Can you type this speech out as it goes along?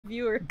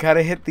viewers.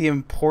 Gotta hit the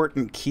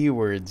important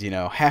keywords, you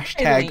know.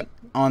 Hashtag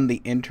on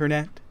the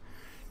internet.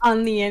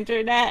 On the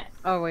internet.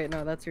 Oh wait,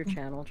 no, that's your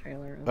channel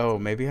trailer. Oh,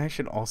 maybe I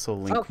should also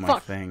link my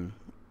thing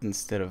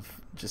instead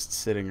of just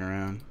sitting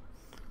around.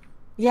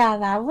 Yeah,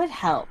 that would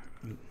help.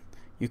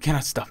 You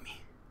cannot stop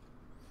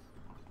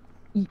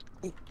me.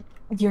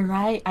 You're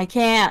right. I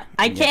can't.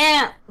 I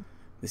can't.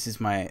 This is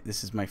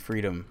my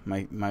freedom,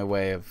 my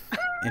way of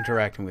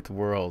interacting with the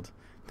world.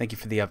 Thank you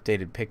for the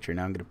updated picture.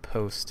 Now I'm gonna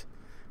post.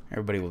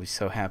 Everybody will be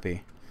so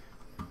happy.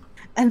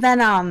 And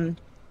then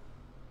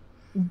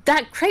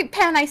that crepe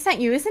pan I sent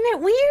you, isn't it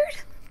weird?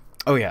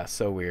 Oh yeah,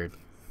 so weird.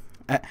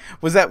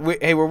 Was that?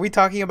 Hey, were we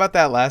talking about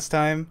that last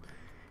time?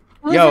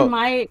 It was in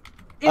my.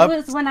 It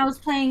was when I was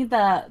playing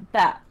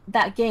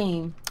that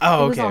game.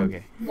 Oh, okay,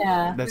 okay.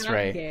 Yeah, that's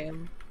right.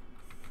 Game.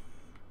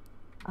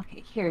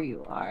 Okay, here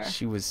you are.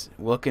 She was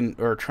looking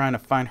or trying to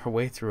find her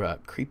way through a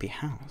creepy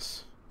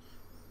house.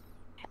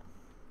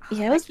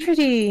 Yeah, it was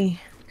pretty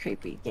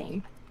creepy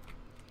game.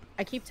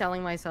 I keep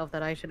telling myself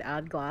that I should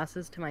add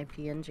glasses to my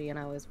PNG, and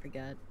I always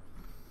forget.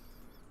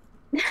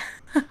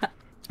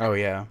 Oh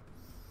yeah.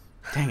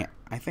 Dang it!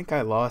 I think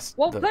I lost.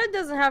 Well, Pud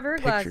doesn't have her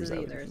glasses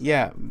either. So.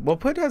 Yeah, well,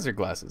 Pud has her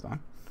glasses on.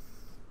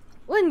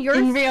 When you're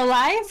in real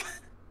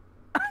life.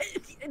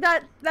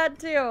 that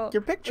too.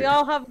 Your picture. We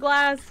all have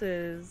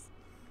glasses.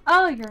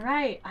 Oh, you're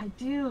right. I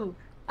do.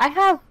 I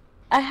have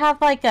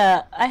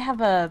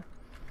a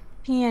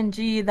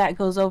PNG that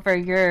goes over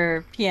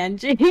your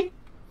PNG.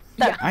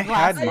 Yeah, I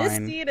had mine.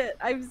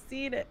 I've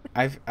seen it.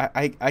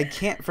 I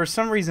can't, for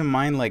some reason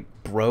mine like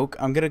broke.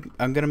 I'm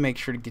gonna make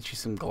sure to get you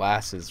some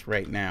glasses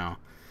right now.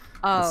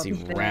 Oh, let's see,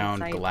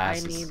 round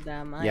glasses. I need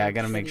them. Yeah, I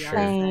gotta make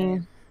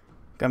sure.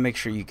 Gotta make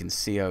sure you can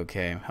see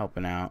okay. I'm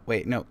helping out.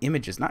 Wait, no,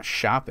 images, not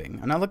shopping.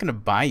 I'm not looking to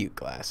buy you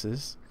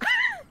glasses.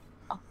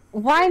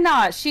 Why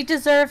not? She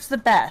deserves the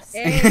best.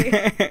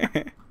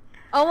 Hey.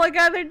 Oh my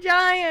god, they're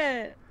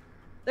giant.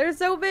 They're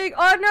so big.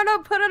 Oh no,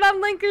 put it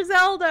on Link or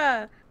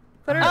Zelda.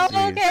 Put it on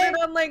Link. Put it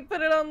on Link.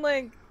 Put it on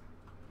Link.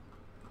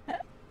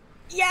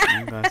 Yeah.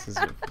 My glasses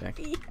are thick.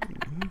 Yeah.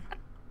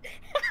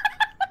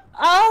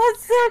 Oh,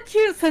 that's so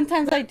cute.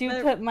 Sometimes I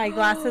do put my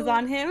glasses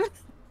on him.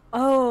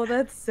 Oh,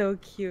 that's so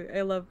cute.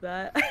 I love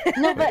that.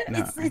 No, but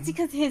it's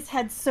because his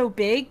head's so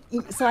big.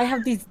 So I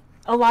have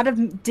a lot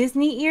of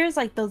Disney ears,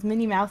 like those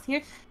Minnie Mouse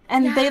ears,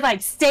 and they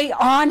like stay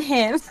on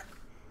him.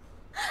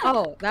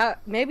 Oh,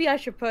 maybe I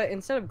should put,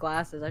 instead of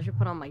glasses, I should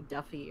put on my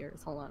Duffy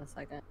ears. Hold on a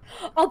second.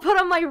 I'll put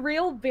on my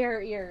real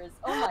bear ears.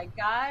 Oh my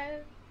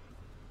god.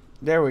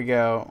 There we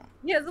go.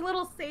 He has a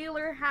little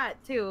sailor hat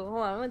too.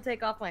 Hold on, I'm gonna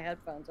take off my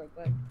headphones real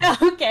quick.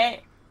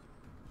 Okay.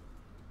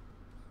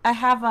 I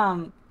have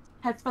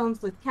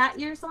headphones with cat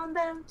ears on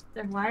them.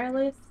 They're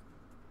wireless.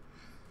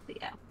 So,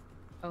 yeah.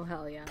 Oh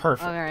hell yeah.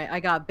 Perfect. Alright, I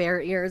got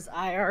bear ears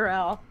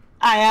IRL.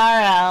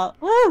 IRL.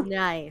 Woo!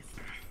 Nice.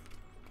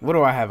 What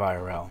do I have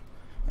IRL?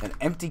 An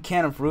empty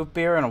can of root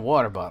beer and a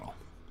water bottle.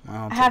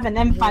 I have an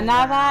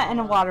empanada and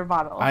a water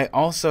bottle. I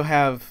also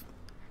have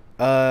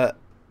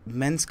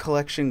Men's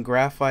Collection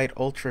Graphite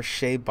Ultra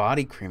Shea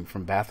Body Cream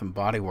from Bath and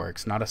Body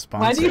Works. Not a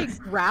sponsor. Why do you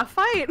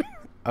graphite?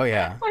 Oh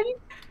yeah.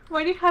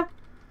 Why do you have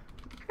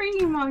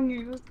cream on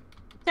you?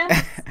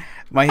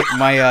 my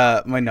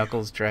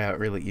knuckles dry out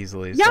really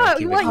easily. Yeah,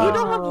 so what? You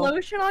don't have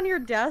lotion on your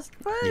desk,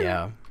 but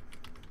yeah.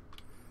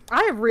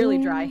 I have really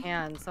dry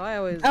hands, so I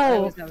always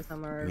have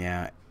some.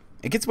 Yeah.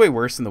 It gets way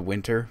worse in the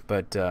winter,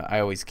 but I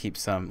always keep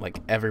some like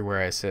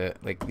everywhere I sit.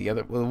 Like the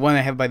one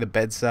I have by the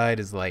bedside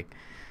is like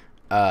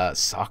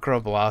sakura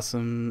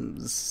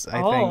blossoms,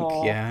 I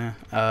think. Yeah.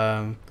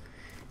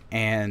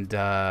 And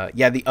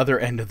yeah, the other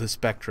end of the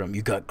spectrum,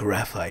 you got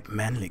graphite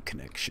manly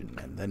connection,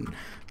 and then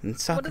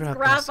sakura. What does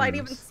graphite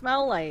blossoms. even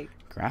smell like?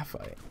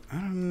 Graphite.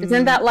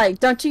 Isn't that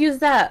like? Don't you use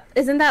that?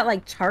 Isn't that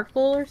like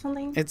charcoal or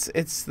something?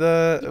 It's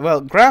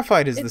the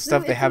graphite is the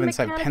stuff they have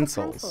inside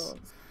pencils.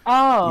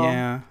 Oh.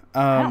 Yeah.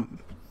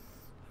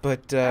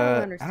 But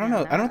I don't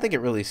know. I don't think it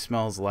really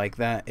smells like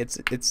that.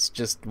 It's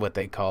just what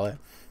they call it.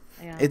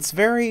 Yeah. It's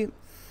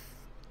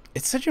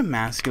such a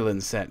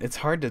masculine scent. It's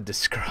hard to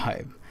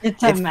describe. It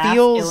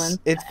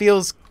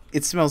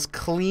smells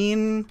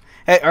clean.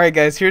 Hey, all right,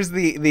 guys. Here's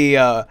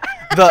the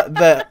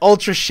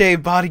Ultra Shea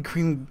Body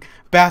Cream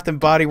Bath and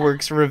Body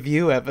Works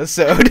review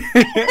episode.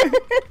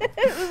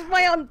 This is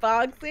my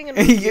unboxing and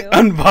review.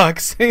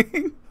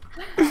 Unboxing.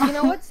 You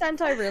know what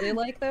scent I really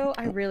like though?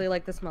 I really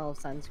like the smell of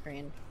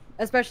sunscreen.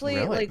 Especially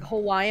like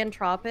Hawaiian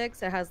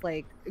tropics. It has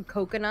like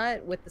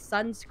coconut with the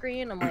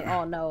sunscreen. I'm like,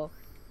 oh no.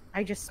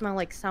 I just smell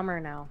like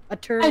summer now.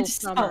 Eternal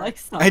summer.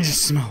 I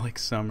just smell like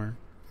summer.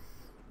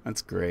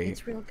 That's great.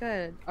 It's real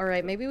good. All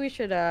right, maybe we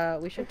should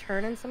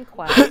turn in some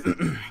quests.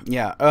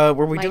 Yeah.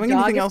 Were we doing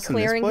anything else in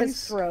this place? My dog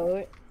is clearing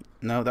his throat.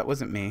 No, that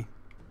wasn't me.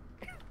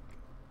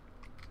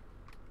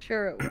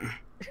 Sure.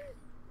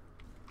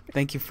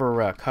 Thank you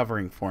for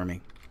covering for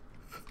me.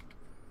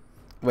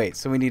 Wait,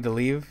 so we need to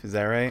leave? Is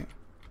that right?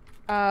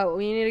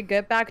 We need to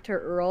get back to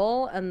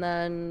Earl and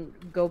then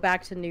go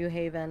back to New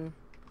Haven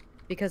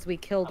because we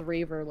killed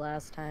Reaver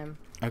last time.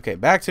 Okay,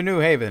 back to New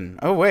Haven.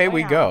 Away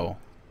we go.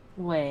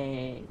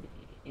 Wait.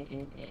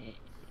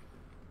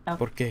 Oh.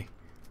 ¿Por qué?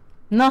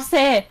 No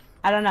sé.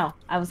 I don't know.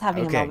 I was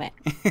having a moment.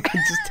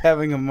 Just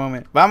having a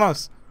moment.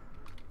 Vamos.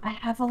 I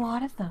have a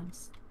lot of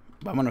those.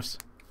 Vámonos.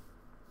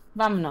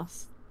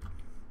 Vámonos.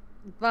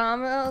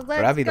 Vamos,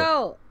 let's Rápido.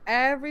 go.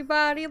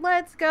 Everybody,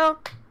 let's go.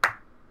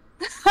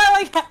 I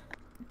like that.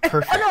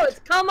 Perfect. Oh no, it's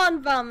come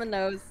on,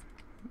 vamonos.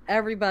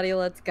 Everybody,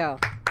 let's go.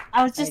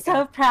 I was just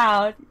so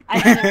proud.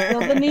 I didn't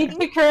feel the need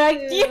to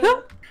correct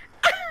you.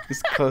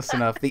 It's close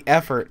enough. The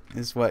effort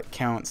is what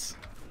counts.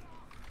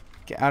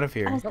 Get out of I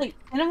here. was like,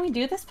 didn't we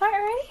do this part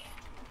already?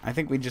 I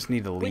think we just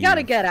need to leave. We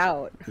gotta get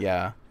out.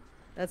 Yeah.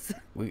 That's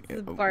We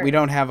the part. we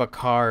don't have a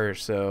car,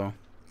 so.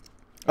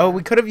 Oh,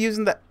 we could have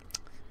used that.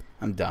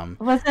 I'm dumb.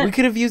 We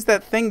could have used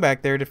that thing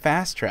back there to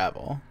fast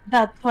travel.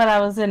 That's what I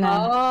was in.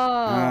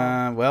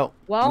 Well,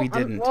 we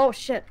didn't. Oh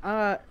shit.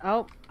 I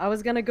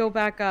was gonna go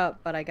back up,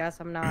 but I guess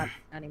I'm not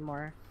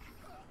anymore.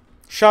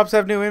 Shops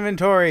have new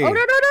inventory. Oh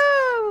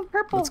no!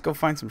 Purple. Let's go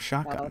find some Oh,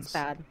 shotguns. it's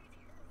bad.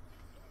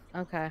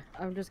 Okay,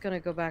 I'm just gonna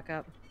go back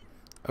up.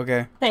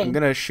 Okay, Thanks. I'm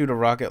gonna shoot a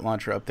rocket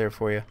launcher up there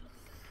for you.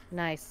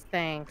 Nice,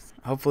 thanks.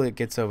 Hopefully it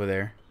gets over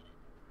there.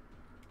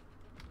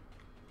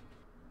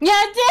 Yeah,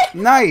 it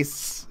did.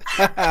 Nice.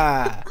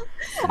 I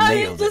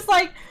Nailed was just it.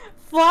 like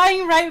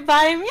flying right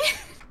by me.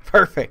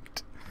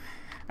 Perfect.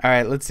 All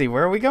right, let's see.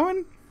 Where are we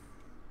going?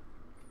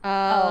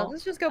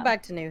 Let's just go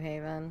back to New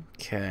Haven.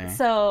 Okay.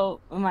 So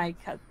my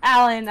cousin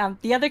Alan,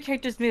 the other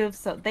characters move,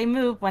 so they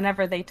move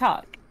whenever they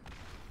talk.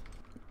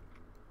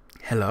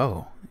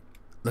 Hello.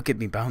 Look at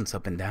me bounce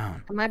up and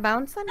down. Am I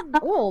bouncing?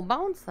 Oh,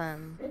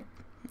 bouncing.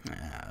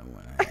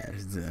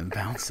 I'm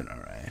bouncing all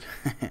right.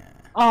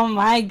 Oh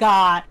my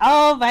god!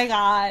 Oh my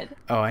god!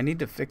 Oh, I need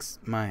to fix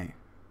my...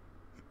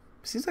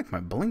 Seems like my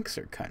blinks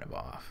are kind of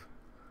off.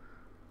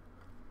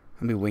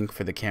 Let me wink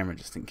for the camera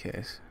just in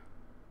case.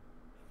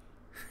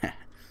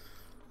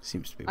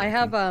 Seems to be working. I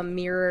have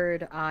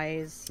mirrored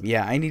eyes.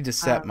 Yeah, I need to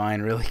set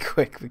mine really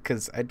quick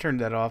because I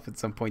turned that off at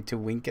some point to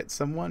wink at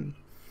someone.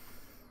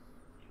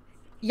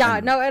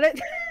 Yeah, no, and it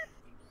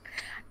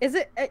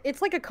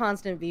it's like a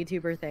constant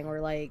VTuber thing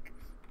where like,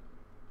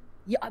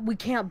 yeah, we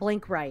can't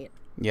blink right.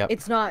 Yep.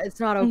 It's not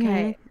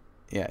okay.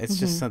 Yeah, it's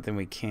just something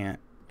we can't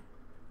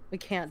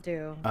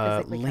do.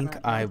 link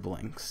eye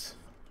blinks.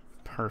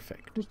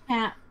 Perfect. We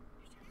can't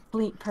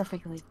blink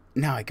perfectly.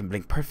 Now I can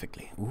blink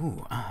perfectly.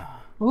 Ooh,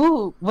 ah.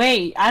 Ooh,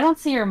 wait! I don't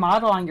see your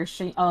model on your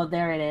stream. Oh,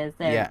 there it is.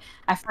 There. Yeah.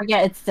 I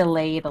forget it's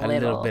delayed a A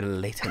little little. bit of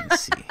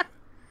latency.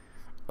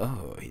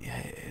 Oh,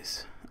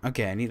 yes.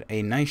 Okay, I need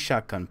a nice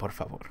shotgun, por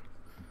favor.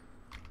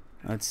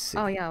 Let's see.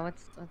 Oh yeah,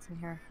 what's in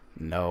here?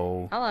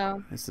 No.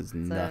 Hello. This is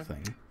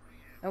nothing.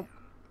 Nope.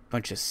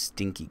 Bunch of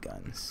stinky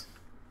guns.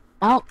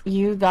 Oh,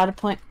 you got a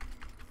point.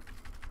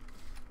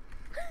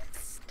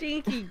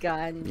 Stinky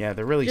gun. Yeah,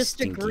 they're really just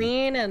stinky. a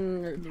green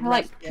and They're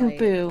like poo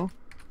poo.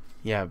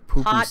 Yeah,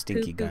 poo-poo hot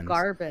stinky poo-poo guns.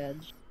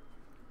 garbage.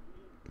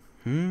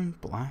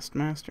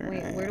 Blastmaster?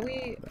 Wait, where do I we...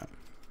 don't know about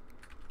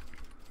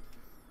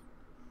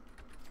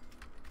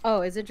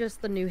Oh, is it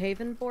just the New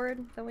Haven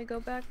board that we go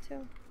back to?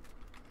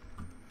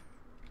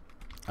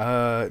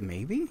 that.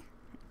 Maybe?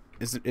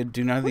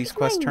 Do none of these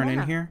quests turn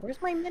in here?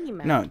 Where's my mini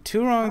map? No,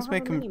 2 wrongs I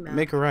don't have a mini-map.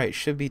 make a right.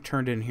 Should be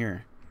turned in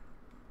here.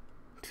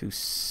 To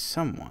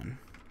someone.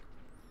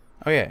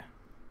 Oh, yeah.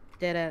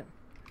 Did it.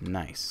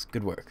 Nice.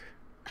 Good work.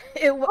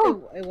 It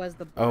was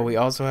the board. Oh, we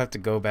also have to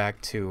go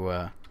back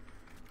to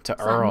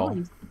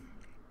Earl.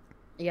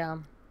 Yeah.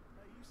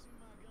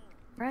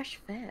 Fresh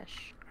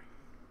fish.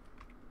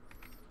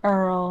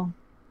 Earl.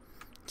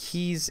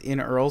 He's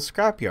in Earl's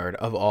scrapyard,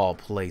 of all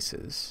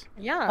places.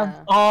 Yeah. Of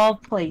all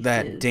places.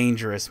 That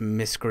dangerous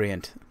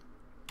miscreant.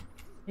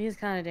 He's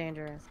kind of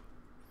dangerous.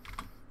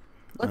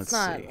 Let's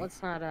see.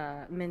 Let's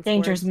not mince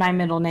Danger's words. my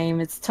middle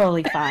name. It's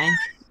totally fine.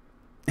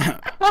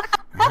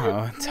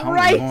 Oh, tell me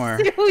Right, more.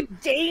 Sue,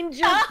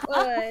 danger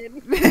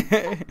pudding.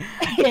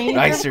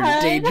 Nicer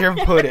danger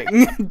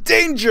pudding.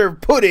 Danger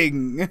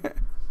pudding.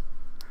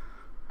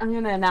 I'm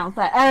gonna announce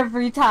that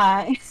every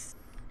time.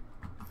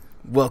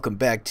 Welcome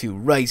back to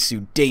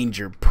Raisu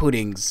Danger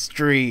Pudding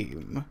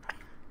stream,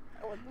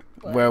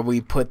 where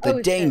we put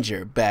the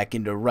danger back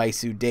into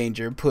Raisu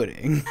Danger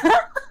Pudding.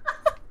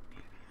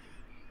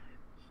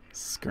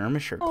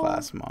 Skirmisher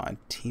class mod,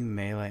 team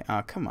melee.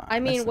 Oh, come on. I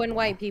mean, that's when not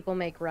white people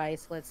make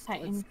rice, let's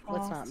Titan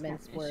not class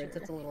mince words. skirmisher.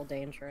 It's a little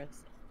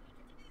dangerous.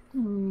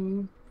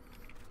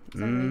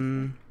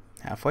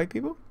 half white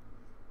people.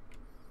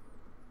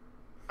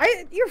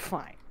 You're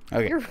fine.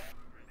 Okay.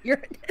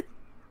 You're.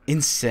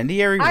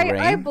 Incendiary rain.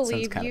 I Sounds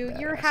believe kinda you.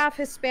 You're badass. half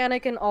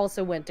Hispanic and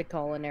also went to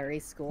culinary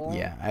school.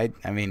 Yeah,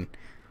 I mean,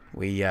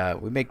 we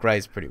make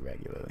rice pretty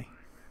regularly.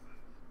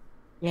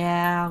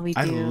 Yeah, we do.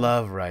 I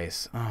love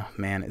rice. Oh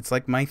man, it's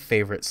like my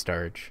favorite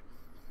starch.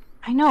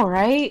 I know,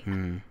 right?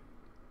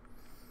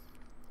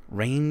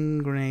 Rain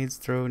grenades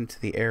thrown into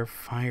the air,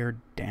 fired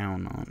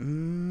down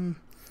on.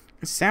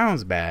 It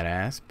sounds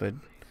badass, but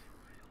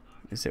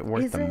is it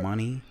worth the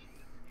money?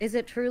 Is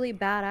it truly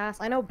badass?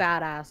 I know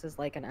badass is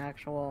like an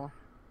actual.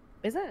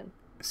 Is it?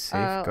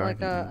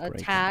 Safeguard like a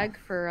tag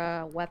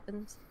for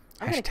weapons.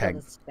 I'm gonna kill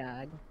this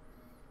stag.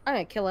 I'm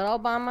gonna kill it all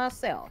by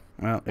myself.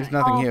 Well, there's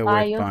nothing here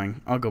buy worth you.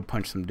 buying. I'll go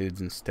punch some dudes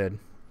instead.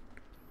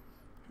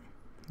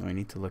 Oh, I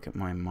need to look at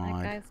my That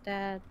mod. guy's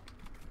dead.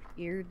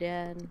 You're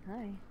dead.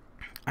 Hi.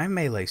 I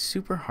melee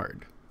super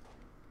hard.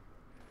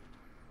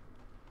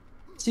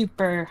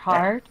 Super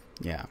hard.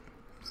 Yeah.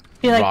 I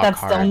feel like Rock that's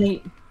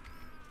hard.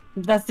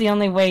 that's the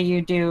only way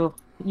you do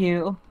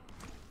you.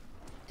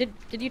 Did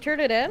you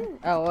turn it in?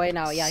 Oh wait,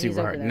 no. Yeah, super he's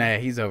over hard. there. Nah,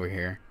 he's over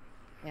here.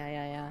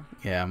 Yeah.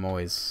 Yeah, I'm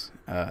always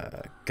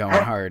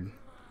going hard.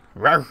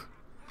 Rawr.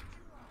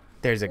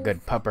 There's a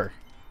good pupper.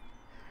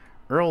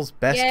 Earl's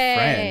best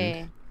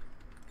friend.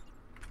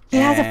 He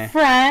has a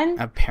friend.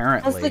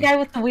 Apparently. That's the guy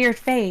with the weird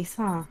face,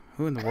 huh?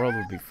 Who in the world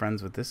would be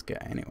friends with this guy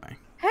anyway?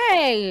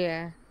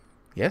 Hey.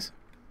 Yes?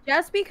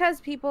 Just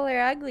because people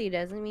are ugly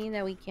doesn't mean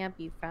that we can't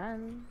be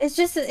friends. It's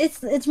just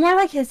it's more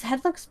like his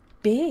head looks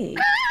big.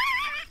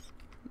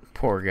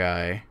 Poor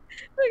guy.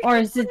 Or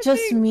is it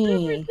just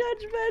me?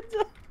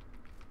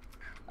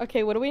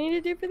 Okay, what do we need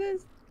to do for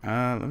this?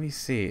 Let me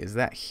see. Is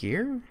that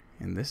here?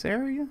 In this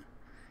area?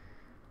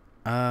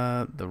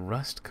 The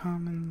Rust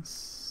Commons,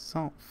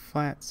 Salt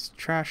Flats,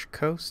 Trash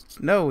Coast?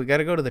 No, we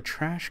gotta go to the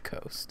Trash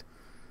Coast.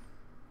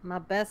 My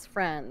best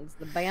friends,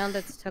 the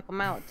bandits, took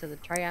them out to the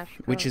trash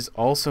coast. Which is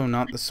also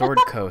not the Sword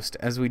Coast,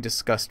 as we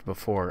discussed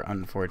before,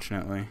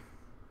 unfortunately.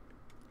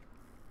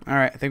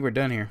 Alright, I think we're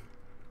done here.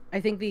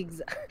 I think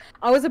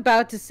I was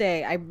about to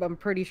say, I'm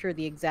pretty sure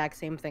the exact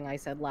same thing I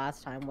said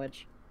last time,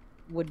 which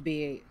would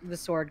be the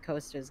Sword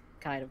Coast is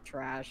kind of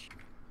trash.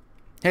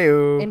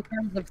 Hey-o. In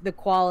terms of the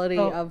quality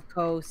of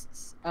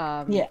coasts,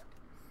 yeah,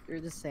 they're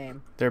the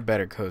same. They're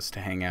better coasts to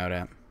hang out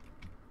at.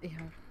 Yeah.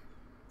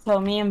 So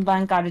me and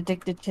Bun got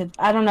addicted to.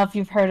 I don't know if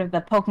you've heard of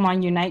the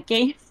Pokemon Unite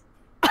game.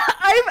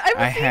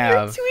 I've seen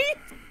your tweets.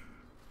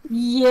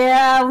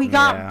 Yeah, we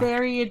got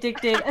very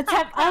addicted.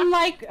 Except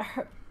unlike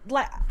her,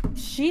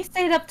 she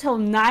stayed up till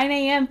 9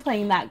 a.m.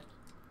 playing that.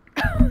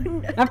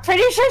 I'm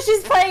pretty sure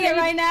she's playing it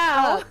right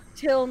now.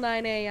 Till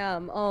 9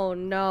 a.m. Oh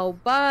no,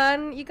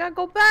 Bun, you gotta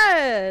go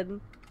bed.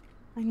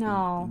 I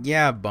know.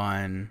 Yeah,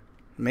 Bun.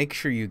 Make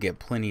sure you get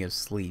plenty of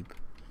sleep.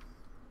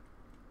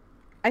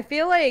 I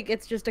feel like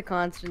it's just a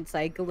constant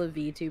cycle of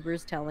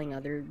VTubers telling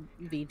other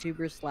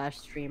VTubers /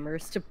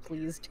 streamers to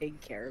please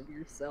take care of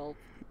yourself.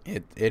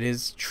 It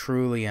is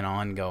truly an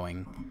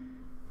ongoing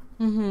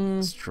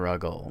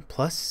struggle.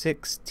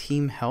 +6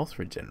 team health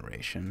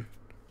regeneration.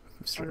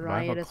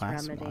 Survival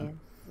class mod.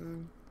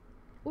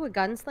 Ooh, a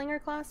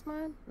gunslinger class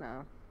mod?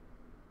 No.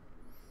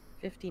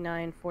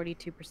 59,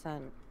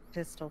 42%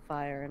 pistol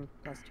fire and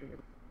 +2.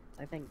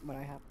 I think what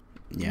I have.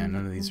 Yeah,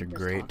 none of these are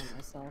great.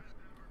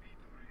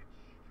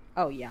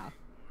 Oh yeah.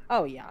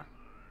 Oh yeah.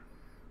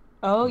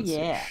 Oh Let's see,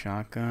 yeah.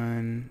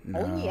 shotgun. No.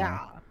 Oh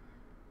yeah.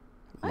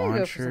 Launcher. I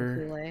go for some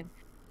Kool-Aid.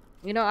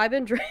 You know, I've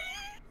been drinking.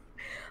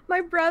 my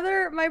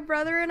brother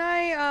and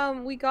I,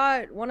 we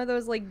got one of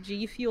those like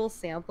G Fuel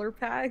sampler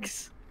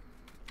packs.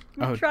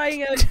 I'm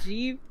trying out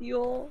G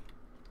Fuel.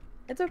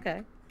 It's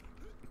okay.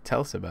 Tell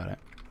us about it.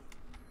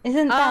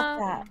 Isn't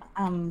that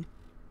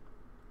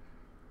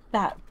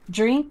that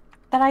drink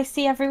that I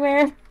see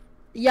everywhere?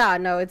 Yeah,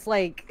 no, it's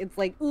like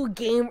ooh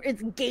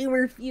it's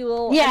gamer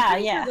fuel. Yeah,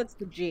 I'm yeah. sure that's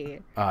the G.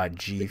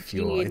 G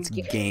Fuel. It's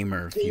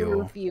gamer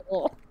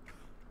fuel.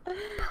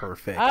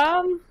 Perfect.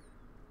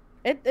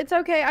 It's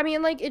okay. I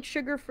mean, like it's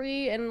sugar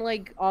free and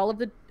like all of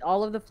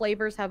the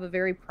flavors have a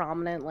very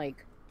prominent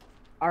like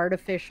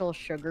artificial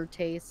sugar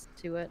taste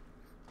to it.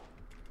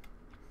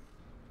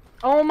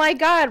 Oh my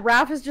God,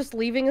 Raph is just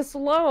leaving us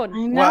alone.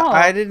 I know. Well,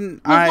 I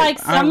didn't. He's like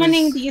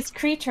summoning these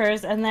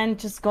creatures and then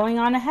just going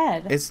on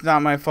ahead. It's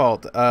not my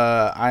fault.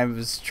 I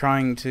was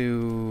trying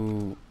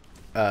to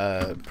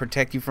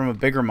protect you from a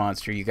bigger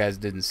monster you guys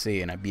didn't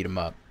see, and I beat him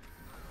up.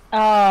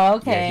 Oh,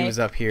 okay. Yeah, he was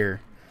up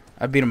here.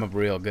 I beat him up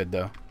real good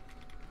though.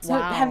 So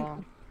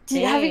wow.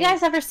 Have you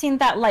guys ever seen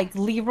that like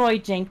Leroy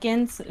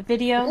Jenkins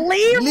video?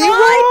 Leroy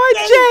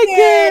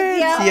Jenkins!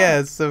 Yeah.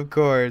 Yes, of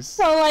course.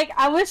 So like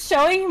I was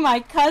showing my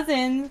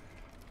cousins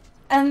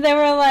and they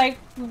were like,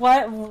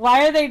 "What?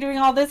 Why are they doing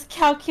all this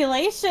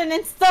calculation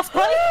and stuff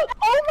like that?"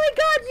 Oh my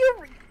God,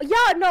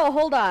 yeah, no,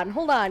 hold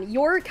on.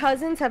 Your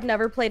cousins have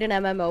never played an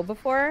MMO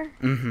before?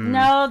 Mm-hmm.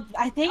 No,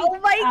 I think. Oh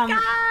my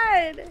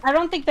God! I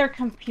don't think their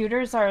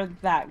computers are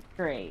that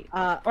great,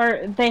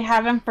 or they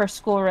have them for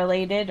school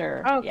related,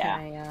 or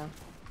yeah.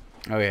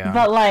 Oh yeah.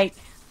 But like,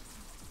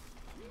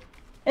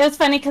 it was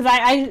funny because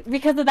I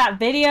because of that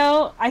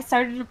video, I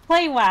started to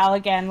play WoW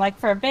again, like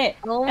for a bit.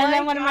 Oh and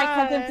then my one of my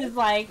cousins is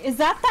like, "Is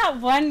that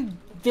one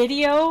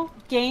video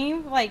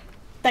game like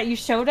that you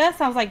showed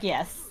us?" I was like,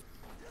 "Yes,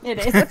 it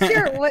is." What's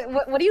your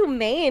what do you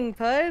main,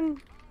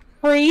 Pud?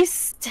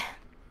 Priest.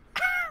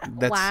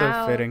 That's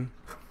so fitting.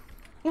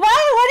 Why?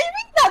 What do you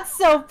mean that's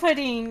so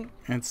fitting?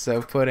 It's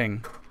so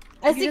pudding.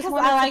 It's because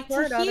I like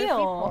to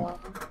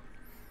heal.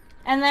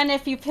 And then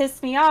if you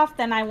piss me off,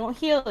 then I won't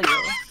heal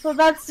you. So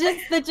that's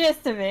just the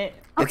gist of it.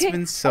 Okay. It's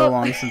been so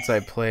long since I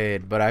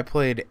played, but I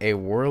played a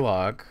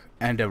warlock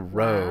and a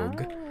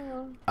rogue.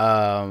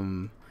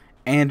 Wow.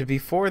 And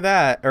before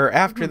that, or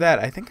after that,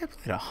 I think I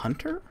played a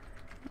hunter.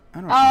 I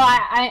don't know.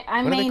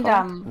 I made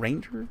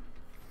Ranger?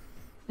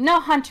 No,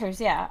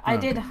 hunters, yeah. I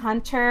did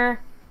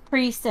hunter,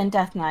 priest, and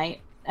death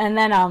knight. And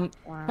then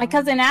my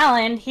cousin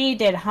Alan, he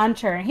did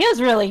hunter. He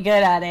was really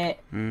good at it.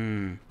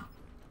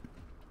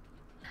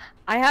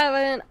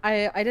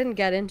 I didn't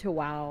get into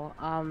WoW.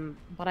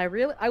 But I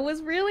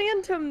was really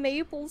into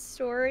Maple's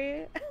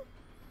story.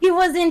 He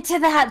was into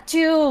that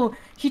too.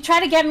 He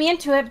tried to get me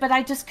into it, but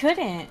I just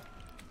couldn't.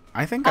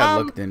 I think I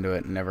looked into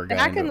it and never got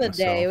into it Back in the myself.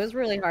 day, it was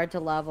really hard to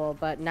level,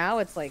 but now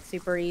it's like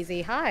super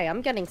easy. Hi,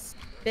 I'm getting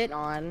spit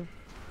on.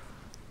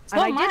 So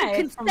and I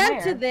didn't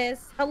consent to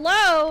this.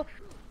 Hello.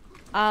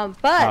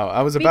 But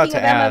I was about to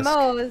ask.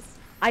 MMOs,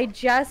 I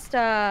just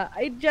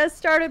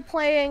started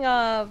playing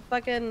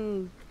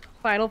fucking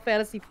Final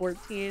Fantasy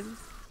 14.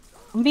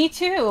 Me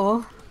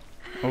too.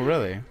 Oh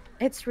really?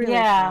 It's really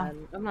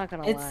fun. I'm not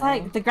gonna lie. It's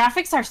like the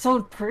graphics are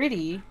so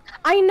pretty.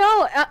 I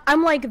know.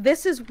 I'm like,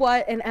 this is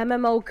what an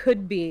MMO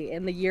could be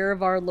in the year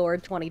of our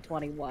Lord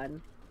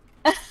 2021.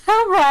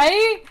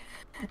 Right?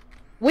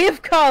 We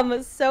have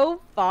come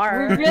so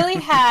far. We really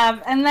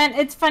have. And then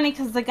it's funny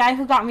because the guy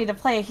who got me to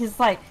play, he's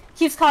like,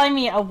 keeps calling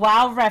me a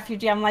WoW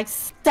refugee. I'm like,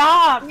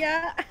 stop.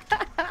 Yeah.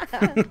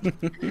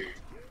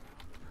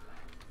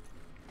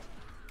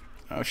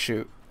 Oh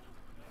shoot!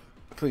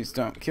 Please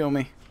don't kill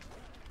me.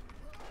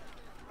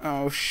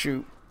 Oh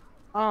shoot!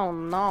 Oh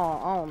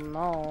no! Oh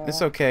no!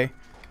 It's okay.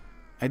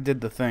 I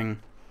did the thing.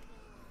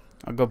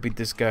 I'll go beat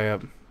this guy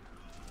up.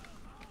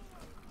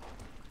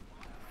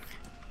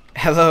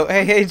 Hello,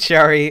 hey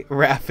Shari.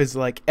 Raph is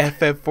like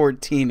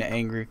FF14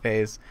 angry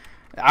face.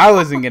 I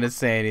wasn't gonna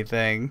say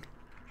anything.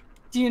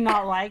 Do you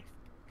not like?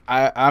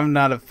 I'm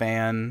not a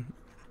fan.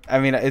 I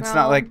mean, it's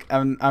not like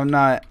I'm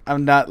not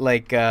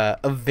like a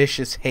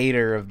vicious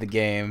hater of the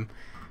game.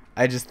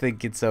 I just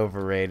think it's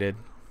overrated.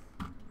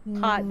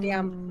 Hot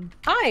damn.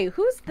 Hi,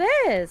 who's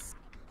this?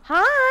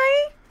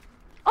 Hi.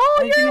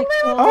 Oh, you're a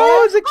little.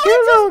 Oh, it's a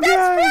cute little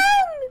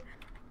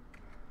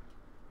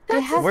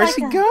guy. Where's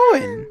he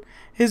going?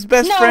 His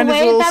best friend is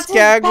a little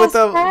skag with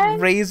a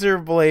razor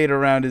blade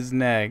around his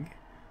neck.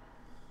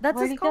 That's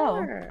his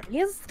car. He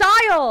has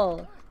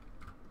style.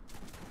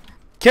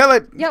 Kill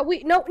it. Yeah, we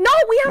have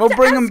we'll to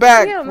bring him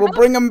back. We'll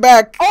bring him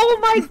back. Oh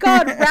my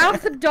god,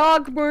 Ralph the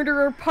dog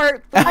murderer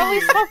part 3. How are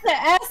we supposed to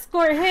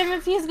escort him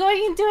if he's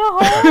going into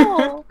a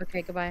hole?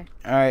 Okay, goodbye.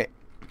 Alright.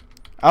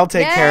 I'll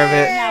take care of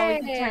it. Now we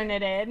can turn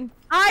it in.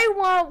 I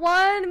want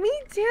one. Me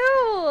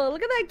too.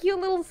 Look at that cute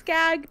little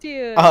skag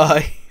dude. Oh,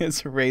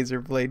 it's a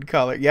razor blade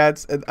collar. Yeah,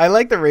 I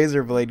like the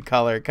razor blade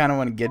collar. I kind of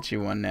want to get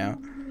you one now.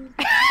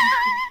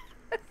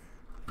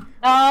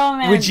 Oh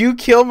man. Would you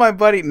kill my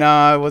buddy? No,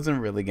 I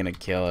wasn't really gonna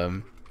kill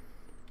him.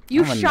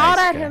 You shot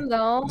at him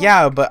though.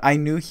 Yeah, but I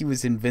knew he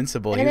was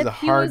invincible. And he was if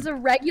he was a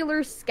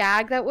regular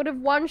skag, that would have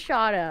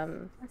one-shot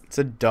him. It's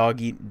a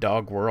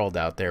dog-eat-dog world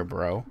out there,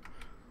 bro.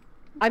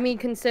 I mean,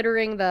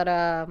 considering that,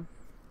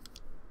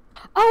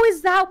 Oh,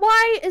 is that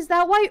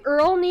why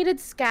Earl needed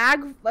skag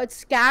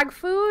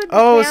food?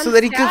 Oh, so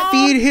that he could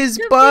feed his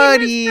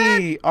buddy.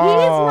 He's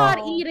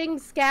not eating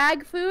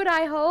skag food,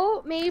 I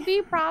hope.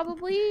 Maybe,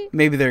 probably.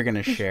 Maybe they're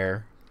gonna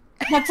share.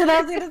 That's what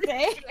I was gonna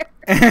say.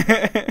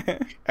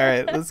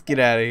 Alright, let's get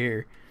out of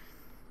here.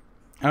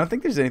 I don't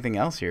think there's anything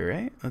else here,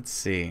 right? Let's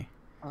see.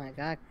 Oh my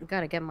god, I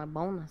gotta get my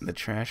bonus. The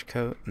trash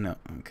coat? No,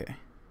 okay.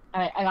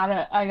 Alright,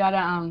 I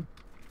gotta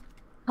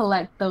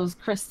collect those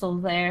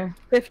crystals there.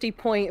 50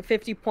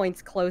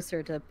 points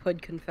closer to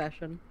Pud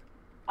confession.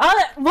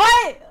 Oh,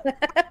 what?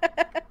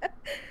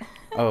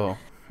 Oh,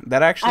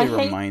 that actually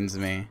reminds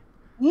me.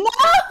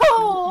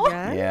 No!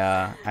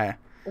 Yeah, I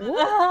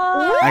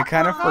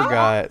kind of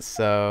forgot,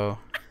 so...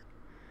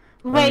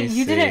 Wait,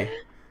 you didn't...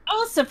 I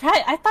was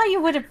surprised. I thought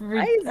you would have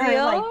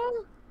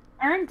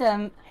earned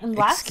them in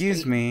last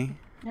Excuse me.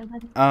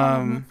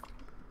 I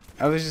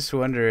was just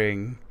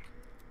wondering...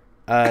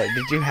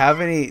 did you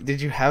have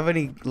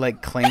any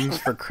like claims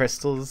for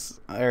crystals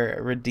or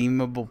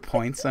redeemable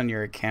points on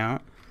your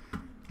account?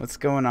 What's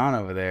going on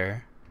over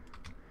there?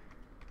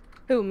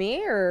 Who,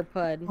 me or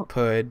Pud?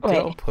 Pud, good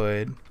old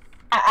Pud.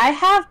 I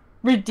have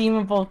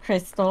redeemable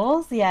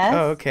crystals, yes.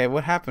 Oh, okay.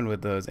 What happened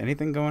with those?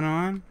 Anything going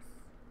on?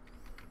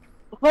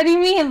 What do you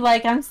mean?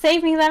 Like I'm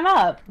saving them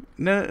up?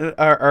 No,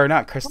 or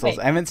not crystals.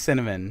 Wait. I meant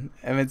cinnamon.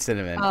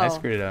 Oh. I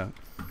screwed it up.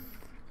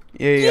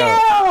 Yeah.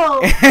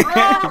 Oh my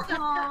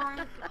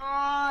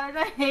god,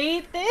 I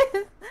hate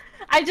this.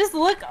 I just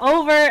look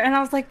over and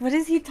I was like, what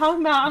is he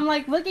talking about? I'm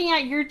like looking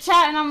at your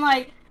chat and I'm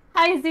like,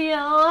 hi Zeal,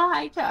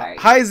 hi Char.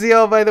 Hi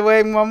Zeal, by the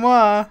way,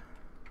 mwah.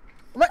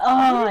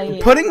 Oh,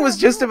 Pudding was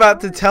just about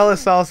to tell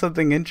us all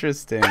something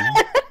interesting.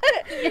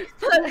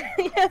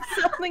 He has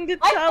something to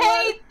tell us. I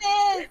hate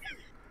this.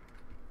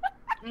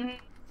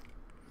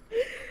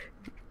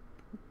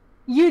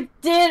 You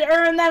did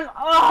earn them.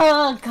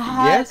 Oh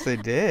god. Yes, I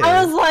did.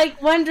 I was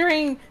like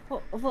wondering.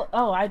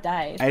 Oh, I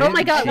died. Oh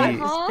my god, I'm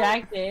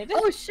distracted.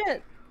 Oh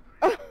shit.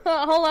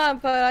 Hold on,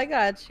 Bud. I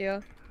got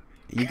you.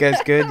 You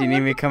guys good? You need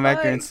me to come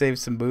back here and save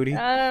some booty?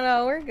 I don't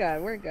know. We're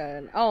good. We're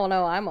good. Oh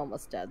no, I'm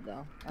almost dead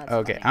though. That's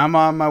okay, funny. I'm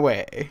on my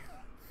way.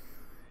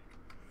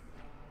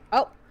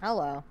 Oh,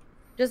 hello.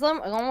 Just let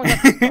me.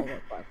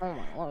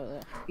 Oh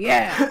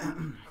yeah.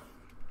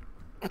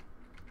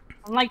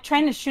 I'm like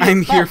trying to shoot.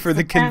 I'm here for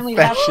the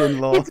confession,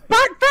 lol. His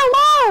butt fell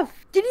off.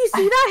 Did you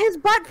see that? His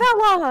butt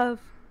fell off.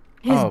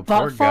 His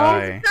butt fell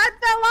off. His butt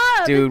fell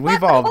off. Dude,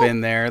 we've all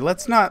been there.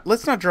 Let's not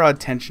draw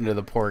attention to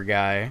the poor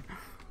guy.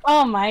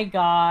 Oh my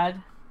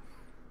god.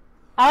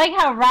 I like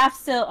how Raph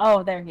still.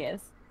 Oh, there he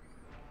is.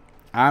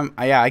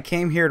 I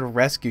came here to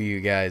rescue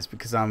you guys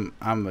because I'm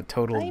a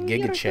total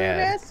Giga Chad.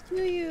 To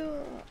rescue you.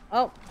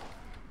 Oh.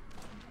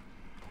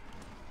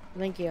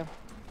 Thank you.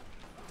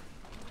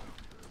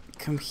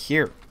 Come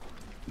here.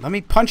 Let me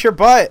punch your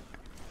butt.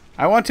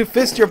 I want to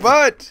fist your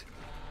butt.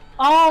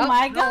 Oh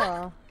my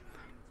god.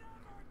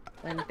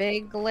 When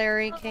Big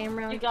Larry came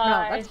around. No,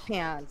 that's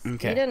Pants.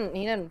 Okay. He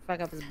didn't fuck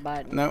up his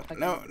butt. No.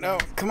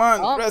 Come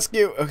on,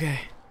 rescue.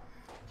 Okay.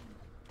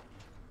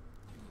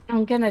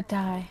 I'm gonna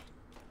die.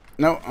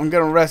 No, I'm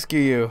gonna rescue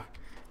you.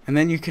 And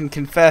then you can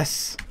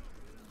confess.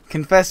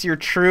 Confess your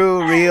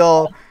true,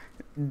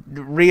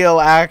 real,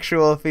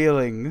 actual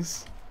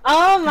feelings.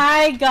 Oh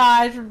my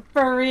gosh.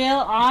 For real,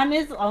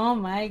 honest. Oh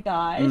my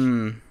gosh.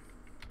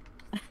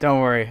 Don't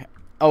worry.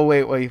 I'll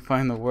wait while you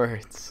find the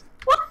words.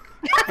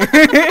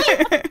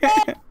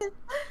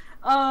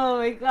 Oh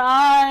my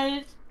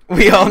gosh.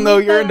 We all know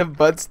you're into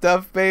butt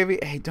stuff, baby.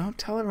 Hey, don't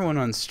tell everyone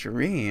on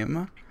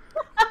stream.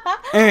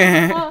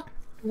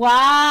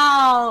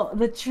 Wow,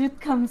 the truth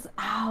comes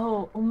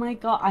out. Oh my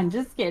god, I'm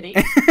just kidding.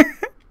 And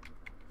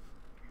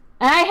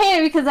I hate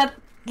it because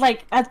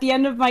at the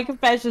end of my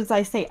confessions,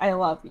 I say I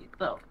love you.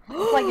 So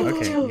it's like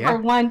it's 2 for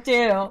 1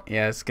 too.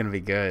 Yeah, it's gonna be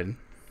good.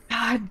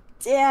 God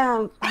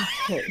damn.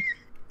 Okay.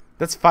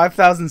 That's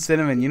 5,000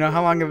 cinnamon. You know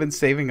how long I've been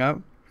saving up?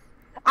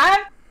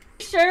 I'm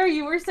sure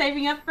you were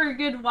saving up for a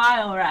good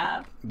while,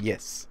 Raph.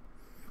 Yes.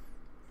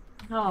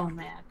 Oh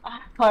man.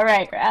 All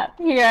right, Raph.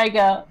 Here I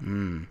go.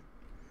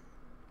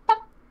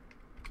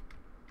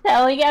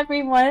 Telling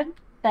everyone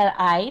that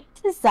I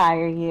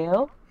desire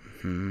you.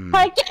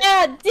 I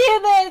can't do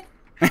this.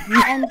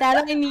 And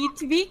that I need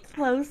to be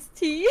close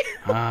to you.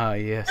 Ah,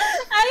 yes.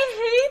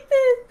 I hate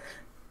this.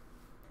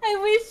 I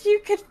wish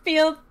you could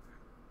feel.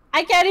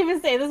 I can't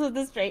even say this with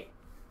a straight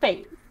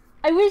face.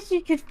 I wish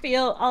you could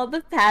feel all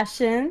the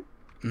passion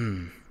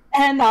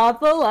and all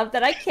the love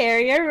that I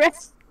carry around.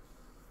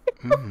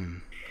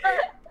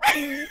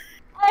 I've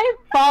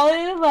fallen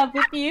in love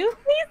with you.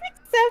 Please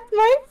accept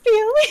my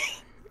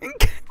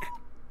feelings.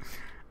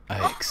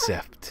 I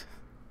accept.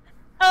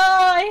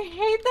 Oh, I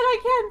hate that I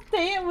can't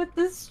say it with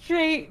the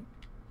straight.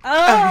 Oh,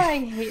 I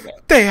hate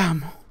it. Te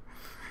amo.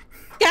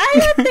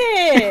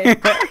 Cállate!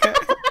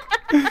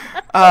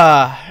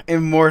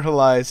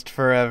 Immortalized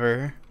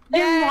forever.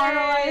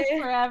 Immortalized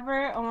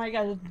forever. Oh my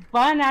god,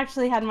 Bun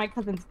actually had my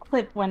cousin's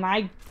clip when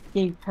I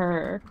gave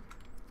her.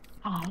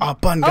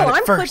 Bun got it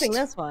I'm first. clipping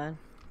this one.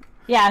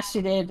 Yeah,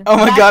 she did. Oh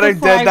my god, I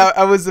did.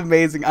 That was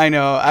amazing. I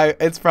know.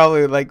 It's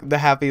probably like the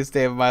happiest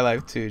day of my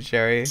life too,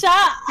 Sherry. Shut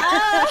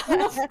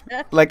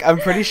up! Like, I'm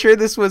pretty sure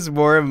this was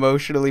more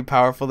emotionally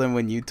powerful than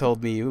when you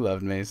told me you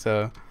loved me.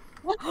 So.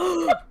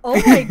 Oh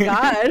my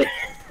god.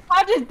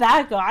 How did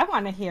that go? I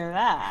want to hear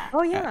that.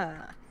 Oh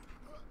yeah.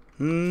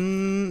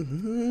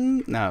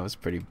 No, it was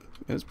pretty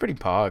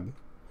pog.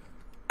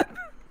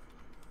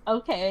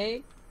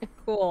 Okay.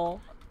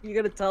 Cool. You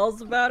gonna tell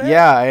us about it?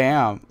 Yeah, I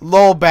am.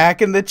 Lol,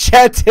 back in the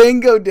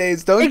Chatango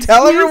days. Don't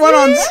tell everyone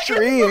on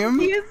stream.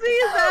 Excuse me,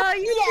 is that how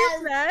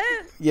you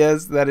met?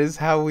 Yes, that is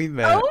how we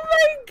met. Oh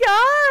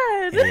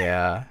my god.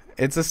 Yeah.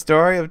 It's a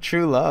story of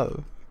true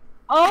love.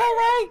 Oh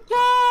my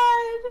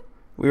god.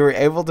 We were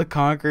able to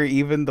conquer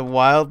even the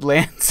wild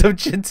lands of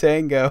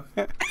Chatango.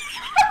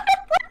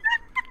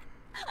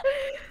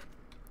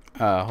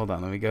 Hold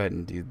on, let me go ahead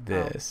and do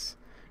this.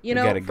 You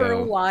know, for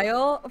a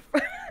while,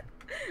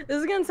 this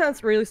is gonna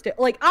sound really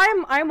like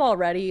I'm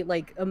already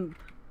like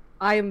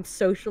I am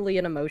socially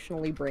and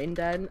emotionally brain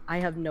dead. I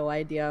have no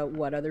idea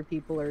what other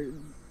people are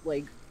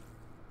like.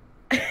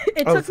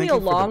 It took me a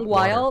long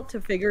while to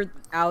figure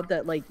out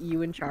that like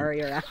you and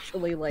Chari are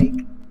actually like.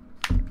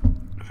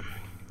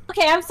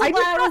 Okay, I'm so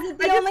glad I wasn't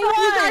the only one.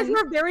 You guys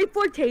were very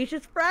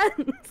flirtatious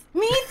friends.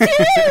 Me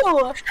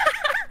too.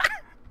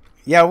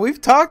 Yeah,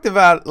 we've talked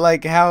about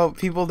like how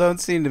people don't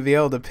seem to be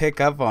able to pick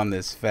up on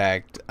this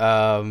fact.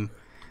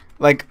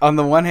 Like on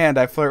the one hand,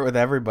 I flirt with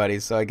everybody,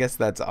 so I guess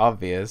that's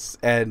obvious.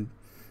 And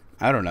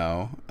I don't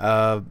know,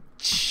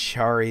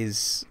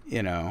 Chari's,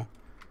 you know,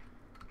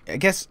 I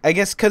guess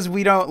because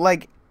we don't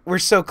like we're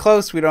so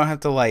close, we don't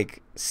have to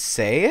like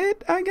say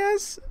it. I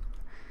guess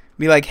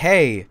be like,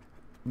 hey,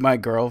 my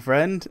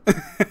girlfriend,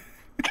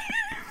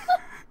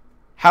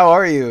 how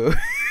are you?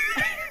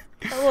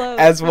 Hello,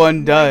 as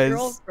one does.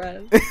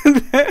 Girlfriend.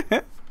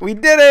 We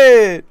did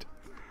it.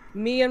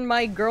 Me and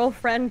my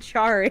girlfriend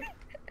Chari.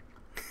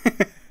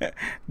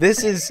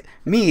 This is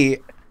me,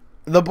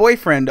 the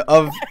boyfriend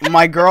of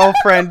my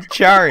girlfriend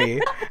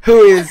Chari,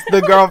 who is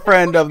the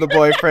girlfriend of the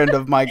boyfriend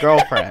of my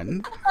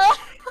girlfriend.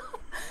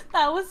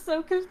 That was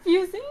so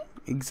confusing.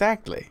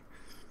 Exactly.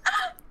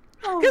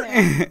 Oh,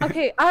 man.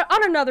 Okay,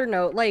 on another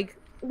note, like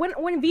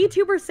when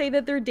VTubers say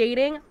that they're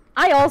dating,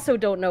 I also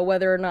don't know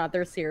whether or not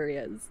they're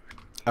serious.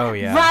 Oh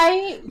yeah.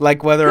 Right?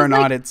 Like whether or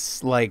not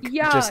it's like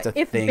just a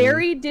if thing. If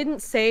Barry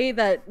didn't say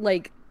that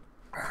like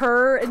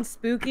her and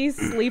Spooky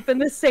sleep in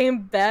the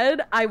same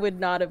bed, I would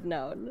not have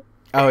known.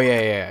 Oh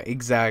yeah,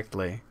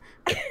 exactly.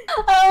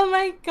 Oh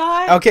my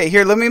god. Okay,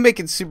 here, let me make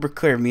it super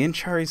clear. Me and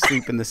Chari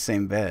sleep in the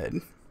same bed.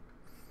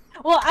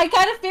 Well, I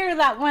gotta figure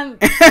that when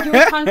you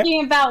were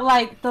talking about,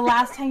 like, the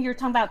last time you were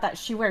talking about that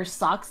she wears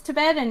socks to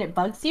bed and it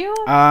bugs you.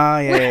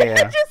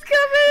 Yeah. Just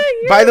come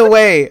in. By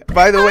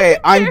the way,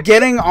 I'm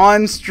getting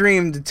on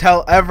stream to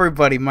tell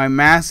everybody, my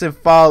massive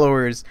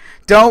followers,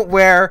 don't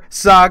wear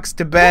socks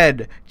to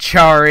bed,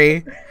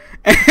 Chari.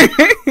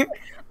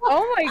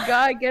 Oh my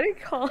god, getting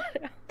called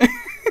out.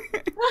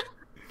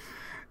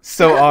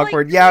 So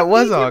awkward. Like, yeah, it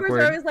was YouTubers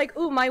awkward. are always like,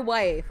 ooh, my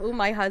wife, ooh,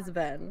 my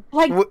husband.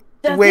 Like,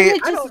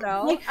 wait, I don't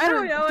know. I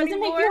don't know Does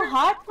anymore. it make you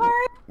hot for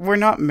it? We're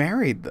not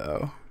married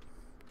though.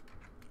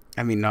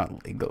 I mean,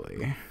 not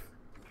legally.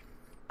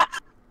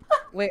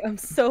 Wait, I'm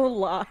so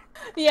lost.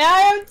 Yeah,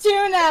 I am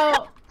too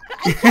now.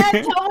 I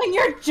can't tell when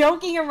you're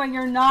joking or when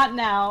you're not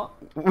now.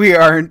 We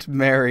aren't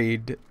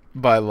married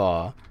by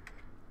law.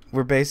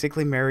 We're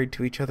basically married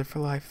to each other for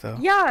life, though.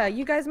 Yeah,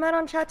 you guys met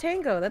on Chat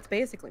Tango. That's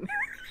basically marriage.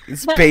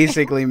 It's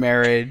basically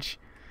marriage.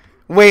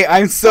 Wait,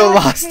 I'm so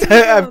lost.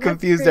 I've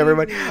confused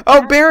everybody.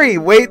 Oh, Barry,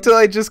 wait till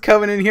I just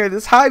come in and hear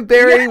this. Hi,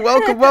 Barry.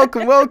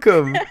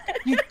 Welcome.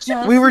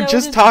 We were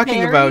just talking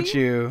Barry? about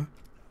you.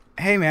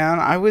 Hey, man,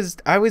 I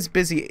was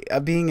busy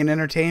being an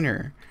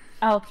entertainer.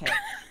 Okay.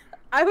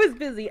 I was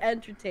busy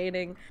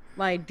entertaining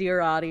my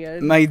dear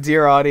audience. My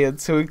dear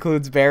audience, who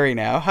includes Barry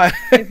now.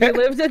 If we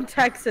lived in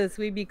Texas,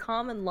 we'd be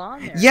common law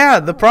there. Yeah,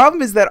 the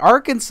problem is that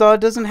Arkansas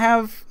doesn't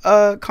have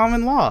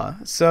common law,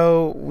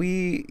 so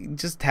we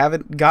just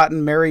haven't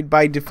gotten married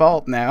by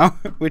default now,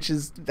 which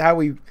is how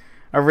we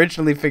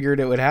originally figured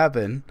it would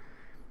happen.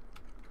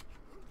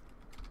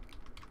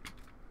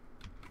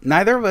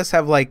 Neither of us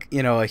have, like,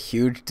 you know, a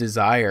huge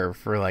desire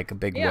for, like, a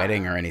big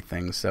wedding or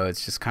anything, so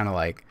it's just kind of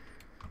like,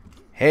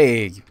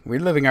 hey, we're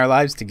living our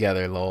lives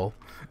together, lol.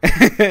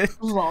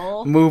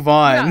 Lol. Move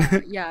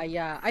on.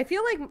 Yeah. I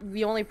feel like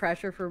the only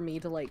pressure for me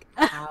to, like,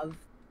 have,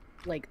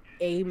 like,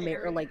 a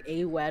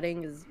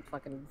wedding is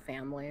fucking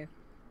family.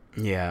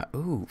 Yeah.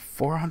 Ooh,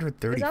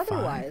 435. Because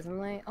otherwise, I'm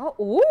like,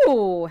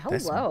 oh, hello.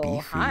 That's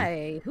beefy.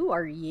 Hi. Who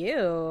are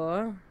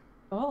you?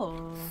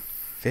 Oh.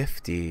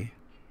 50.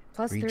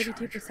 Plus Recharge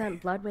 32%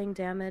 rate. Bloodwing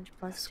damage,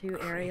 plus That's 2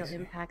 aerial crazy.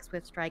 impact,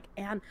 swift strike,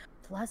 and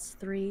plus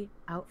 3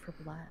 out for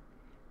blood.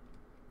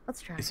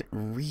 Let's try. Is it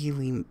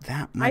really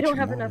that much? I don't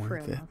have more enough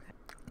worth room.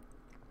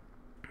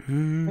 It?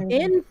 Hmm.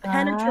 Okay.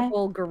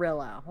 Impenetrable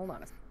gorilla. Hold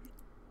on a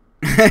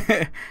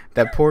second.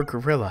 That poor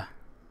gorilla.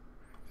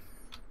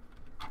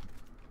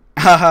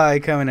 Haha, I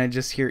come and I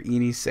just hear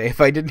Eni say, if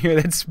I didn't hear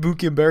that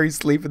Spooky and Barry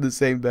sleep in the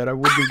same bed, I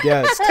wouldn't have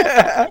guessed.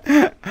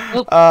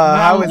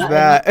 How was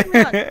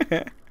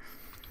that?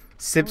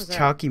 Sips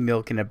chalky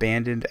milk and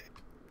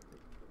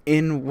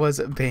was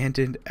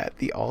abandoned at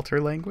the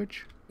altar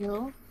language?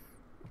 No.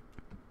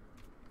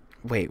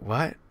 Wait,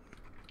 what?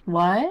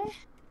 What?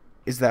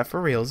 Is that for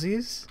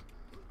realsies?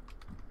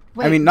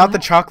 Wait, I mean, not the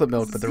what? chocolate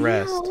milk, but the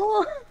rest.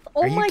 Oh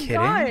Are you my kidding?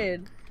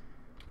 god.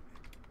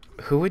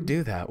 Who would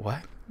do that?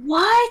 What?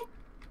 What?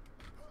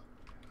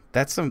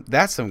 That's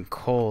some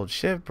cold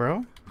shit,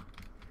 bro.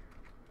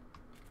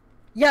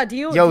 Yeah, do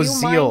you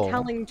Zeal. mind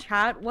telling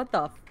chat what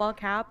the fuck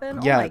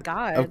happened? Yeah, oh my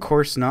god. of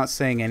course, not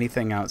saying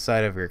anything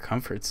outside of your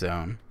comfort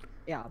zone.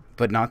 Yeah.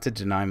 But not to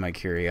deny my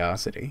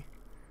curiosity.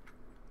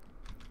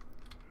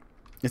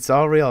 It's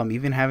all real. I'm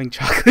even having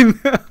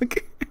chocolate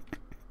milk.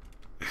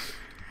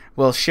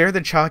 Well, share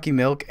the chalky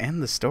milk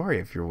and the story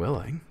if you're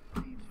willing.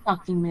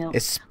 Chalky milk.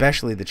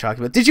 Especially the chalky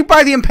milk. Did you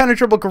buy the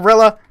impenetrable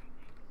gorilla?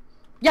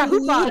 Yeah,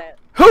 who bought it?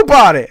 Who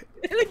bought it?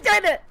 Who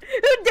did it?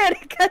 Who did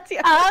it,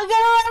 Katya? I'm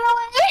gonna run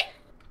away.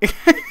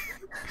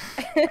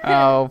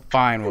 Oh,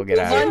 fine. We'll get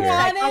out of you here.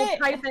 want I'll it?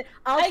 type it.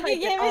 I I'll can type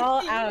give it it all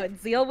to you. out.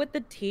 Zeal with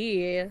the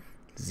T.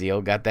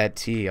 Zeal got that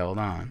tea. Hold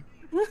on.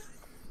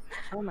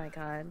 Oh my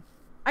god.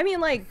 I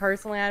mean, like,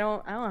 personally, I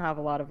don't have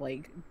a lot of,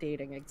 like,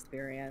 dating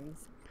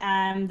experience.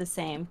 I'm the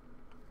same.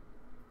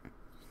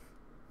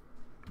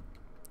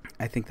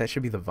 I think that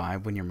should be the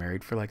vibe when you're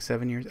married for like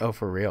 7 years. Oh,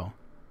 for real?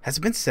 Has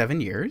it been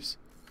 7 years?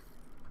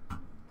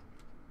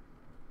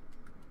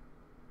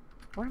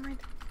 What am I doing?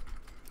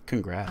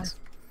 Congrats.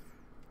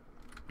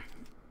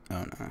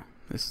 Oh no,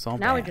 this is all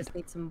Now we bad. just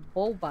need some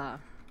boba.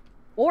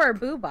 Or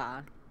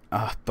booba.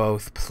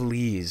 Both,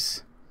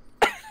 please.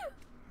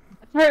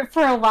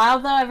 For a while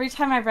though, every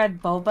time I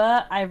read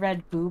boba, I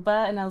read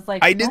booba, and I was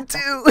like, I did what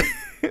the-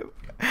 too.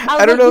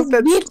 I don't know if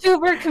this that's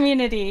VTuber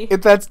community.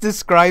 if that's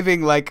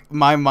describing like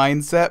my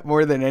mindset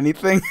more than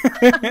anything.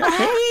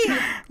 Right?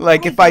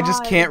 Like Oh if my I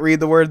just God. can't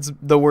read the word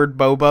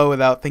boba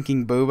without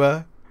thinking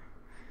booba.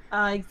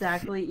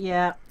 Exactly.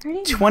 Yeah.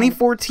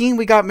 2014,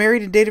 we got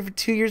married and dated for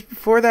 2 years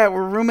before that.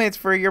 We're roommates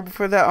for a year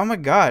before that. Oh my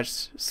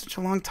gosh, such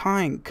a long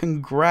time.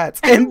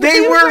 Congrats. And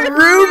they were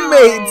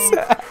roommates.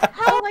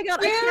 Oh my god,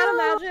 I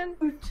can't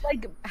imagine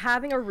like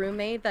having a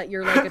roommate that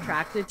you're like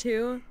attracted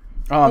to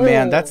Oh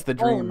man, that's the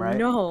dream, right?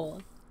 No.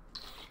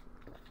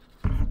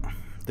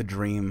 The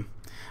dream.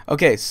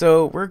 Okay,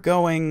 so we're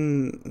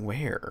going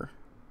where?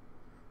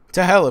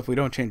 To hell if we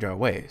don't change our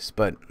ways,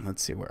 but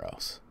let's see where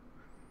else.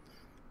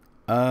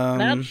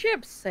 That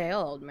ship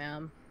sailed,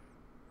 man.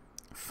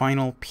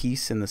 Final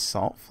piece in the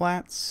salt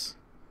flats.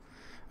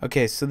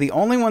 Okay, so the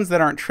only ones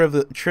that aren't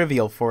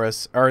trivial for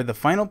us are the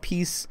final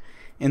piece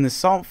in the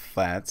salt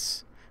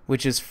flats,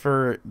 which is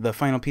for the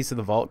final piece of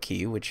the vault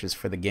key, which is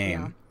for the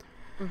game.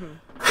 Yeah.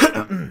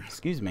 Mm-hmm.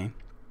 Excuse me.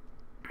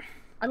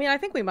 I mean, I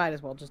think we might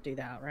as well just do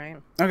that, right?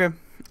 Okay.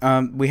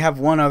 We have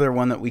one other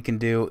one that we can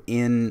do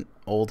in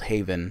Old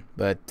Haven,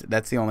 but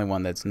that's the only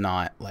one that's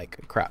not,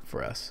 like, crap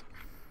for us.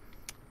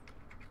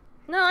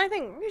 No, I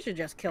think we should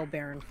just kill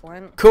Baron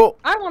Flint. Cool.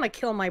 I want to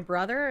kill my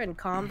brother in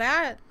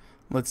combat.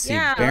 Let's see.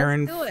 Yeah,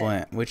 Baron let's do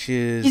Flint, which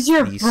is... He's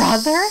your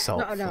brother?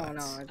 No.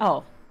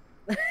 Oh.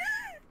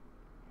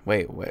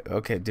 Wait.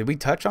 Okay, did we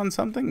touch on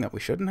something that we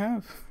shouldn't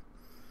have?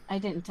 I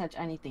didn't touch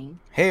anything.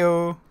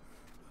 Hey-oh.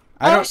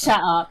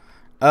 Shut up.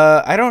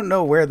 I don't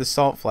know where the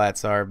salt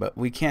flats are, but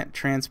we can't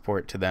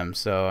transport to them,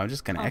 so I'm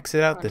just gonna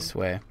exit out this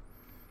way.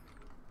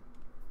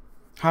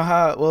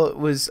 Haha, well, it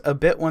was a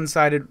bit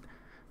one-sided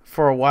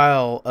for a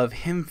while of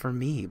him for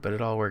me, but it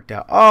all worked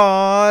out.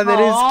 Oh, that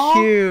is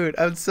cute.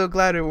 I'm so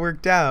glad it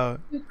worked out.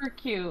 Super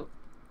cute.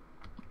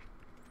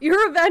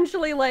 You're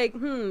eventually like,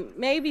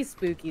 maybe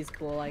Spooky's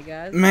cool, I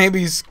guess.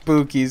 Maybe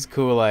Spooky's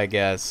cool, I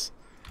guess.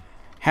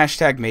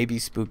 Hashtag maybe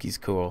Spooky's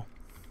cool.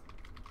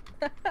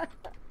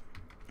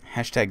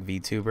 Hashtag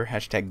VTuber.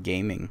 Hashtag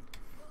gaming.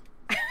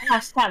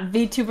 Hashtag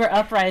VTuber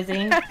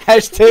uprising.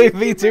 Hashtag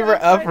VTuber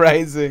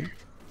uprising.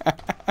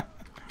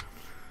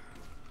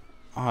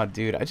 Oh,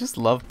 dude, I just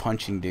love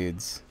punching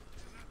dudes.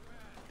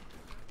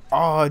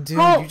 Oh, dude,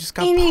 you just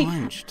got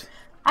punched.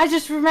 I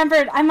just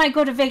remembered I might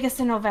go to Vegas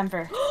in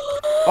November.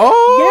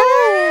 Oh!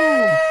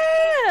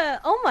 Yeah!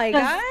 Oh my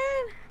god.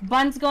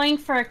 Bun's going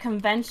for a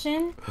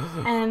convention,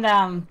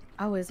 and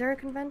Oh, is there a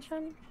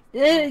convention?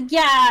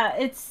 Yeah,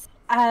 it's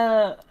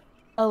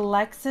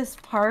Alexis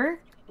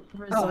Park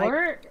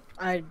Resort.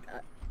 I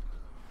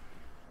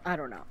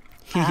don't know.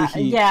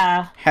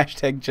 Yeah.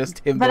 Hashtag just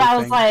him. But I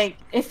was like,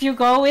 if you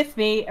go with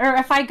me, or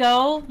if I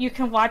go, you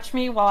can watch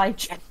me while I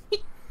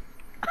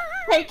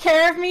take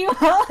care of me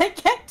while I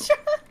get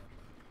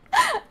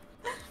drunk.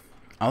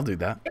 I'll do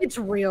that. It's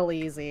real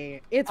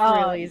easy. It's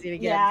real easy to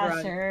get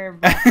drunk. Sure.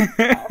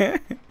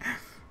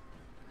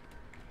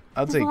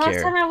 I'll take care. The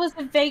last time I was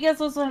in Vegas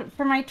was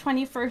for my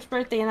 21st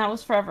birthday, and that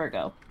was forever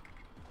ago.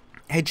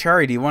 Hey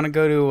Chari, do you want to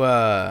go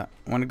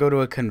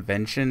to a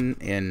convention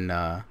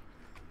in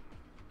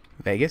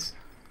Vegas?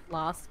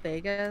 Las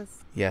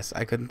Vegas. Yes,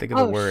 I couldn't think of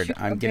the word. Shoot.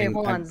 I'm okay, getting.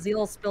 Hold on,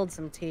 Zeal spilled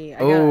some tea.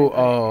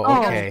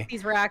 Okay.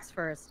 These racks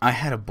first. I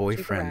had a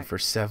boyfriend for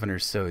 7 or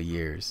so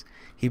years.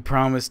 He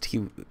promised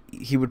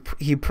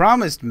he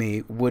promised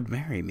me would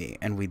marry me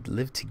and we'd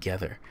live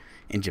together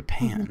in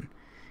Japan.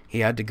 He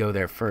had to go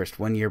there first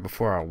 1 year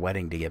before our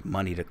wedding to get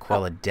money to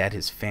quell a debt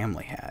his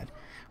family had.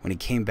 When he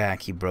came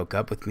back, he broke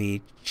up with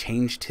me,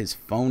 changed his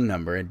phone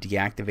number, and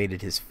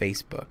deactivated his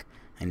Facebook.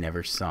 I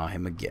never saw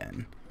him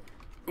again.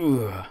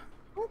 Ugh.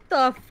 What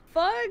the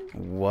fuck?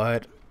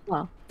 What?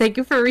 Well, thank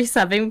you for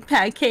resubbing,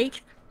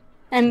 Pancake.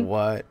 And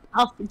what?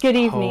 Good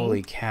evening.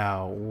 Holy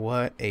cow!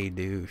 What a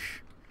douche.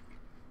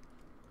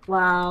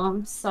 Wow,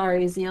 I'm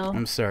sorry, Zeal.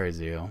 I'm sorry,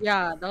 Zeal.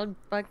 Yeah, that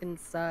fucking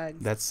sucks.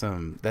 That's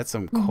some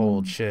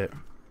cold shit.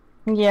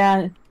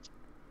 Yeah.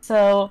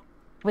 So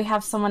we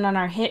have someone on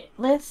our hit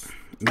list.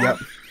 Yep.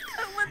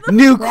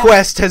 New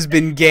quest has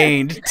been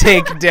gained.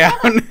 Take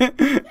down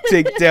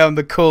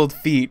the cold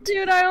feet.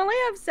 Dude, I only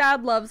have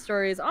sad love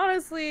stories.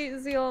 Honestly,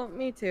 Zeal,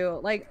 me too.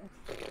 Like,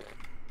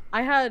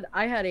 I had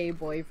a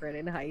boyfriend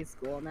in high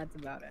school, and that's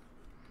about it.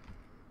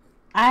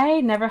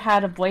 I never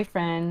had a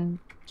boyfriend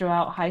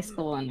throughout high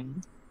school,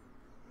 and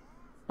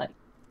like,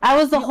 I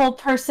was the whole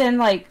person,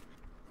 like,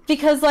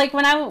 because like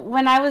when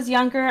I was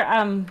younger,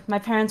 my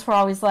parents were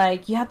always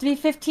like, you have to be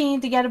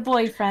 15 to get a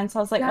boyfriend. So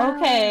I was like,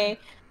 okay.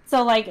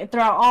 So like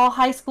throughout all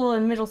high school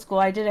and middle school,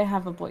 I didn't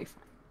have a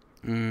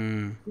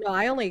boyfriend. No,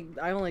 I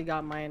only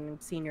got mine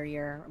senior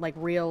year, like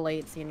real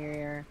late senior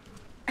year,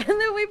 and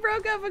then we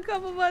broke up a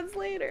couple months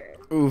later.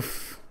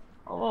 Oof.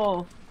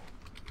 Oh.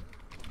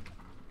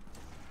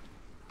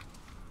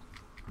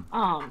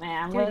 Oh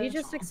man. Dude, you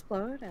just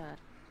exploded.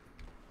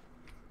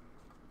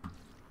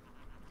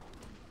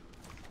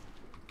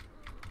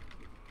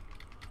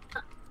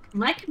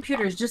 My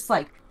computer is just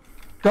like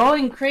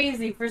going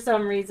crazy for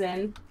some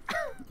reason.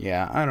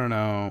 Yeah, I don't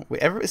know.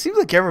 It seems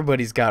like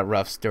everybody's got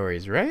rough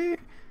stories, right?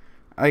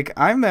 Like,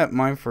 I met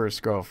my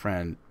first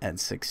girlfriend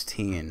at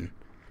 16,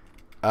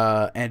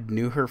 and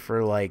knew her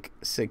for like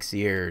 6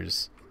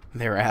 years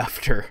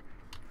thereafter.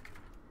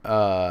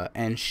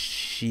 And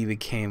she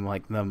became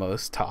like the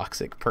most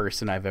toxic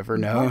person I've ever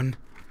known.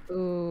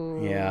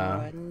 Ooh.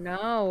 Yeah.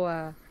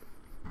 No.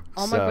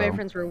 All my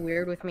boyfriends were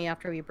weird with me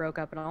after we broke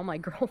up, and all my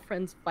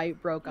girlfriends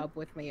broke up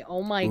with me.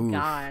 Oh my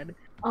god.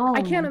 Oh,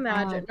 I can't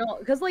imagine. No,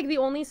 because like the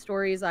only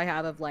stories I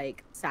have of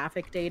like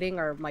sapphic dating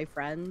are my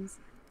friends.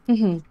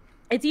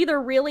 it's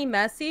either really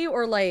messy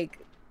or like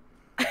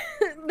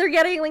they're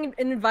getting like,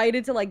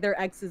 invited to like their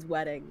ex's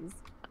weddings.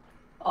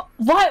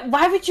 What?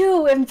 Why would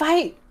you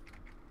invite?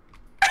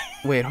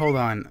 Wait, hold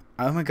on.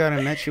 Oh my god,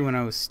 I met you when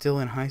I was still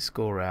in high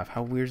school, Raph.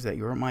 How weird is that?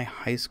 You were my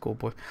high school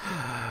boy.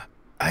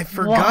 I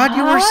forgot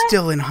you were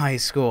still in high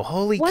school.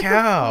 Holy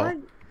cow.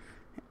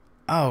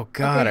 Oh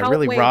god, I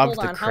really robbed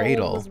the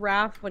cradle. How old was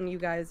Raph when you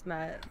guys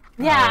met?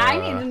 Yeah, I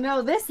need to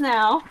know this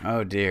now.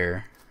 Oh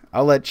dear.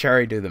 I'll let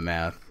Chari do the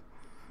math.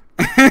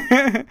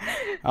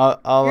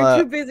 You're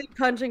too busy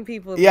punching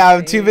people in the face.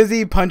 I'm too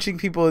busy punching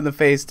people in the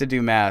face to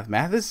do math.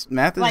 Math is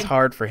like,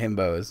 hard for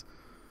himbos.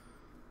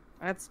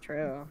 That's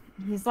true.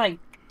 He's like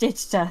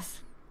ditched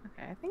us.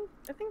 Okay,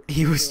 I think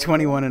he was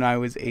 21 and I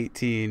was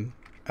 18.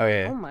 Oh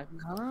yeah. Oh my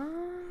god.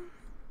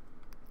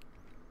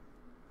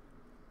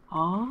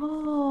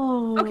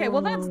 Oh. Okay,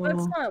 well that's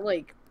not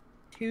like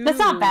too. That's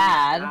not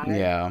bad.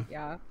 Yeah.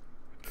 Yeah.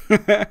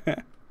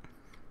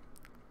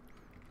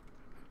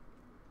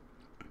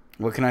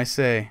 What can I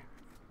say?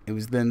 It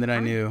was then that I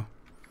knew.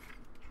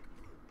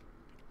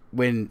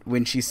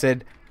 When she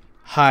said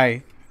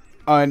hi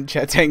on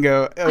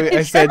Chatango,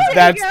 I said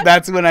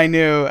that's when I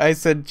knew. I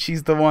said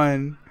she's the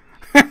one.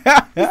 She's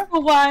the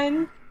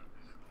one.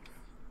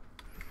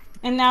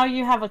 And now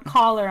you have a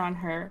collar on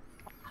her.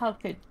 How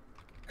could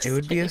it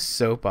would be a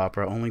soap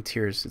opera, only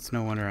tears. It's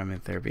no wonder I'm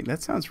in therapy.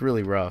 That sounds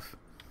really rough.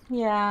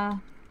 Yeah.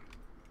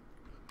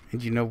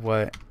 And you know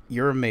what?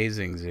 You're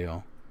amazing,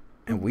 Zeal.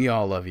 And we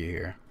all love you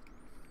here.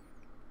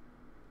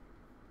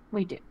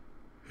 We do.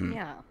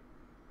 Yeah.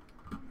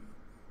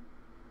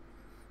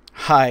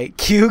 Hi,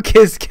 cue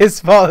kiss kiss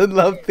fall in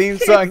love theme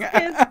song.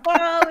 Kiss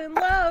fall in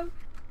love.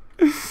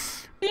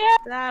 Yeah.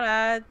 Da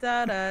da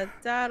da da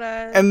da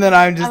da. And then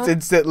I'm just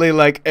instantly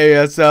like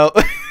ASL.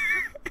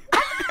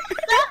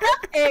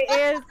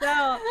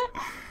 ASL.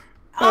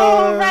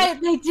 Oh right,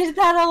 they did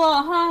that a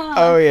lot, huh?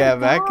 Oh yeah,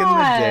 back in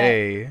the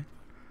day.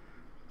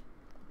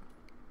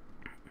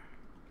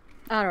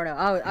 I don't know.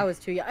 I was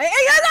too young.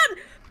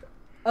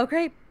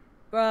 Okay.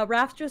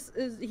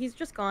 Raph he's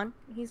just gone.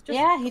 He's just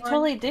he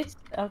totally did.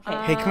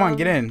 Okay. Hey, come on,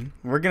 get in.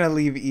 We're gonna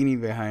leave Eenie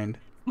behind.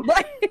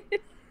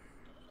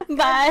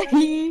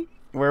 Bye.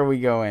 Where are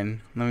we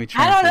going? Let me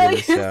try and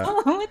figure this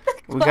out.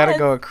 We gotta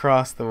go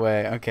across the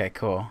way. Okay,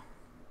 cool.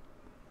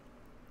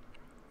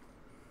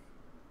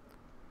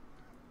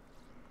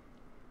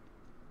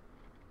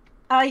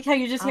 I like how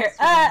you just hear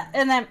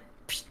and then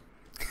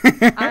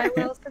I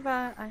will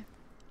survive.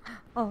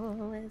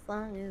 Oh, as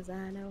long as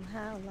I know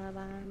how love,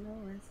 I know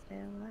I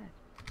still life.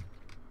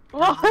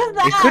 What was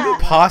that? It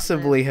couldn't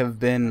possibly have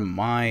been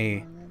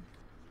my...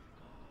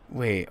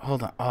 Wait,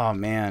 hold on. Oh,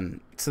 man.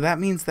 So that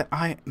means that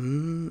I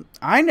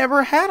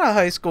never had a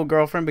high school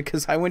girlfriend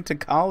because I went to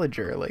college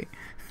early.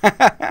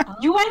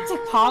 You went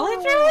to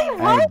college early?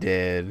 What? I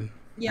did.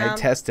 Yeah. I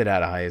tested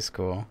out of high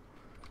school.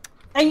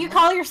 And you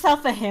call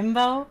yourself a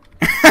himbo?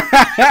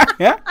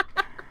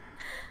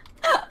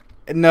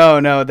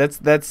 No, that's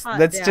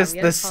just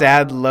the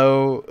sad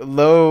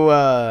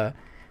low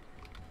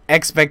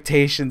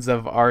expectations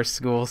of our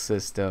school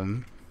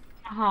system.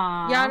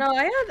 Yeah, no,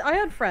 I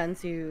had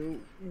friends who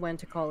went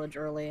to college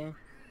early.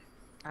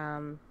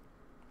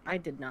 I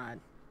did not.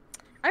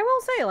 I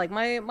will say, like,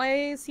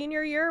 my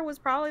senior year was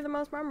probably the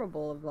most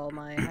memorable of all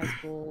my high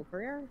school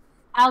career.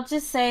 I'll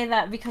just say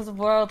that because of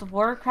World of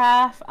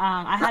Warcraft,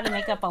 I had to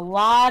make up a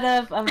lot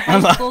of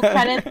high school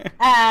credits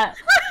at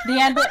the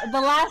end of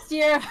the last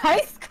year of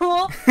high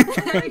school. Oh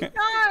my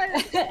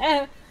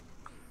god!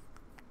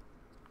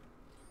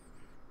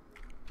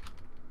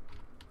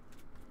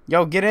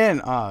 Yo, get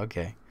in! Oh,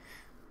 okay.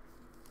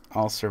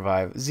 I'll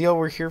survive. Zeal,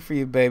 we're here for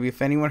you, baby.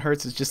 If anyone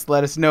hurts us, just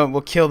let us know and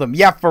we'll kill them.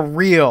 Yeah, for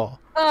real!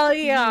 Oh,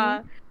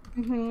 yeah.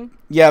 Mm-hmm.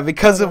 Yeah,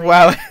 because of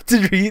WoW, I had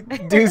to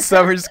do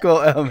summer school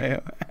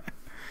LMAO.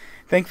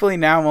 Thankfully,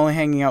 now I'm only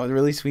hanging out with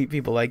really sweet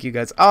people like you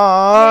guys.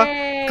 Aww!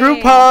 Yay.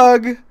 Group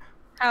hug!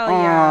 Hell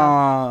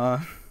yeah.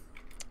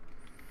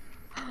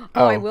 Aww.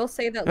 Oh, I will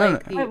say that,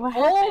 like,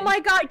 oh my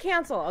god,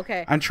 cancel!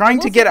 Okay. I'm trying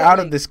to get out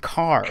of this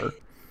car.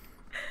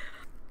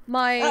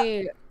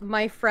 My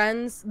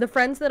friends, the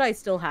friends that I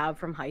still have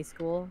from high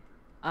school,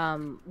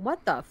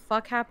 what the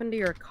fuck happened to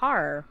your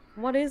car?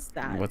 What is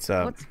that? What's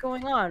up? What's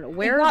going on?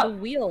 Where are the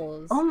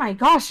wheels? Oh my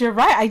gosh, you're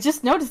right. I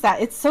just noticed that.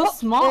 It's so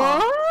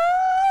small.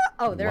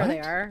 Oh, there they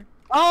are.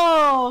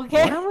 Oh,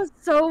 okay. That was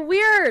so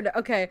weird.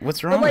 Okay.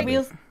 What's wrong? Like,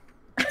 wheels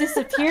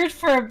disappeared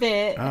for a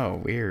bit.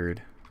 Oh,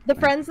 weird. The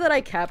friends that I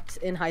kept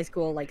in high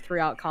school, like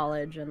throughout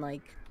college and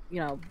like, you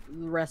know,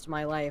 the rest of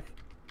my life,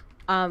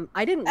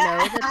 I didn't know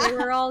that they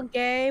were all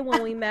gay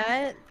when we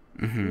met.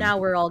 Mm-hmm. Now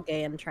we're all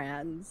gay and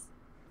trans.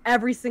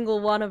 Every single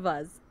one of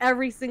us.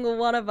 Every single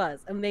one of us.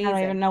 Amazing. I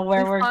don't even know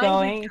where we're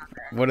going.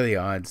 What are the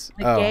odds?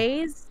 The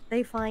gays,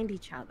 they find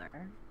each other.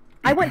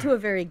 I went to a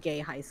very gay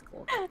high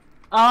school.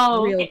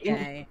 Oh, real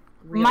gay.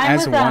 Real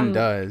As one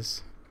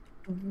does.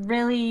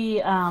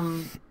 Really,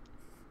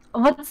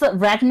 what's the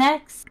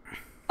rednecks?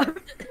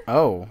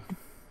 Oh.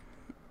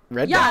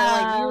 Rednecks.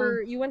 Yeah,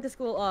 like you went to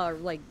school,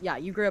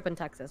 you grew up in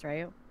Texas,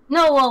 right?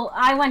 No, well,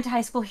 I went to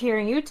high school here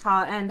in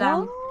Utah, and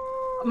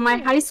my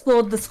high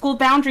school, the school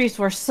boundaries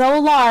were so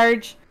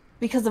large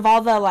because of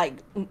all the like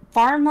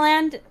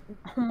farmland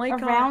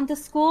around the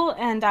school,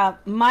 and I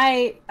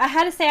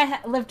had to say I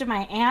lived in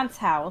my aunt's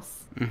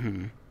house,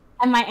 and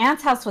my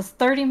aunt's house was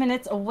 30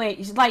 minutes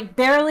away, like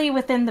barely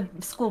within the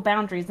school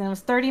boundaries, and it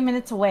was 30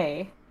 minutes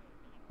away.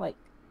 Like,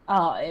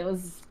 oh, it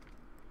was,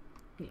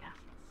 yeah.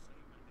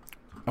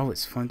 Oh,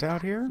 it's fun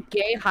out here?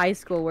 Gay high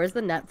school. Where's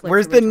the Netflix?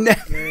 Where's the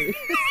Netflix?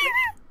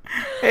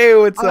 Hey,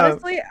 what's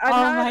Honestly, up?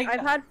 I've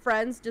had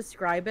friends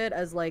describe it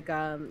as like,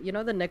 you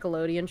know, the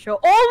Nickelodeon show.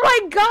 Oh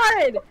my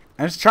god!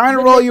 I was trying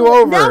to roll you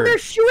over. Now they're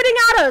shooting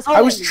at us.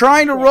 I was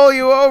trying to roll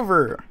you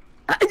over.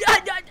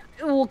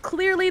 Well,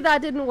 clearly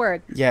that didn't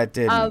work. Yeah, it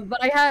didn't.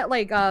 But I had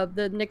like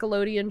the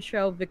Nickelodeon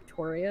show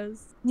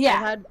Victorious.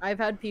 Yeah. I've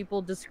had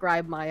people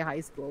describe my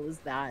high school as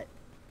that.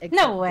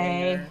 No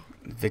way.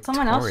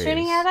 Someone else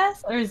shooting at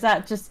us, or is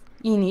that just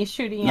Eni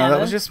shooting at us? No,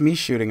 that was just me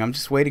shooting. I'm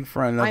just waiting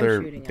for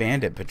another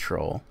bandit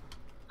patrol.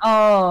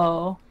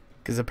 Oh.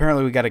 Because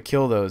apparently we got to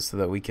kill those so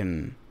that we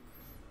can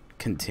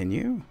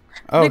continue.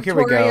 Oh,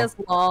 Victorious, here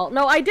we go. Lol.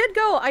 No, I did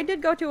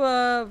go to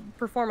a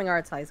performing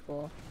arts high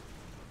school.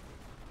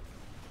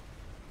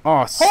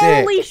 Oh, sick.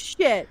 Holy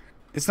shit!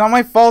 It's not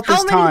my fault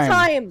this time. How many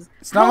times?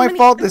 It's not my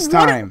fault this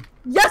time.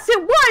 Yes,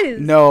 it was.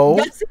 No.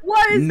 Yes, it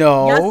was.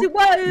 No. Yes, it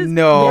was.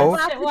 No.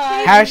 Yes, it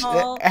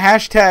was.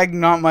 Hashtag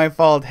not my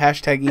fault.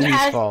 Hashtag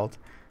Eni's fault.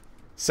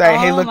 Sorry.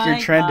 Hey, look, you're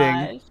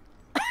trending.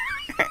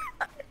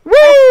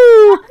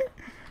 Woo!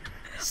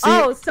 See?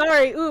 Oh,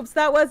 sorry. Oops,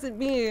 that wasn't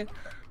me.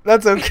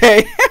 That's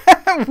okay.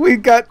 We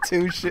got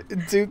two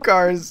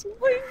cars.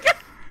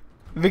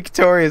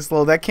 Victorious,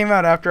 lol. That came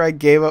out after I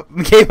gave up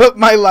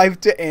my life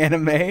to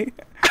anime.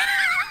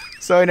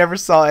 So I never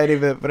saw any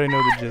of it, but I know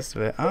the gist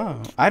of it.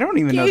 Oh, I don't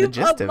even know the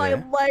gist of it. Gave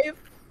up my life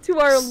to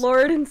our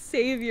Lord and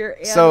Savior.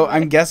 Anime. So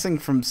I'm guessing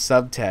from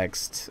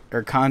subtext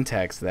or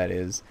context, that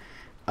is,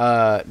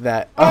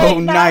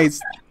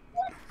 nice.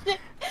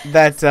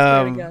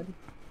 That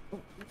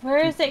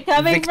where is it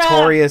coming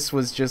Victorious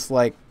was just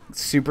like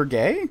super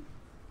gay.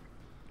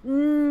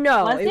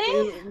 No,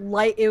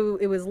 was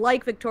it was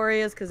like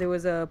Victorious because it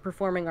was a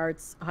performing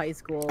arts high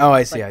school. Oh,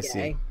 I see. I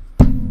see.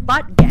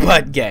 But gay.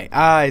 But gay.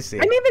 I see.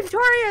 I mean,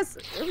 Victorious,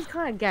 it was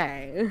kind of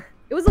gay.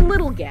 It was a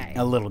little gay.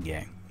 A little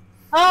gay.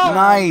 Oh.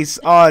 Nice.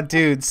 Oh,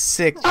 dude,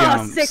 sick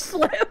jumps. Sick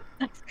flip.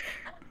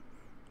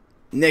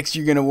 Next,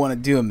 you're gonna want to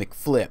do a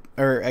McFlip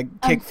or a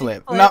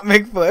kickflip, not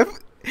McFlip.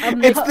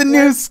 It's the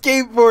new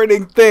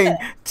skateboarding thing.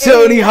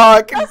 Tony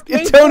Hawk's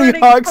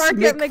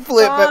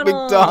McFlip at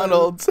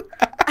McDonald's.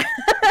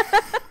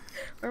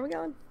 Where are we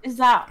going? Is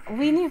that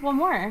we need one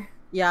more?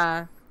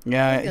 Yeah.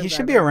 Yeah, he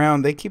should be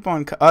around. They keep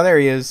on. Oh, there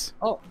he is.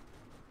 Oh.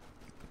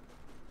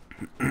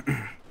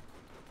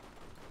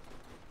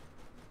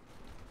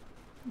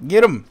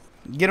 Get him.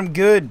 Get him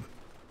good.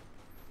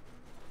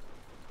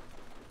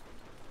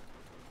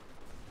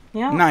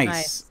 Yeah.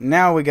 Nice.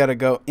 Now we gotta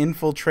go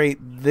infiltrate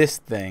this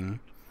thing.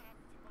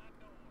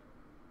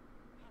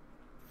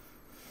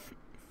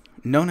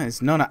 Nona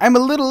is Nona. I'm a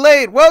little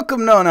late.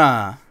 Welcome,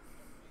 Nona.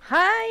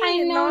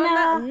 Hi,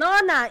 Nona.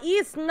 Nona,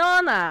 it's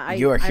Nona.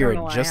 You are here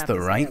at just the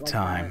right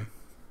time.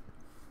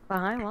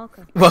 Hi,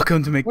 welcome.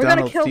 Welcome to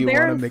McDonald's. We're gonna kill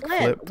Baron Do you want a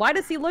Flint. McFlip? Why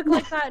does he look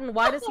like that, and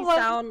why does he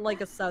sound like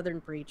a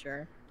Southern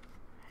preacher?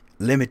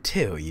 Let me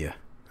tell you.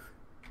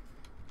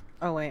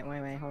 Oh, wait,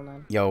 hold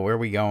on. Yo, where are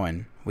we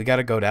going? We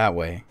gotta go that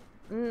way.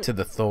 To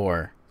the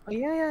Thor. Oh,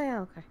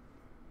 yeah, okay.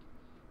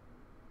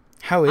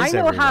 How is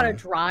everyone? I know how to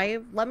everyone?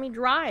 drive. Let me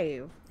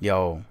drive.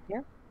 Yo.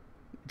 Yeah?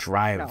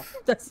 Drive. No,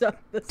 that's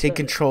Take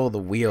control of the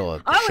wheel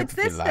of the ship it's of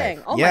your this life.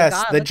 thing. Oh yes,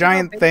 my God, the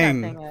giant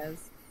thing. That thing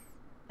is.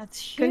 That's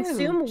huge.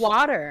 Consume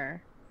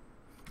water.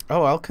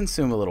 Oh, I'll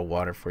consume a little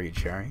water for you,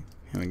 Cherry.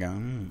 Here we go.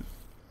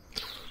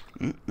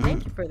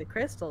 Thank you for the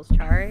crystals,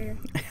 Chari.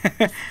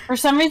 For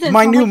some reason,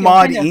 my new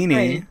mod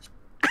Eni.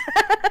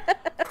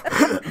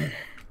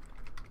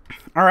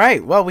 All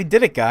right, well, we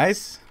did it,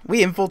 guys.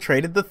 We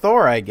infiltrated the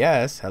Thor, I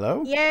guess.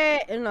 Hello? Yeah.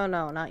 No,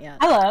 not yet.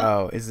 Hello.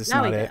 Oh, is this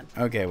not it?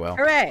 Okay, well.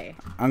 Hooray.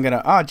 I'm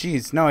gonna... Oh,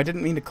 geez. No, I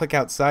didn't mean to click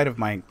outside of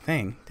my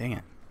thing. Dang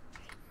it.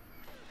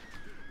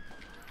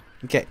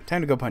 Okay,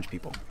 time to go punch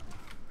people.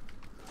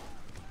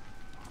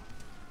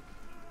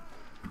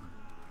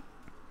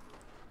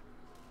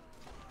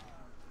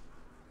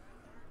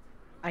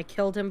 I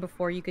killed him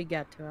before you could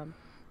get to him.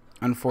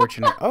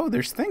 Unfortunate. Oh,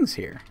 there's things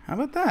here. How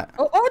about that?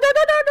 Oh,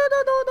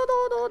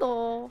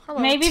 no. Hello.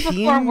 Maybe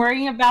before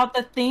worrying about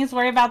the things,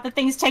 worry about the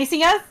things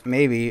chasing us?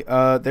 Maybe.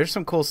 There's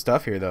some cool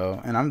stuff here, though,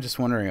 and I'm just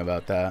wondering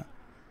about that.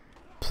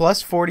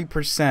 Plus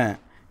 40%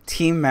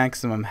 team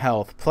maximum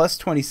health, plus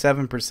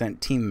 27%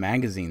 team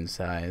magazine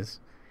size.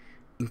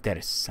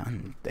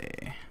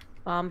 Interessante.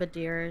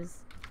 Bombardiers.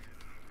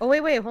 Oh,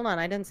 wait, hold on.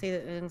 I didn't see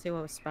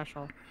what was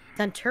special.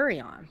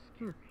 Centurion.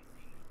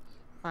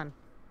 Fun.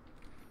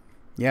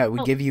 Yeah,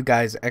 we give you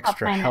guys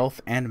extra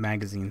health and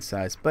magazine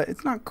size, but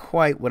it's not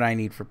quite what I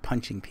need for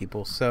punching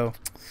people, so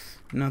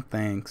no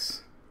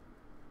thanks.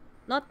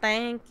 No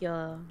thank you.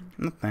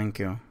 No thank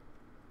you.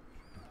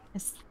 I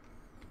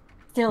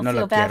still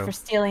feel bad for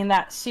stealing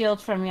that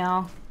shield from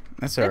y'all.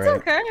 That's alright.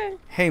 It's okay.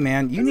 Hey,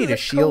 man, you This need is a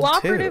shield,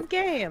 cooperative too.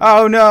 Game.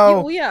 Oh,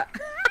 no. Yeah.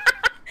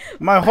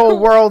 My whole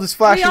world is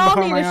flashing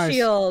before my eyes.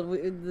 We all need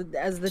a shield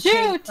as the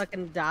tank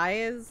fucking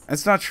dies.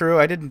 That's not true.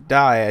 I didn't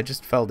die. I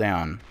just fell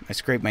down. I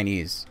scraped my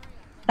knees.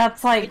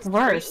 That's like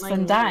worse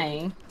than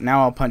dying.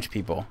 Now I'll punch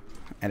people,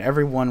 and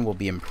everyone will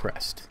be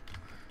impressed.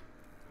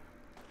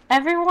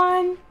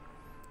 Everyone?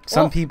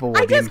 Some people will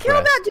be impressed. I just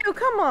killed that dude.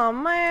 Come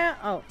on, man.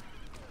 Oh.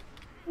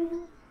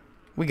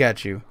 We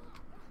got you.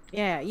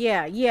 Yeah.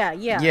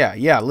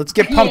 Yeah. Let's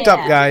get pumped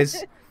up,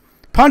 guys.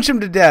 Punch him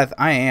to death.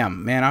 I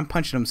am. Man, I'm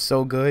punching him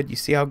so good. You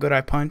see how good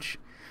I punch?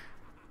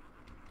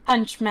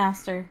 Punch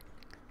master.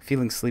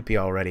 Feeling sleepy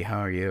already. How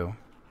are you?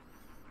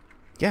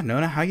 Yeah,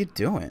 Nona, how you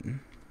doing?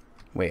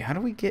 Wait, how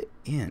do we get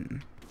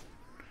in?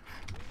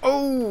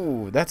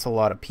 Oh, that's a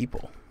lot of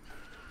people.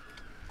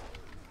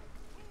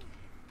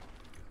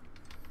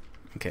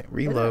 Okay,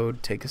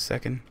 reload. Take a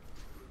second.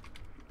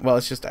 Well,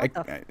 it's just Is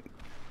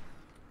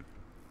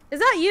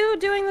that you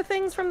doing the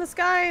things from the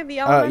sky? The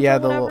yeah,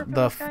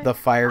 the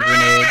fire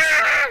grenades.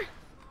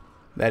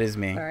 That is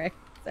me.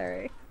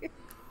 Sorry.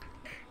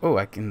 Oh,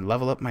 I can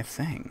level up my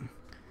thing.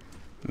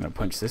 I'm gonna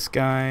punch this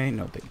guy.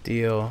 No big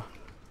deal.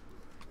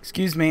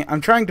 Excuse me, I'm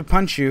trying to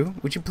punch you.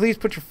 Would you please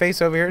put your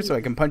face over here so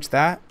I can punch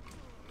that?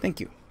 Thank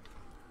you.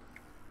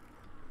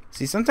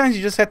 See, sometimes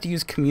you just have to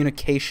use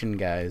communication,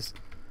 guys.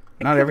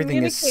 Not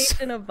everything is...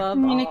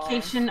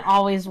 Communication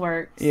always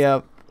works.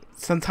 Yeah,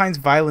 sometimes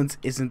violence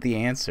isn't the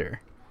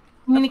answer.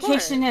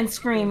 Communication and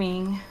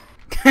screaming.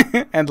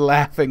 And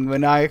laughing,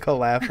 maniacal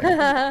laughing.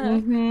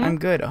 I'm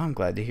good. Oh, I'm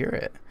glad to hear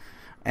it.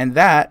 And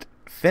that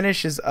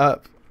finishes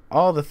up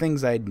all the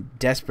things I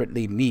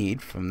desperately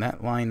need from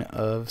that line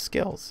of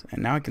skills.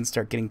 And now I can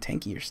start getting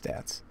tankier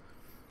stats.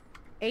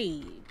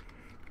 Hey.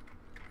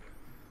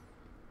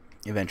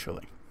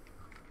 Eventually.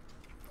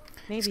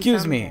 Maybe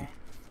Excuse someday. me.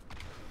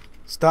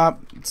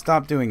 Stop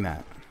doing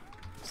that.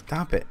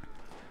 Stop it.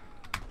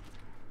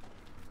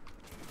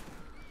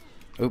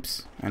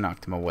 Oops, I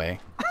knocked him away.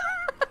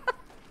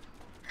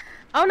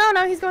 Oh,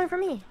 no, he's going for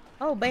me.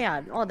 Oh,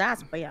 bad. Oh,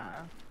 that's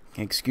bad.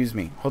 Excuse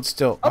me. Hold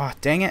still. Oh,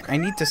 dang it. I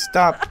need to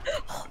stop.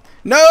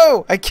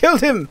 No! I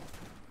killed him!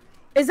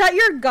 Is that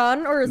your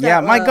gun, or is that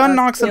yeah, my gun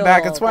knocks him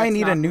back. That's why I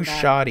need a new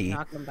shoddy.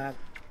 Knock him back.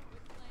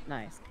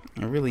 Nice.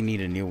 I really need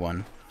a new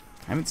one.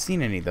 I haven't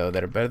seen any, though,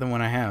 that are better than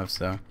one I have,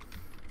 so...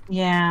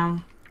 Yeah.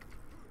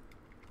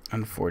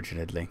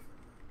 Unfortunately.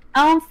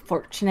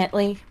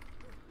 Unfortunately.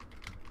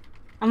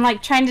 I'm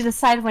like trying to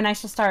decide when I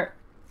should start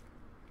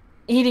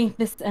eating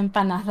this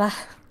empanada.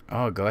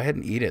 Oh, go ahead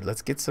and eat it.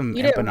 Let's get some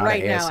eat empanada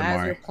right ASMR. Now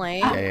as you're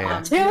playing.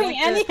 Yeah. Doing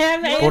any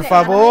Por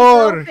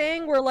favor.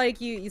 Thing where like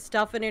you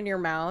stuff it in your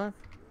mouth.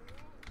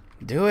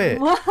 Do it.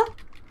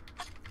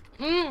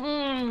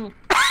 Mm-mm.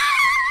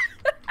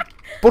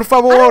 Por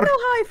favor. I don't know how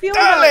I feel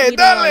about eating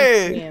dale.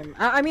 ice cream.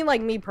 I mean,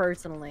 like me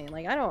personally.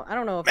 Like I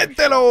don't know if.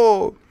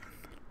 Mételo.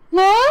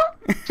 Huh?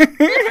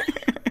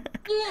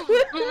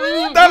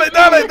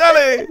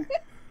 Dale.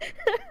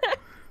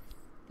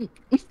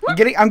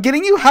 I'm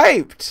getting you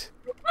hyped.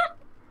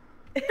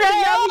 Yeah,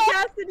 I'm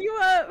gassing you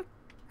up.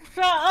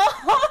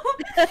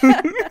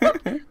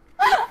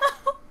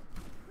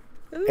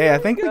 Hey, I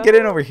think we get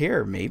in over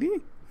here, maybe?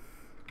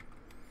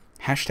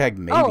 Hashtag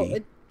maybe. Oh,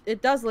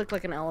 it does look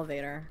like an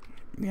elevator.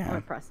 Yeah. I'm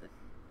gonna press it.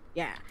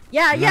 Yeah.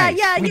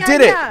 We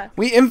did it!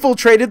 We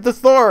infiltrated the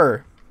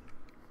Thor!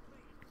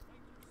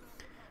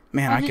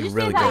 Man, I can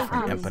really go for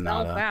an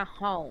empanada.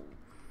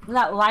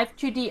 That Live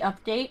 2D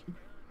update?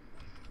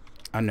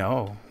 I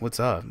know. What's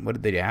up? What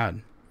did they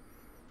add?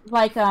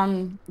 Like,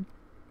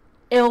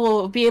 it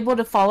will be able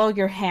to follow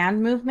your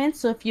hand movements.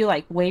 So if you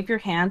like wave your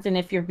hands, and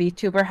if your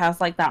VTuber has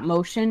like that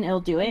motion, it'll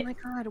do it. Oh my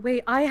god!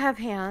 Wait, I have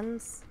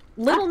hands.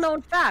 Little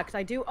known fact,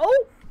 I do.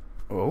 Oh.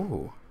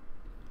 Oh.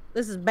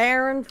 This is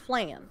Baron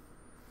Flan.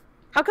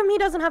 How come he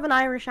doesn't have an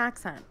Irish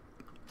accent?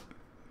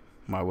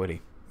 Why would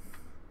he?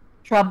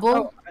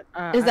 Trouble?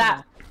 Is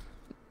that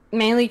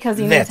mainly because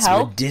he needs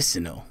help? That's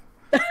medicinal.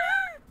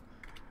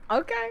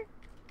 Okay.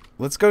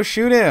 Let's go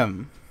shoot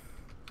him.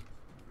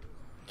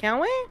 Can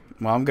we?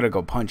 Well, I'm gonna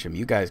go punch him.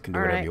 You guys can do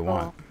whatever you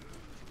want.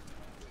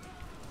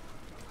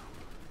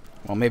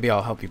 Well, maybe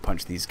I'll help you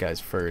punch these guys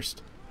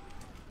first.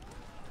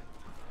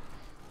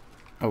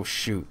 Oh,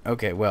 shoot.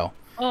 Okay, well.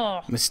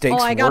 Mistakes were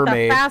made. I got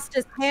the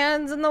fastest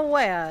hands in the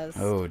West.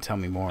 Oh, tell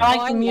me more. I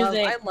like the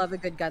music. I love a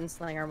good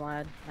gunslinger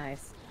mod.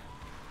 Nice.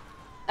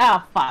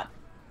 Oh, fuck.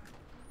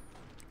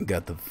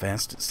 Got the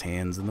fastest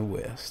hands in the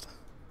West.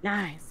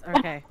 Nice.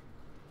 Okay.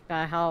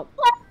 Gotta help.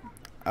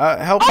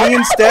 Help me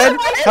instead?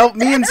 Help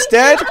me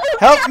instead?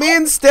 Help me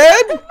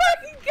instead?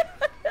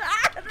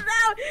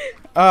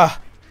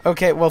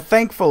 Okay, well,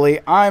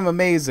 thankfully, I'm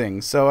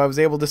amazing, so I was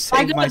able to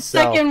save myself. I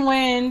got second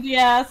wind.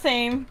 Yeah,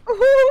 same.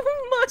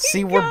 Oh my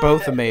See, God. we're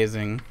both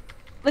amazing.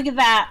 Look at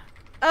that.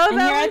 Oh,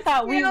 and here I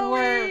thought we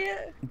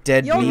were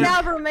dead You'll meat.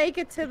 never make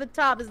it to the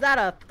top. Is that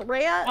a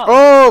threat?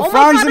 Oh,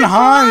 Franz and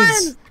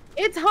Hans.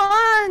 It's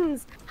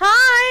Hans.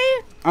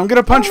 Hi. I'm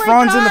gonna punch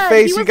Franz in the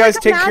face. You guys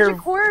take care of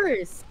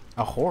horse.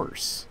 a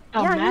horse.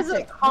 Yeah,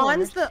 he's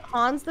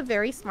Hans the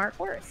very smart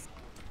horse.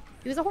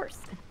 He was a horse.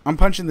 I'm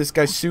punching this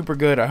guy super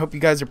good. I hope you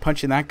guys are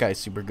punching that guy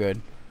super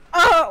good.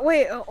 Oh,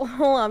 wait.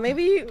 Hold on.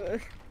 Maybe...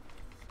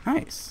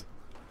 Nice.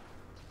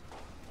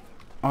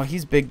 Oh,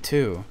 he's big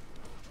too.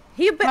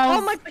 He bigger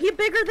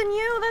than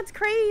you? That's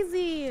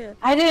crazy.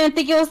 I didn't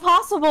think it was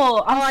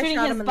possible. I'm shooting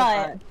his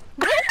butt.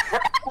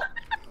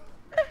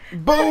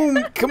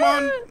 Boom! Come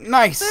on!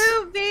 Nice!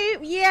 Boom, babe!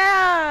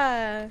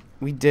 Yeah!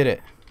 We did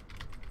it.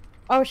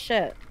 Oh,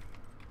 shit.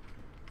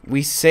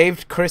 We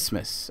saved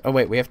Christmas. Oh,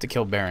 wait. We have to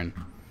kill Baron.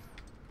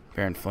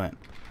 Baron Flint.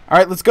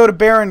 Alright, let's go to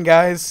Baron,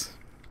 guys.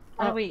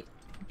 How do we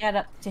get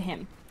up to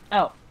him?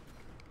 Oh.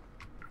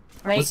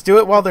 Wait. Let's do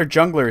it while their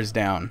jungler is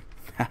down.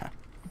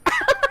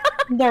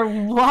 Their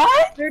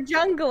what? Their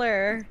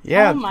jungler.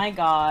 Yeah. Oh my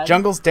god.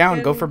 Jungle's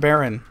down. Go for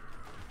Baron.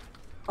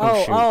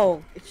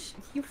 Oh,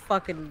 you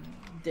fucking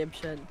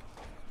dipshit.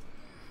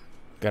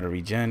 Gotta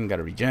regen,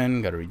 gotta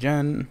regen, gotta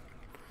regen.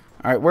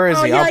 Alright, where is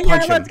he? Yeah, I'll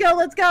punch him.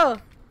 Let's go.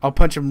 I'll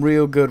punch him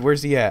real good.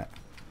 Where's he at?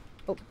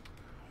 Oh.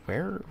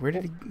 Where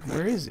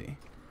is he?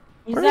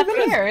 He's up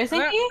here,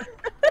 isn't he?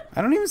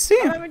 I don't even see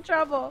him. I'm in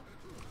trouble.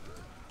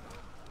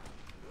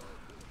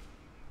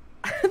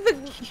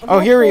 Oh,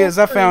 here he is.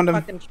 I found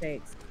him.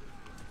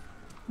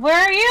 Where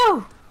are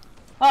you?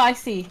 Oh, I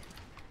see.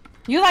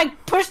 You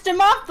like pushed him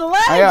off the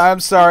ledge. I'm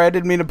sorry. I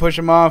didn't mean to push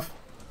him off.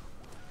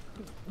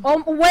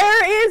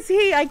 Where is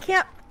he? I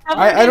can't.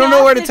 I don't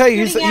know where to tell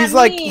you. He's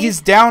like he's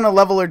down a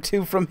level or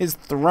two from his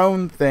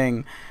throne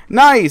thing.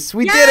 Nice.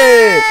 We did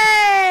it.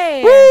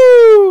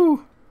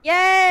 Woo!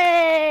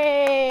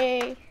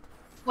 Yay!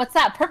 What's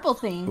that purple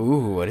thing?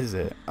 Ooh, what is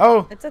it?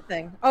 Oh. It's a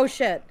thing. Oh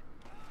shit.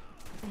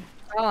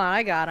 Oh,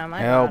 I got him.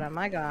 I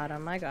got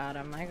him.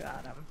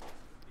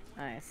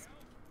 Nice.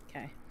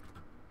 Okay.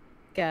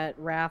 Get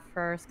Raph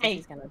first, because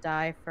he's gonna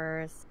die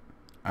first.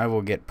 I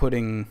will get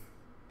pudding.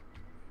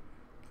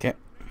 Okay.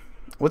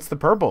 What's the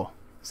purple?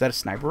 Is that a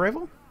sniper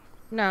rifle?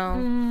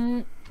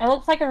 No. It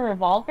looks like a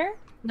revolver.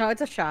 No,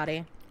 it's a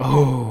shotty.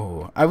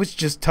 Oh, I was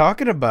just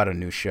talking about a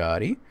new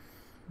shotty.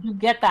 You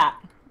get that.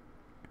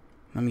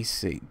 Let me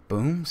see.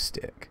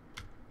 Boomstick.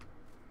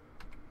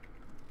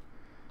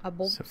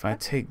 So if I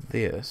take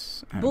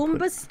this,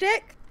 Boomba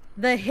stick,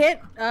 the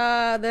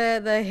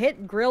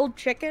hit grilled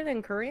chicken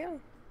in Korea.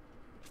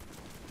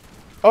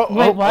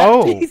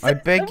 I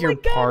beg your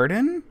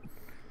pardon.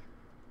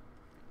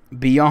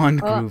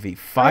 Beyond groovy,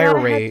 fire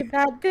rate.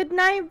 Good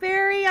night,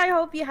 Barry. I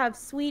hope you have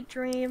sweet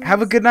dreams.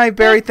 Have a good night,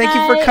 Barry. Thank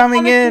you for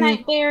coming in. Good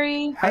night,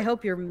 Barry. I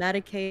hope you're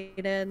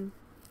medicated.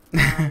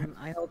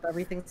 I hope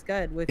everything's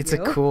good with you. It's a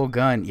cool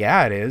gun.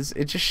 Yeah, it is.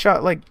 It just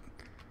shot like.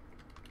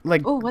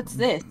 Oh, what's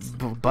this?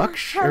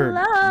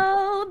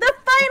 Hello, the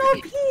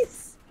final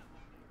piece.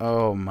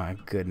 Oh my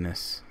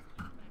goodness.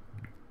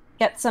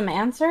 Get some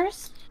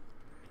answers.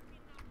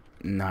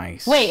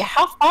 Nice. Wait,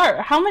 how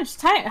far? How much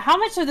time? How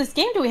much of this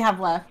game do we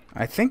have left?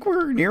 I think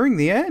we're nearing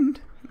the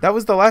end. That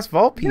was the last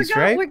vault piece,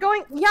 right?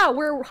 Yeah,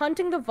 we're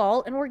hunting the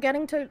vault, and we're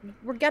getting to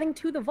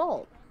the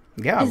vault.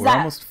 Yeah, we're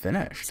almost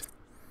finished.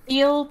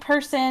 Steel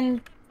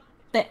person,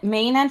 the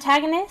main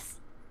antagonist.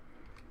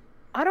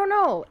 I don't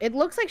know. It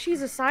looks like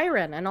she's a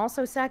siren and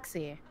also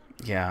sexy.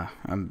 Yeah,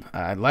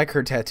 I like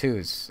her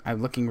tattoos.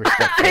 I'm looking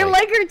respectfully. I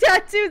like her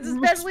tattoos,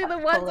 especially the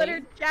ones on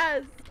her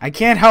chest. I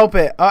can't help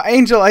it.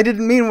 Angel, I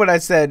didn't mean what I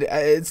said.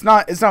 It's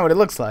not what it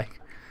looks like.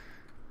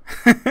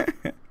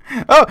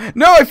 Oh,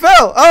 no, I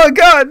fell. Oh,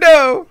 God,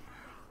 no.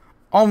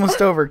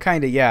 Almost over,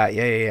 kind of. Yeah.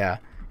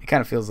 It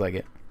kind of feels like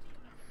it.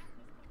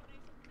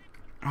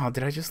 Oh,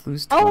 did I just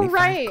lose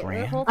 25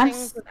 grand? The whole thing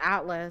with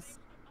Atlas.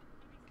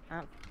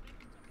 Oh.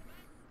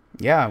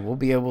 Yeah, we'll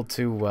be able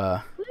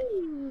to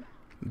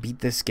beat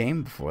this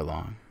game before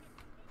long.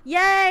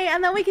 Yay!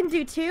 And then we can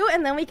do 2,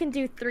 and then we can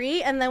do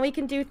 3, and then we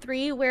can do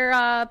 3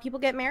 where people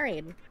get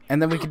married. And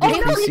then we can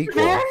do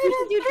pre-sequel.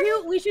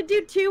 We should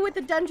do 2 with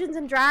the Dungeons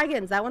and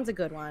Dragons. That one's a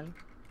good one.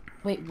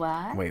 Wait,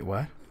 what? Wait,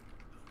 what?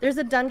 There's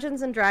a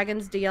Dungeons and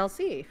Dragons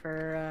DLC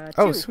for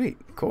 2. Oh, sweet.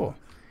 Cool.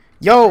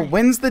 Yo,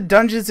 when's the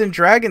Dungeons and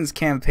Dragons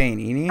campaign,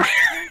 Eni?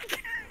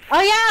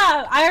 Oh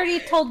yeah, I already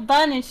told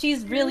Bun and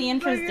she's really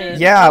interested.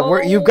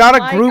 Yeah, you've got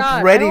a group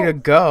ready to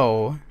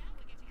go.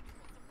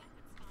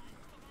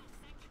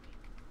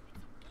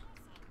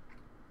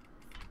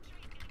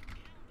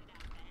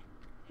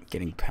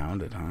 Getting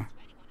pounded, huh?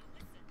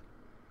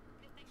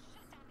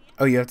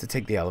 Oh, you have to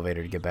take the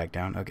elevator to get back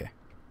down? Okay.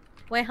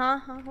 Wait, huh?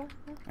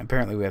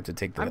 Apparently we have to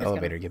take the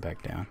elevator to get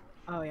back down.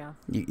 Oh, yeah.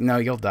 No,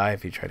 you'll die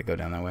if you try to go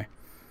down that way.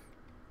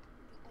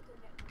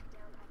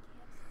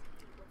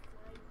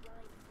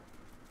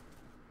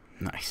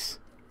 Nice.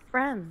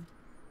 Friend.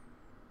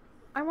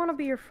 I want to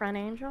be your friend,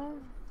 Angel.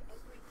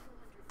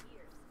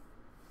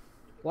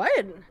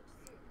 What?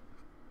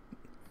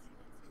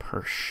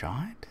 Per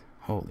shot?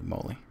 Holy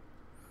moly.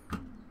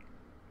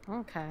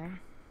 Okay.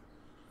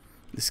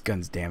 This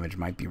gun's damage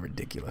might be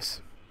ridiculous.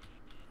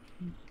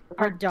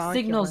 Our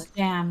signal's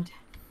jammed.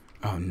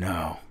 Oh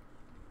no.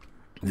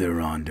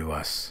 They're on to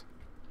us.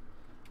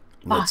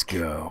 Let's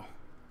go.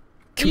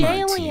 The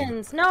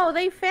aliens! No,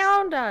 they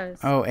found us!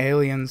 Oh,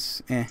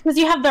 aliens. Eh. Because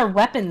you have their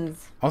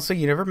weapons. Also,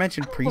 you never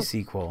mentioned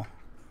pre-sequel.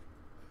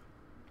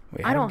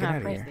 Wait, I how do we don't get have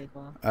out of here?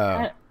 pre-sequel.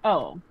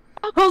 Oh.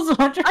 I was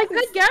wondering. I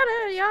could get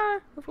it, yeah.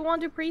 If we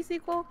want to do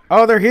pre-sequel.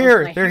 Oh, they're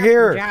here. They're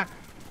here.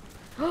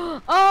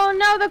 Oh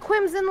no, the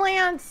Crimson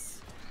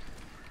Lance.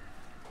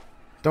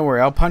 Don't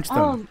worry, I'll punch them.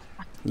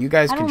 Oh, You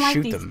guys can like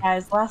shoot these them.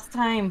 guys. Last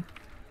time.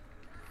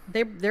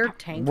 They're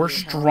tanky. We're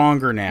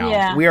stronger now.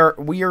 Yeah.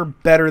 We are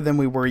better than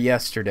we were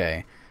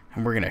yesterday,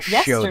 and we're gonna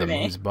show them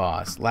who's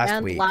boss.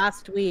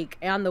 Last week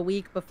and the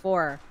week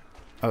before.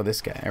 Oh,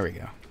 this guy. There we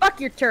go. Fuck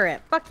your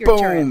turret. Fuck your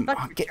Boom. turret.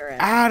 Fuck your Get turret.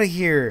 out of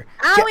here.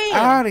 Owie. Get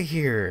out of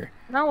here.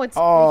 No, it's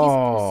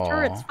Oh. his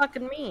turret's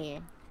fucking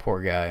me.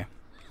 Poor guy.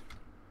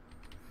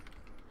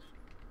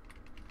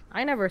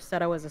 I never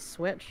said I was a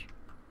Switch.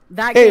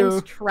 That Hey-o.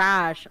 game's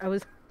trash. I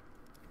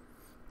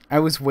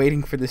was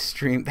waiting for this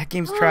stream. That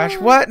game's trash.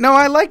 What? No,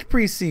 I liked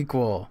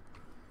pre-sequel.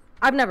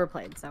 I've never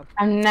played, so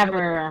I've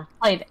never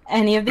played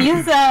any of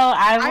these, so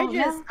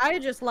I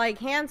just like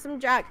Handsome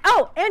Jack.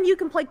 Oh, and you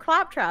can play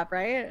Claptrap,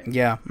 right?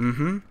 Yeah.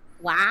 Mm-hmm.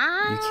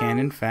 Wow. You can,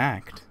 in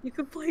fact. You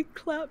can play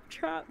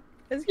Claptrap.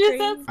 It's You crazy.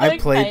 sound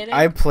so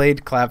I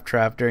played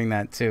Claptrap during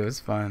that too. It was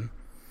fun.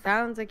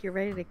 Sounds like you're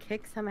ready to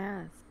kick some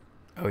ass.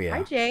 Oh yeah.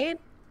 Hi, Jade.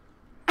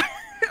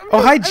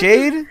 Oh hi,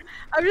 Jade.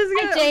 I'm just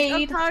gonna. Hi, Jade.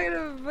 I'm talking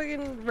to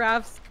fucking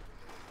Raphs.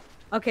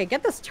 Okay,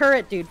 get this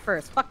turret dude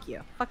first. Fuck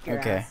you. Fuck your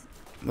Okay. ass.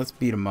 Let's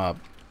beat him up.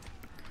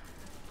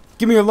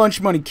 Give me your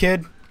lunch money,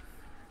 kid.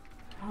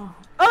 Oh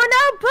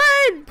no,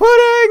 Pudding!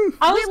 Pudding!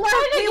 I We was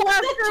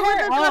left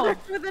her turret.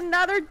 with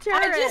another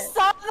turret. I just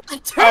saw the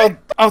turret.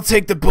 I'll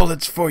take the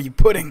bullets for you,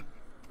 Pudding.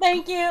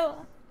 Thank you.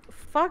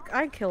 Fuck,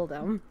 I killed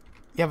him.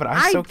 Yeah, but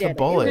I soaked the did it.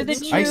 bullets.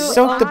 You're the I true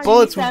soaked the OG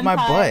bullets with my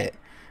senpai. butt.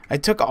 I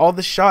took all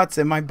the shots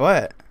in my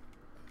butt.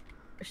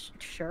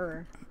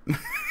 Sure.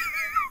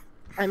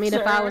 I mean,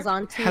 if I Sure. was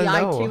on T, Hello.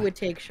 I too would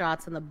take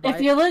shots in the butt.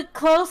 If you look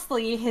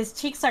closely, his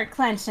cheeks are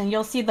clenched, and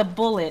you'll see the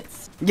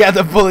bullets. Yeah,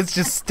 the bullets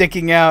just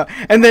sticking out,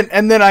 and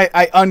then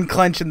I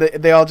unclench and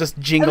they all just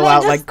jingle then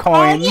out just like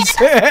coins.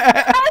 Oh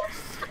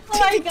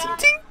my Tink, god!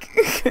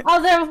 tink,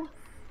 tink.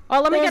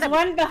 Oh, let me there's get it.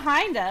 one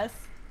behind us.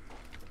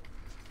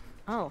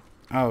 Oh.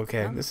 Oh,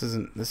 okay. This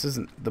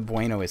isn't the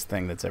buenoest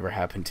thing that's ever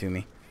happened to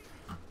me.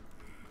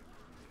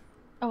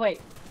 Oh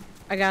wait,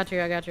 I got you.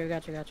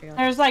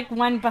 there's like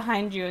one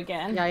behind you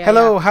again. Yeah.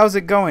 Hello, how's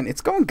it going? It's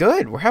going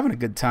good. We're having a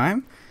good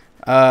time.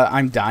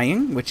 I'm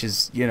dying, which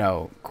is,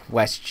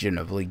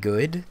 questionably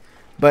good.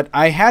 But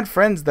I had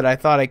friends that I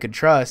thought I could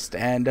trust,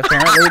 and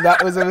apparently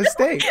that was a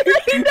mistake.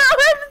 I'm sorry.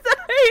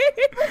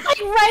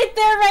 Like right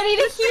there, ready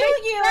to heal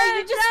you. and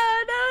you just...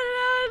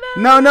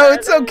 No,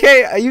 it's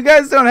okay. You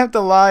guys don't have to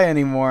lie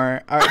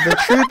anymore. The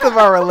truth of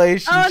our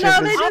relationship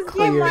they is just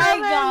clear. keep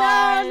lying.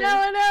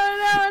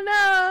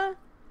 No.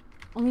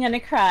 I'm gonna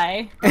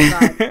cry.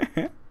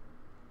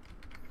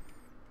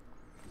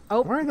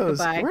 Oh, Where are those?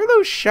 goodbye. Where are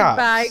those shots?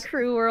 Bye,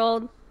 Crew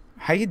World.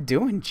 How you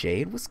doing,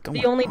 Jade? What's going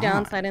on? The only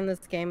downside in this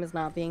game is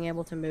not being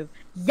able to move.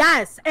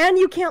 Yes, and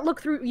you can't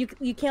look through.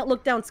 You can't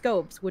look down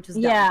scopes, which is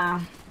dumb.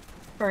 Yeah,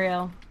 for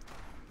real.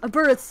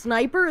 For a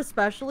sniper,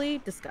 especially,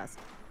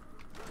 disgusting.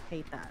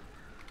 Hate that.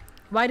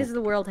 Why does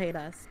the world hate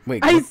us?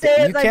 Wait, I say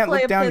you as I can't play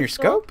look a down your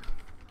pistol. scope?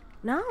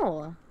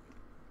 No.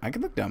 I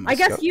can look down my I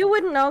scope. guess you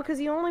wouldn't know because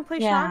you only play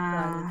Yeah.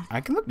 shotguns.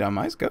 I can look down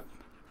my scope.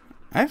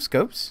 I have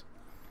scopes.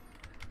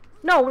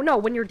 No,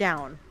 when you're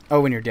down.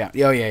 Oh, when you're down.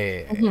 Oh,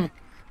 yeah. Mhm.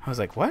 I was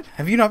like, what?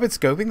 Have you not been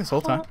scoping this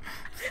whole time?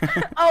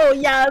 Oh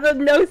yeah, the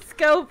no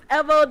scope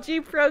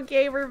MLG Pro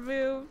Gamer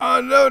move.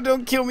 Oh, no,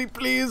 don't kill me,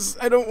 please.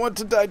 I don't want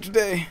to die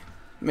today.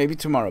 Maybe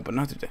tomorrow, but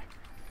not today.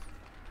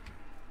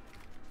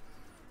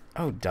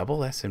 Oh, double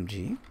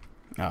SMG?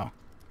 Oh.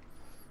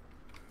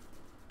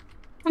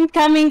 I'm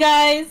coming,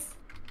 guys.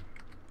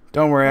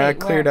 Don't worry, I Wait,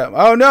 cleared where? up.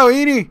 Oh, no,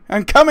 Edie,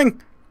 I'm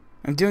coming.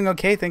 I'm doing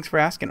okay. Thanks for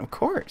asking. Of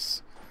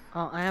course.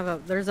 Oh,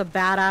 there's a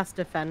badass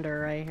defender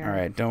right here. All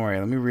right, don't worry.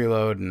 Let me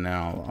reload, and then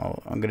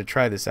I'm gonna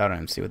try this out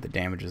and see what the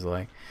damage is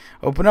like.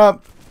 Open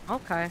up.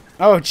 Okay.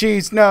 Oh,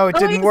 jeez, no, it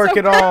didn't work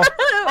at all.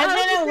 That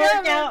didn't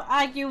work out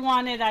like you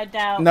wanted, I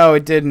doubt. No,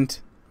 it didn't.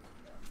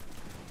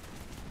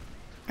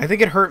 I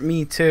think it hurt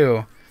me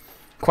too.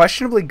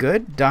 Questionably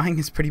good. Dying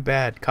is pretty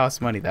bad. Costs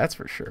money, that's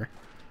for sure.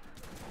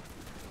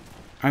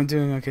 I'm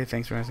doing okay.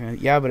 Thanks for asking.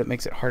 Yeah, but it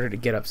makes it harder to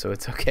get up, so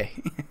it's okay.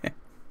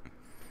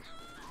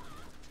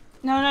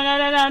 No.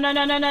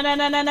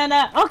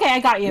 Okay, I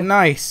got you.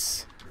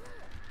 Nice.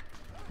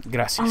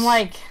 Gracias. I'm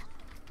like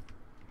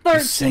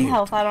 13 saved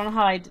health. I don't know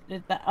how I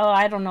did that. Oh,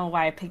 I don't know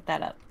why I picked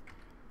that up.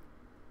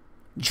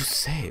 You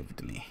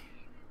saved me.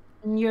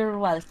 You're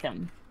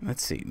welcome.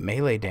 Let's see.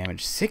 Melee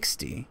damage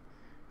 60.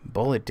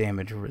 Bullet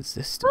damage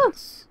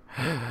resistance.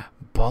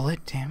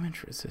 Bullet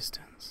damage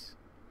resistance.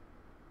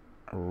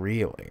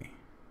 Really?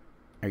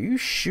 Are you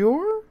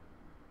sure?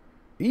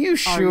 Are you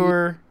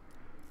sure?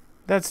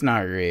 That's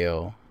not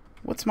real.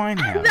 What's mine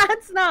have?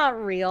 That's not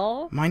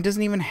real. Mine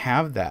doesn't even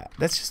have that.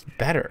 That's just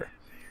better.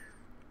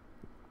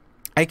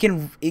 I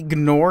can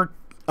ignore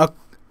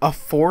a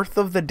fourth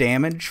of the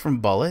damage from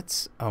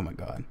bullets. Oh my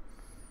god.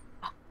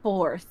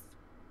 Fourth.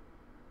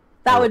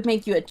 That would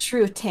make you a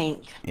true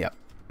tank. Yep.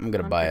 I'm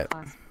gonna buy it.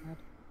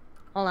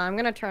 Hold on, I'm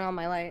gonna turn on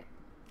my light.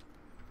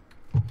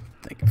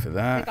 Thank you for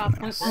that. I'm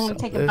gonna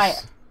take a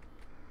bite.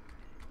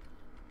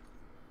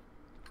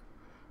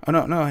 Oh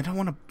no, I don't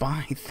want to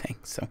buy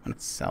things. I want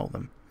to sell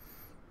them.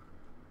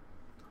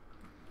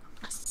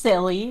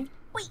 Silly.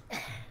 Wait.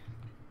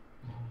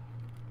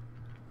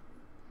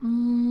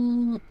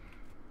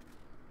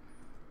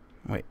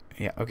 Wait,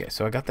 yeah, okay,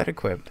 so I got that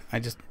equipped. I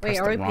just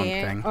pressed the wrong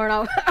thing. Or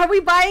no, are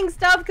we buying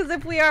stuff? Because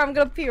if we are, I'm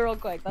gonna pee real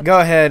quick. Go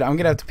ahead. I'm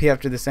gonna have to pee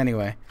after this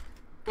anyway.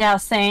 Yeah,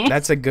 same.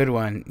 That's a good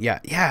one.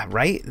 Yeah,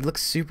 right? It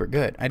looks super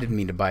good. I didn't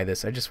mean to buy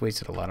this. I just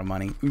wasted a lot of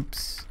money.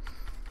 Oops.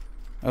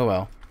 Oh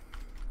well.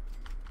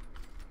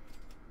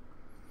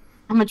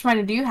 How much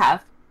money do you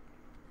have?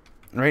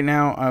 Right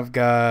now, I've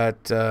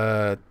got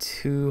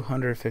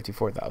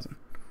 254,000.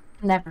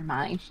 Never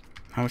mind.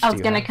 How much do you have? I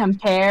was gonna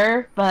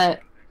compare,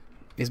 but...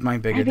 Is mine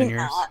bigger than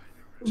yours? Not.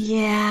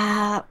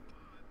 Yeah.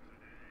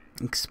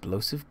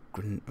 Explosive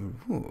grenade.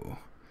 Ooh.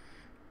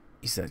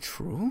 Is that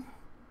true?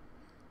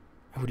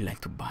 I would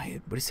like to buy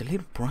it, but it's a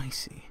little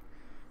pricey.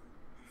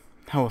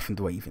 How often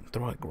do I even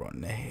throw a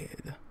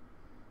grenade?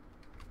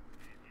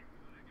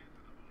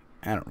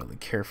 I don't really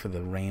care for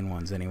the rain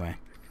ones anyway.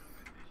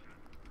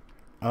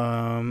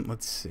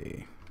 Let's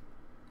see.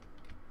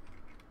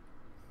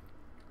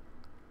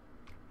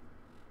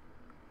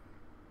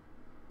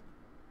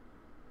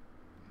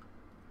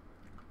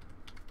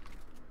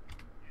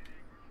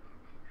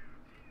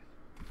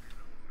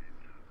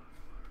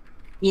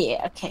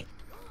 Yeah, okay.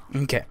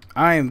 Okay,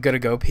 I am gonna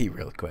go pee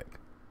real quick.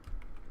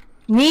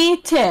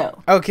 Me too.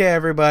 Okay,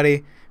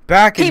 everybody.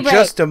 Back in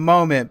just a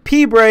moment.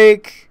 Pee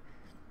break.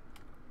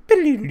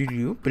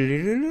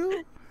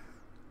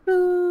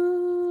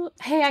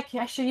 Hey,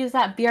 I should use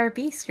that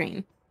BRB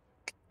screen.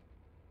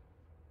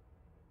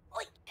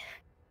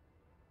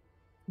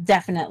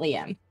 Definitely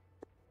am.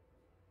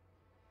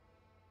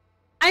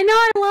 I know,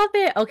 I love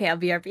it. Okay, I'll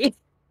BRB.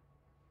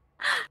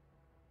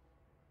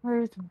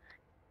 Where's...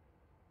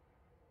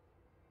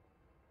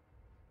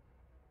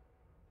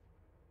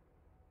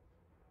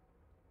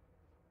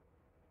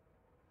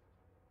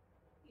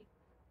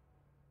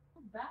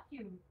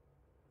 vacuum.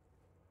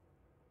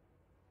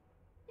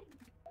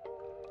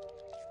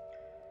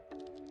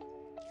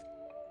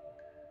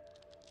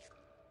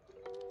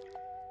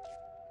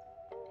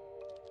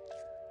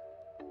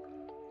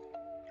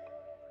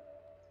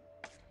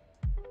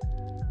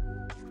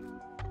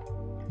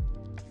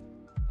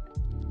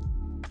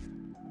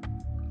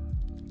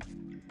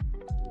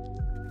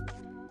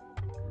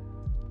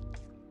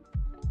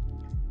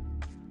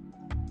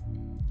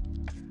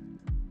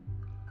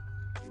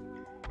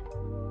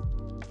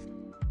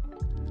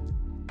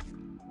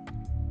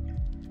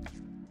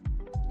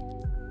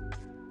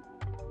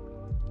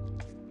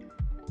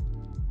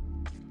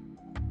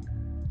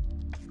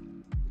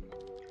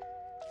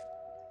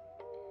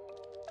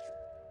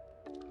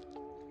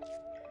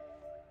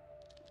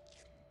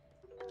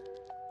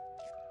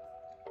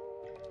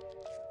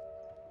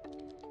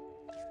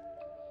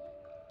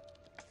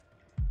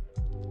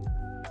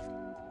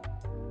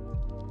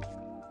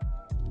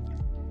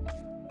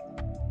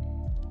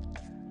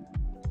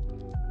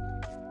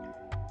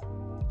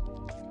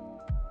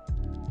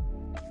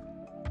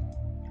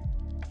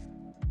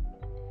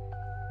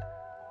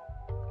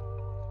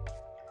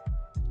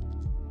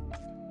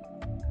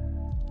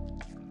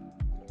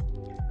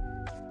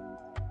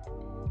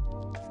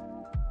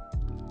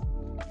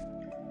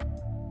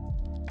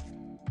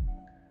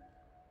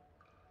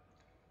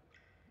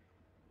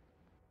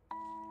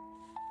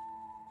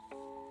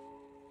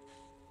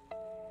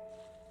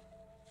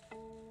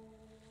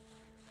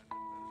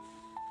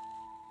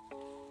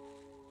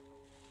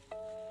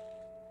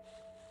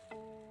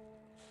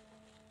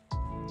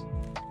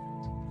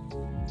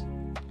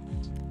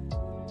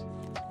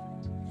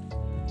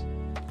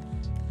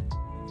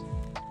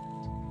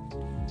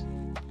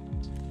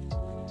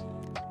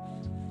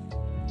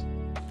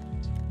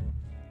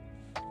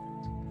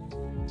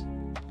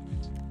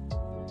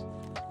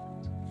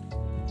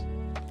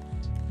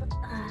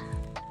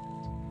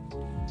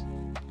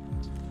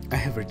 I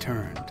have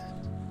returned.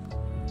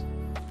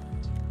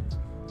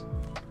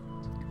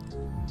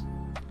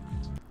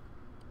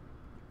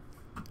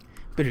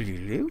 You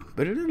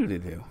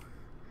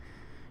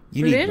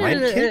need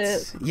web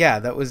kits? Yeah,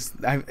 that was...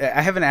 I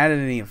haven't added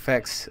any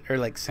effects or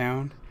like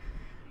sound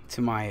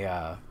to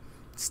my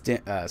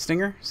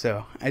stinger,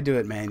 so I do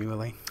it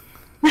manually.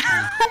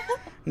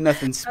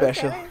 Nothing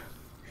special. Okay.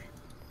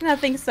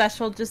 Nothing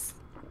special, just...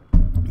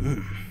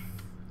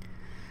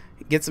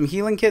 Get some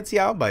healing kits?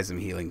 Yeah, I'll buy some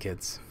healing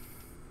kits.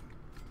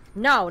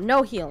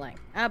 No healing.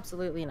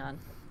 Absolutely none.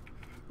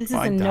 This is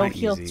a no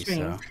heal stream.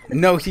 So.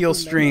 No heal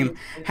stream.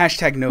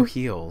 Hashtag no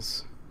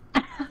heals.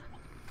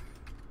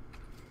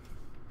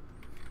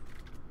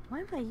 Why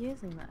am I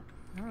using that?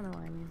 I don't know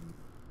why I'm using it.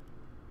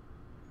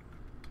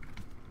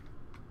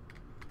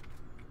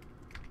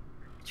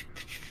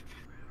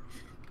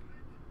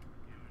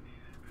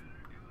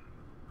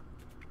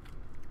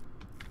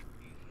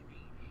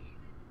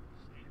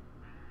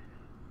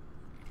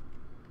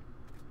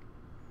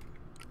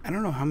 I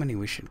don't know how many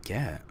we should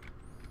get.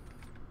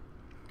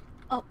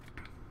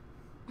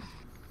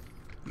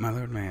 My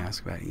lord, may I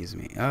ask about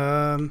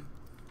Izumi?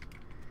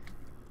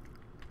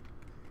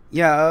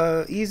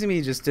 Yeah,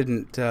 Izumi just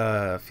didn't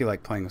feel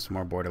like playing some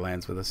more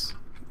Borderlands with us.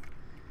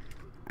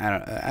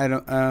 I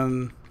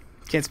don't,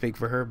 can't speak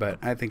for her, but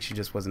I think she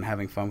just wasn't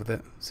having fun with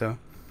it, so.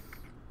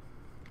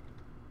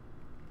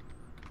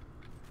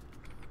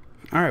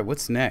 Alright,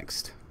 what's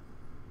next?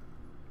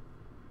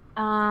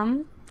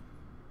 No.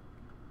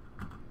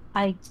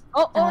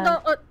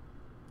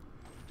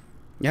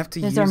 You have to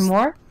is use there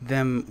more?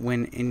 them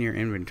when in your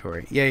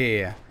inventory.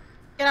 Yeah.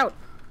 Get out.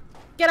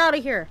 Get out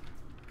of here.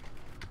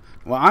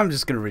 Well, I'm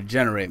just going to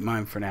regenerate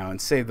mine for now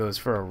and save those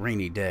for a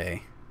rainy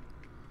day.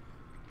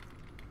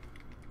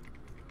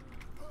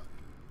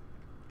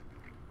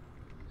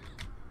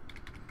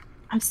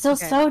 I'm still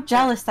so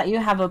jealous that you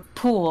have a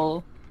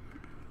pool.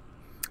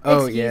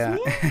 Oh, Excuse yeah.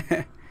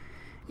 me?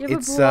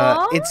 It's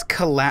well, it's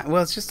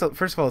just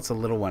first of all, it's a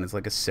little one. It's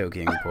like a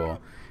soaking pool.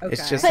 Okay.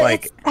 It's just But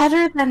like it's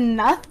better than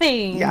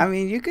nothing. Yeah, I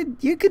mean, you could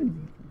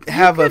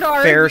have a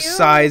fair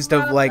sized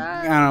of like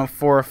I don't know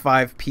 4 or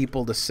 5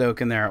 people to soak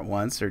in there at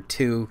once, or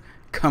 2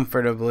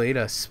 comfortably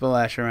to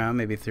splash around,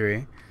 maybe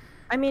 3.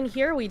 I mean,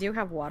 here we do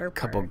have water park.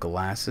 Couple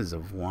glasses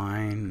of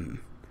wine,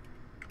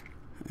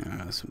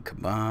 some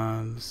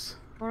kebabs.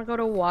 Want to go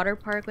to a water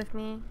park with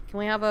me? Can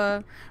we have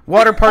a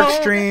water park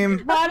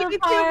stream? Water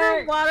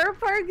park. Water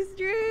park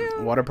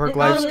stream. Water park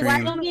live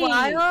stream.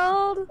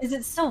 Wild. Is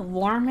it still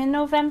warm in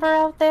November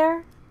out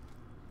there?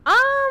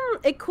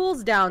 It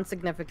cools down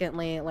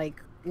significantly,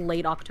 like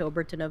late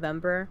October to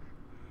November.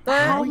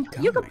 But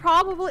you could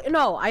probably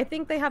I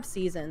think they have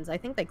seasons. I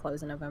think they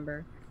close in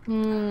November. How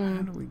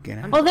do we get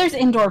out? Well, there's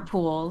indoor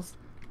pools.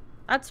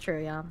 That's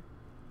true, yeah.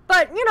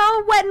 But you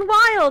know, Wet and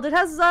Wild, it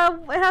has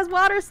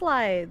water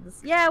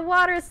slides. Yeah,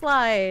 water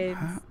slides.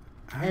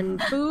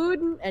 And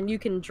food, and you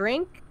can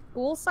drink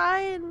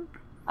poolside.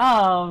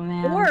 Oh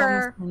man.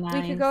 Or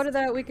nice. we could go to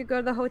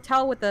the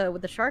hotel with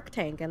the shark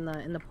tank in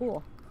the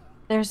pool.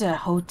 There's a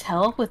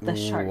hotel with the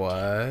shark.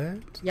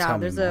 What? Yeah,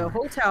 there's a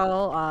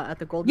hotel at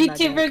the Golden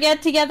VTuber Nugget.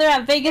 get together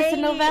at Vegas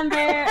in November.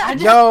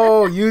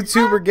 Yo,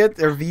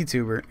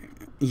 YouTuber.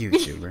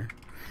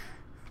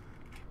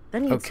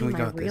 Then you see we my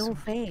got this real one?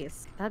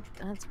 face.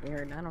 That's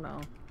weird. I don't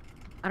know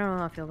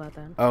how I feel about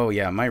that. Oh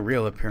yeah, my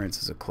real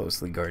appearance is a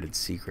closely guarded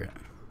secret.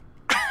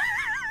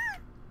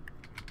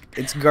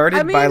 It's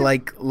guarded by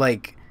like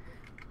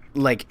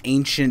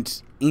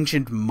ancient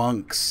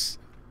monks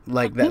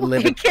like that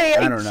live AKA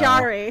I don't know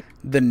Shari.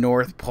 the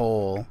North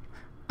Pole.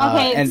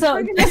 Okay, and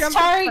so does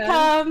Shari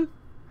come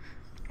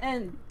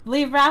and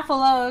leave Raph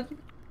alone?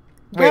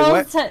 Wait,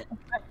 what?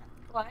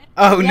 What?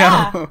 Oh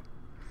Yeah. no.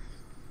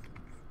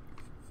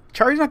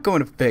 Charlie's not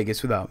going to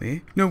Vegas without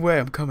me. No way,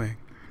 I'm coming.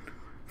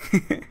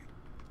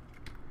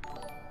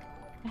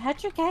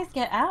 How'd you guys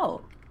get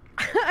out?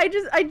 I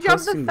jumped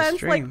Hosting the fence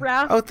stream. like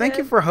Raph. Oh, thank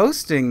you did. for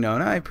hosting,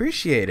 Nona. I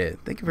appreciate it.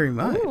 Thank you very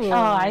much. Ooh. Oh,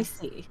 I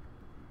see.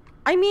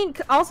 I mean,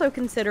 also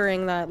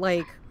considering that,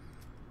 like,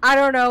 I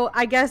don't know,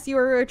 I guess you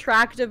were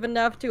attractive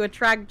enough to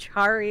attract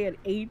Chari at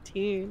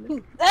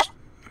 18.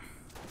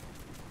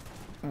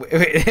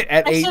 Wait,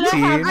 at 18?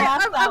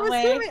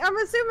 I'm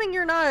assuming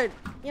you're not,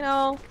 you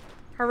know,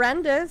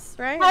 horrendous,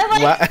 right?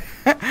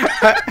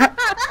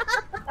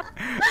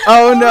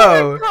 Oh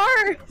no!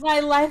 My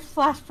life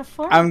flashed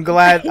before. I'm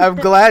glad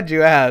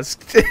you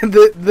asked.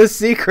 The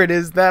secret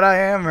is that I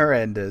am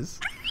horrendous.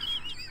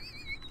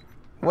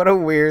 What a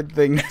weird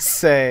thing to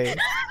say.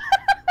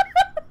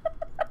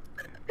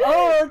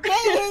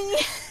 Okay.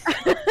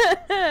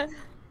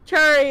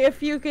 Chari,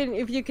 if you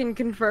can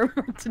confirm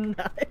her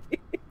tonight.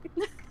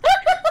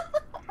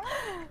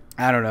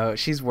 I don't know.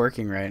 She's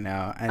working right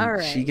now,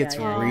 and she gets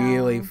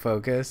really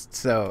focused.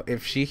 So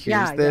if she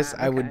hears this,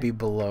 I would be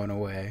blown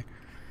away.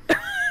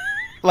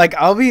 Like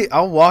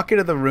I'll walk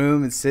into the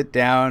room and sit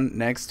down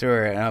next to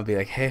her, and I'll be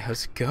like, "Hey,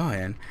 how's it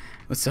going?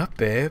 What's up,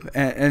 babe?"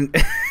 And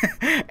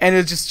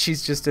it's just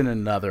she's just in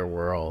another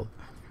world.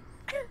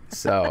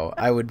 So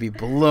I would be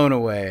blown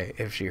away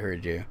if she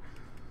heard you.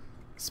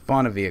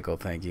 Spawn a vehicle,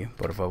 thank you,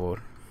 por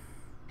favor.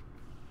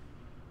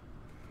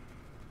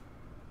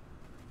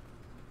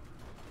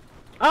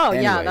 Oh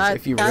anyways, yeah,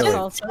 if you that's really,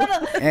 also.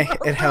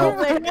 it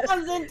helped. It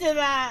comes into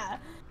that.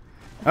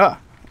 Oh,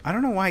 I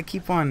don't know why I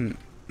keep on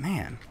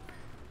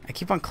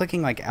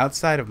clicking like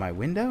outside of my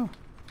window.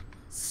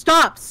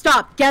 Stop!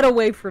 Get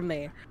away from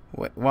me.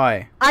 What?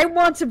 Why? I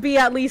want to be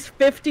at least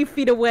 50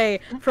 feet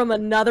away from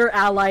another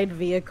allied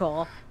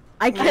vehicle.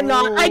 I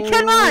cannot. This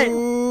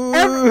whole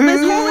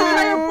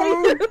entire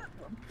playthrough.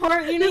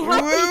 You need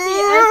help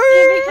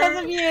PTSD because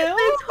of you.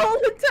 This whole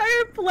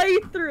entire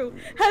playthrough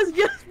has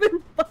just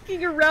been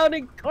fucking around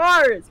in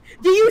cars.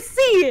 Do you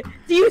see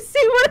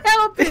what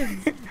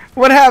happens?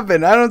 What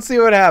happened? I don't see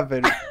what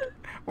happened.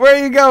 Where are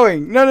you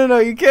going? No,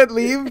 you can't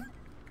leave.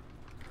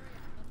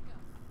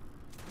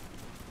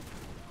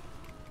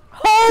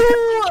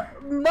 Oh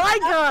my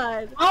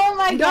god! Oh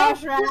my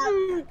gosh,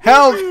 Raph.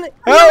 Help!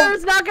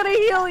 Healer's not gonna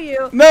heal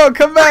you. No,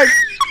 come back.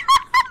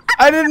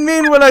 I didn't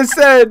mean what I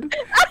said.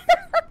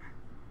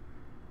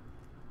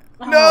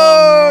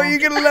 No, you're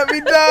gonna let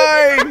me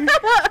die.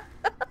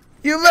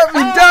 You let me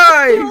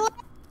die!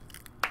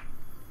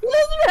 He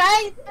was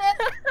right.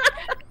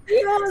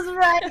 He was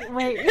right.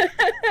 Wait.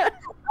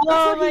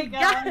 Oh my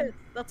god.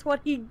 That's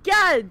what he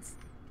gets.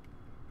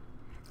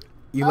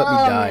 You let me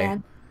die.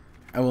 Man.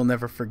 I will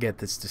never forget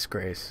this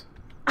disgrace.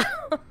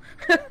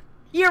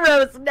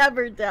 Heroes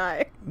never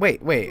die.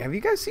 Wait. Have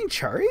you guys seen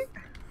Chari?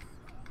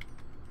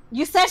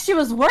 You said she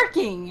was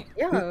working.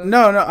 Yeah.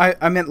 No.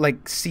 I meant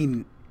like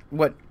seen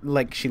what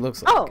like she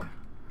looks like.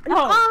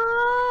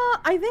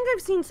 I think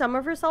I've seen some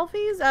of her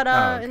selfies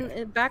at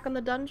in back in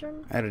the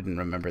dungeon. I didn't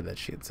remember that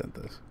she had sent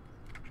this.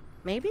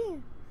 Maybe.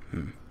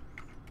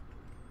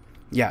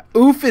 Yeah,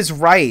 Oof is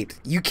right.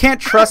 You can't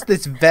trust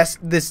this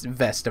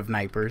vest of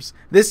vipers.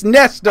 This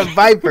nest of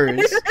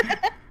vipers.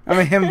 I'm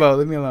a himbo.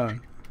 Leave me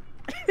alone.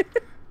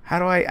 How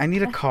do I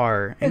need a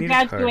car. I need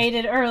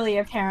Graduated early,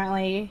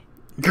 apparently.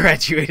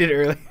 Graduated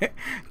early.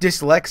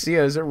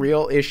 Dyslexia is a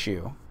real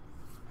issue.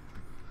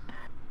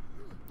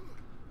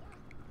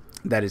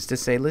 That is to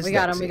say,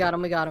 dyslexia.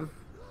 We got him.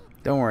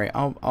 Don't worry,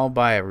 I'll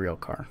buy a real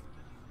car.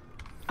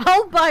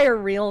 I'll buy a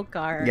real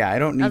car. Yeah, I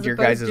don't need your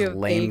guys'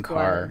 lame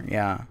car. One.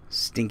 Yeah,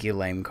 stinky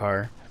lame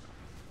car.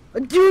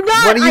 Do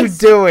not. What are you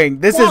doing?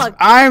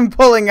 I'm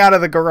pulling out of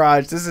the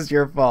garage. This is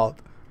your fault.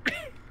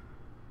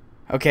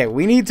 Okay,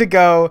 we need to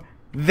go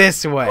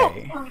this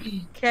way.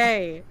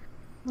 Okay.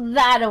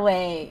 That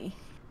way.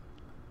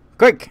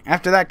 Quick,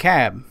 after that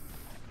cab.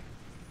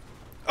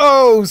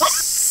 Oh,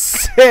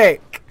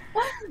 sick.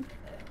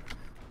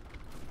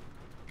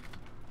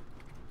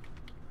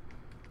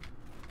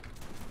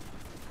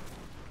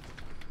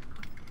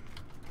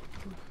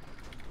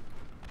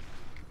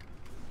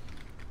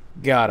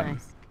 Got him.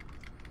 Nice.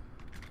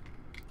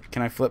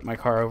 Can I flip my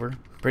car over?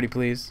 Pretty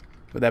please.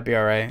 Would that be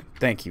alright?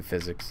 Thank you,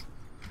 physics.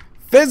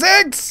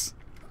 Physics!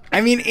 I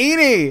mean,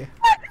 Edie!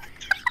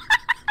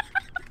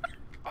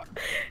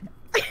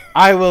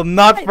 I will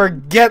not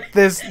forget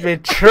this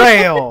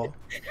betrayal.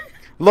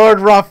 Lord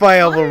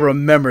Raphael will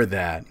remember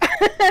that.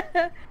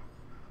 I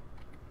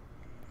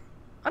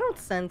don't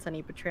sense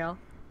any betrayal.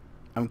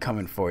 I'm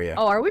coming for you.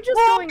 Oh, are we just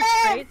going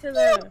straight to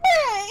the...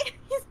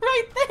 He's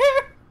right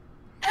there.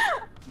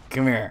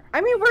 Come here.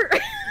 I mean, we're...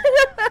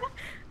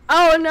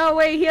 Oh, no,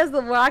 wait. He has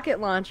the rocket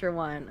launcher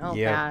one. Oh,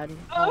 bad.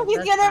 Oh, he's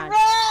gonna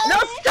run! No,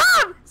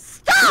 stop!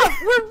 Stop!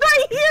 We're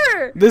right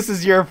here! This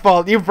is your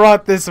fault. You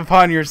brought this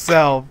upon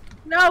yourself.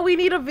 No, we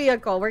need a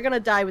vehicle. We're gonna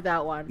die with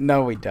that one.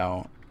 No, we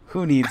don't.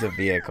 Who needs a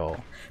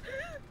vehicle?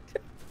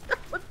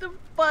 What the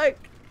fuck?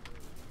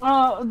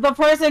 Oh, the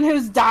person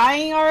who's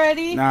dying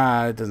already?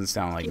 Nah, it doesn't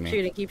sound like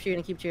me. Keep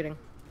shooting.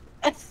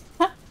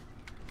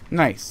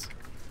 Nice.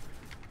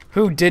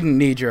 Who didn't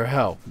need your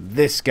help?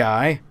 This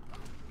guy.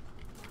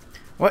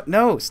 What?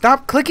 No,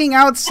 stop clicking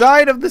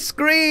outside of the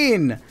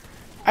screen.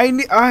 I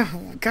need.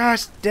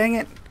 Gosh, dang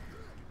it.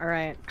 All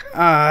right.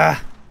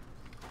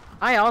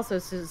 I also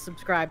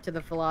subscribe to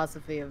the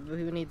philosophy of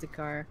who needs a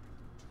car.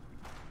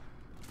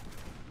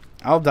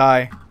 I'll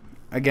die.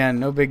 Again,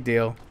 no big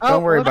deal.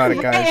 Don't worry about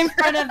it, guys. In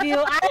front of you.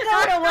 I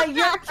don't know what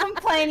you're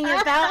complaining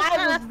about.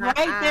 I was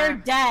right there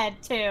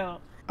dead, too.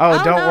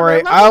 Oh, don't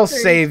worry. I'll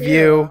save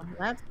you.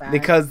 That's bad.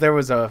 Because there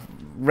was a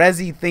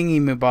resi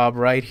thingy-mabob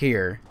right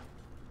here.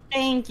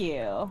 Thank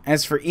you.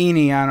 As for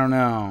Eni, I don't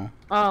know.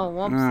 Oh,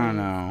 whoopsie. I don't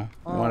know.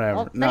 Whatever.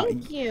 Well,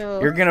 thank you.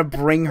 You're going to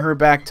bring her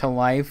back to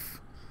life?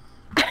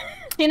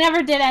 She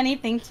never did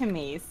anything to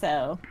me,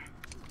 so...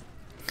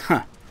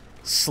 Huh.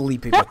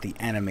 Sleeping with the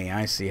enemy.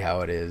 I see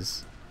how it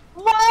is.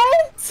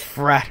 What?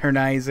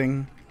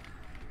 Fraternizing.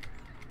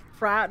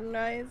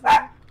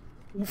 Fraternizing?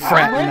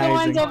 We're the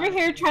ones over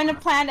here trying to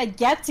plan a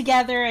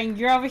get-together, and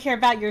you're over here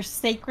about your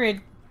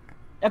sacred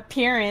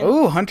appearance.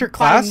 Ooh, Hunter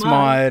class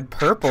mod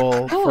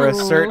purple for a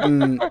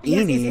certain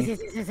Eni.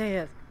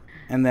 Yes.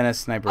 And then a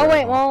sniper. Oh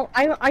wait, well,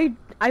 I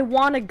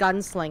want a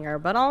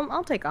gunslinger, but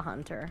I'll take a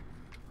hunter.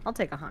 I'll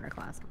take a hunter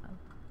class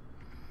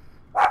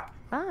mod.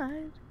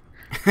 Fine.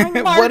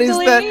 What is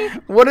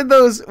that? What are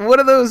those?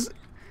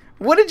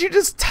 What did you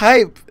just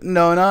type,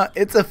 Nona?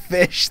 It's a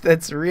fish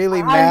that's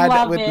really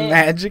mad with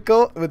magic.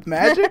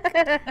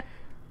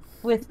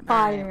 With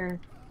fire.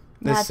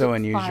 This is so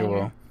unusual.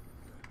 Fire.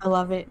 I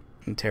love it.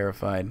 I'm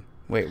terrified.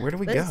 Wait, where do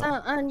we go?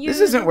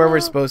 This isn't where we're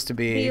supposed to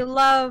be. Be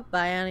loved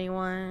by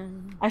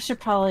anyone. I should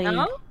probably...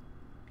 No?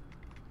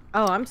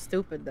 Oh, I'm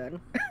stupid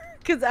then.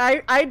 Because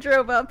I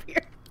drove up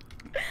here.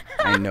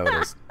 I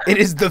noticed. It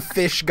is the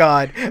fish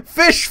god.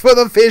 Fish for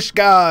the fish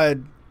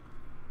god.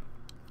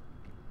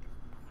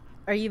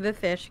 Are you the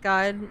fish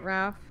god,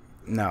 Raph?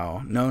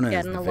 No, Nona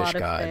is the fish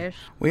god. Fish.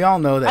 We all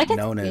know that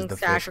Nona is the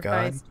fish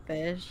god.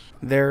 Fish.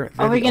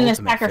 Are we gonna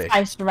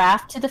sacrifice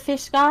Raph to the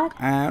fish god?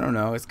 I don't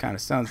know. It's kind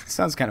of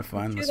sounds kind of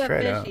fun. Let's try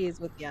it out.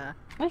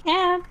 We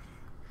can.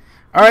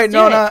 All right,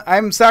 Nona.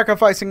 I'm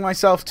sacrificing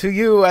myself to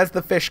you as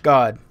the fish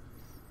god.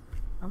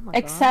 Oh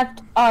my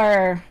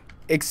god.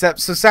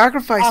 So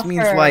sacrifice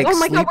means like oh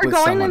my sleep god, we're with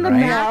going someone, in the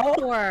right? back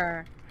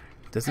door.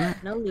 Doesn't it?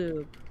 No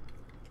lube.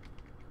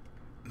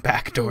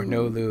 Back door,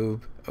 no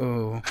lube.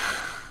 Oh.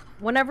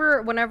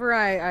 Whenever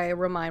I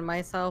remind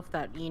myself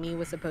that Eni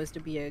was supposed to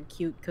be a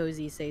cute,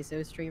 cozy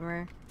say-so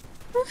streamer,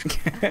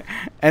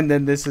 And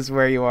then this is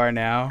where you are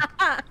now.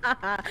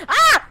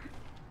 Ah!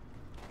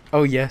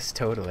 Oh yes,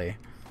 totally.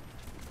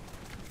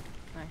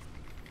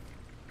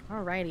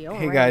 Alrighty.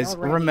 Hey guys,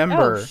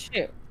 remember. Oh,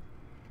 shoot.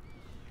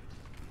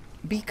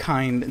 Be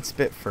kind and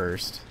spit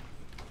first.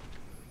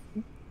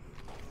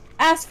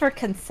 Ask for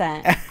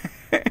consent.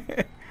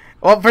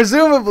 Well,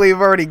 presumably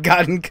you've already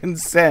gotten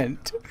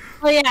consent.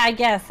 Well, yeah, I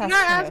guess that's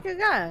true. Ask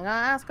again. I'll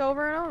ask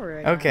over and over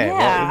again. Okay. Yeah,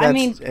 well, that's, I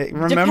mean,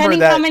 remember depending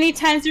that. how many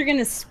times you're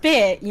gonna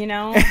spit, you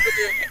know.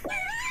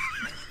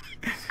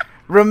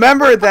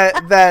 Remember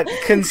that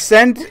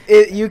consent.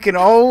 You can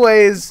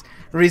always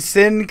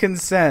rescind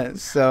consent.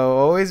 So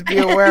always be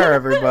aware,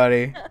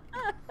 everybody.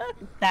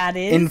 That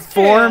is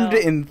informed, true.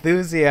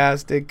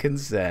 Enthusiastic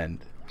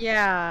consent.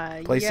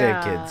 Yeah. Play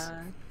safe, kids.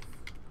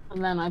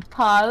 And then I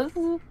pause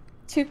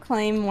to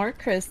claim more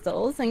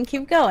crystals and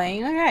keep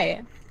going. All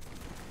right.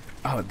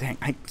 Oh dang!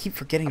 I keep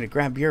forgetting to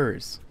grab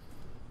yours.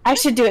 I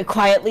should do it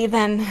quietly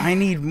then. I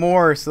need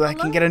more so that I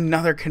can get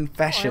another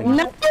confession.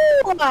 No.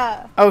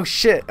 Oh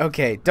shit!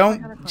 Okay,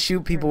 don't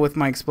shoot people with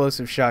my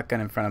explosive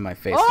shotgun in front of my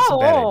face. That's a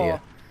bad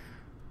idea.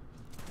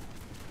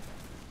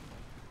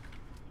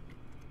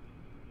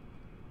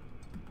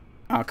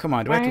 Oh come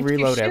on! Do I have to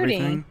reload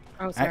everything?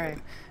 Oh sorry.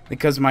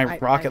 Because my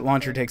rocket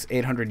launcher takes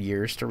 800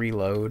 years to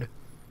reload.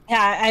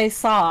 Yeah, I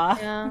saw.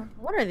 Yeah.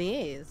 What are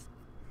these?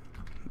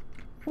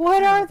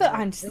 What are the?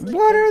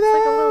 What are those?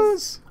 Like a little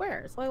square.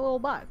 It's like a little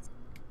box.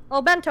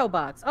 Oh, bento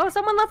box. Oh,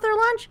 someone left their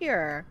lunch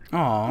here.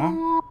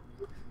 Aw.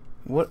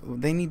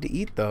 What? They need to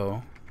eat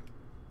though.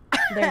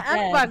 They're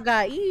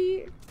dead.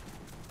 Eat.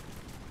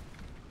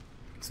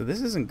 So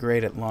this isn't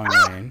great at long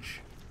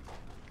range.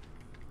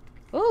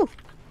 Ooh.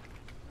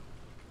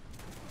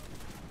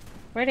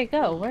 Where'd it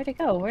go? Where'd it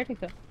go? Where'd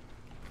it go?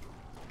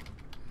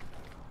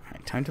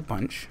 Alright, time to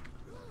punch.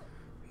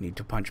 Need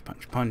to punch,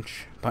 punch,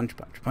 punch. Punch,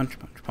 punch, punch,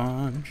 punch,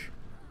 punch.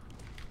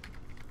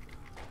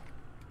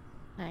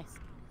 Nice.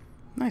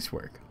 Nice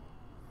work.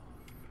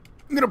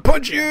 I'm gonna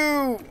punch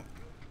you!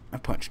 I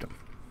punched him.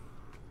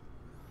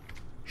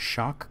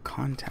 Shock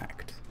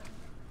contact.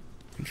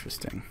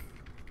 Interesting.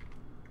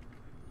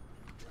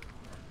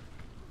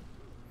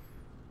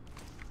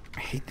 I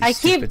hate these I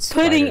keep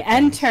putting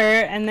enter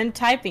things. and then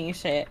typing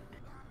shit.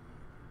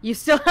 You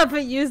still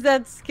haven't used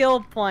that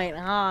skill point,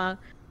 huh?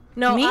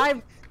 No, Me?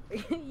 I've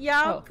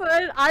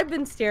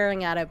been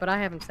staring at it, but I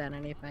haven't said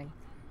anything.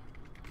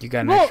 You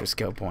got an extra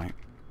skill point.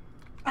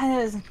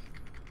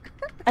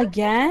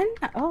 Again?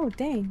 Oh,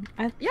 dang.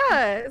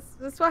 Yeah,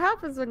 that's what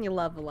happens when you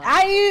level up.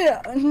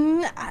 I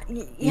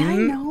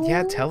know.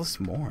 Yeah, tell us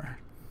more.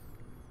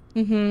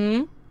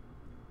 Mm-hmm.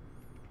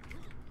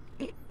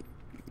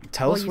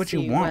 Tell us what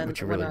you want,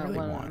 what you really when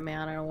want. A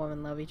man and a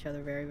woman love each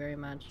other very, very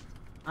much.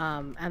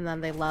 And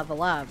then they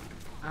level up.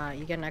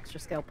 You get an extra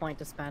skill point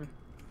to spend.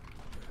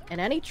 In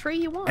any tree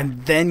you want.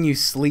 And then you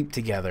sleep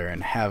together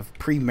and have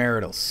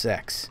premarital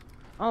sex.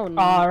 Oh,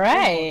 no. All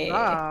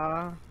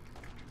right.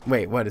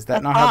 Wait, what? Is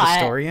that not how the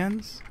story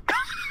ends?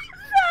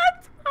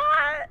 That's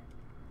hot.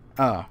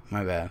 Oh,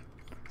 my bad.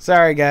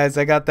 Sorry, guys.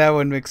 I got that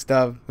one mixed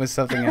up with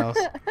something else.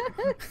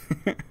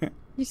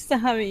 You still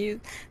haven't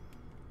used...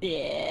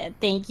 Yeah,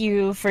 thank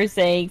you for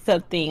saying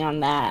something on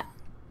that.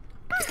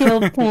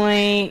 Skill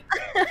point.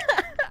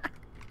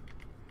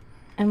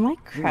 Am I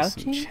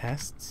crouching? Some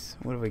chests?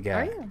 What do we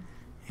got? Are you?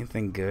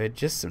 Anything good?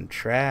 Just some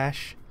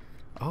trash.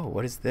 Oh,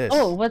 what is this?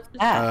 Oh, what's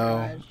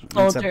that?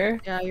 Oh, Soldier.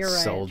 Yeah, you're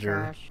right. Soldier.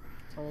 Trash.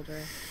 Soldier.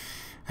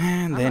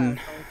 And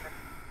then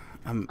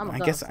I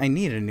guess I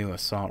need a new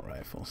assault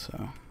rifle,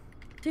 so.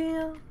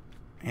 Deal.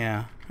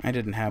 Yeah, I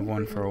didn't have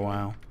one for a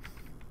while.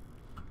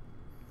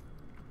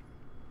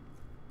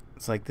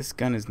 It's like, this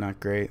gun is not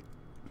great.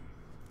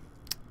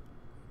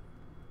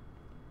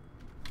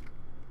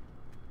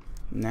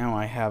 Now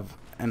I have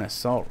an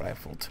assault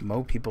rifle to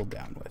mow people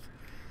down with.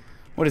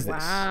 What is this?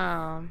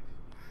 Wow.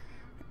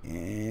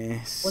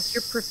 Yes. What's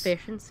your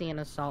proficiency in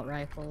assault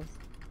rifles?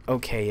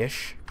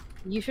 Okay-ish.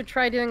 You should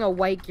try doing a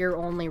white gear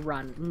only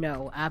run.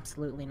 No,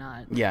 absolutely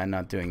not. Yeah,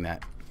 not doing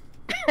that.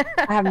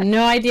 I have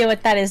no idea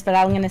what that is, but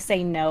I'm gonna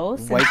say no.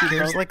 White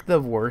gear's like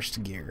the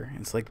worst gear.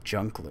 It's like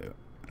junk loot.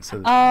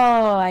 So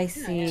oh, I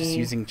see. Just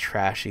using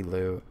trashy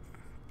loot.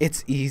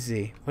 It's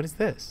easy. What is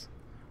this?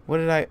 What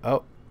did I...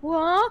 Oh.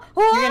 What?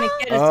 You're gonna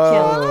get us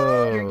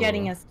killed. You're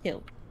getting us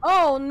killed.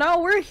 Oh,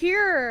 no, we're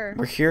here.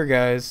 We're here,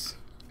 guys.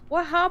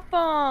 What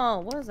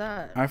happened? What is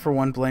that? I, for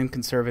one, blame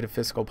conservative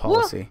fiscal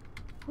policy.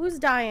 Who's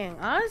dying?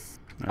 Us?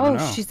 Oh,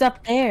 she's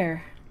up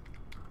there.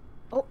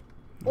 Oh,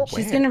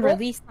 she's gonna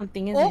release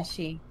something, isn't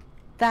she?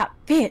 That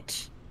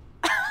bitch.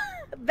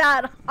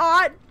 That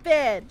hot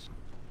bitch.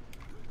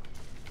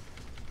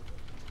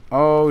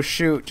 Oh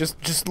shoot!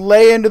 Just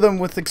lay into them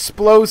with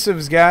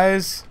explosives,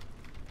 guys.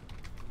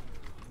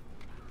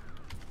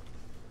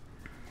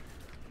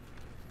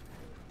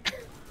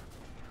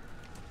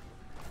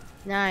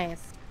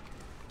 Nice.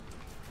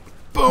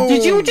 Boom!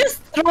 Did you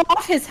just throw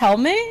off his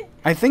helmet?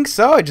 I think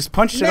so. I just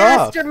punched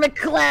Master it off.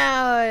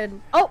 McCloud.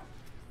 Oh.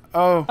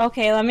 Oh.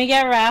 Okay, let me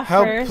get Raph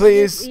Help, first.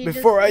 please,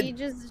 before I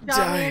just shot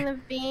die. me in the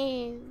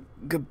face.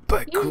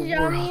 Goodbye, You cool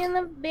shot me world. in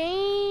the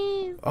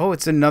base. Oh,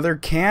 it's another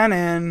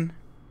cannon.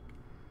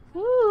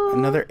 Ooh.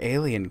 Another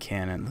alien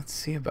cannon. Let's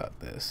see about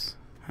this.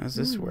 How does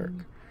this work?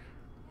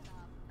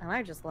 And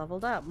I just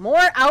leveled up. More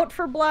out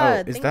for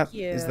blood. Oh, Thank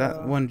you. Is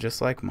that one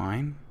just like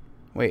mine?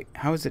 Wait,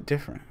 how is it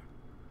different?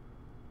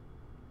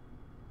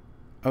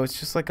 Oh, it's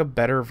just like a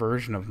better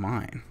version of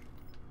mine.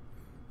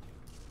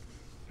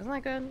 Isn't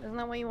that good? Isn't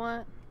that what you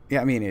want?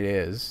 Yeah, I mean it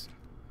is.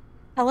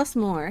 Tell us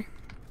more.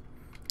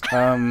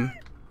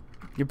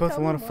 You're both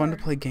Tell a lot me of fun to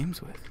more. play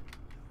games with.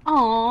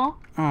 Aww.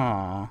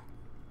 Aww.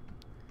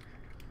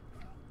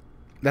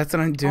 That's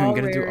what I'm doing. All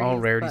Gonna do all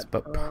rarities rarities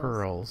but but pearls.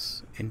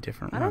 pearls in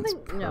different I don't ones.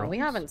 think. No, we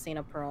haven't seen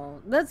a pearl.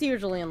 That's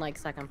usually in like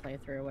second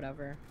playthrough or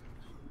whatever.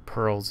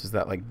 Pearls, is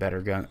that like better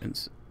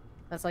guns?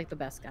 That's like the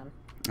best gun.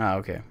 Oh,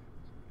 okay.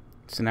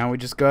 So now we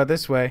just go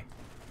this way.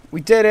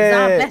 We did it!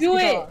 Zabestico. Do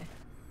it.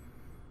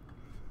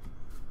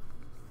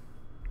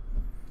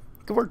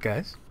 Good work,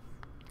 guys.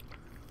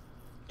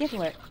 Get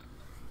it.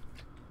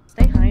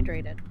 Stay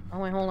hydrated. Oh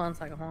wait, hold on a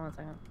second. Hold on a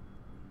second.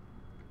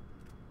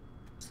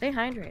 Stay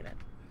hydrated.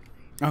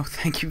 Oh,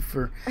 thank you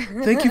for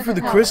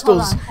the Hold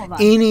crystals. on.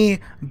 Ini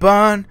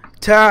ban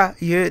ta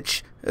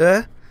yich.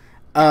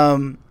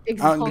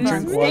 Excuse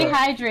drink me? Stay water.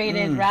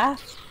 hydrated,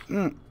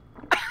 Raph.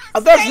 Oh,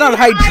 that's not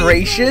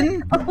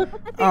hydration.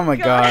 Oh my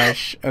God.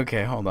 gosh.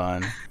 Okay, hold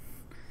on.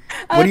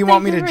 What do you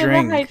want me to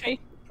drink?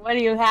 What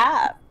do you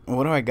have?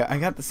 What do I got? I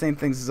got the same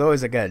things as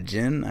always. I got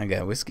gin, I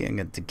got whiskey, I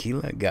got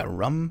tequila, I got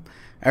rum,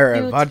 or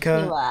Do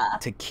vodka.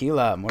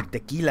 Tequila, more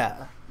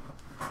tequila.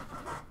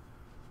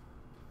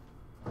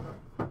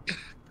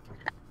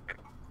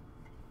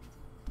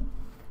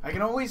 I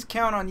can always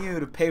count on you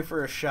to pay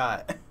for a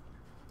shot.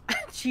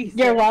 Jesus.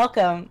 You're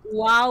welcome.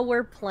 While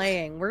we're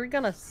playing, we're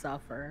gonna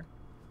suffer.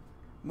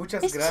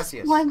 Muchas It's gracias.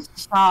 just one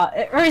shot.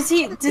 Or is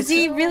he? Does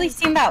he really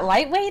seem that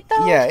lightweight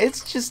though? Yeah,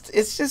 it's just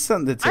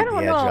something to I take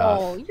don't the edge off.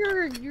 know.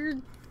 You're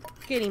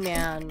skinny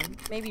man.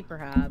 Maybe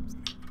perhaps.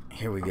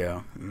 Here we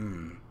go.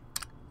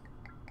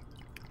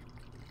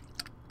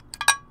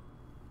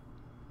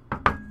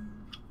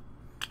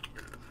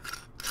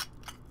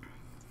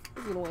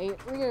 We're gonna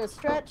wait. We're gonna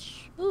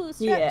stretch. Ooh,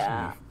 stretch.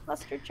 Yeah.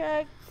 Cluster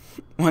check.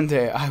 One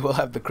day I will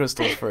have the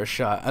crystals for a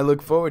shot. I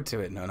look forward to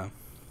it, No.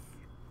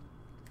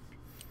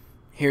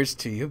 Here's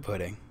to you,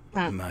 Pudding.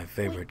 My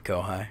favorite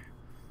kohai.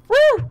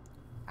 Woo!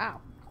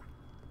 Ow.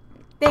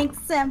 Thanks,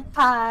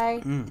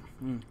 senpai.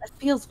 Mm. It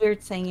feels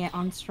weird saying it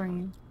on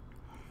stream.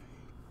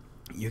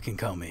 You can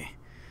call me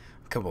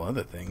a couple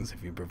other things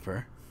if you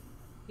prefer.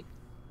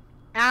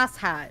 Ass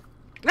hat.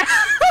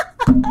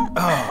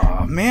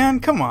 Oh, man,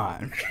 come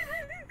on.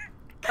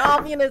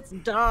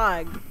 Communist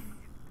dog.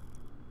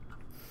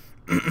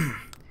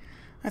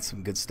 That's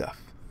some good stuff.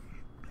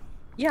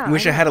 Yeah.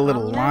 Wish I had a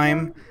little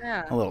communism? lime,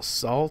 Yeah. a little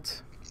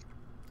salt.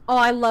 Oh,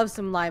 I love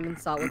some lime and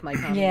salt with my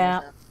communism.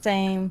 Yeah,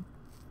 same.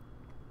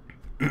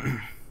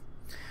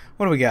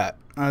 What do we got?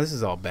 Oh, this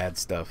is all bad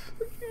stuff.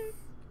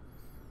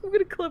 I'm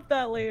gonna clip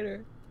that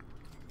later.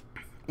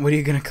 What are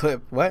you gonna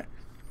clip? What?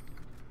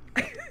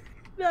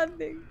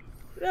 Nothing.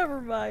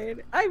 Never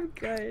mind. I'm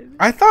good.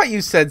 I thought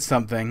you said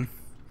something.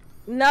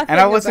 Nothing And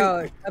I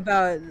wasn't-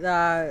 about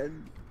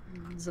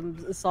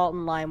some salt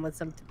and lime with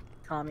some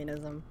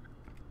communism.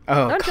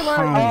 Oh, Don't you learn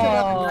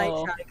communism.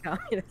 night shy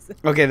communism?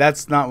 Okay,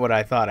 that's not what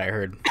I thought I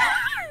heard.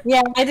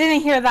 Yeah, I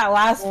didn't hear that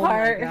last Oh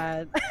part. my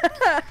god.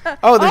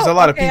 Oh, there's a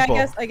lot of okay, people.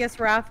 I guess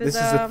Raph is.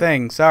 This is the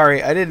thing.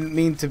 Sorry, I didn't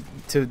mean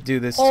to do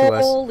this to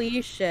us.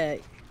 Holy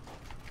shit.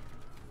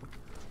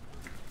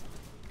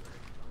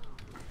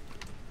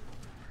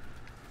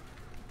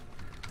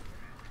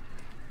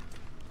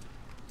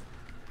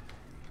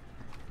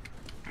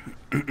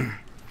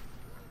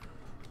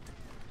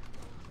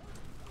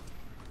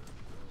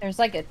 There's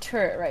like a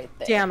turret right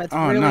there. Damn, it's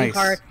Oh, really nice.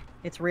 hard.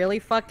 It's really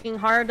fucking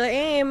hard to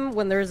aim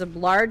when there's a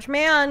large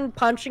man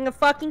punching a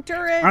fucking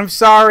turret. I'm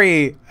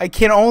sorry. I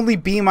can only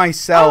be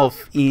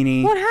myself,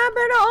 Eni. What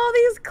happened to all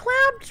these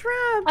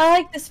claptraps? I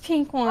like this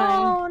pink one.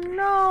 Oh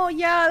no,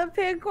 yeah, the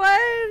pink one.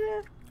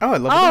 Oh, I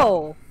love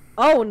Oh,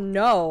 oh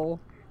no.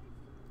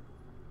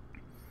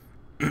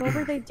 What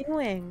were they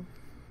doing?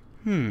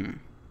 it.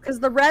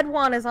 Because the red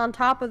one is on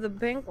top of the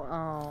pink one.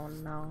 Oh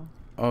no.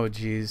 Oh,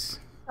 jeez.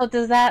 So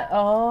does that?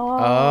 Oh.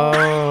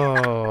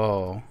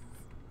 Oh.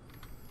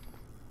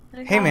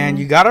 Hey, man,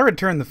 you gotta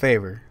return the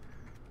favor.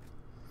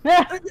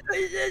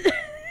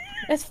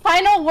 It's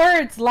final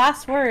words,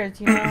 last words,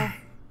 you know.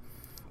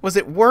 Was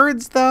it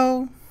words,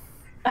 though?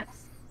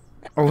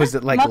 Or was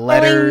it like Muffling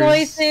letters?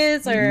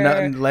 noises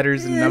or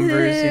letters and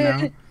numbers, you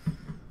know?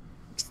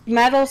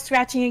 metal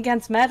scratching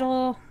against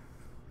metal.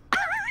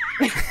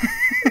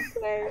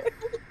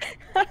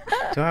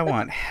 Do I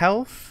want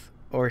health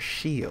or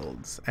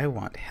shields? I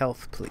want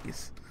health,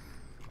 please.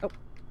 Oh.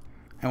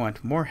 I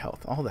want more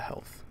health, all the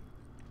health.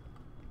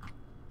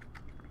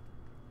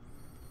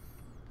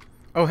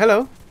 Oh,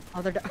 hello.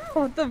 Oh, they're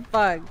what the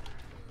fuck?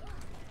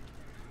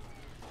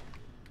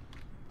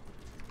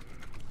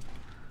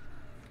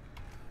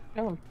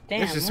 Oh, damn.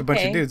 There's just a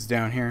bunch of dudes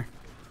down here.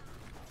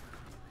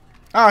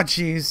 Oh,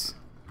 jeez.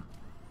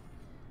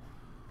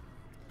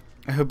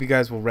 I hope you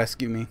guys will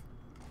rescue me.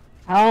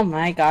 Oh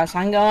my gosh,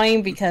 I'm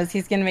going because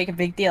he's gonna make a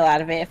big deal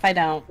out of it if I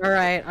don't. All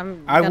right,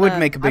 I would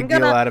make a big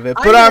deal out of it,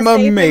 but I'm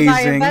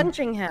amazing. By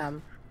avenging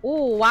him.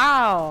 Oh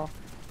wow!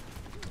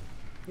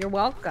 You're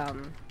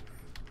welcome.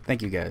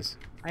 Thank you guys.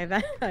 I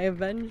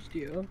avenged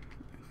you.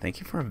 Thank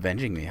you for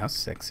avenging me. How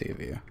sexy of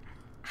you.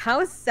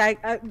 How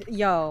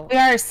yo. We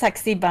are a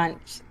sexy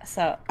bunch,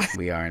 so.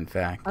 We are, in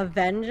fact.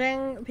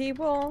 Avenging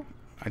people.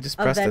 I just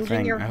pressed the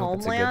thing. Your I hope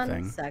it's a good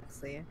thing.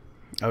 Sexy.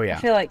 Oh yeah.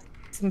 I feel like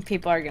some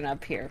people are gonna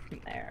appear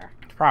from there.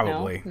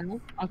 Probably.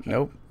 No? Okay.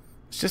 Nope.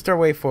 It's just our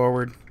way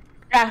forward.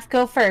 Raph,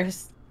 go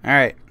first. All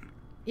right.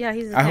 Yeah,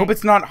 he's. I hope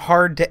it's not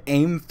hard to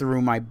aim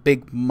through my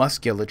big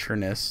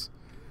musculatureness.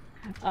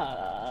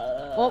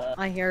 Oh,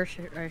 I hear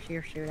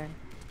shooting.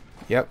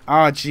 Yep.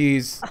 Oh,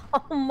 jeez.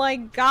 Oh my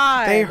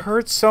god. They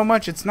hurt so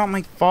much. It's not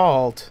my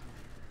fault.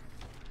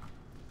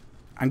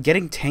 I'm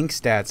getting tank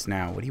stats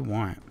now. What do you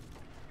want?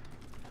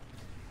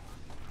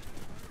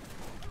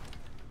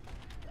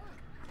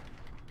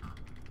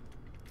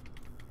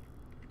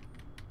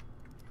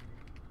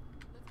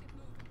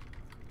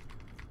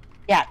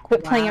 Yeah,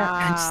 quit playing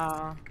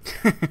around.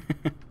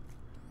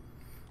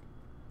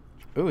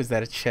 Ooh, is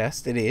that a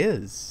chest? It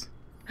is.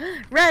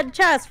 Red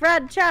chest,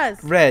 red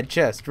chest. Red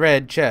chest,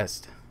 red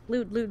chest.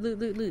 Loot, loot, loot,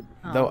 loot, loot.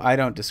 Oh. Though I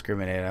don't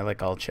discriminate. I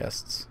like all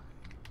chests.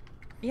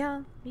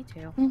 Yeah, me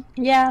too.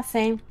 Yeah,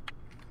 same.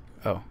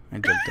 Oh, I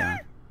jumped down.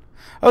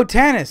 Oh,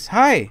 Tannis,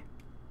 hi.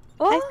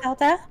 Oh. Hi,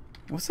 Zelda.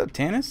 What's up,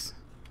 Tannis?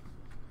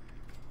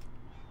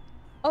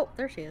 Oh,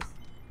 there she is.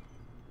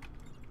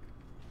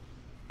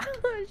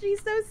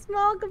 She's so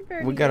small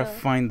compared to We gotta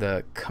find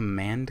the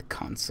command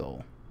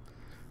console.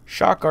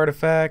 Shock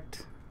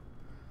artifact.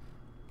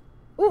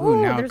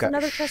 Ooh, now there's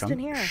another chest in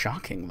here.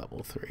 Shocking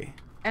level 3.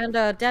 And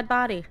a dead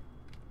body.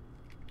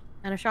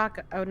 And a shock.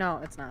 Oh no,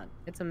 it's not.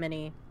 It's a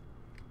mini.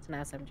 It's an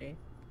SMG.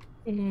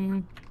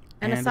 Mm.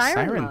 And a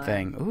siren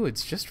thing. Ooh,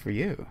 it's just for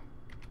you.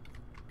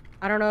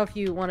 I don't know if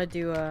you want to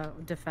do a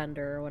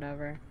defender or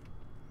whatever.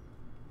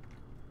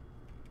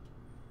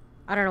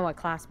 I don't know what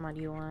class mod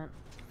you want.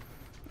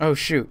 Oh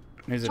shoot!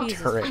 There's a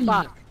turret.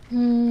 Fuck.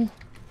 I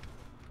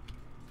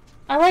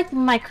like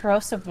my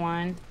corrosive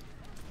one.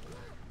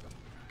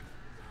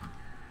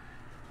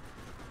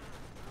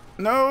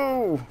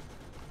 No!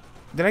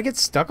 Did I get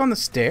stuck on the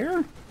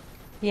stair?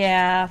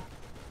 Yeah.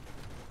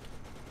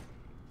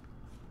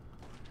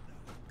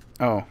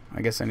 Oh,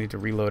 I guess I need to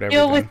reload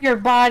everything. Deal with your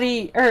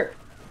body, or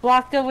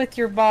block it with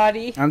your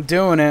body. I'm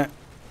doing it.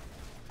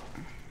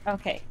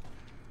 Okay.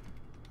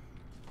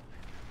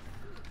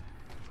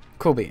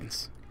 Cool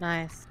beans.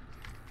 Nice.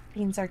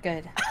 Beans are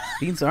good.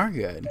 Beans are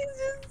good. He's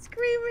just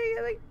screaming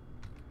like.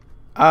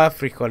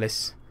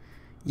 Frijoles.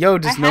 Yo,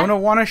 does Nona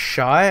want a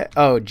shot?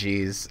 Oh,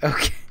 jeez.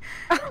 Okay.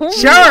 Oh,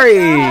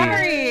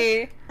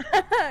 Shari!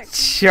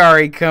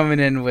 Shari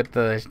coming in with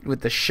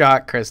the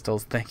shot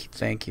crystals.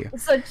 Thank you.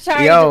 So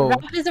Shari,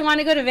 Rob doesn't want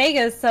to go to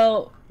Vegas,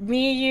 so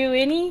me, you,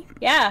 any?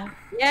 Yeah.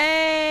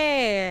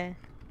 Yay!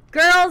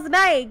 Girls'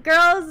 night!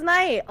 Girls'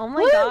 night! Oh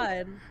my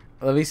god.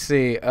 Let me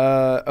see.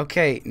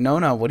 Okay,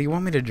 Nona, what do you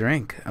want me to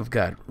drink? I've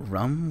got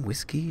rum,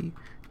 whiskey,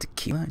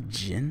 tequila,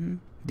 gin.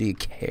 Do you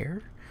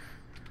care?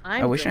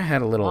 I wish I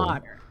had a little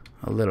vodka.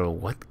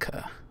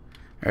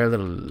 Or a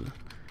little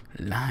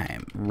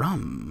lime.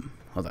 Rum.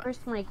 Hold on. Where's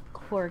my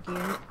corgi?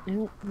 I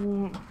don't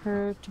want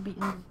her to be in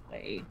the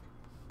way.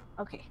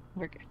 Okay,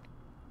 we're good.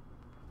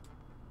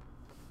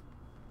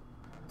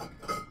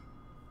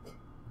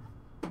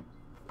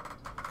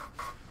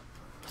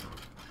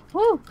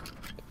 Woo!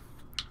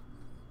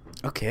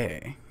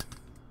 Okay.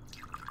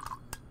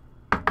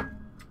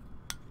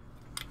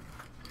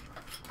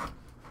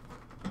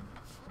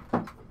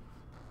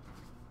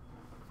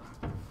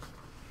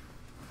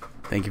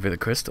 Thank you for the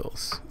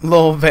crystals.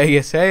 Lol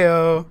Vegas,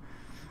 heyo.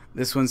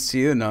 This one's to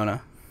you,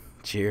 Nona.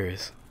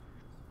 Cheers.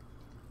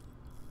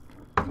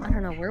 I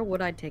don't know, where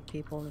would I take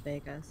people to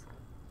Vegas?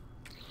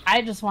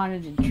 I just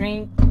wanted to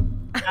drink.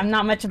 I'm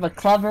not much of a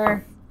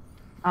clubber.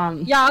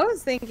 Yeah, I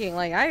was thinking,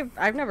 like,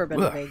 I've never been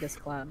to Vegas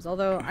clubs,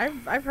 although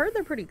I've heard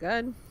they're pretty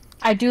good.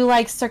 I do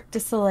like Cirque du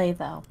Soleil,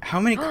 though.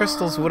 How many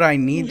crystals would I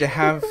need to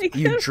have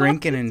you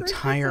drink an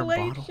entire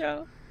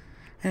bottle?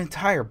 An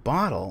entire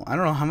bottle? I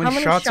don't know how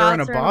many shots are in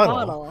a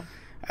bottle.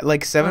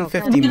 Like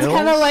 750 mils? It's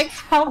kind of like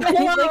how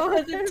many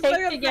does it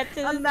take to get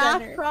to the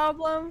math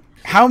problem?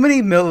 How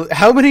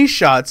many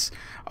shots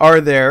are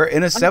there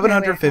in a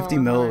 750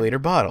 milliliter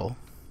bottle?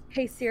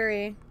 Hey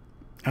Siri.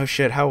 Oh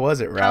shit, how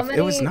was it, Raph?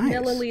 It was nice.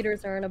 How many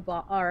milliliters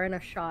are in a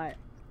shot?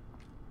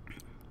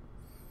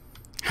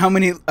 How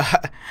many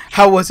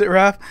how was it,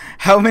 Raph?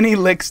 How many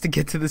licks to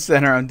get to the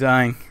center? I'm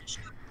dying.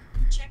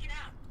 Check it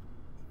out.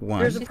 One.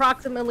 There's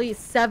approximately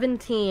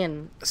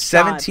 17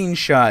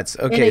 shots.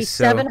 Okay, in a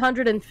so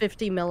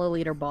 750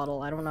 milliliter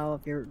bottle. I don't know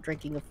if you're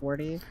drinking a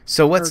 40.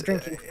 So what's no,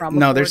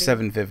 they're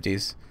 40.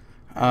 750s.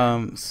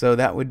 So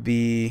that would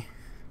be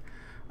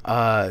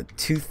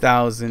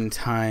 2,000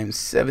 times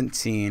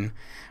 17,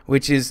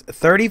 which is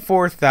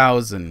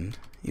 34,000.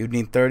 You'd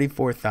need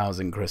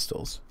 34,000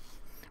 crystals.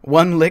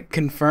 One lick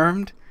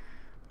confirmed.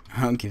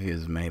 I'll give you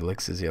as many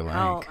licks as you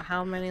like.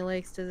 How many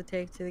licks does it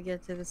take to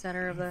get to the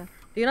center of the...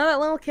 Do you know that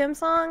Lil' Kim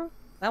song?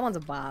 That one's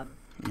a bop.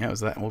 Yeah, it was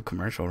that old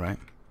commercial, right?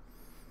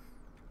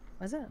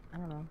 Was it? I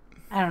don't know.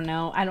 I don't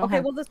know. I don't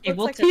have well, this looks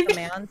cable like TV. a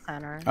command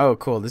center. Oh,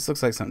 cool. This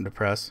looks like something to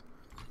press.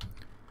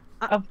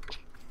 Did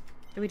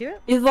we do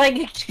it? He's like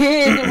a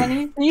kid when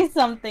he sees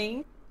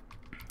something.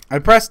 I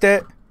pressed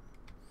it.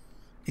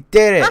 I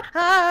did it.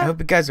 I hope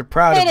you guys are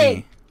proud of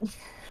me.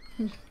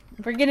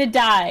 We're gonna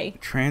die.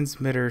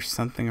 Transmitter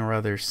something or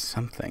other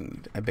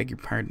something. I beg your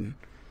pardon.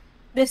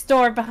 This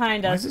door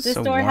behind us. This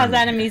so door warm has in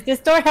enemies. This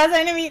door has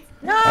enemies.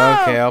 No!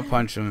 Okay, I'll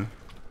punch him.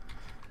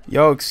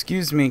 Yo,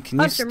 excuse me. Can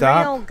you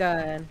stop? Real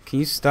good. Can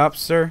you stop,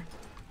 sir?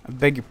 I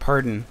beg your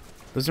pardon.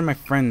 Those are my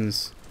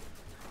friends.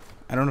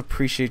 I don't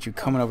appreciate you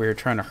coming over here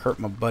trying to hurt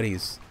my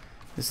buddies.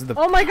 This is the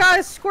Oh my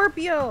god,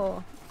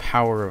 Scorpio!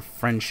 power of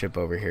friendship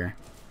over here.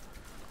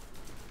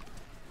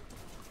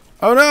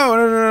 Oh no,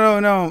 no, no,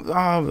 no, no.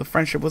 Oh, the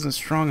friendship wasn't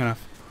strong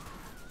enough.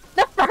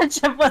 The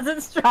friendship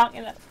wasn't strong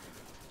enough.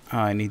 Oh,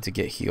 I need to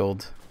get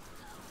healed.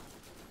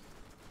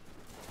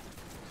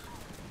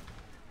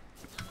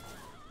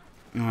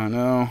 Oh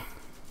no.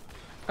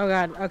 Oh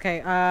god,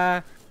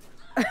 okay,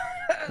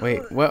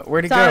 Wait, what?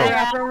 Where'd he sorry, go?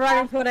 after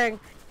running pudding.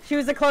 She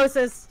was the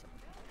closest.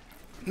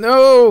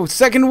 No!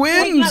 Second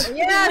wind!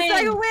 Yeah,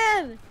 second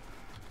win!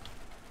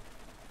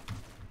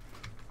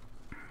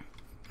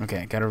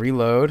 Okay, gotta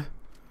reload.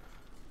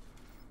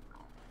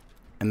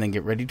 And then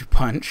get ready to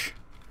punch.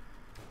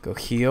 Go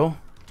heal.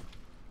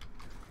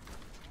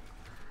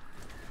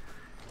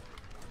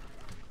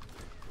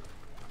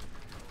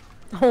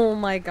 Oh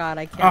my god,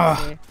 I can't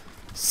see.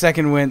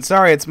 Second win.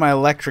 Sorry, it's my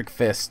electric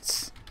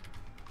fists.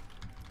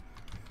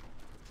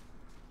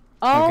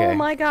 Oh Okay.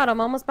 my god, I'm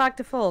almost back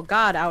to full.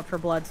 God, out for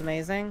blood's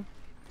amazing.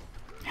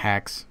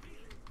 Hacks.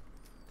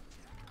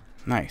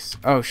 Nice.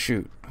 Oh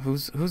shoot.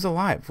 Who's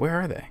alive?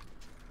 Where are they?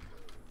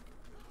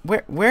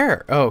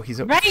 Where? Oh,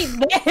 he's Right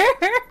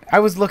there. I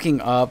was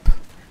looking up.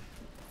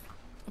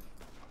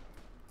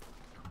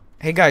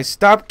 Hey guys,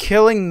 stop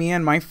killing me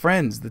and my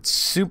friends. That's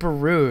super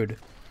rude.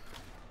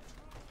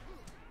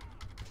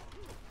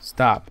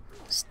 Stop.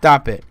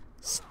 Stop it.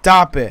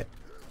 Stop it.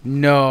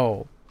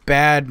 No.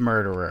 Bad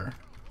murderer.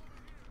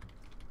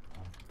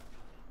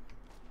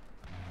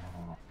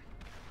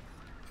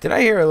 Did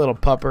I hear a little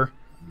pupper?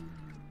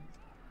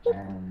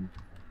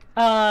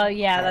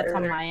 Yeah, that's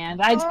on my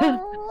end. I just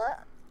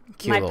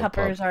Cute my little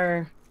puppers pup.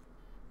 are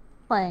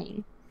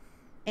playing.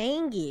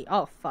 Angie.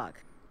 Oh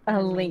fuck.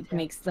 Link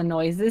makes the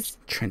noises.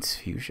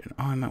 Transfusion.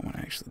 Oh, I might want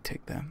to actually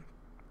take that.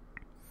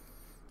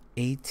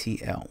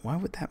 ATL. Why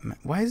would that?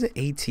 Why is it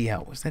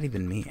ATL? What's that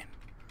even mean?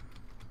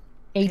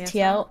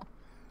 ATL.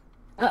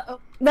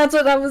 That's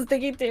what I was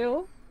thinking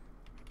too.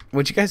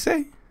 What'd you guys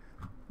say?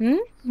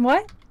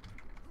 What?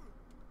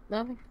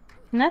 Nothing.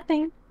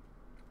 Nothing.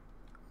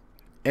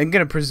 I'm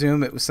gonna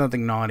presume it was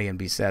something naughty and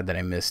be sad that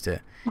I missed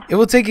it. It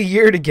will take a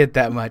year to get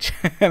that much.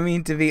 I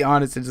mean, to be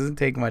honest, it doesn't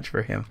take much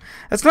for him.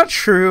 That's not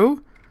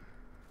true.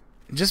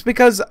 Just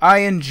because I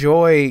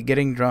enjoy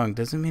getting drunk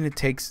doesn't mean it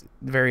takes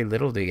very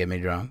little to get me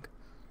drunk.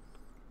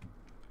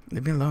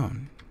 Leave me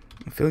alone.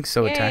 I'm feeling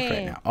so attacked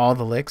right now. All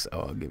the licks?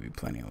 Oh, I'll give you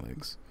plenty of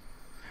licks.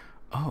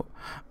 Oh.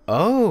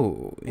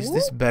 Oh, is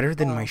this better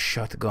than my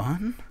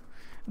shotgun?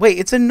 Wait,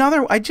 it's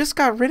another... I just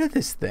got rid of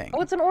this thing.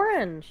 Oh, it's an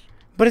orange.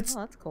 But it's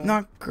that's cool.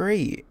 not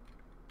great.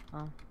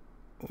 Oh,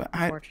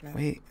 unfortunate.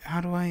 Wait,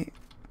 how do I...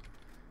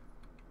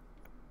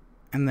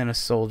 And then a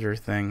soldier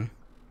thing.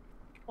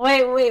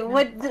 Wait,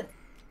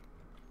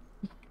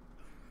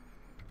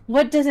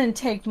 what doesn't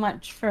take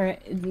much for,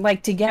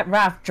 like, to get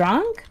Raph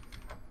drunk?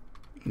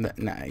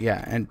 Nah,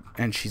 yeah,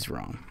 and she's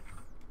wrong.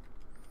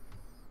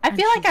 I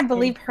feel like I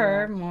believe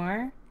her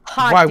more.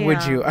 Why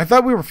would you? I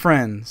thought we were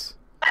friends.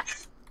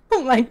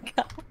 Oh my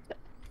god.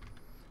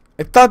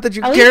 I thought that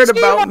you cared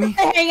about me.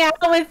 To hang out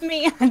with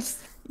me.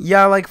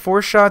 Yeah, like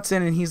 4 shots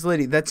in and he's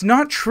litty. That's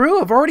not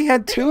true. I've already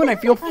had 2 and I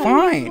feel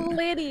fine.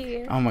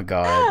 Liddy. Oh my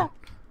god.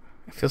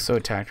 I feel so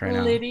attacked right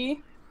now.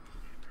 Liddy.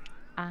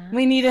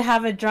 We need to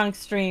have a drunk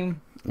stream.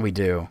 We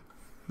do.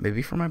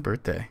 Maybe for my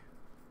birthday.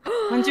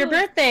 When's your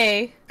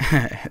birthday?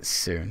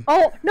 Soon.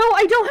 Oh, no,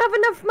 I don't have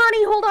enough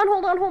money. Hold on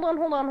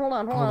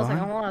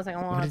a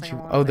second. What did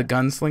you... Oh, the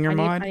gunslinger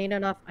mod? I need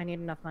enough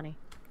money.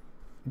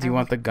 Do you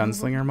want the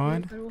gunslinger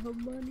mod? I don't have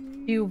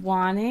money. You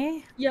want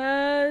it?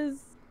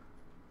 Yes.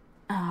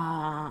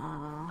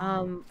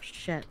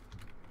 Shit.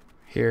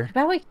 Here. I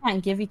bet we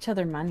can't give each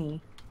other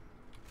money.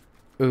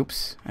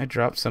 Oops, I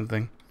dropped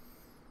something.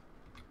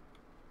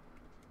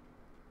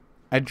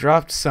 I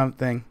dropped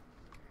something.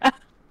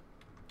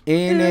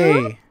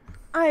 Ine.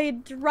 I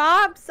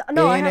dropped...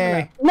 No, I have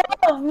enough. No,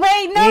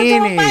 wait, no,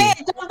 don't buy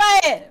it. Don't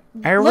buy it.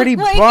 I already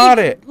bought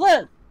it.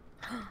 Look.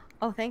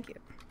 Oh, thank you.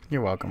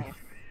 You're welcome.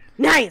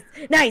 Nice.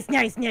 Nice.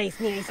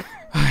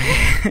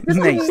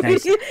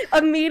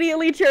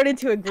 Immediately turned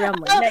into a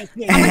gremlin. Nice.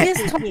 I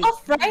guess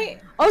 12, right?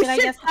 Oh, Did I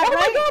shit. guess that Oh, my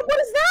right? God. What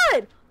is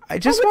that? I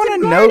just Oh, want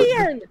it's to a note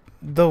guardian.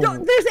 the...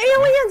 There's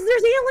aliens.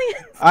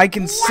 I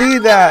can see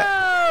that.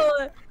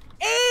 Wow.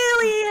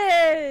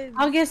 Alien!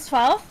 August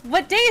 12th?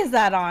 What day is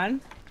that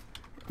on?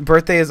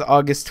 Birthday is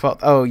August 12th.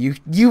 Oh, you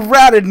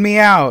ratted me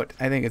out.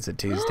 I think it's a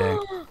Tuesday.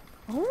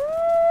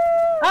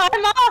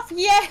 I'm off.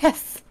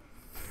 Yes.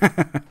 Yo,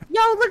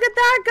 look at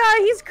that guy.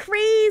 He's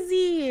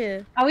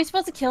crazy. Are we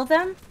supposed to kill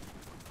them?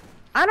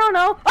 I don't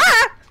know.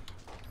 Ah!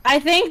 I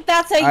think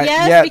that's a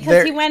yes yeah,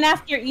 because he went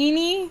after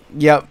Eni.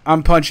 Yep,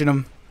 I'm punching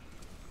him.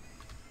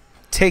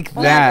 Take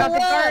that. The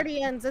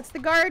Guardians. It's the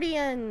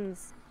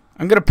Guardians.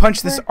 I'm gonna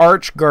punch this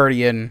Arch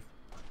Guardian.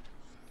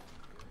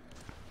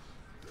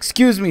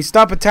 Excuse me,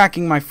 stop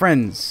attacking my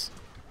friends.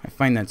 I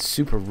find that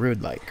super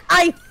rude like.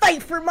 I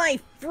fight for my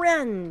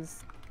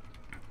friends.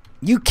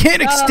 You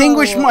can't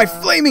extinguish my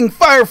flaming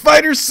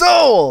firefighter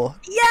soul!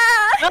 Yeah!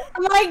 Oh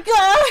my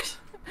gosh!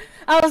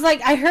 I was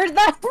like, I heard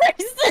that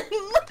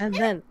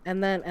person.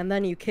 and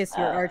then you kiss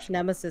your arch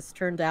nemesis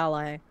turned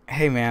ally.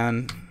 Hey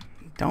man,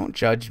 don't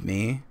judge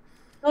me.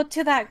 Go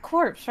to that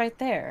corpse right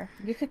there.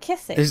 You could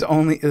kiss it. There's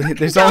only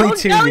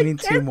two. We need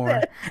two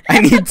more. I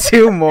need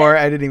two more.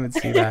 I didn't even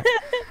see that.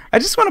 I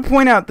just want to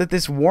point out that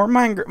this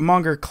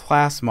Warmonger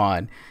class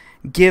mod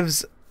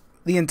gives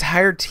the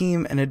entire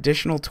team an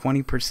additional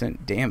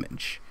 20%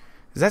 damage.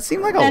 Does that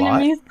seem like a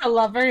lot? Enemies to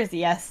lovers,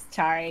 yes,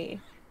 Chari.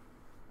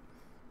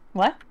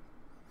 What?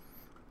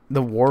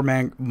 The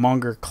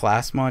Warmonger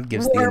class mod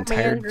gives the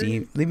entire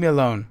team. Leave me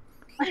alone.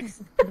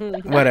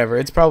 Whatever.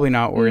 It's probably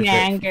not worth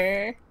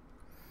it.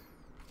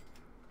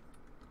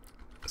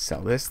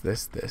 Sell this, and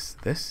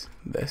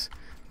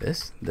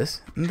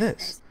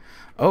this.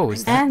 Oh,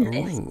 is that?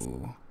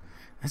 Ooh,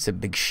 that's a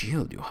big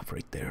shield you have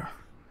right there.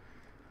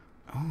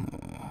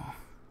 Oh,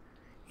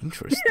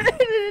 interesting.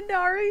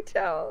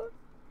 Naruto.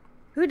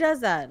 Who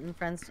does that in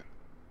Friends?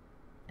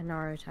 In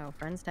Naruto,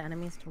 friends to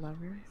enemies to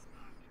lovers.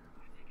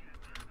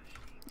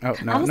 Oh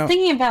no, I was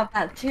thinking about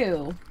that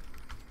too.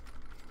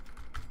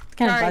 It's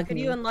kind of bugging could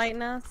me. you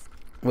enlighten us?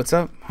 What's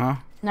up, huh?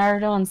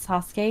 Naruto and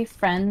Sasuke,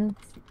 friends.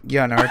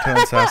 Yeah, Naruto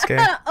and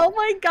Sasuke. Oh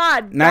my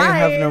god. Now you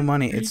have no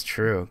money. It's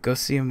true. Go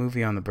see a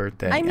movie on the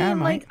birthday. I mean,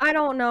 like, I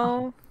don't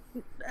know.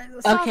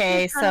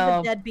 Okay, Sasuke's kind of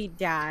a deadbeat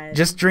dad.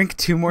 Just drink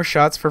 2 more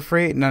shots for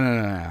free?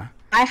 No.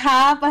 I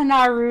have a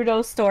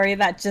Naruto story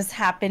that just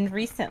happened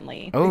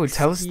recently. Oh,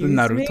 tell us the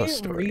Naruto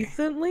story.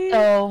 Recently?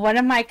 So one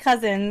of my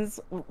cousins,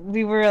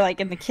 we were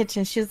like in the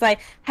kitchen. She was like,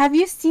 "Have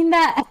you seen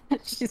that?"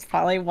 She's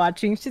probably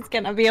watching. She's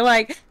gonna be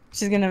like,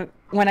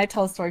 when I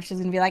tell a story, she's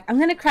gonna be like, "I'm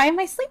gonna cry in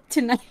my sleep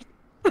tonight."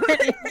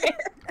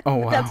 Oh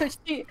wow. That's what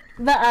she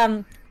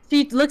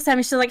looks at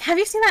me. She's like, "Have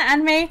you seen that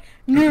anime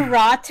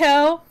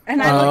Naruto?"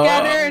 And I look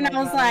at her and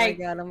I was like,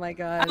 "Oh my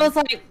god!" I was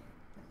like,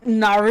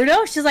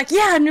 "Naruto?" She's like,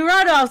 "Yeah,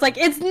 Naruto." I was like,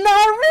 "It's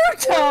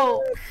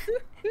Naruto."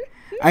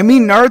 I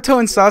mean, Naruto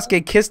and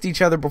Sasuke kissed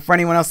each other before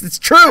anyone else. It's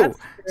true.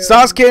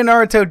 Sasuke and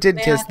Naruto did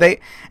kiss.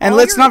 And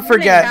let's not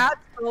forget. That's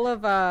full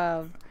of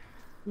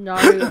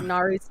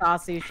Naru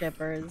Sasuke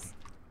shippers.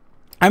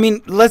 I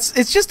mean,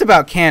 it's just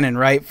about canon,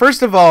 right?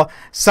 First of all,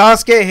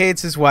 Sasuke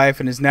hates his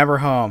wife and is never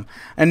home.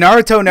 And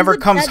Naruto never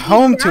comes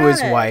home to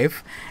his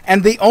wife.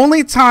 And the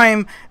only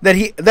time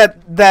that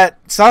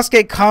that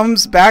Sasuke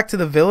comes back to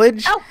the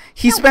village,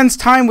 he spends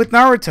time with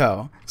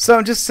Naruto. So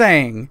I'm just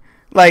saying,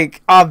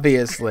 like,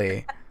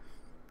 obviously.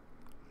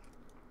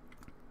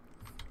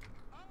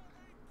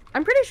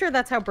 I'm pretty sure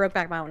that's how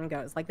Brokeback Mountain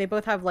goes. Like, they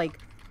both have, like,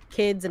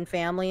 kids and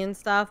family and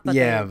stuff. But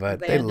yeah, but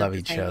they love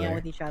each other.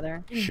 With each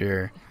other.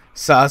 Sure.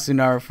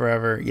 Sasunaru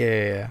forever.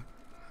 Yeah.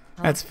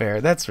 That's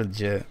fair. That's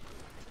legit.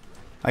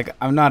 Like,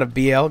 I'm not a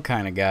BL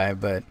kind of guy,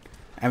 but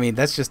I mean,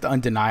 that's just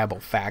undeniable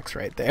facts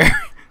right there.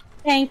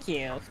 Thank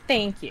you.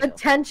 The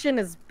tension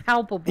is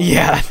palpable.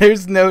 Yeah,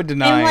 there's no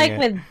denying it.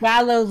 With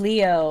Bravo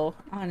Leo,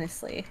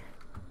 honestly.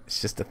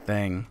 It's just a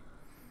thing.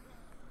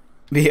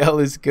 BL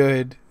is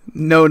good.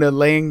 Nona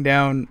laying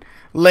down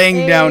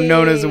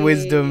Nona's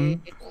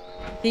wisdom.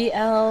 BL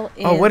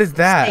is Oh, what is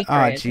that? sacred.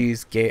 Oh,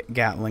 jeez,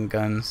 Gatling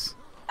guns.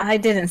 I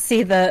didn't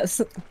see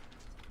the...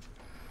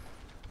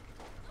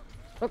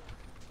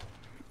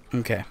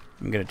 Okay,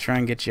 I'm gonna try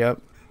and get you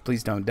up.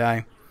 Please don't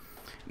die.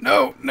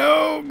 No,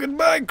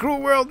 goodbye, cruel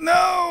world,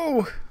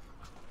 no!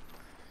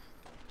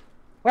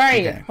 Where are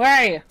you? Where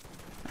are you?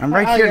 I'm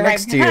right here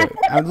next to you.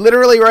 I'm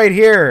literally right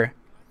here.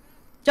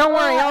 Don't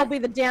worry, I'll be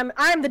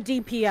I'm the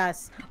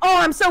DPS. Oh,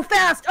 I'm so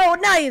fast. Oh,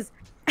 nice.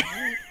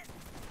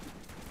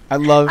 I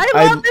love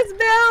this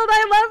build.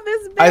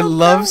 I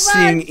love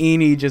seeing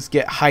Eni just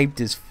get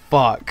hyped as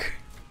fuck.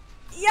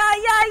 Yeah.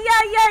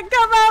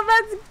 Come on,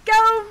 let's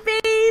go,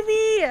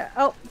 baby.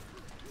 Oh,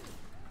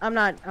 I'm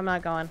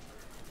not going.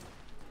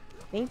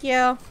 Thank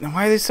you.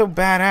 Why are they so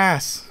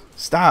badass?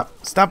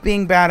 Stop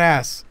being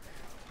badass.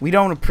 We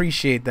don't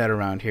appreciate that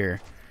around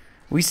here.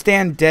 We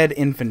stand dead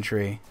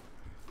infantry.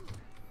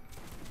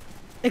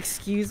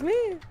 Excuse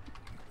me?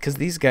 Because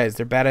these guys,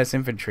 they're badass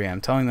infantry. I'm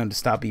telling them to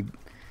stop being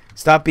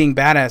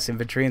badass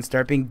infantry and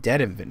start being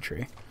dead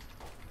infantry.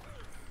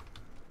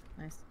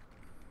 Nice.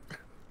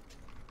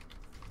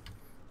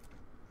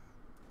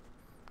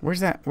 Where's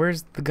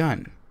the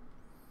gun?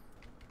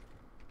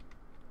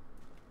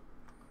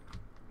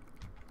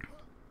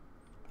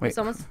 Wait,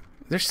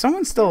 There's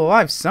someone still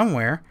alive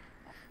somewhere.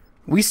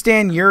 We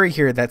stand Yuri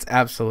here. That's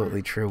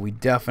absolutely true. We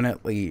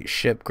definitely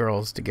ship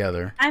girls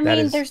together. I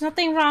mean, there's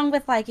nothing wrong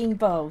with liking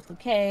both,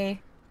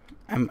 okay?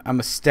 I'm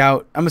a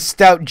stout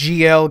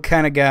GL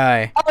kind of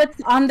guy. Oh,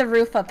 it's on the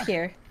roof up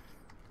here.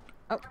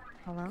 Oh,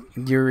 hello.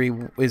 Yuri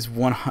is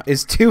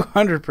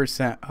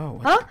 200%.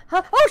 Oh. Huh?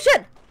 Oh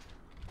shit!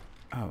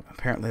 Oh,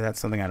 apparently that's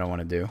something I don't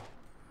want to do.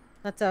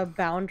 That's a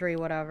boundary,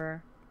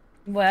 whatever.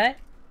 What?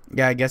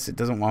 Yeah, I guess it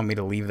doesn't want me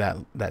to leave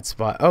that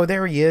spot. Oh,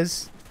 there he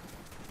is.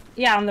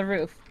 Yeah, on the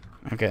roof.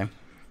 Okay.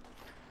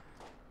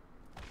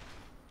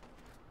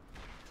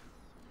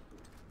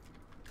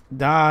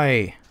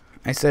 Die.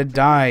 I said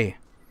die.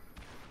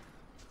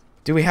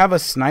 Do we have a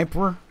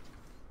sniper?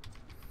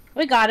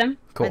 We got him.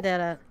 Cool. I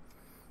did it.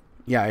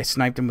 Yeah, I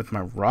sniped him with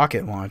my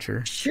rocket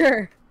launcher.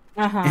 Sure.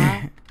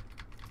 Uh-huh.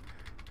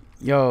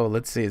 Yo,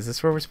 let's see. Is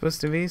this where we're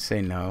supposed to be?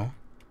 Say no.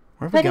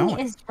 Where are we Pudding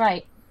going? is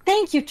right.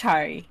 Thank you,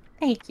 Chari.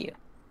 Thank you.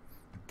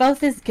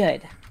 Both is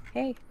good.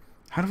 Okay.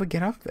 How do we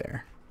get up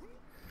there?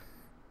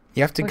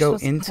 You have to go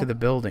into the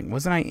building.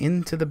 Wasn't I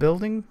into the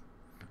building?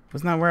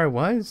 Wasn't that where I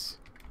was?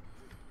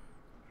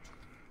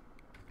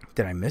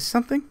 Did I miss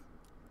something?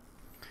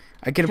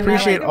 I can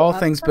appreciate all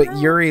things, but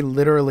Yuri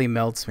literally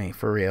melts me.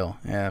 For real.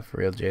 Yeah, for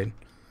real, Jade.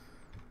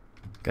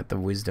 Got the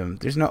wisdom.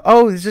 There's no...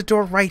 Oh, there's a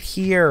door right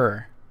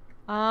here.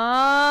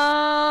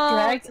 Oh.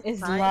 Shrek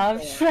is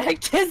love.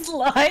 Shrek is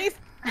life.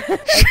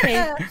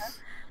 Okay.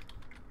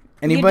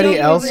 Anybody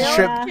else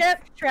trip?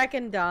 Shrek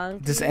and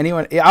Donkey. Does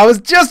anyone... I was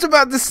just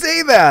about to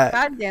say that.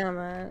 God damn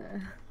it.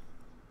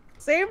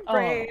 Same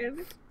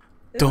brain.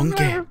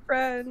 Donkey. We're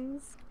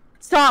friends.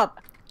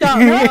 Stop. Stop.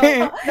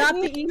 No, not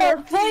the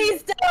email.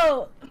 Please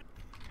don't.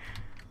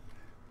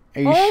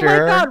 Are you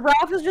sure? Oh my god,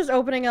 Ralph is just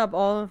opening up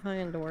all the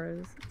fucking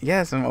doors.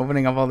 Yes, I'm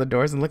opening up all the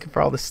doors and looking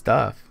for all the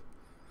stuff.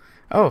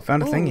 Oh,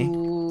 found a thingy.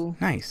 Ooh.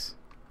 Nice.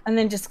 And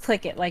then just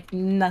click it like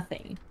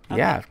nothing. Okay.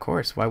 Yeah, of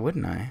course. Why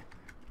wouldn't I?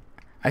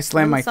 I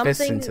slammed my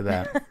fist into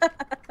that.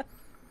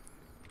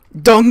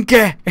 Donkey!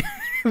 I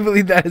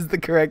believe that is the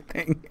correct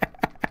thing.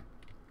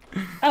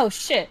 Oh,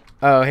 shit.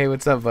 Oh, hey,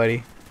 what's up,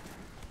 buddy?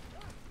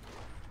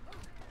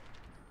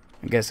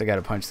 I guess I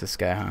gotta punch this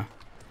guy, huh?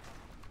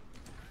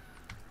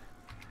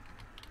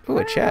 Ooh,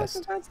 a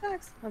chest.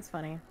 That's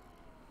funny.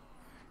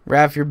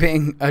 Raph, you're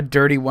being a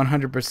dirty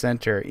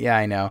 100%er. Yeah,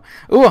 I know.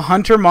 Ooh, a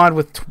hunter mod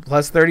with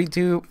plus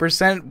 32%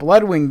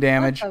 bloodwing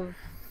damage.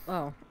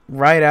 Oh.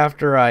 Right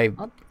after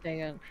I'll take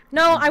it.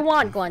 No, I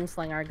want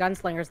Gunslinger.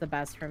 Gunslinger's the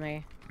best for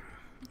me.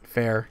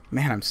 Fair.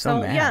 Man, I'm so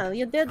mad. Yeah,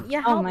 you did.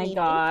 Yeah. Oh my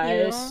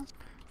gosh.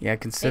 Yeah,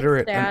 consider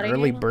it Daddy. an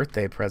early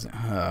birthday present.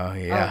 Oh,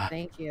 yeah. Oh,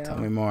 thank you. Tell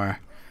me more.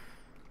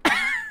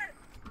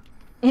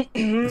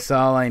 That's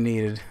all I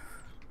needed.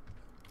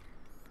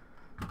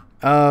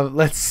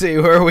 Let's see.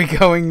 Where are we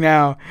going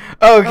now?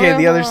 Okay,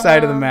 the other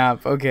side of the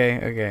map.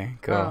 Okay,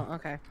 cool. Oh,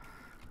 okay.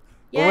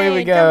 Away we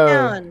Yay, go.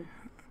 jump down.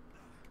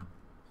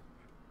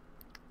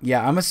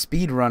 Yeah, I'm a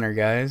speed runner,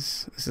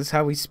 guys. This is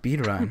how we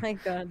speed run. Oh my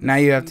god. Now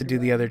you have to do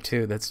the other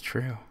two. That's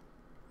true.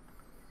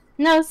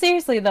 No,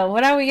 seriously though,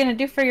 what are we gonna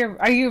do for your?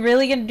 Are you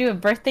really gonna do a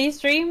birthday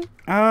stream?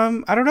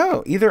 I don't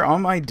know. Either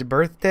on my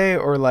birthday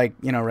or like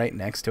right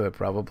next to it,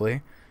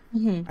 probably.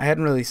 I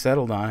hadn't really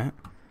settled on it.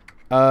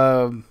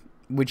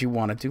 Would you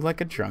want to do like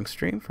a drunk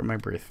stream for my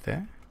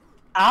birthday?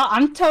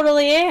 I'm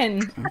totally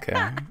in.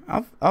 Okay.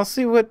 I'll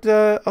see what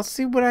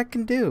I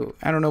can do.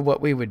 I don't know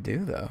what we would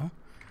do though.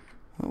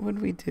 What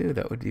would we do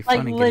that would be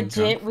funny? Like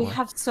legit, we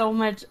have so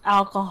much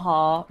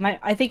alcohol.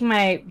 I think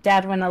my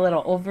dad went a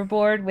little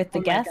overboard with the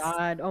guests.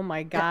 Oh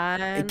my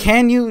god.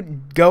 Can you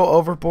go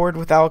overboard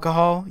with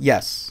alcohol?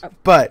 Yes,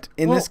 but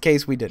in this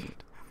case we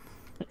didn't.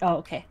 Oh,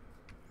 okay.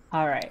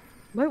 All right.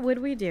 What would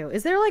we do?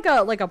 Is there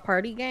like a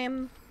party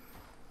game?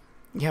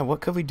 Yeah,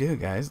 what could we do,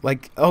 guys?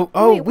 Like,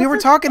 wait, we were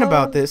talking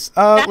about this.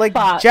 Jackpot. Like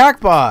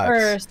jackpots.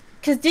 First,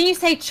 because didn't you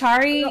say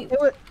Chari?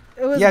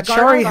 It was yeah,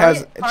 Chari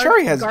has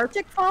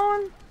Gartic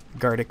phone.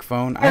 Gartic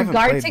phone. I haven't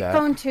played that. Gartic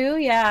phone too.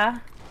 Yeah.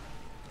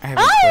 I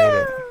haven't played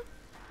it.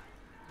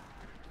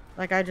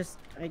 Like I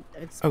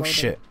exploded. Oh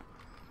shit.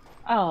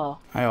 Oh.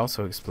 I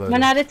also exploded.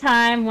 One at a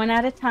time. One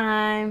at a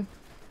time.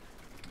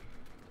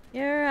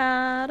 You're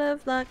out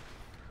of luck.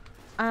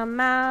 I'm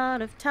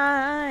out of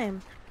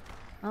time.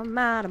 I'm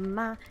out of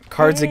my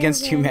Cards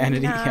Against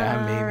Humanity.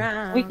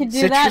 Yeah, maybe. We could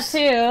do that too.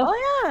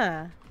 Oh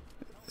yeah.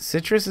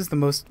 Citrus is the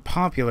most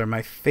popular.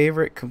 My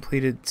favorite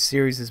completed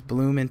series is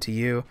Bloom Into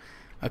You.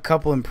 A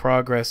couple in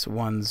progress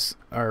ones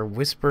are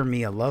Whisper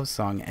Me a Love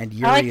Song and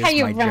Yuri I like how Is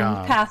you My run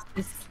Job. past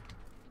this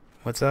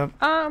What's up?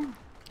 I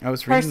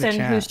was reading the person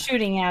chat. who's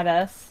shooting at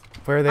us.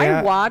 Where are they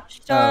at? I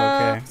watched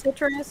okay.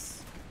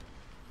 Citrus.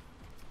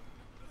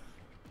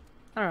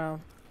 I don't know.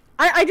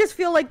 I just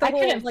feel like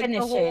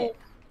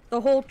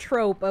the whole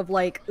trope of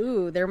like,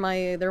 ooh, they're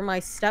my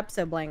step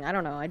sibling. I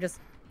don't know. I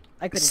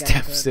couldn't get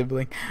into it.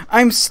 Sibling.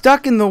 I'm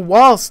stuck in the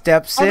wall,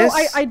 step sis.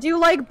 Although I do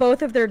like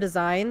both of their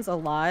designs a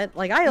lot.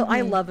 Like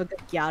I love a good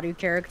Gyaru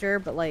character,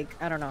 but like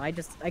I don't know. I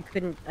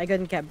couldn't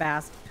get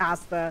past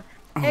the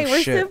hey,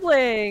 we're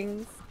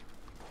siblings.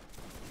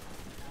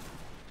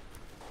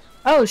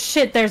 Oh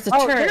shit, there's a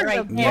turret there's right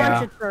a there.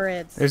 bunch of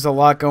turrets. There's a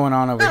lot going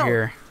on over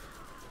here.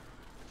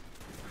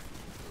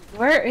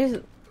 Where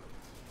is...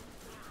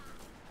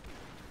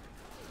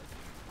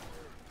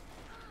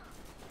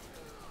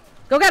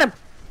 Go get him!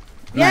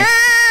 Nice.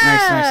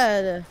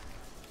 Yeah! Nice.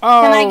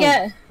 Oh. Can I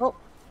get... Oh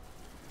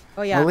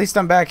yeah. Well, at least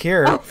I'm back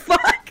here. Oh fuck!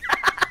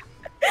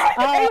 Hey, we're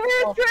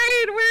Oh, in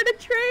trade! We're in a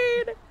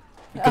trade!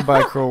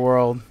 Goodbye, cruel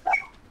world.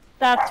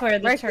 that's where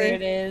the Right turret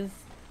there. is.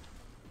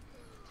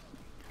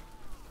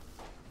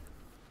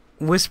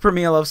 Whisper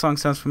Me a Love Song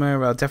sounds familiar,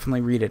 but I'll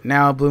definitely read it.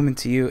 Now, Bloomin'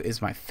 to You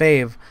is my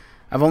fave.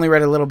 I've only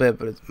read a little bit,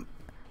 but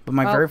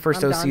my very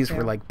first I'm down OCs to.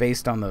 were like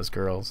based on those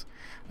girls.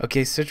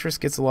 Okay, Citrus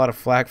gets a lot of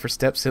flack for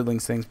step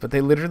siblings things, but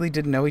they literally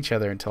didn't know each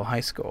other until high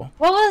school.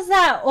 What was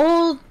that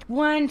old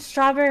one,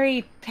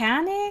 Strawberry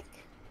Panic?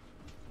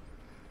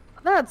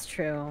 That's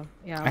true.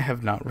 Yeah. I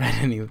have not read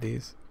any of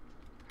these.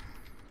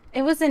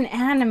 It was an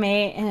anime,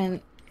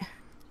 and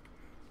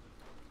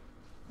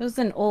it was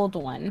an old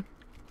one.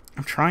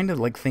 I'm trying to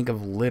like think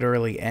of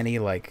literally any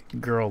like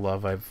girl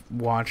love I've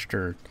watched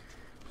or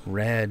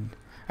read.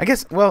 I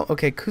guess, well,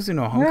 okay, Kuzu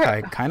no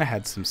Honkai kind of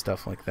had some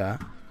stuff like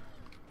that.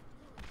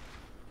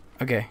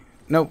 Okay.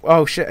 No,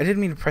 oh shit, I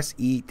didn't mean to press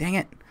E. Dang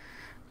it.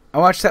 I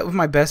watched that with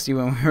my bestie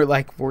when we were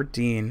like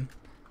 14.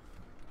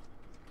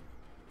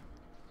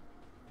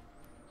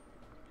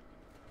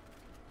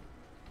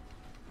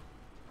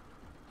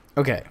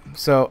 Okay,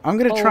 so I'm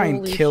gonna try and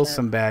Holy kill shit.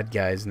 some bad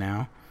guys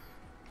now.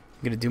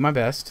 I'm gonna do my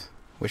best.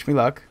 Wish me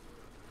luck.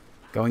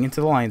 Going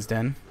into the lion's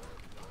den.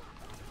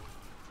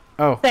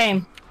 Oh,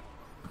 Same.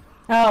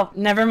 Oh,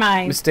 never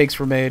mind. mistakes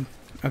were made.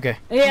 Okay,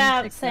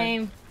 Yeah, Fix that.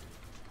 same.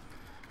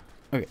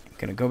 okay,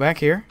 gonna go back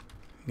here.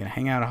 I'm gonna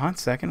hang out a hot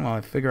second while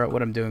I figure out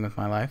what I'm doing with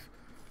my life.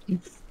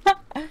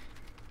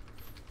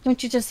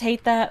 Don't you just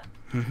hate that?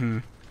 Mm-hmm.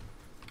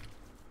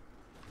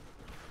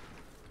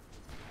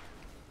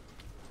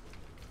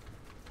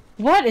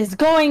 What is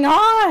going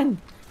on?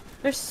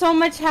 There's so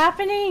much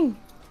happening.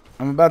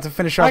 I'm about to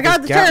finish off I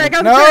got this the turret, I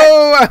Gatling- got the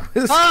No! I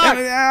was Fuck!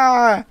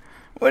 gonna,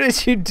 what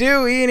did you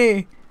do,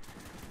 Eni?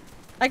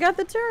 I got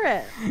the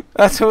turret.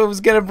 That's what was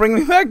gonna bring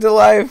me back to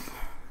life.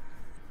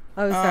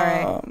 Oh,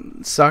 sorry.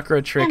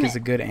 Sakura Trick Damn is it.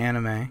 a good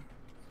anime.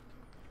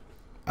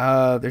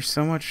 There's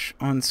so much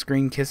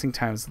on-screen kissing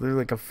time. It's literally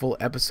like a full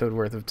episode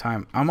worth of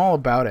time. I'm all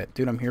about it,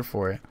 dude. I'm here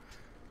for it.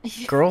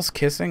 Girls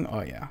kissing?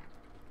 Oh yeah.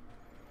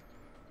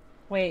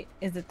 Wait,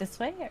 is it this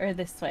way or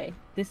this way?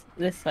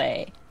 This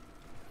way.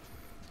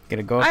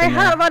 Gonna go up I in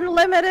there. have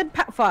unlimited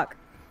fuck.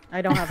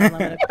 I don't have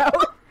unlimited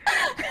power.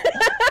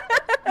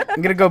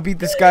 I'm gonna go beat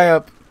this guy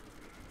up.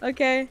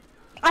 Okay.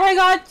 I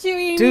got you,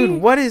 Amy.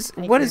 Dude, what is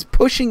Thank what you. is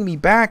pushing me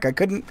back? I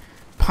couldn't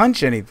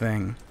punch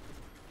anything.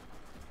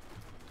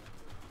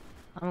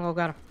 I'm gonna go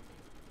get him.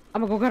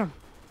 I'm gonna go get him.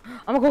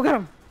 I'm gonna go get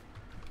him.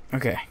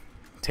 Okay.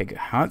 Take a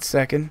hot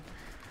second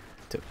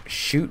to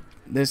shoot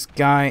this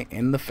guy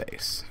in the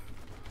face.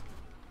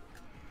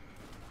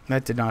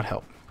 That did not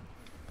help.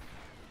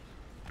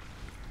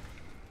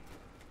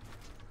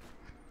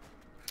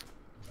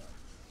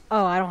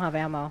 Oh, I don't have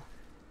ammo.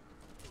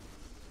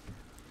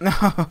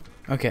 No.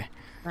 Okay.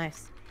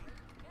 Nice.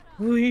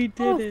 We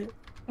did it.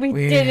 We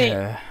did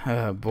it.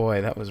 Oh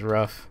boy, that was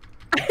rough.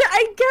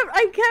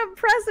 I kept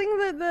pressing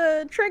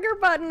the trigger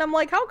button. I'm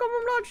like, how come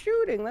I'm not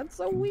shooting? That's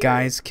so weird.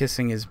 Guys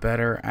kissing is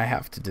better. I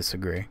have to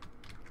disagree.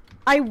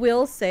 I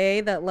will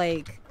say that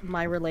like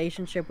my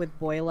relationship with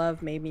boy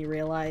love made me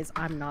realize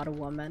I'm not a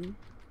woman.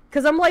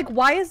 Cause I'm like,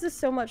 why is this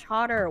so much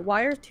hotter?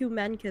 Why are two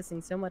men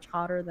kissing so much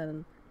hotter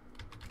than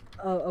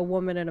a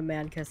woman and a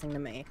man kissing to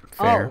me?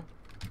 Fair.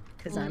 Oh,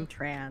 cause I'm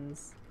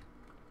trans.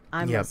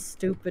 I'm Yep. a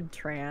stupid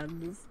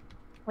trans.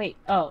 Wait,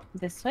 oh,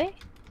 this way?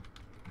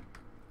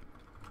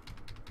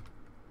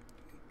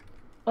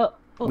 Oh,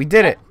 We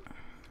did it.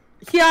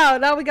 Yeah,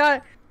 now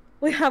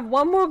we have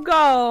one more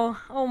go.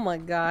 Oh my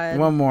god.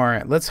 One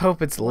more. Let's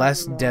hope it's One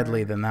less more.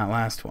 deadly than that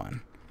last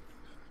one.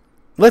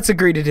 Let's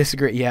agree to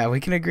disagree. Yeah, we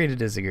can agree to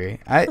disagree.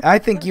 I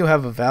think you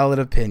have a valid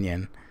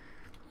opinion.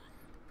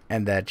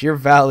 And that your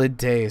valid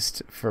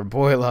taste for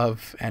boy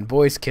love and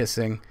boys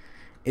kissing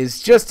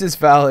is just as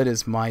valid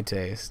as my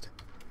taste.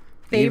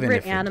 even Favorite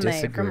if we anime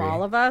disagree. from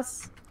all of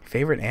us?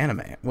 Favorite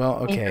anime? Well,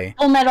 okay.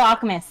 Full Metal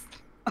Alchemist.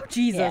 Oh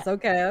Jesus, Yeah.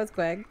 okay, that was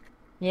quick.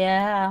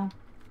 Yeah.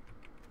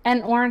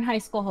 And Orin High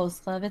School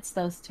Host Club. It's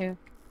those two.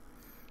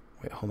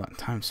 Wait, hold on.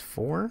 Times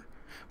 4?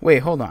 Wait,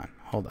 hold on.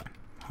 Hold on.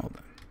 Hold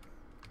on.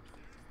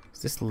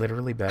 Is this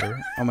literally better?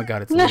 Oh my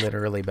god, it's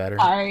literally better.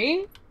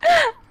 Sorry.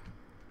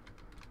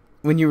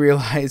 When you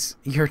realize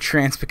you're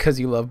trans because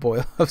you love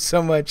boy love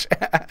so much.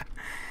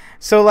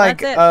 So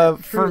like That's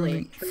it. for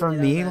Truly, for truly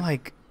me that's it.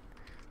 like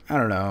I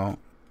don't know.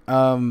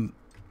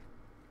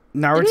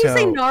 Naruto. Didn't you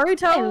say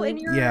Naruto in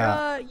your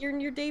Yeah.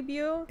 your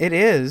debut? It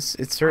is.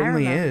 It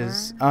certainly remember.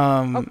 is.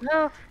 Oh,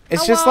 no.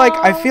 It's just like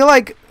I Hello? feel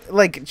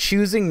like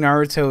choosing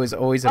Naruto is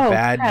always a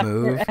bad crap,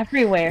 move they're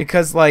everywhere.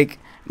 because like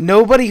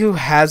nobody who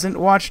hasn't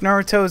watched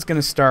Naruto is going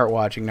to start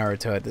watching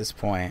Naruto at this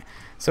point.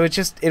 So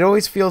it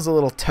always feels a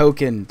little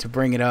token to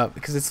bring it up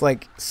because it's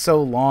like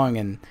so long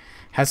and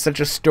has such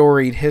a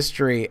storied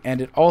history,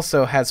 and it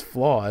also has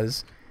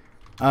flaws,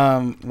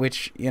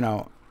 which, you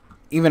know,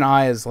 even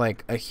I, as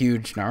like a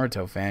huge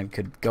Naruto fan,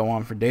 could go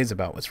on for days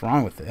about what's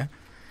wrong with it.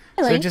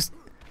 Really? So just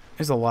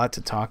there's a lot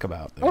to talk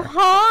about there.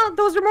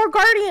 Those are more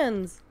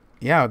guardians.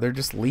 Yeah, they're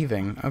just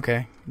leaving.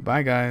 Okay,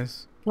 bye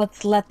guys.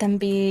 Let's let them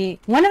be.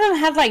 One of them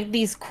had like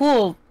these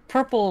cool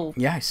purple.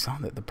 Yeah, I saw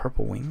that, the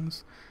purple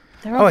wings.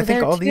 They're Oh, over I think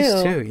there all too.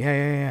 these too.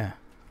 Yeah.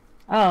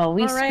 Oh,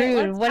 we All right,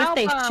 screwed. let's What if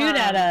they help shoot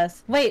at 'em.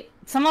 us? Wait,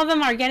 some of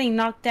them are getting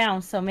knocked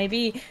down, so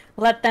maybe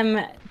let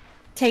them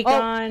take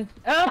on.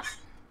 Oh,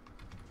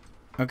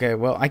 Okay,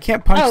 well, I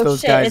can't punch those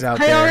shit, guys it's out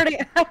there.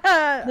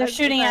 they're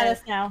shooting at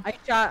us now.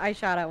 I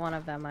shot at one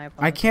of them.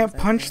 I can't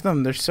punch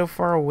them. They're so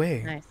far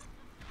away. Nice.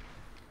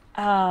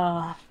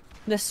 Oh,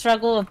 the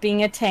struggle of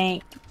being a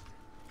tank.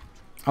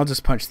 I'll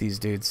just punch these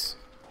dudes.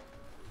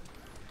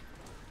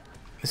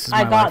 This is my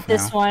I got life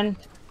this now. one.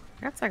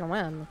 That's second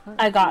win.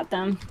 I got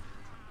them.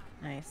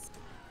 Nice.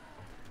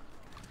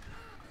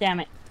 Damn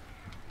it.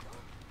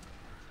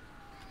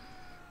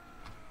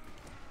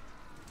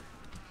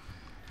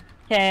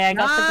 Okay, I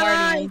got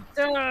the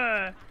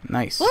guardian.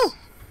 Nice. Woo.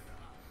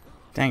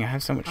 Dang, I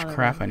have so much Oh,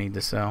 crap okay. I need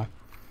to sell.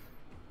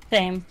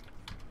 Same.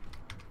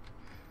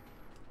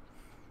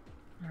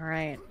 All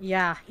right.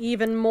 Yeah.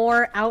 Even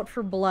more out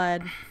for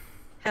blood.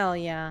 Hell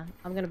yeah.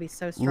 I'm gonna be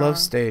so strong. Love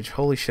Stage.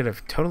 Holy shit, I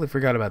totally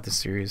forgot about this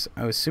series.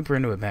 I was super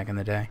into it back in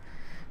the day.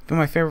 Been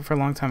my favorite for a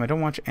long time. I don't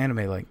watch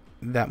anime like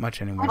that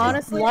much anymore.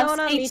 Honestly, Love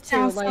Nona, me Stage too.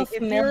 sounds Like, so if you're,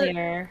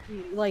 familiar.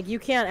 like, you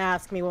can't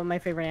ask me what my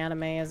favorite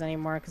anime is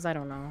anymore because I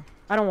don't know.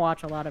 I don't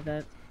watch a lot of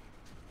it.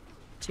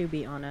 To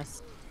be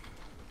honest.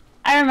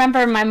 I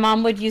remember my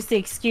mom would use the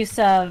excuse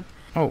of,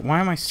 Oh, why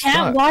am I stuck?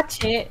 can't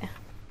watch it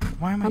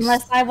Why am I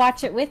unless I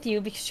watch it with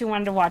you, because she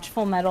wanted to watch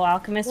Full Metal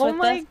Alchemist Oh with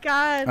my us.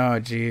 god. Oh,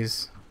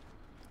 jeez.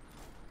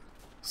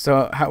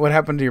 So, what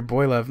happened to your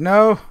boy love?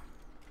 No!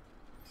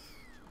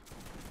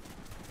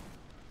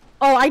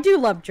 Oh, I do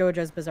love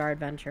JoJo's Bizarre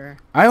Adventure.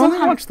 I only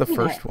haven't watched the seen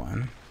first it.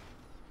 one.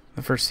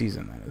 The first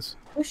season, that is.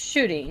 Who's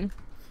shooting?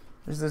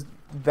 There's this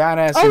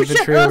badass Oh shit!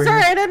 infantry Oh over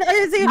sorry, here. I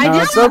didn't see. No,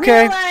 I it's didn't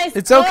okay. realize-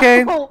 It's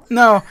okay. Oh.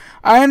 No,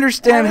 I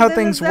understand how was in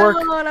the things work.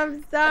 zone,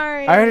 I'm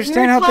sorry. I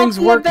understand how things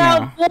Talking work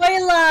about now.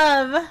 boy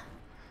love.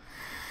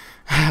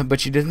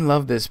 But you didn't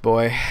love this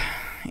boy.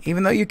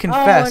 Even though you Oh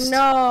confessed. no!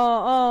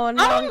 Oh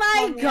no! Oh you my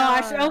called me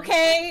gosh, out.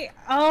 okay.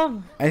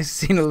 Oh, I've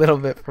seen a little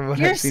bit from what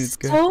you're I've seen. It's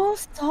good. so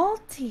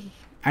salty.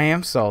 I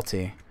am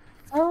salty.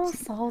 So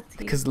salty.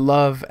 Because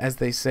love, as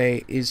they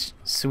say, is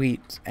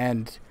sweet.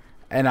 And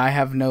I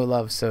have no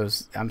love, so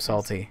I'm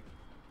salty.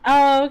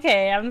 Oh,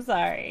 okay, I'm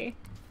sorry.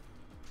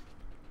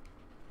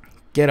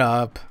 Get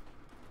up.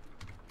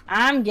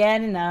 I'm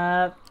getting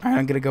up. Alright,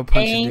 I'm gonna go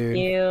punch a Thank dude.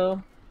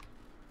 you.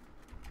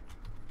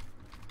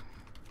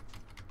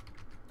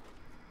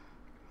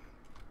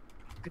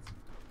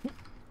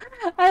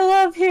 I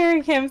love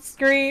hearing him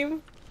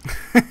scream.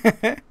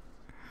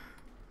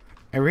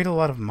 I read a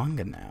lot of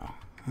manga now.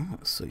 Oh,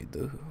 so you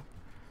do.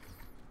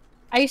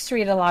 I used to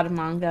read a lot of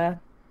manga.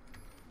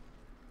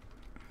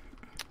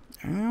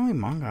 The only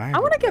manga I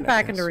want to get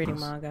back into reading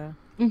manga.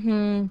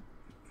 Mm-hmm.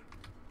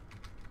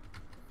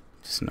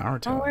 Just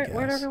Naruto, Oh, I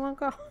where'd guess. everyone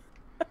go?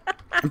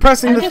 I'm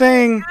pressing the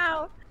thing!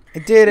 Ow. I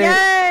did it!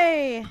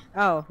 Yay!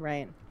 Oh,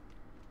 right.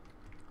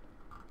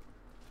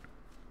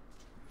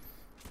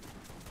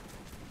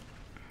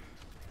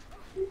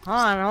 Hold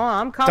on,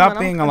 I'm coming. Stop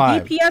being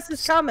alive. DPS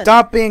is coming.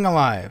 Stop being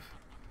alive!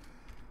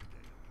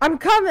 I'm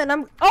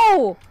coming.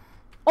 Oh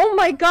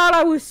my god,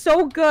 I was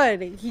so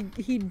good.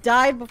 He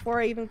died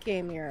before I even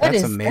came here. What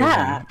That's is amazing.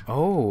 that?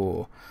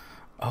 Oh,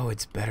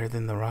 it's better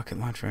than the rocket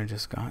launcher I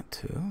just got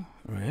too.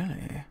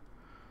 Really?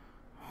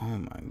 Oh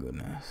my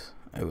goodness!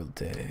 I will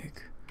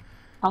take.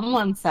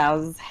 Someone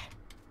sounds.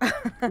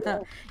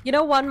 You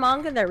know, one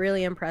manga that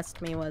really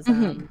impressed me was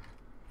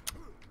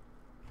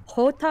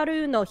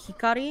Hotaru no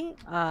Hikari.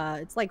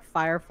 It's like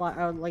Firefly,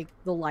 or like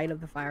the light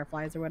of the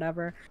fireflies or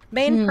whatever.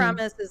 Main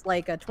premise is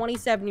like a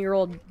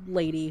 27-year-old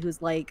lady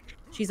who's like,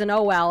 she's an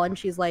OL and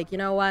she's like, you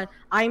know what?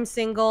 I'm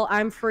single,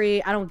 I'm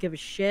free, I don't give a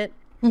shit.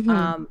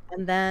 And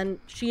then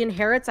she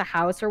inherits a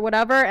house or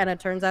whatever, and it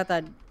turns out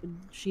that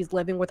she's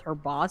living with her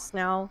boss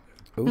now,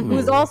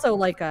 who's Ooh. also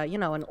like a, you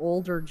know, an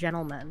older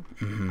gentleman.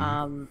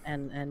 Mhm.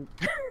 And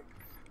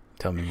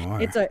Tell me more.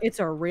 it's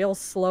a real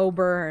slow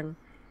burn.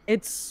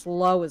 It's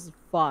slow as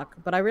fuck,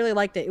 but I really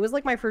liked it. It was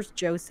like my first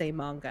Josei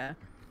manga,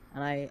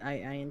 and I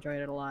enjoyed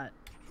it a lot.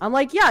 I'm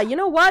like, yeah, you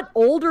know what?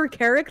 Older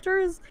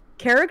characters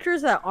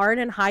that aren't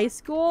in high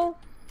school.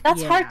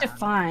 That's hard to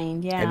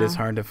find. Yeah. It is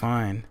hard to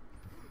find.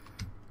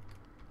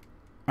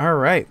 All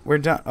right, we're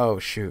done. Oh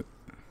shoot!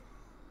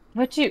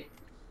 What you?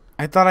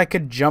 I thought I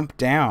could jump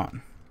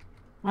down.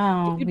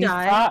 Oh, Did you we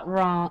die? thought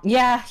wrong.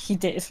 Yeah, he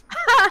did.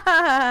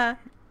 I'm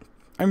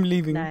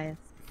leaving. Nice.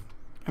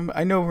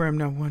 I know where I'm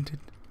not wanted.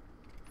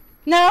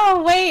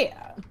 No, wait.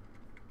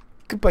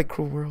 Goodbye,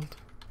 cruel world.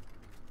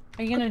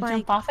 Are you gonna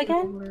jump off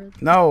again?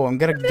 No, I'm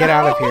gonna get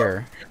out of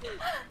here.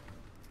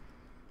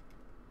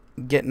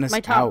 Getting us My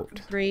top out.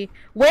 3.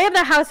 Way of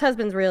the House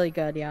Husband's really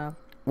good, yeah.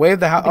 Way of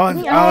the House.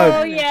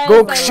 Oh, yes, Go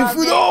I love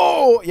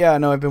Shifudo! Yeah,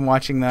 no, I've been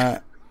watching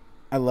that.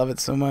 I love it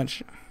so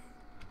much.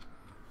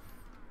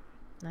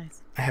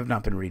 Nice. I have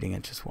not been reading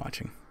it, just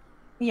watching.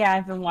 Yeah,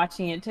 I've been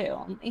watching it too,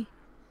 only.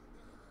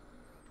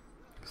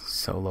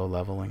 Solo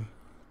leveling.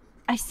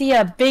 I see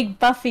a big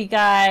Buffy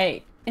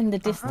guy in the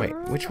distance. Wait,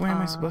 which way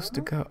am I supposed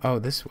to go? Oh,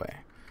 this way.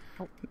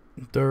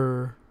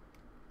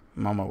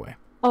 I'm on my way.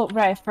 Oh,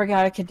 right, I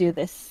forgot I could do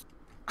this.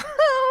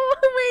 Oh,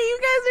 wait, you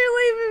guys are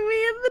leaving me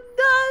in the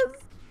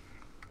dust.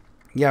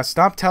 Yeah,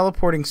 stop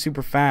teleporting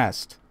super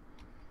fast.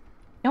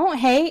 Don't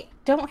hate.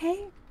 Don't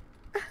hate.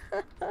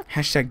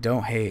 Hashtag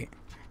don't hate.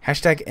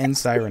 Hashtag end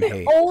siren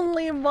hate.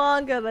 Only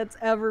manga that's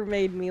ever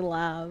made me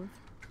laugh.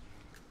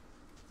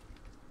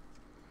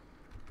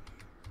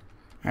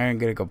 I'm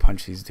gonna go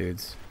punch these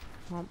dudes.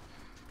 Well,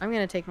 I'm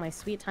gonna take my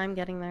sweet time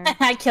getting there.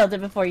 I killed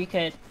it before you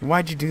could.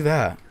 Why'd you do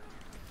that?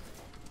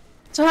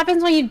 So what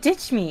happens when you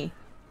ditch me?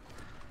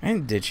 I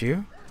didn't ditch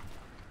you.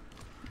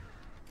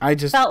 I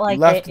just Felt like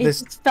left it.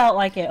 this. It just felt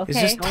like it. Okay. It's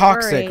just Don't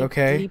toxic, worry,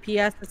 okay?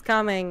 DPS is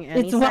coming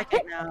any It's what?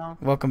 second now.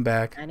 Welcome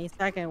back. Any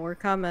second, we're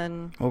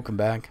coming. Welcome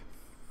back.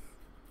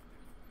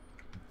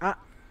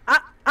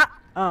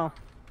 Oh.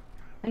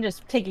 I'm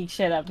just picking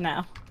shit up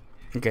now.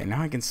 Okay,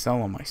 now I can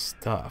sell all my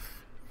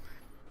stuff.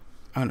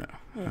 Oh no.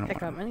 I don't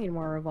Pick want up. I need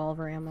more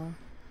revolver ammo.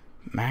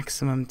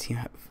 maximum team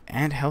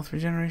and health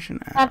regeneration.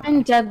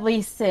 7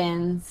 Deadly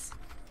Sins.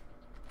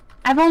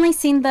 I've only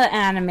seen the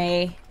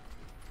anime.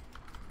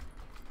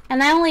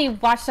 And I only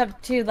watched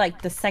up to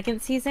like the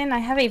 2nd season. I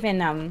haven't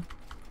even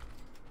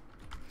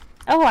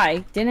Oh, I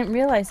didn't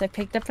realize I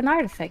picked up an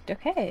artifact.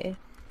 Okay.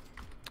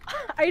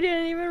 I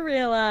didn't even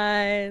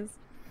realize.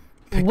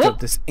 Picked Whoop. up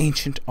this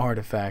ancient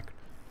artifact.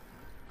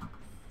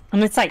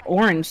 And it's like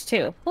orange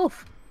too.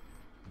 Oof.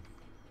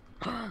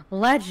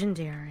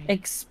 Legendary.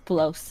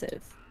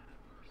 Explosive.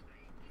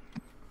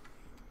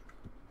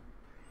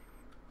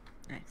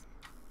 Nice.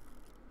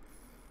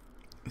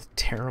 The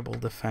terrible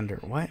defender.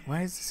 Why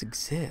does this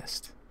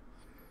exist?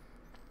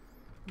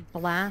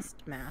 Blast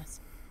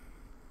mask.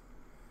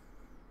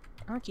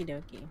 Okie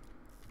dokie.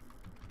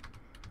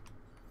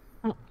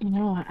 Oh, you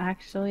know what,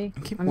 actually? I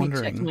keep Let me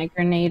check wondering. my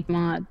grenade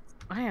mod.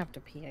 I have to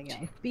pee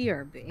again.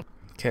 BRB.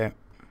 Okay.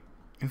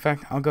 In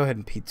fact, I'll go ahead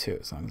and pee too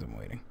as long as I'm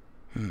waiting.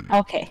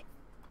 Okay.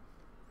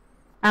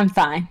 I'm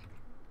fine.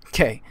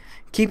 Okay.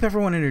 Keep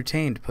everyone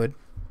entertained, Pud.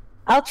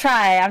 I'll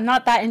try. I'm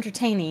not that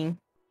entertaining.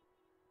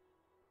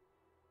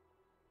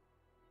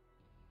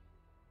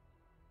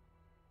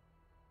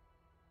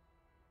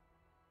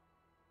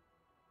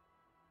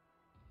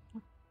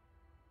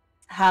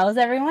 How's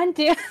everyone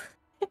doing?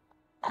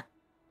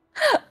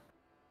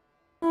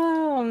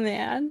 Oh,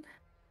 man.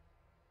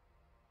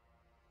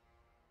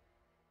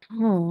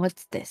 Oh,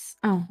 what's this?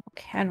 Oh,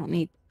 okay. I don't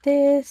need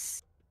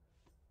this.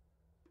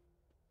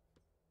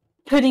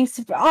 Pudding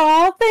super.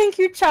 Oh, thank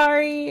you,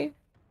 Chari.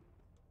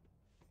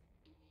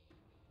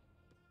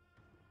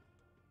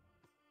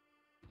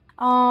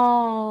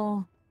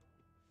 Oh,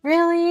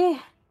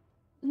 really?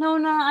 No,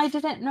 I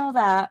didn't know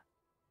that.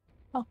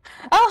 Oh,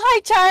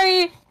 hi,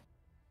 Chari.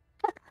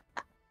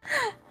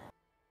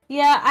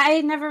 Yeah,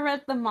 I never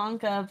read the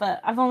manga, but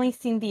I've only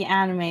seen the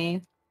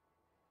anime.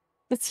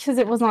 It's because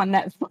it was on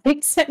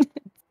Netflix and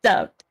it's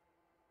dubbed.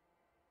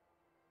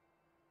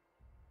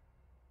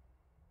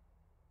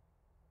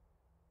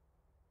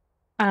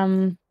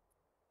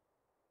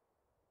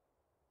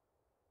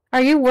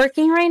 Are you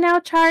working right now,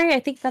 Chari? I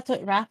think that's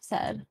what Raph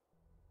said.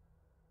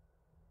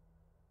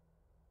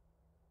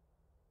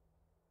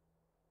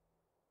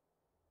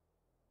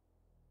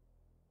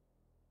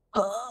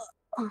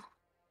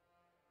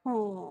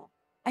 Oh,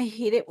 I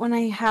hate it when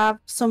I have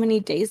so many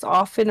days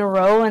off in a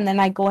row and then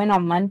I go in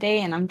on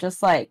Monday and I'm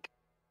just like,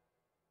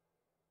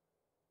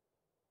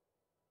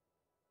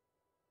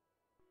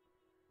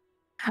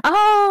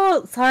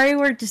 oh, sorry,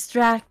 we're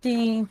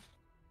distracting.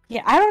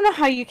 Yeah, I don't know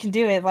how you can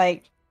do it.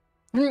 Like,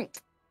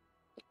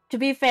 to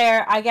be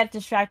fair, I get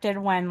distracted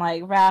when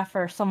like Raph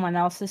or someone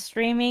else is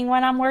streaming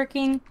when I'm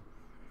working.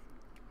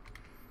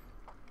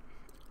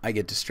 I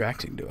get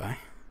distracting, do I?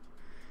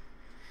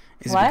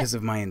 Is What? it because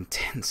of my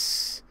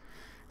intense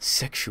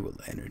sexual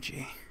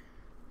energy?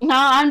 No,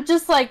 I'm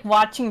just like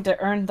watching to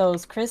earn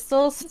those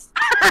crystals.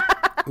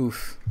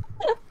 Oof.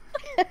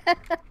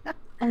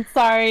 I'm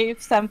sorry,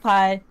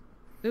 senpai.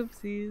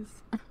 Oopsies.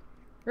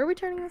 Where are we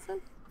turning this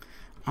in?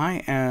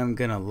 I am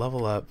gonna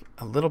level up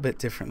a little bit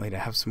differently to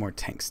have some more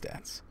tank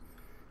stats.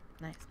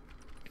 Nice.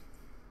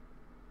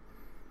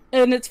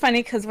 And it's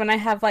funny because when I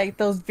have like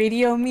those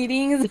video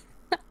meetings,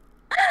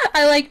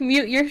 I like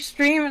mute your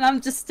stream and I'm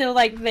just still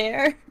like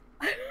there.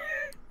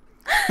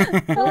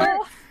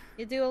 Alert.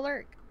 You do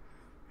alert.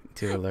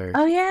 Do alert.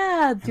 Oh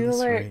yeah, do Endless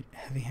alert. Rage.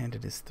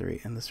 Heavy-handed is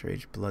 3. Endless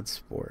Rage, Blood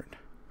Sport.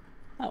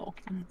 Oh,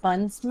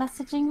 Bun's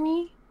messaging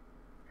me?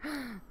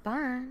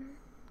 Bun.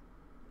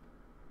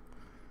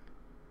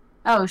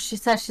 Oh, she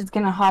says she's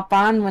gonna hop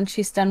on when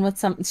she's done with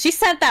some. She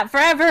said that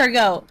forever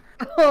ago.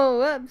 Oh,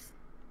 whoops.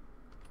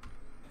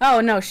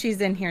 Oh no,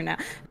 she's in here now.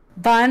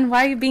 Bun,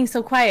 why are you being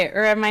so quiet?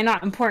 Or am I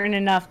not important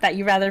enough that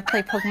you rather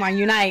play Pokemon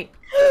Unite?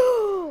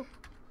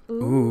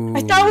 Ooh.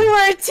 I thought we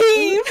were a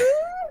team.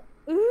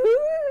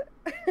 Ooh.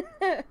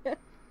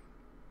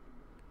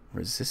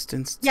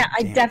 Resistance to Yeah,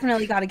 I damage.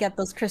 definitely got to get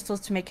those crystals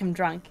to make him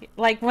drunk.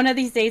 Like, one of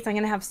these days, I'm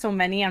going to have so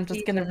many, I'm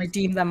just going to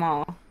redeem them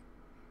all.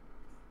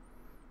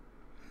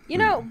 You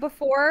know,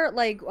 before,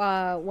 like,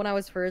 when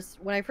I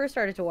first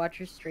started to watch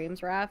your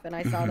streams, Raph, and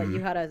I saw that you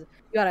had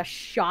a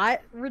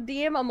shot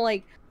redeem, I'm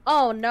like,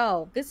 oh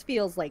no, this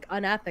feels like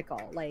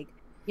unethical. Like,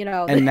 you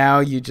know. And now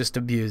you just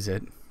abuse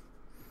it.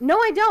 No,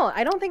 I don't.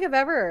 I don't think I've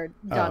ever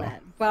done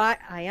it, but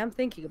I am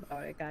thinking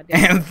about it. Goddamn.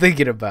 I am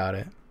thinking about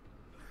it.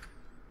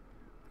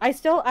 I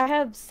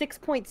have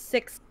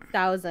 6.6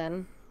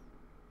 thousand.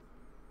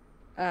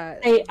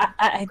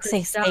 I'd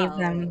say save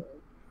them.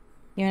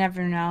 You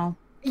never know.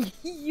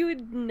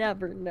 You'd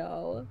never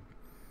know.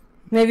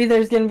 Maybe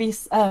there's gonna be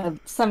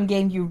some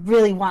game you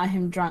really want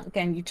him drunk,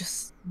 and you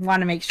just want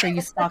to make sure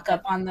you stock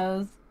up on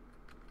those.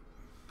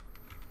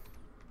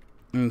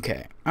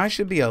 Okay, I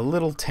should be a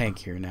little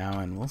tankier now,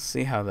 and we'll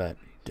see how that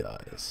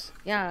does.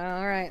 Yeah.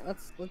 All right.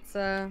 Let's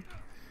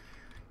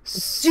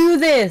do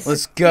this.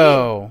 Let's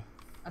go.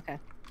 Okay.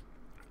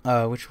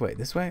 Which way?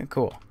 This way?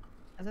 Cool.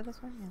 Is it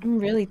this one? Yeah. I'm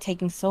really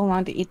taking so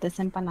long to eat this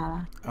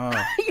empanada. Oh,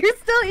 You're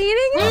still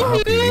eating it? I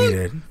hope you eat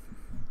it.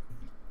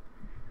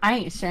 I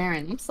ain't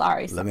sharing. I'm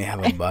sorry. Let me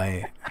have a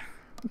bite.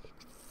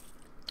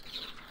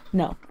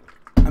 No.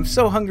 I'm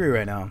so hungry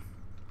right now.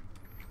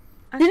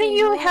 Didn't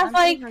you have I'm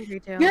like hungry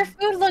too. your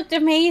food looked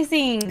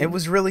amazing? It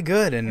was really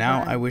good, and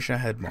now I wish I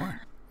had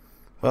more.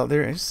 Well,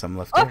 there is some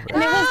left over.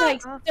 And it was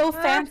like so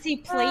fancy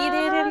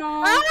plated and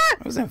all.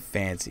 It wasn't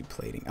fancy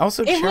plating.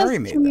 Also, It Cherry was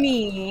made to that.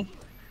 me.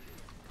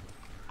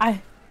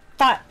 I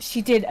thought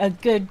she did a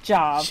good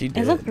job. She It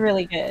did. looked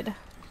really good.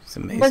 It's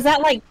amazing. Was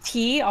that like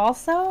tea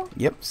also?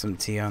 Yep, some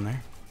tea on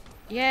there.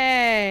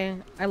 Yay!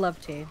 I love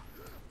tea.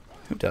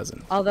 Who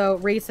doesn't? Although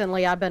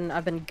recently I've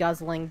been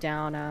guzzling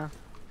down.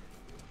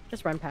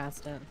 Just run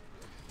past it.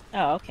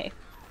 Oh, okay.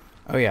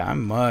 Oh yeah,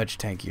 I'm much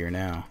tankier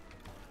now.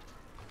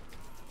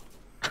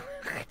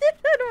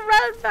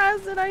 Run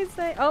past it, I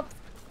say. Oh,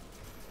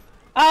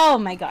 Oh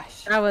my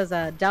gosh. that was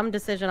a dumb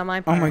decision on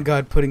my part. Oh my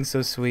god, pudding's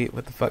so sweet.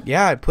 What the fuck?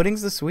 Yeah,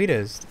 pudding's the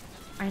sweetest.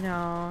 I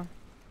know.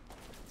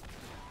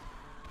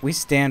 We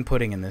stand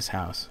pudding in this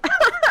house.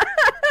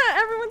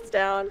 Everyone's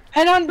down.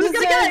 I don't Who's deserve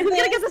gonna get it? Who's this.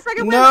 gonna get the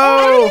second win? No!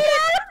 Oh,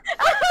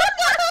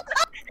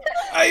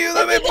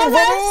 Ayúdame, por The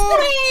best favor!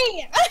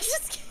 thing! I'm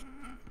just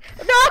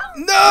kidding.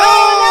 no! No!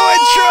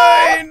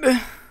 I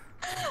tried!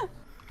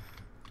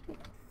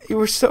 You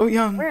were so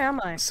young. Where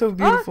am I? So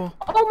beautiful.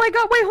 Oh my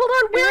god, wait, hold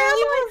on. Where am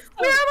I?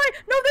 Where am I?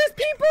 No, there's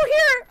people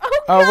here. Oh,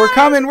 Oh, we're God.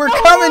 coming, we're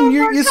Oh, coming!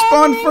 we're You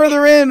spawned coming.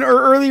 further in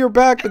or earlier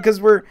back because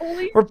we're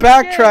Holy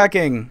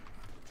backtracking.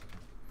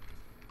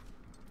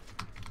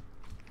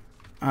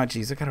 Ah,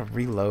 jeez, I gotta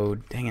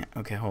reload. Dang it.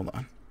 Okay, hold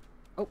on.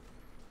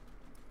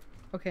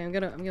 Okay, I'm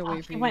gonna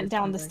wait for He you. went to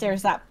down come the back.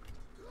 stairs, that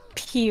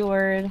P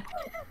word.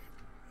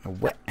 A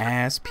wet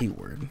ass P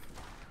word.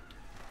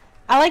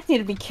 I like you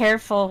to be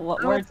careful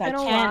what Oh, words it's I been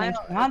a can and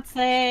while. cannot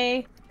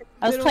say.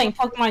 I was been a playing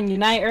Pokemon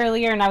Unite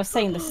earlier and I was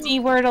saying the C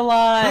word a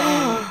lot.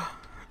 And...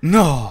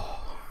 No!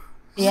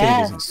 Say it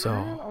Yeah. isn't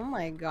so. Oh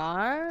my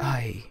god.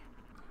 Aye.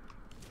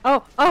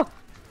 Oh,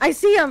 I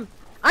see him.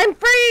 I'm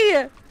free.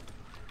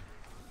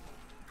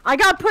 I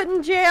got put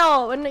in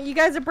jail and you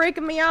guys are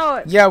breaking me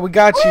out. Yeah, we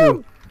got you.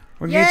 Woo!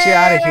 We're gonna get you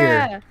out of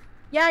here.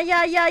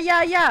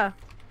 Yeah.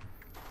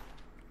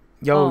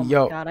 Yo, Oh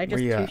yo. my god, I just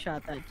where you at?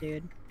 two-shot that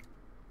dude.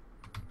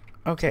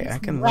 Okay, I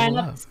can ran level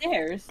up up. the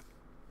stairs.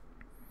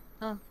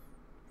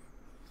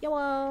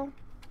 Hello.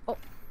 Oh,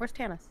 where's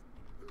Tanis?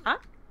 Huh?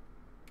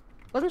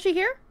 Wasn't she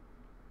here?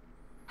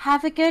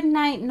 Have a good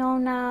night,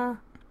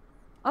 Nona.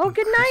 Oh,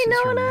 good night,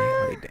 Increases your Nona.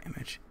 melee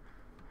damage.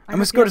 I I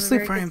must hope you go to have a sleep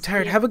very for I good am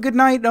tired. sleep. Have a good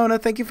night, Nona.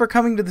 Thank you for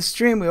coming to the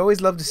stream. We always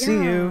love to see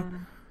you.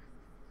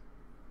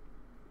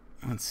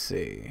 Let's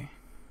see.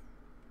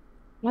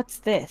 What's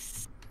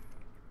this?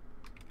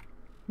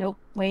 Nope,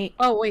 wait.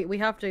 Oh wait, we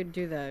have to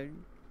do the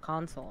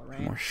console,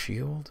 right? More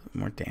shield,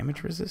 more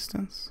damage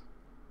resistance,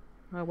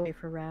 I'll wait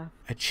for Raph.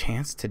 a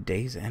chance to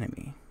daze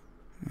enemy.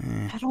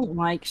 I don't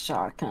like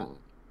shotguns.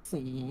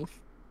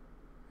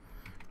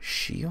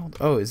 Shield?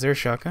 Oh, is there a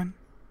shotgun?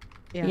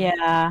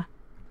 Yeah.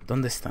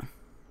 ¿Dónde está?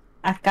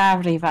 Acá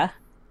arriba.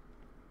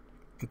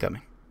 I'm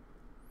coming.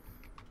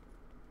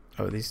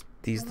 Oh, these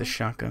the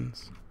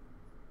shotguns.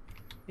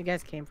 You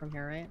guys came from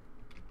here,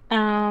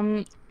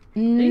 right?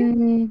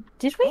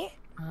 Did we?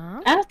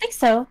 Huh? I don't think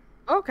so.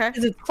 Okay.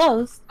 Because it's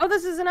closed. Oh,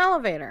 this is an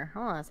elevator.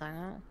 Hold on a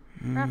second.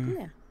 Raph, come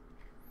here.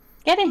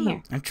 Get in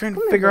here. I'm trying to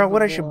Come here, figure out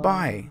what I blah, should blah.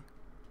 buy.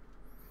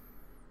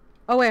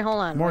 Oh wait, hold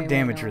on. More Wait,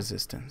 damage no.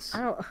 resistance.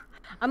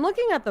 I'm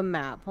looking at the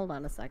map. Hold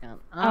on a second.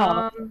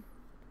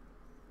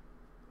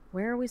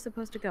 Where are we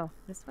supposed to go?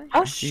 This way?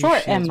 How After your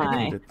short shields am are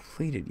I?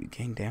 depleted, you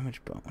gain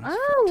damage bonus.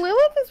 Oh,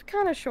 Lilith is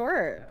kind of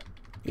short.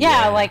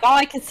 Yeah, like all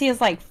I can see is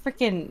like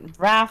freaking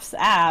Raph's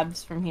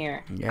abs from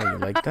here. Yeah, you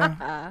like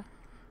that?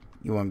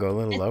 You want to go a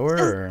little It's lower,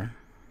 just- or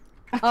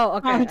Oh,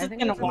 okay. I'm just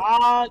gonna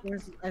walk.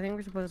 I think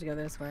we're supposed to go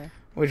this way.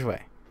 which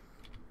way?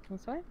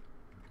 This way?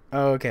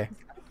 Oh, okay.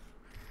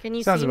 Can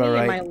you Sounds see about me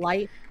right.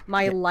 in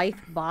my lithe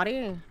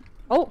body?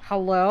 Oh,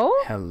 hello?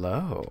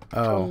 Hello.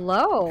 Oh.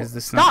 Hello. Is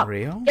this Stop. not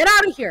real? Get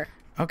out of here.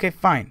 Okay,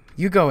 fine.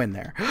 You go in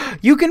there.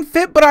 You can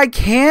fit, but I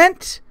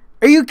can't?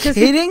 Are you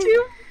kidding?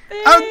 Too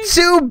big. I'm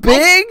too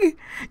big?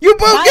 You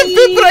both can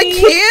fit, but I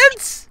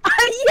can't?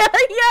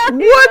 Yeah.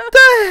 What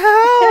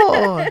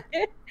the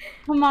hell?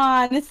 Come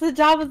on, it's the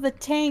job of the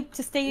tank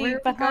to stay Where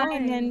are we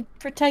behind going? and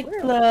protect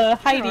the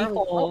hidey are we?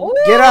 hole.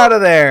 Oh. Get out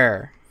of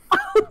there.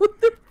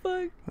 What the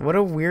fuck? What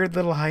a weird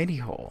little hidey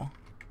hole.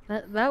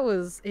 That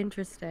was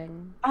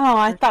interesting. Oh,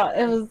 I For thought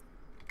sure. it was...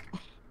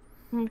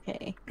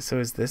 Okay. So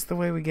is this the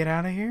way we get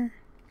out of here?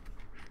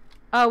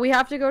 Oh, we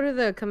have to go to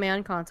the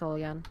command console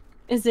again.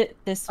 Is it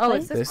this Oh, way?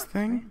 it's This one,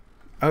 thing?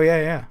 right? Oh,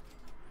 yeah.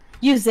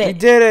 Use We it.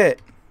 did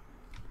it.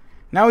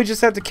 Now we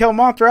just have to kill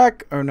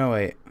Mothrak. Or no,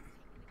 wait.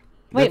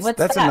 Wait, what's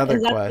that's that? another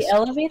Is that quest. the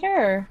elevator?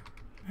 Or...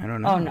 I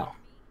don't know. Oh, no.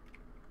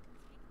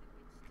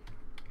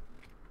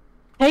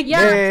 Take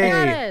Yeah, Yay.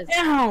 there it is.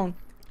 down.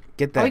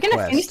 Get that Are we gonna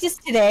quest. finish this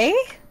today?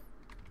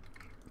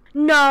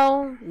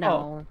 No.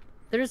 Oh.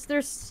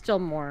 There's still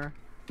more.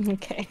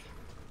 Okay.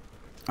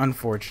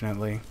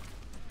 Unfortunately.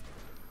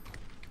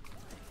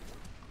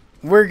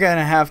 We're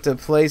gonna have to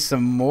play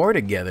some more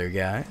together,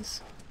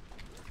 guys.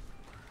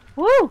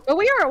 Woo! But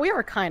we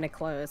were kind of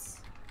close.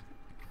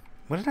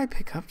 What did I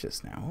pick up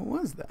just now?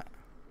 What was that?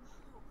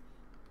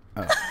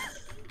 Oh,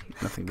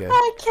 nothing good.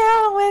 I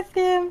can't with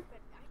him.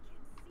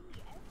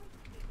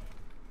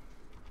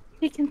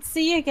 He can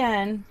see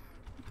again.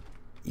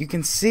 You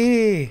can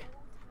see.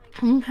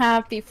 I'm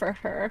happy for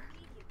her.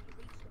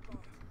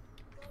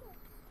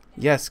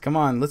 Yes, come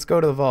on. Let's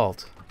go to the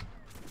vault.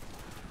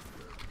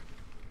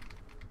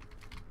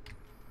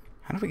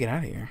 How do we get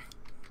out of here?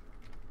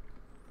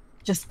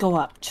 Just go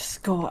up.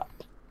 Just go up.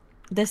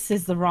 This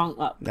is the wrong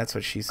up. That's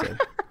what she said.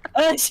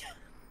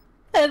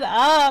 Shut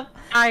up.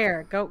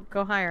 Higher. Go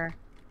higher.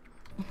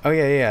 Oh,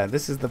 yeah.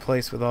 This is the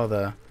place with all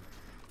the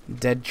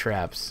dead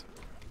traps.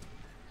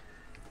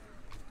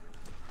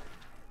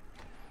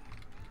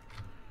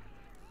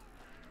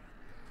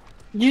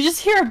 You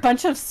just hear a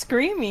bunch of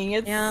screaming.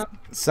 It's Yeah.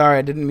 Sorry,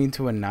 I didn't mean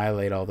to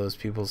annihilate all those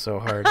people so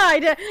hard. I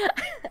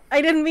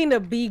didn't mean to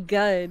be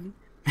good.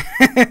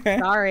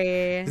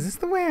 Sorry. Is this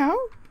the way out?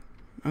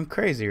 I'm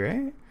crazy,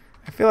 right?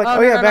 I feel like... Oh, Oh,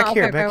 no, yeah, no, back no.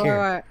 here, Okay, back wait,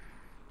 here.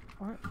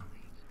 What?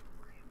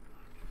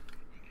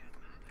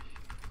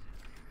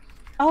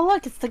 Oh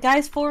look, it's the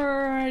guys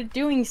for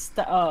doing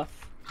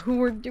stuff. Who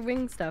were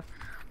doing stuff?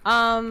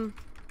 Hold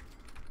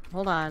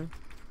on.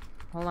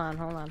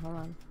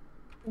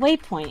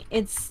 Waypoint.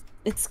 It's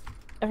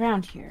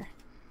around here.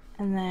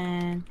 And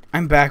then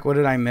I'm back. What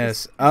did I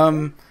miss?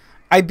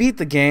 I beat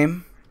the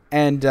game,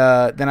 and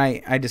then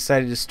I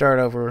decided to start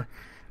over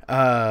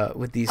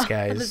with these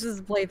guys. This is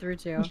playthrough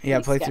 2. Yeah,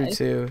 These playthrough guys.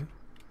 2.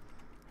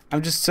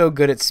 I'm just so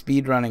good at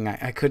speedrunning,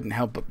 I couldn't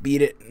help but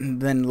beat it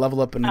and then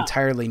level up an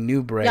entirely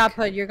new break. Yeah,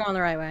 but you're going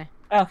the right way.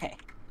 okay.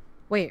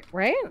 Wait,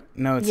 right?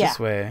 No, it's Yeah. this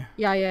way.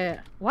 Yeah.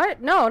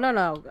 What? No.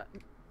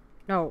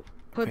 No,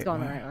 Pud's Wait,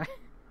 going the what? right way.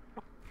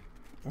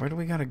 Where do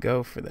we gotta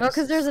go for this? No,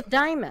 because there's a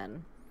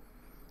diamond.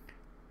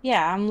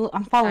 Yeah,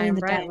 I'm following I'm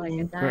the right like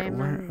a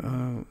diamond.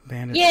 diamond.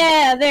 bandit.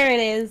 Yeah, there it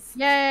is.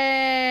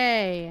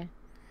 Yay!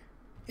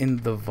 In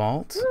the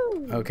vault?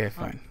 Woo. Okay,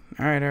 fine.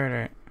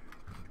 Alright.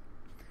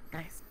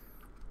 Nice.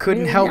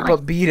 Couldn't Really help nice.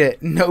 but beat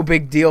it. No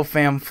big deal,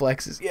 fam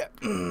flexes. Yeah.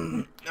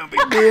 No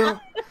big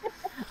deal.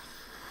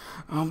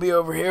 I'll be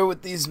over here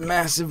with these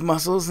massive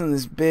muscles and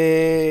this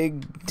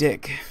big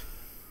dick.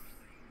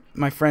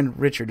 My friend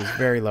Richard is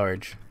very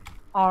large.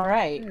 All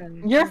right. Yeah.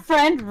 Your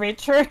friend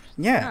Richard.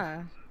 Yeah.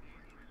 Yeah.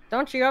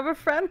 Don't you have a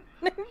friend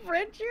named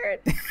Richard?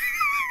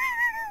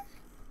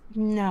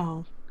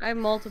 No. I have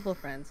multiple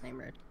friends named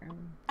Richard.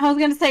 I was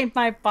gonna say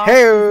my boss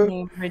Hey-o. is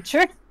named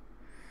Richard.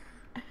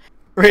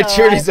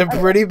 Richard I- is a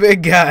pretty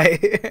big guy.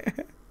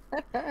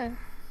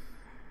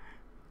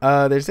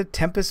 There's a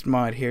Tempest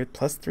mod here.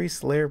 +3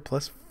 Slayer,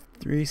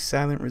 +3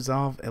 Silent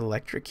Resolve,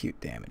 Electrocute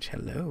damage.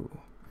 Hello.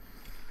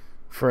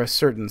 For a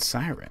certain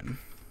siren.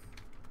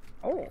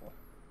 Oh.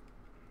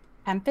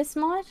 Tempest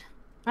mod?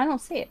 I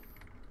don't see it.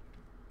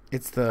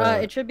 It's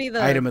the It should be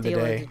the item of the deal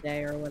day.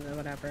 today or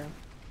whatever.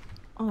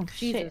 Oh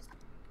Jesus. shit.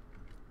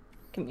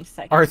 Give me a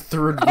second. Our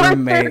third Our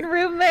roommate. third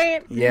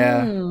roommate.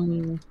 Yeah.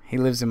 Hmm. He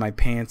lives in my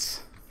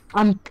pants.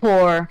 I'm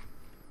poor.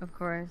 Of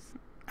course.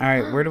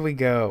 Alright, where do we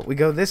go? We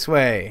go this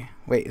way.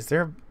 Wait,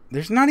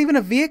 there's not even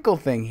a vehicle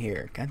thing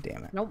here. God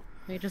damn it. Nope.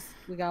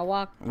 We gotta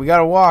walk. We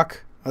gotta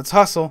walk. Let's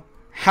hustle.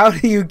 How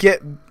do you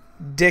get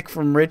dick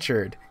from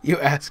Richard? You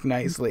ask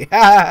nicely.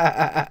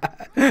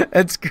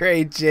 That's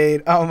great,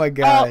 Jade. Oh my Oh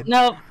god.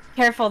 no!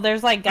 Careful,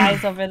 there's like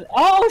guys over there.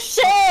 Oh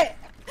shit!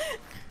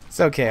 It's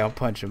okay, I'll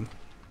punch him.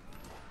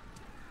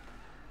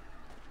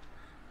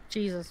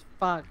 Jesus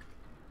fuck.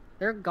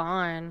 They're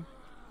gone.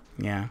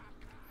 Yeah.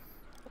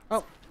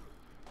 Oh.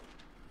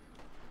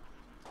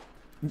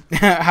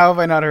 How have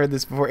I not heard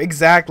this before?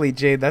 Exactly,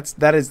 Jade.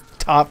 That is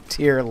top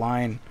tier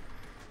line.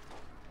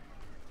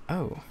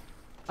 Oh.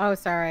 Oh,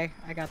 sorry.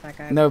 I got that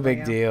guy. No before big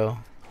you. deal.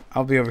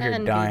 I'll be over here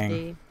NBD.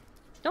 dying.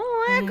 Don't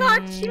I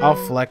got you. I'll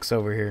flex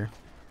over here.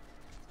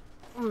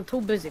 I'm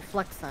too busy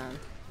flexing.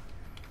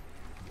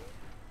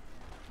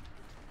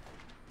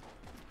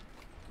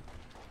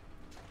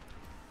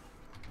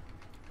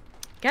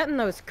 Getting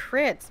those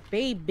crits,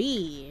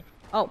 baby.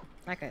 Oh,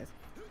 that guy's.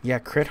 Yeah,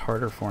 crit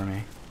harder for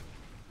me.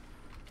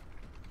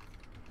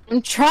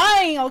 I'm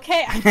trying,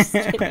 okay? I'm just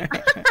kidding.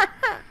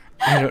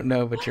 I don't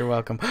know, but you're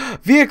welcome.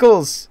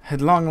 Vehicles!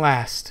 At long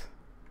last.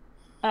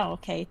 Oh,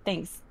 okay,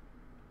 thanks.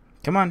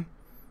 Come on.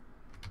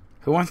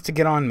 Who wants to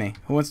get on me?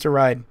 Who wants to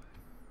ride?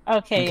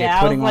 Okay,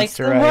 yeah, I was like,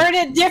 word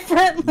it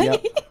differently.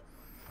 Yep.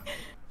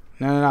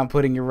 No, I'm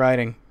putting your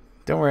riding.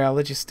 Don't worry, I'll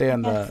let you stay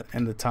on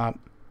the top.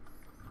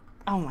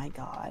 Oh my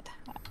god.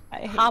 I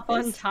hate Hop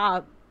this. on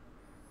top.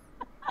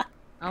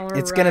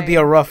 It's gonna be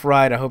a rough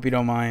ride, I hope you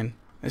don't mind.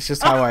 It's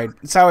just how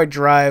it's how I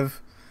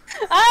drive.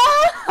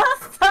 Oh,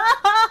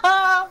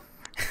 stop!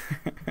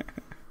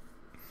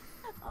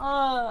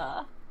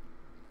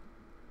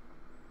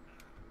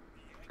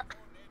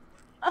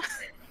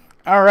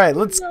 Alright,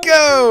 let's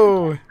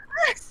go!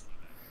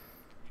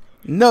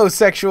 No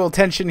sexual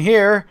tension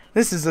here.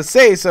 This is a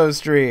say-so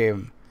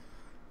stream.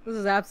 This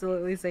is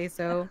absolutely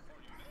say-so.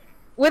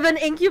 With an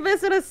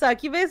incubus and a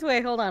succubus?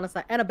 Wait, hold on a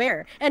sec. And a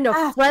bear. And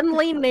a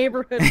friendly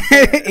neighborhood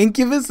bear.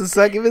 Incubus, a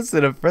succubus,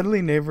 and a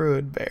friendly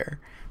neighborhood bear.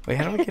 Wait,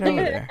 how do I get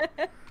over there?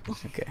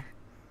 Okay.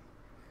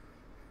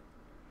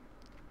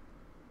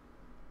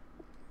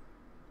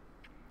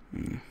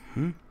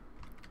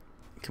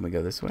 Can we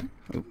go this way?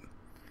 Oop.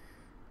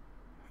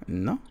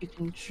 No? You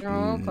can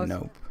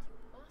Nope.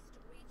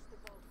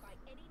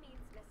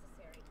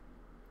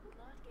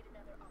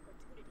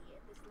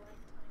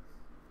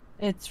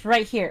 It's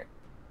right here.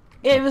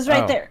 It was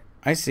right there.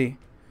 I see.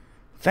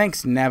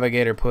 Thanks,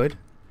 Navigator Pud.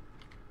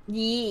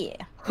 Yeah.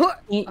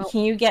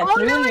 Can you get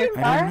through in your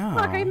car? I don't know.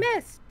 Fuck, I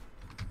missed.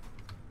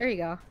 There you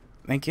go.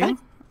 Thank you.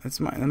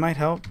 That might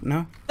help.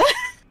 No.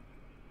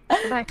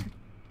 Bye.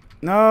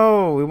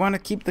 No, we want to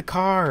keep the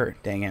car.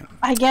 Dang it.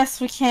 I guess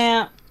we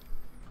can't.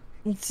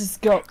 Let's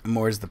just go.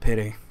 More's the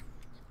pity.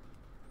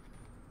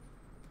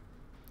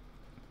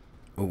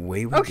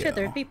 Away we go. Oh shit,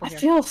 there's people here.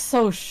 I feel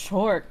so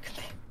short.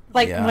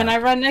 Like when I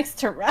run next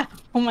to Raph.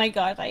 Oh my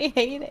god, I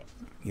hate it.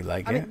 You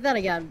like I it? mean, then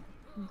again,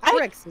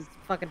 Bricks is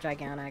fucking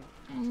gigantic.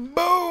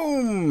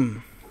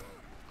 Boom!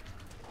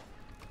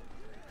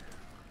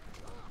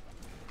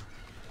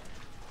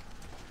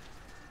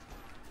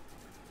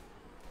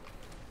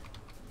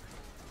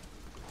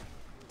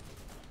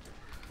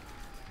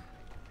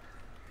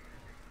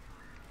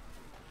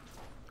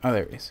 Oh,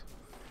 there he is.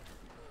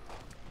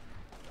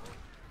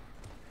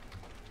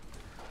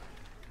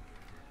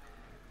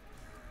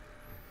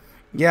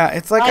 Yeah,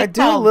 it's like I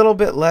do a little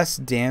bit less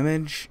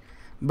damage,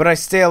 but I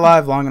stay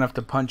alive long enough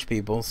to punch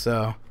people,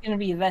 so... It's gonna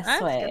be this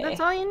way. That's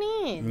all you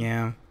need.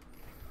 Yeah.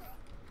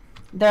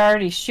 They're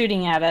already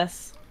shooting at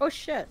us. Oh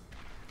shit.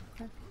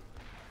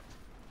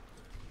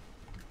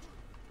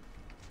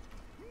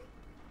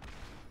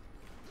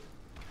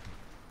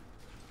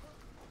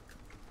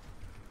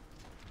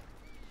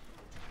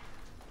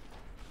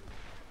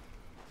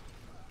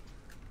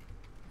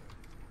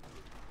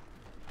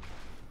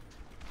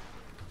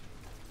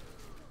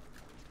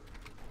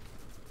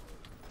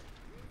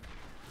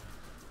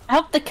 I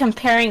hope the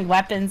comparing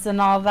weapons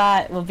and all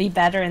that will be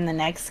better in the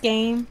next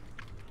game.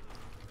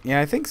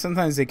 Yeah, I think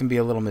sometimes they can be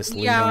a little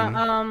misleading.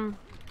 Yeah,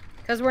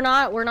 because we're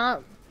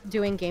not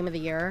doing Game of the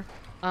Year.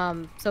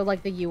 So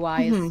like the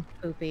UI is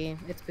poopy.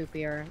 It's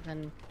poopier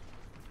than.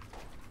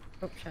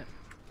 Oh shit.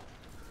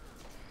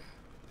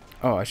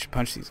 Oh, I should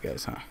punch these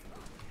guys, huh?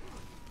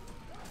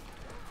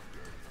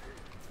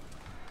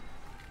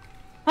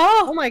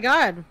 Oh my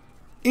god.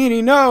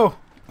 Edie, no!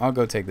 I'll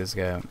go take this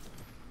guy out.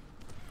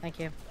 Thank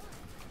you.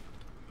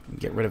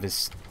 Get rid of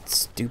his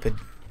stupid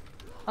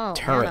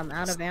turret. I'm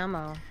out of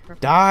ammo.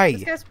 Die!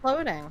 This guy's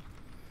floating.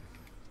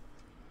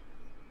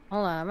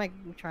 Hold on, I might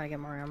try to get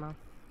more ammo.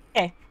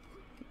 Okay.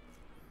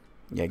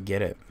 Yeah,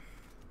 get it.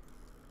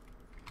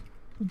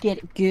 Get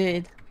it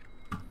good.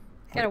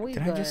 Get it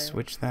Did I just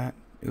switch that?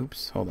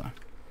 Oops, hold on.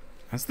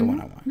 That's the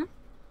one I want.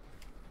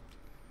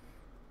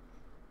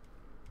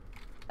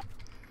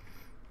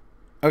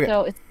 Okay.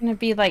 So it's gonna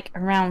be like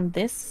around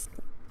this.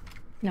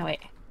 No wait.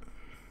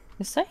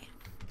 This way?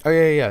 Oh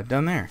yeah,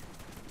 down there.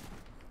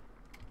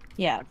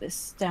 Yeah,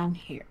 this down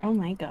here. Oh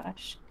my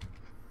gosh.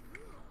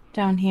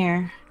 Down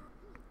here.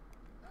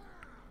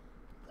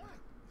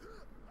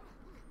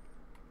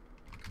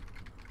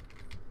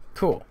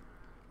 Cool.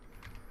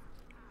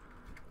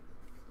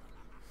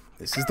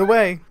 This is the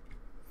way.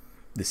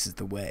 This is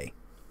the way.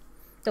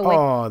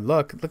 Oh,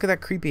 look at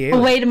that creepy alien.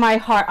 The way to my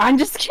heart. I'm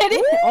just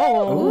kidding.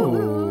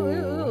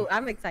 Ooh,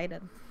 I'm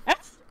excited.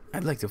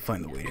 I'd like to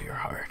find the way to your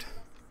heart.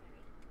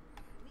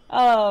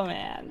 Oh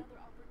man.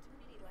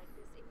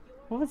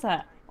 What was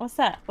that? What's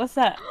that? What's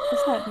that?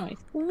 What's that noise?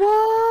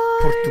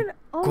 What?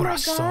 Oh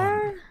corazón.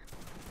 my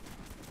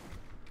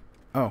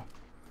god.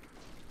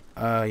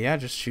 Oh. Yeah,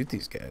 just shoot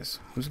these guys.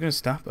 Who's gonna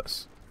stop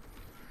us?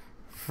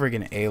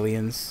 Friggin'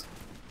 aliens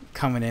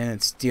coming in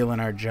and stealing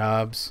our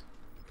jobs.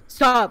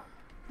 Stop.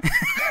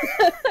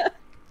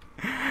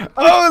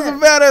 Oh, it's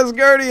a badass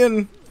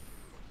guardian.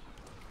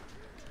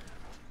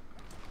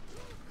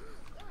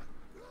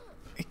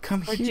 Hey,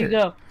 come Where'd here. you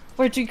go?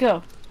 Where'd you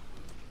go?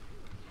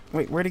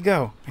 Wait, where'd he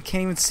go? I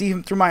can't even see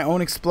him through my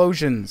own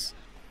explosions.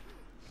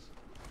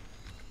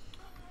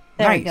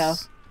 There nice. we go.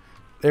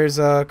 There's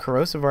a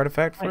corrosive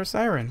artifact for a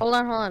siren. Hold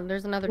on.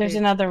 There's another. There's gate.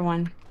 another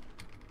one.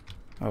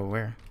 Oh,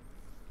 where?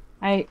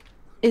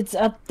 It's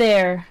up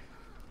there.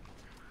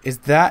 Is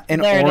that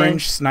an There it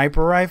orange is.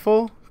 sniper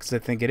rifle? Because I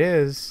think it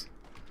is.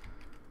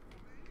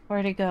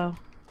 Where'd it go?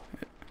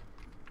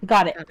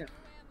 Got it. Okay.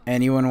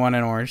 Anyone want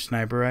an orange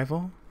sniper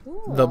rifle?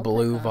 Ooh, The I'll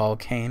blue take that.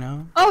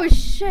 volcano. Oh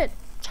shit!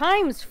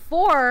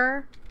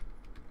 ×4.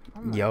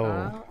 Oh my Yo.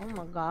 God.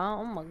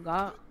 Oh my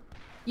god.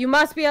 You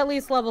must be at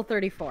least level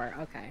 34.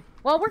 Okay.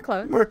 Well, we're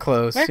close. We're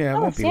close. We're Yeah, it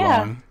won't close, be yeah.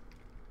 long.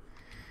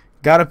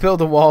 Gotta build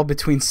a wall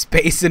between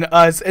space and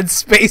us, and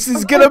space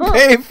is gonna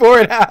pay for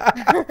it.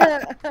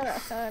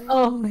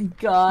 Oh my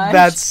gosh.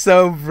 That's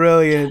so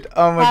brilliant.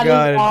 Oh my That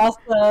god. is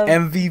awesome.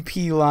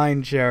 MVP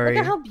line, Jerry.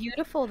 Look at how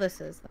beautiful this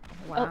is.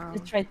 Wow. Oh,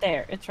 it's right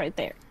there. It's right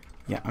there.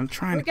 Yeah, I'm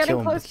trying We're to kill getting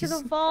him. close but to the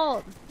he's-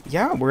 vault.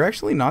 Yeah, we're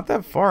actually not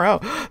that far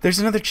out. There's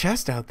another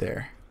chest out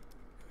there.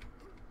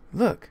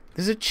 Look,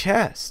 there's a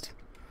chest.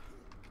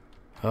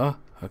 Oh,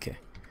 okay.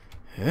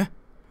 Huh?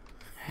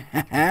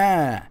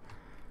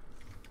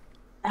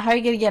 How are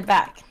you gonna get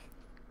back?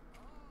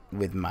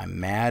 With my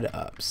mad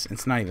ups.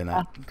 It's not even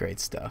that great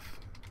stuff.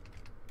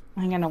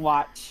 I'm gonna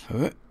watch.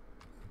 Huh?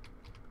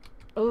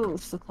 Oh,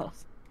 so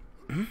close.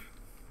 Where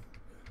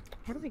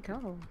do we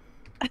go?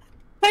 I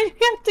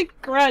have to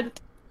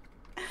grunt.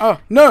 Oh,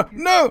 no,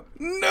 no,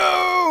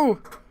 no!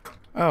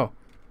 Oh,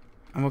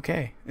 I'm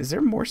okay. Is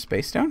there more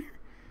space down here?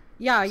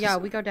 Yeah,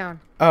 we go down.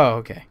 Oh,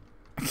 okay.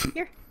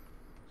 Here.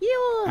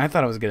 Heal. I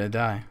thought I was gonna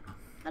die.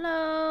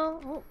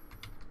 Hello. Oh.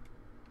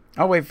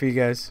 I'll wait for you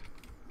guys.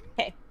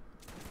 Okay.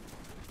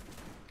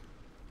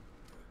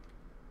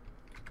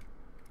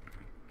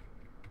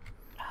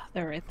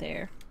 They're right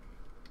there.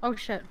 Oh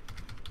shit.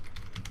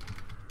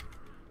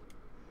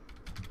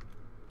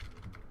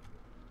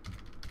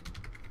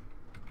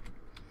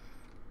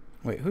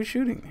 Wait, who's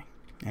shooting me?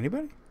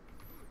 Anybody?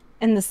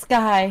 In the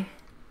sky.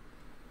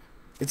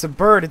 It's a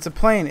bird. It's a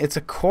plane. It's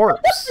a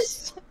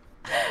corpse.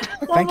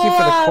 Thank you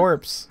for the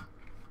corpse.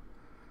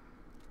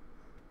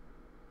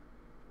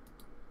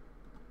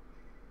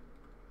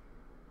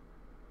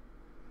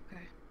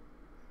 Okay.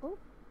 Oh.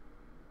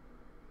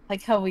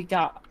 Like how we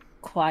got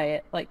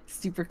quiet, like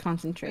super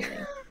concentrating.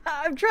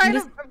 I'm trying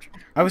Just- to.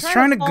 I was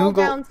trying to fall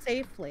Google. down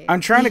safely.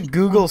 I'm trying to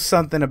Google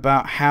something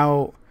about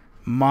how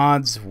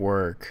mods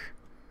work.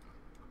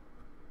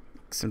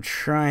 'Cause I'm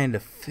trying to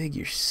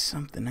figure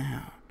something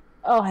out.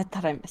 Oh, I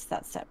thought I missed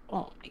that step.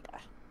 Oh my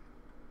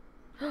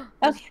god.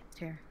 Okay. It's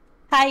here.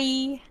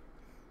 Hi.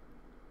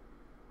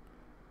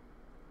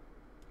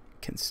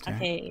 Can start.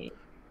 Okay.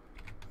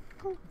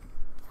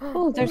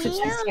 Oh, there's a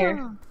chest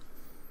here.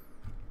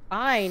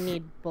 I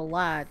need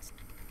blood.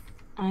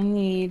 I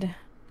need.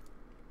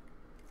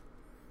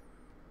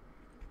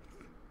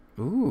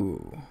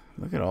 Ooh,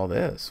 look at all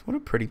this. What a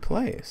pretty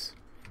place.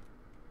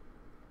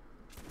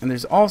 And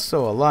there's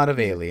also a lot of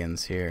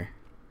aliens here.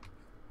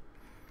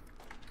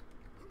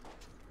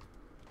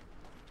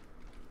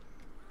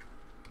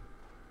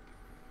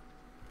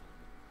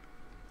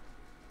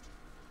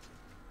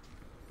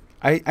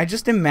 I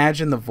just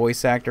imagine the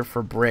voice actor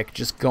for Brick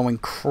just going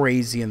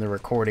crazy in the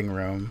recording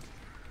room.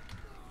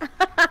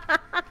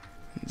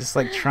 Just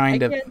like trying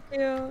to, can't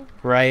do.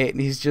 right? And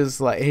he's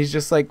just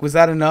like, was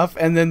that enough?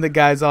 And then the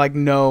guy's like,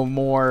 no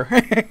more.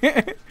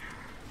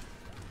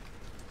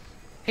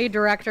 Hey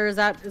director, is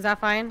that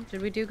fine?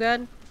 Did we do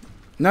good?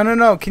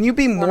 No. Can you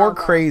be more no.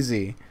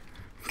 crazy?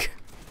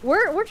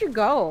 Where'd you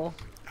go?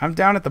 I'm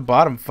down at the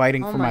bottom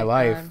fighting Oh for my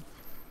life.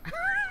 God.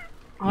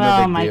 No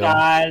Oh big my deal.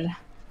 god.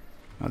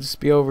 I'll just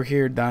be over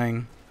here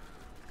dying.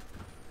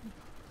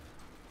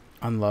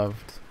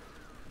 Unloved.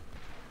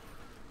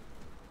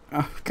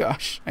 Oh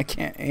gosh, I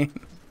can't aim.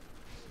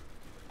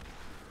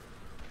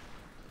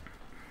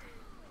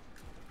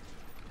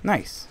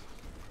 Nice.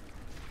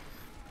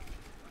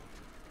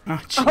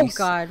 Oh jeez. Oh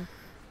god.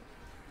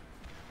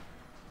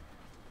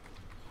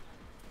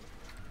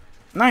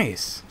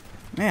 Nice.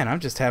 Man, I'm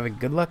just having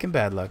good luck and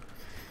bad luck.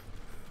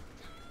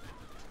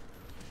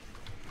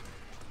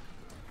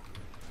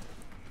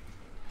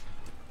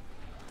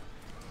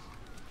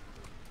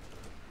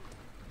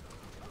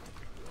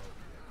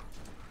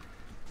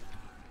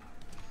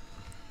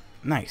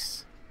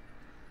 Nice.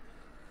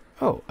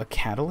 Oh, a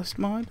catalyst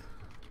mod?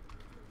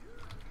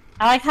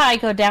 I like how I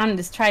go down and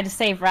just try to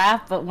save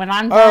Raph, but when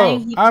I'm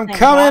dying, he I'm doesn't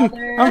coming!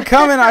 bother I'm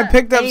coming! I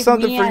picked up save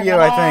something me for at you,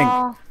 I think.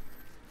 all.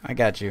 I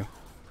got you.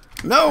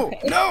 No!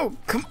 Okay. No!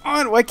 Come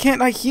on! Why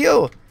can't I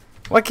heal?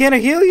 Why can't I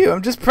heal you?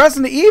 I'm just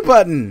pressing the E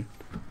button!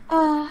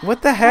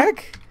 What the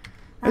heck?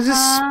 I was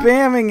just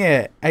spamming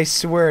it. I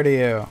swear to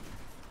you.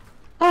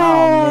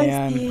 Oh,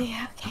 man. see,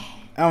 okay.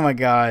 Oh my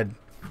god.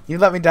 You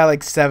let me die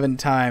like 7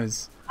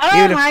 times. Oh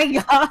Even if-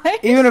 my god.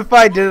 Even if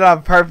I did it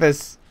on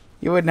purpose,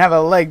 you wouldn't have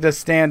a leg to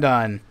stand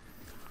on.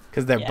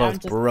 Because they're Yeah, I'm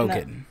both just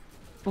broken.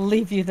 We'll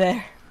leave you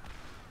there.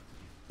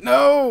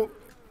 No!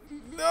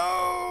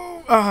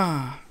 No!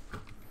 Ah.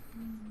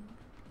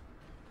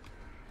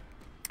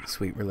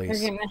 Sweet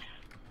release.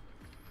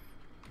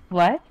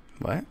 What?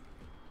 What?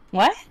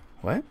 What?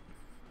 What?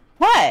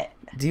 What?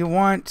 Do you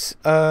want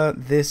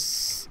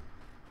this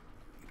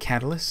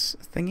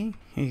catalyst thingy?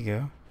 Here you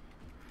go.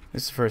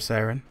 This is for a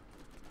siren.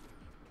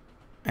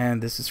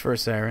 And this is for a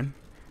siren.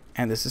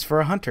 And this is for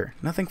a hunter.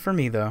 Nothing for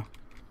me though.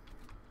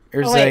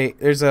 There's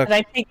there's a Did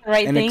I take the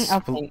right thing?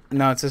 Okay.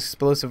 No, it's an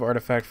explosive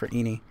artifact for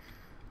Eni.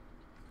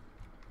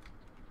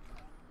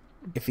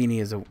 If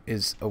Eni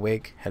is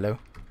awake, hello.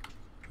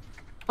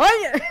 Oh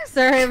yeah,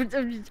 sorry,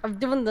 I'm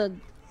doing the.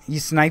 You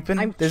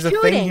sniping? There's shooting.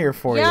 A thing here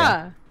for you.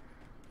 Yeah.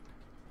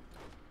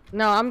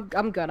 No,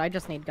 I'm good. I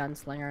just need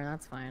gunslinger.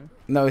 That's fine.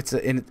 No, it's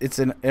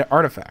an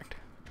artifact.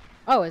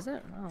 Oh, is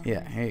it? Oh,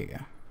 yeah, here you go.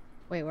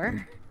 Wait,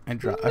 where? I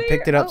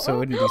picked it up so it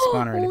wouldn't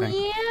despawn or anything.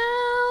 Yeah.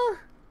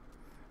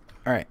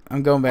 All right,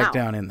 I'm going back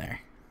down in there.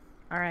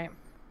 All right.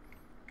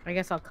 I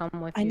guess I'll come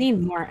with you. I need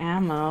more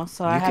ammo,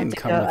 so I You have can to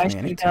come go. with me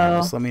anytime.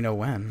 Just let me know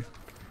when.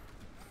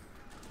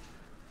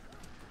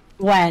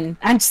 When?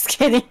 I'm just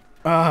kidding.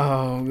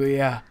 Oh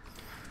yeah.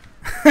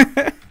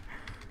 I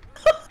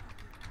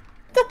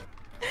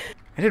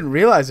didn't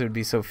realize it would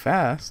be so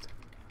fast.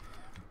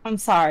 I'm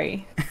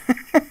sorry.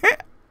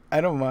 I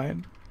don't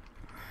mind.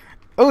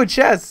 Oh, a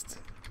chest!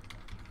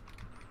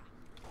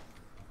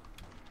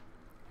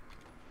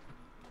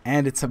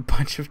 And it's a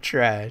bunch of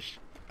trash.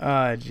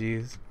 Ah,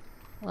 jeez.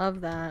 Love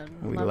that.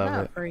 We love love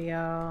that it. for you.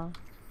 All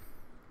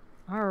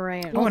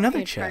right. Oh, another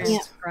let me try and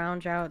chest.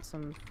 Scrounge out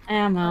some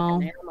Ammo.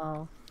 fucking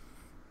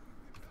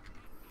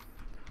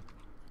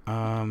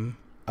ammo.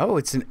 Oh,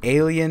 it's an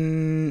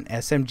alien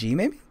SMG,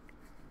 maybe?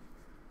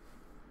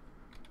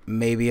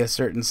 Maybe a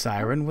certain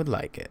siren would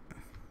like it.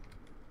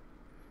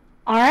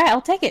 Alright,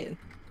 I'll take it.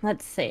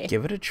 Let's see.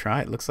 Give it a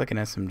try. It looks like an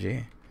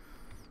SMG.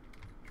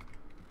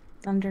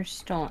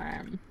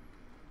 Thunderstorm.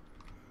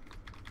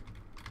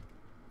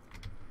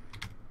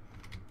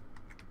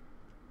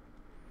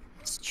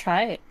 Let's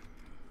try it.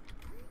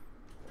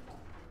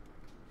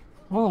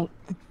 Oh.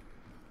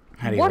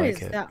 How do you What like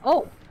is it? that?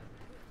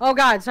 Oh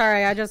god,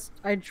 sorry.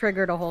 I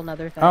triggered a whole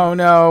nother thing. Oh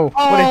no!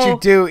 Oh. What did you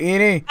do,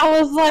 Eni?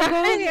 I was like,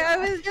 I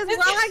was just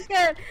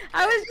walking.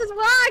 I was just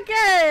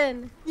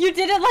walking. you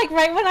did it like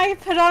right when I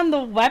put on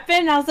the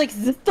weapon. I was like,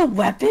 is this the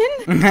weapon?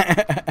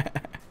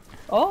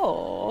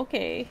 Oh,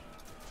 okay.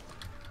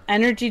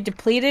 Energy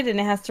depleted and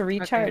it has to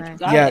recharge. nice.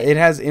 Got Yeah, it. it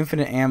has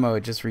infinite ammo.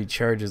 It just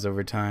recharges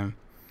over time.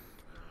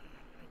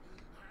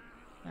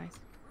 Nice.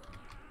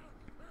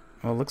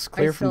 Well, it looks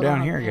clear from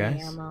down here,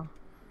 guys. Ammo.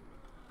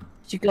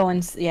 Did you go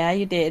and yeah,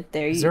 you did.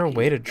 There you Is there a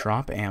way to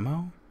drop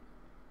ammo?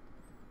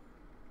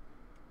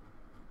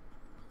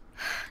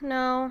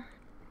 No.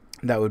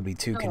 That would be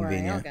too Don't worry,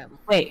 I'll convenient. get 'em.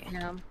 Wait,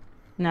 No.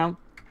 no.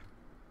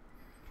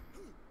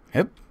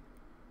 Yep.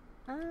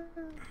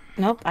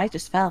 Nope, I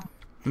just fell.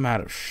 I'm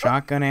out of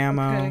shotgun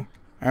ammo. okay.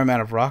 Or I'm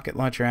out of rocket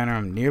launcher ammo.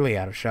 I'm nearly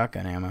out of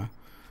shotgun ammo.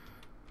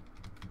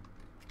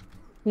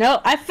 No,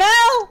 I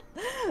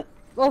fell!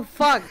 Oh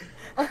fuck.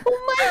 Oh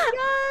my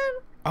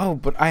god. Oh,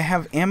 but I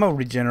have ammo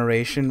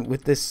regeneration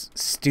with this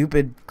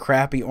stupid,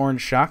 crappy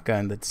orange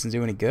shotgun that doesn't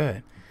do any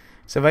good.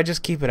 So if I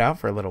just keep it out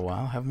for a little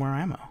while, I'll have more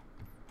ammo.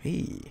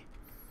 Hey.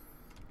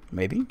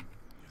 Maybe?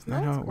 Isn't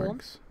that how it cool.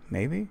 works?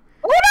 Maybe?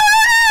 Oh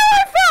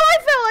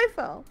no! I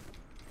fell.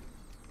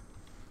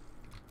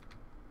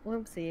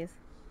 Whoopsies.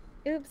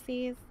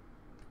 Oopsies.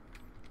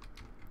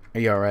 Are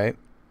you alright?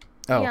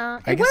 Oh, yeah.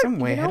 I guess I'm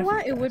way ahead of you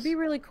what? It would guys. be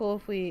really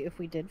cool if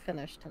we did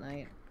finish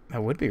tonight.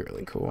 That would be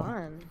really cool.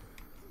 Fun.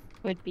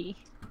 Would be.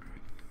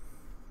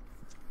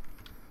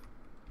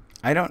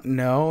 I don't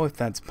know if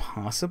that's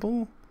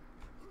possible,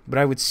 but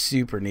I would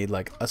super need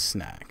like a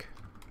snack.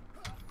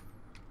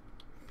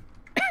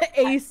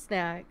 A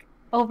snack.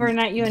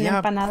 Overnight you an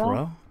Yeah, empanada?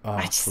 bro. Oh,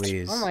 I just-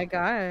 please. Oh my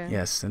god.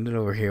 Yes, send it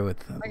over here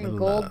with a Fucking little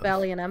gold love.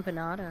 belly and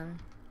empanada.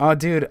 Oh,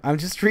 dude, I'm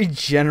just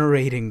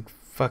regenerating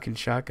fucking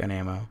shotgun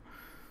ammo.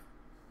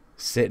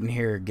 Sitting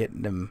here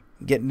getting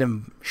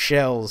them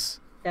shells.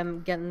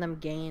 Getting them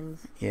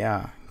gains.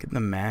 Yeah, getting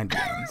them mad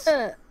gains.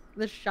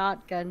 The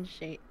shotgun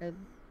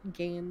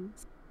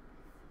gains.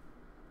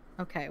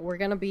 Okay, we're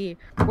gonna be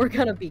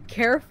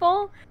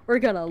careful. We're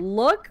gonna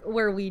look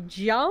where we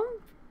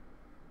jump.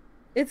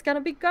 It's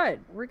gonna be good.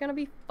 We're gonna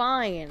be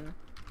fine.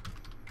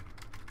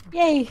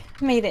 Yay,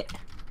 made it.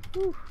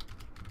 Ooh.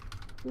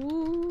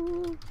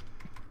 Ooh.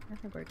 I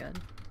think we're good.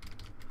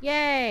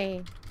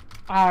 Yay!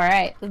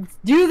 Alright, let's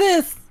do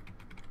this!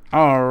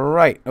 All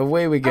right,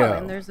 away we go. Oh,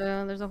 and there's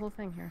a whole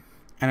thing here.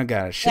 And I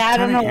got a shit Yeah, I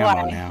ton don't of know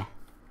ammo why. now.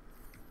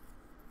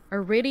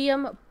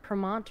 Iridium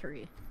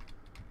promontory.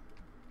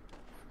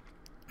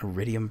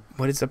 Iridium.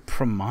 What is a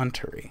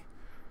promontory?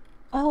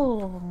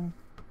 Oh,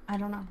 I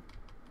don't know.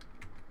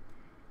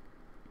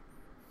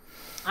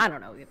 I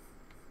don't know either.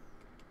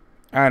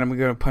 All right, I'm gonna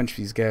go punch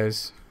these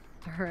guys.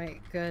 All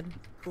right, good,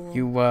 cool.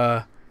 You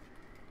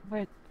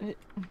Wait,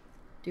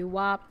 do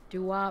wop,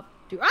 do wop,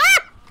 do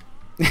ah!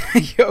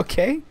 you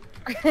okay?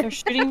 they're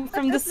shooting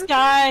from the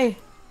sky.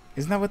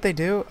 Isn't that what they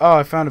do? Oh,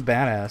 I found a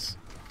badass.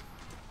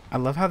 I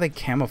love how they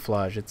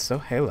camouflage. It's so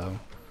Halo.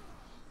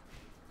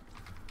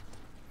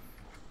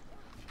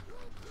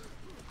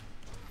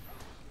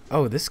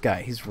 Oh, this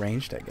guy. He's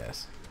ranged, I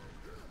guess.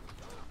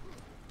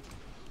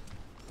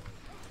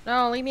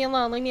 No, leave me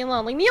alone. Leave me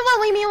alone. Leave me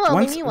alone. Leave me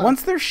alone. Leave me alone.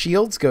 Once their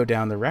shields go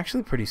down, they're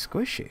actually pretty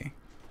squishy.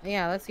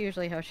 Yeah, that's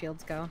usually how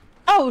shields go.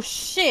 Oh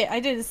shit! I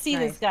didn't see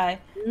this guy.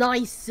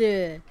 Nice.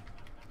 Noisu.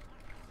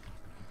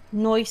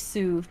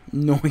 Noisu.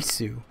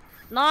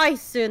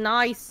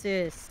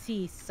 Nice.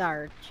 Sea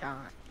sergeant.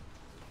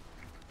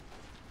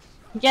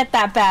 Get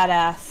that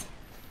badass.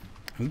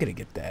 I'm gonna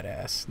get that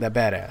ass. That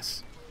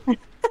badass.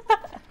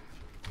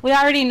 We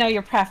already know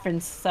your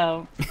preference,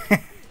 so.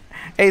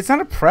 Hey, it's not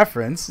a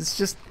preference. It's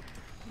just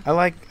I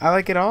like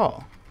it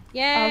all.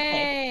 Yay!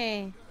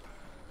 Okay.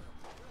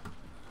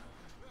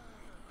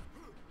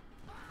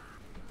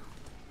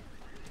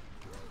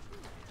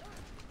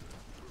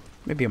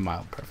 Maybe a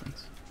mild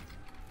preference.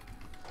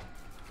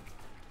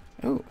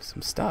 Oh,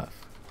 some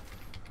stuff.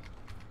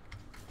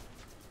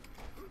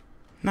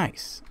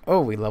 Nice.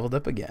 Oh, we leveled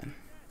up again.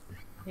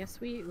 Yes,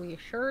 we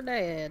sure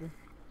did.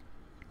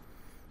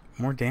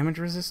 More damage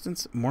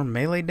resistance? More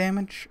melee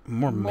damage?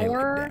 More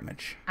melee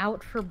damage.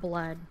 Out for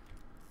blood.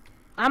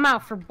 I'm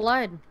out for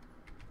blood.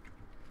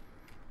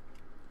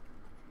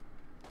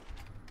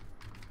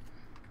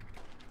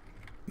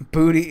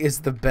 Booty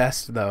is the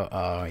best, though.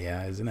 Oh,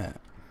 yeah, isn't it?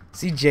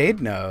 See,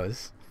 Jade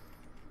knows.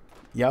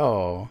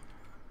 Yo.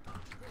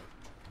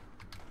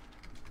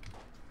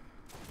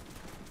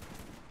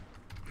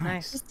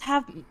 Nice. Just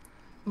have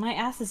my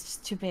ass is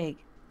just too big.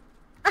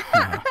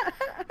 No,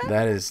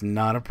 that is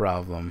not a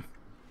problem.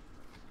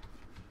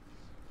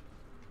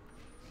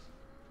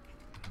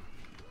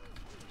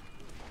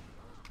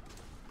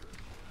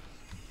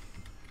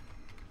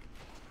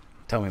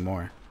 Tell me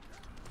more.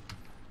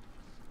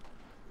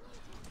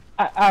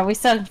 Are we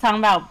still talking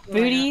about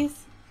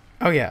booties?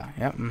 Oh yeah,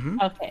 yeah. Mm-hmm.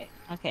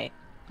 Okay.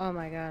 Oh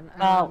my god.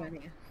 Well,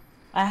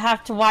 I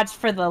have to watch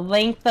for the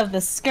length of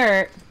the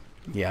skirt.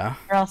 Yeah.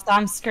 Or else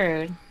I'm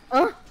screwed.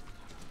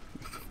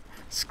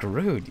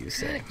 Screwed, you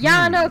say?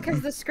 Yeah, no,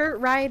 because the skirt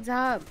rides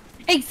up.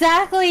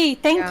 Exactly.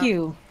 Thank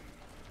you.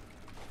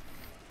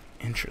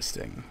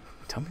 Interesting.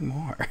 Tell me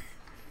more.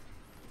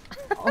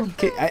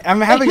 Okay,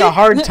 I'm having a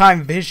hard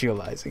time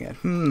visualizing it.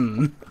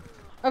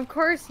 Of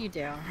course you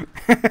do.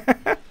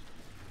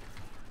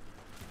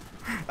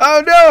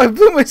 Oh no, I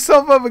blew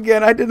myself up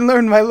again. I didn't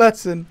learn my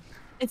lesson.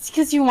 It's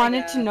because you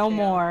wanted to know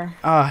more.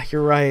 Ah,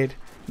 you're right.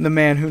 The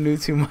man who knew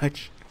too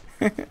much.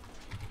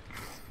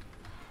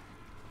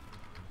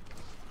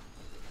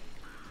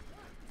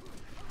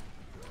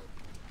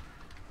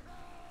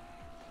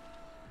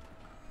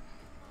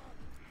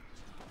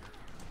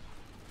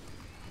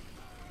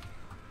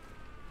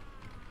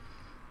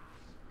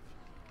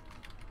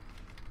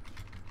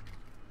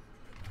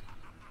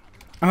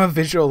 I'm a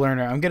visual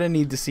learner. I'm gonna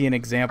need to see an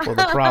example of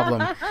the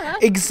problem.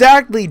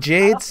 Exactly,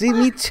 Jade. See,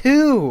 me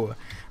too.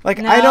 Like,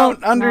 I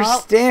don't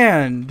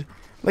understand.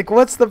 Like,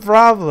 what's the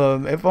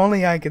problem? If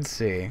only I could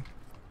see.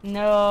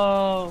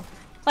 No.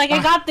 Like,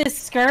 I got this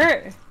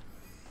skirt.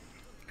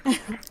 I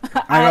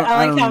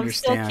like don't how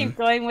understand. I still keep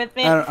going with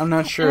it. I'm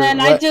not sure. And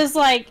then I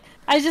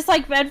just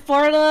bend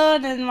forward a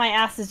little, and my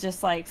ass is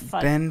just like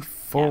fun. Bend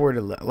forward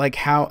a little. Like,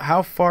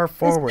 how far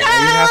forward? You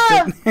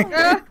have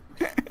to...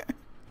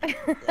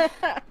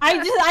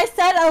 I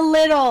said a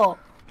little.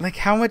 Like,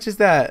 how much is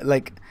that?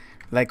 Like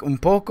un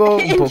poco,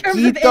 un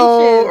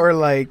poquito, or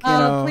like, you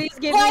know. Please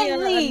give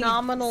me a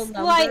nominal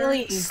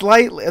number.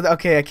 Slightly.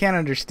 Okay, I can't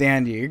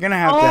understand you. You're gonna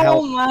have to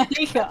help. Oh my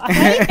god. I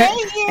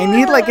hate you. I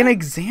need like an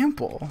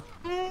example.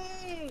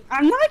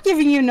 I'm not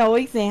giving you no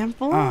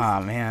examples. Ah,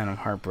 man, I'm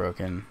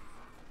heartbroken.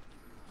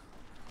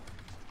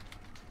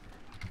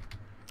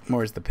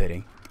 More's the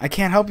pity. I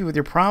can't help you with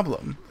your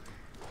problem.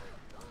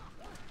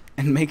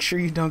 And make sure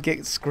you don't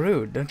get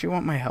screwed. Don't you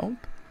want my help?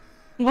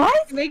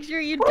 What? Make sure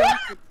you don't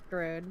get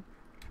screwed.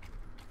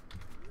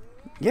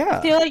 Yeah.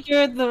 I feel like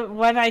you're the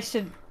one I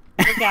should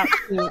look out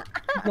to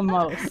the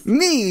most.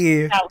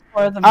 Me?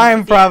 The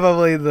I'm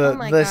probably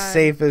the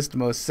safest,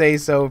 most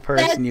say-so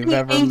person you've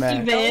ever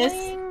met.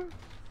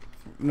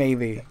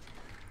 Maybe.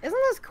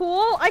 Isn't this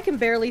cool? I can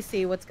barely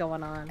see what's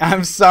going on.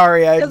 I'm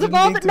sorry. I didn't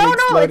No,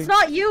 exploding. it's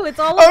not you. It's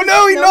all. Oh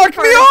no! He knocked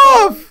me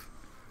off.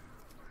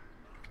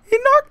 He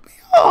knocked me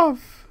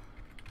off.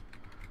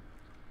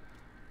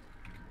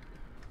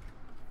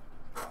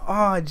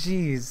 Oh,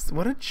 jeez.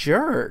 What a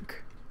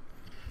jerk.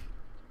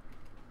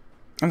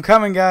 I'm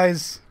coming,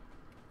 guys.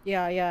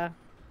 Yeah.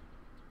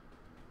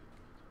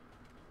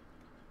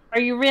 Are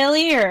you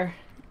really, or?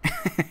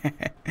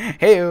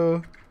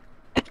 Heyo.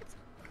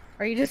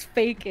 Are you just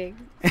faking?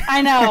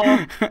 I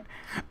know.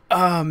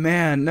 Oh,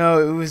 man.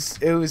 No, it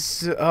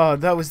was, oh,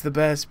 that was the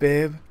best,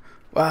 babe.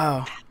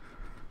 Wow.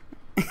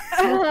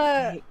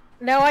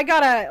 No, I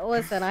gotta,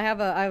 listen, I have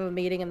a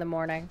meeting in the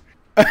morning.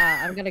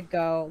 I'm gonna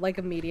go, like,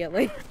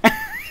 immediately.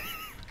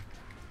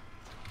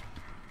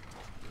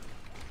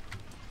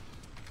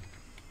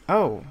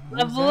 Oh.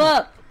 Level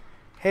up.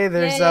 Hey,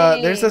 there's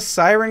a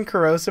siren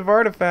corrosive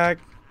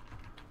artifact.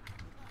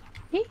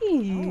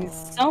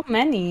 Jeez, so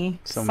many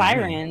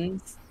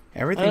sirens.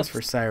 Everything's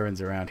for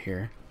sirens around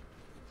here.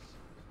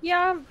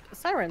 Yeah,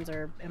 sirens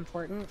are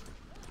important.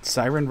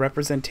 Siren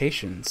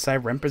representation.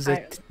 Siren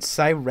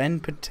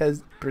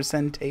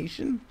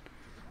presentation?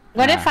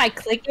 What if I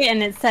click it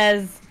and it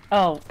says,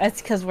 oh,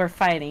 that's because we're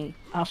fighting.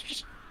 Oh.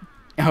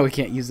 Oh, we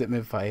can't use it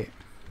mid-fight.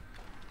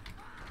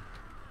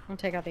 I'll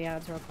take out the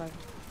ads real quick.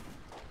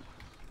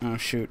 Oh,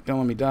 shoot. Don't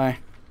let me die.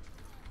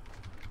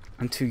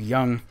 I'm too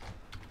young.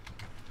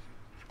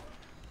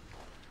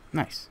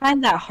 Nice. I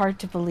find that hard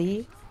to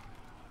believe.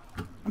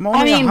 I'm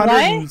only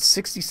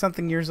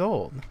 160-something years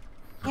old.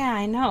 Yeah,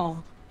 I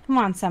know. Come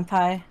on,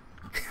 senpai.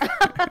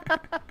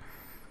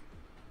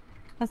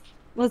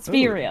 Let's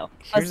be real.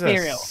 Let's be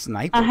real.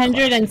 Sniper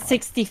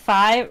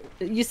 165.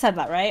 You said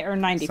that, right? Or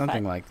 95?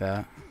 Something like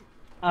that.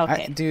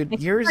 Okay. Dude,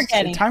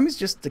 time is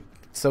just a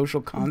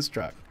social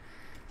construct.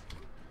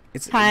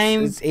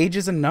 Time. It's age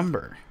is a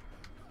number.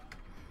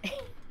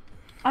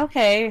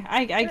 Okay,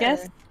 I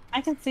guess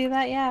I can see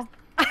that, yeah.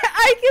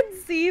 I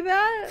can see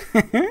that.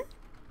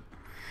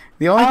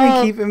 The only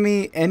thing keeping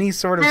me any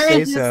sort of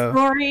say so.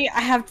 Story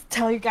I have to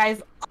tell you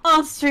guys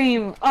off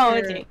stream. Oh,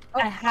 okay.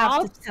 I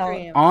have to tell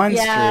stream. On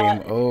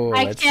stream. Oh,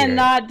 I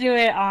cannot do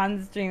it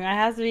on stream. It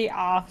has to be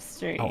off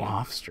stream. Oh,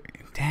 off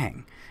stream.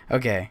 Dang.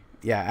 Okay.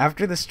 Yeah.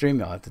 After the stream,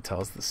 you'll have to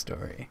tell us the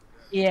story.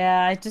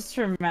 Yeah, I just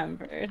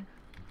remembered.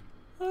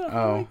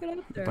 Oh,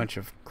 a bunch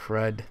of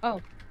crud.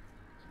 Oh.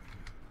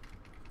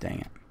 Dang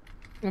it.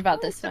 What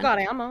about this one? Got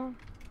ammo.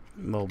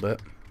 A little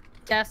bit.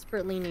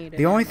 Desperately needed.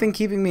 The only thing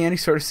keeping me any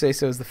sort of say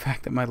so is the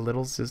fact that my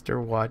little sister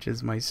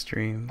watches my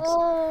streams.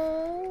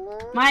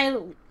 Oh. My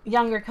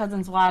younger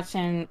cousin's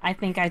watching. I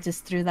think I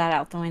just threw that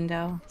out the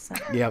window. So.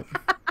 Yep.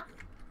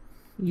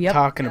 Yep.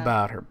 Talking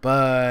about her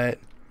butt,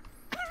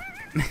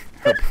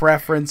 her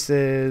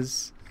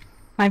preferences.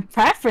 My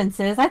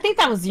preferences? I think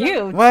that was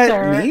you. What?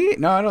 Sir. Me?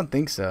 No, I don't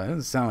think so. It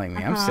doesn't sound like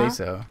me. I'm say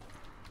so.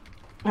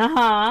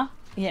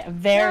 Yeah,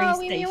 very no,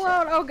 leave me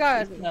alone. Oh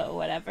god. No,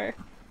 whatever.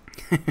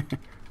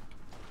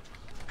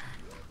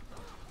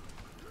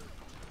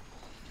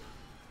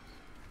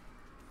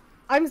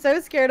 I'm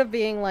so scared of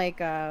being like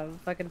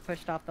fucking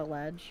pushed off the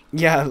ledge.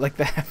 Yeah, like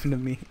that happened to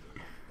me.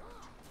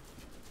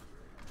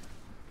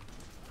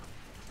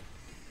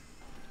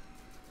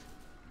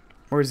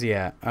 Where's he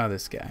at? Oh,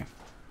 this guy.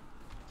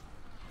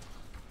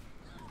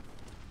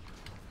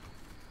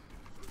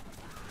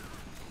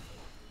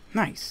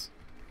 Nice.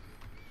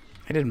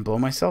 I didn't blow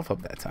myself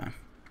up that time.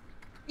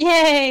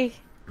 Yay!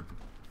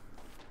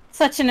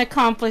 Such an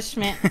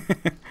accomplishment.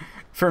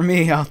 For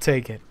me, I'll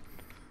take it.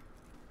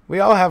 We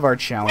all have our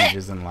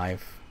challenges in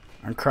life.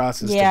 Our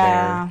crosses to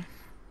bear.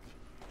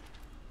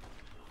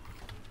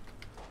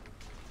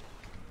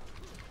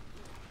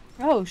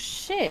 Oh,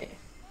 shit.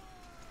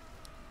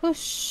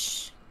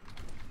 Whoosh.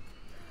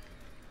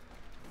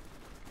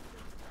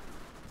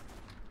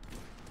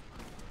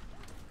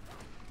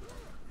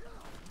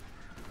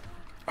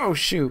 Oh,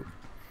 shoot.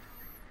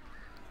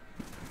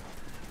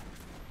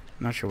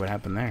 Not sure what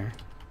happened there.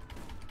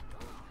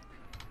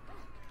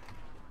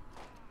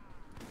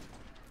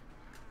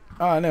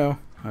 Oh, no.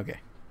 Okay.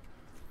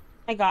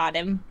 I got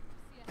him.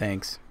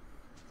 Thanks.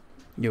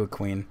 You a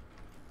queen.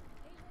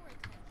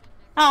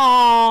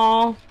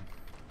 Aww.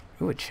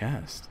 Ooh, a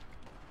chest.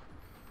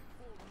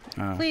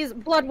 Oh. Please,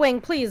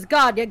 Bloodwing, please,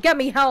 God, get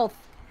me health.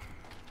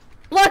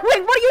 Bloodwing, what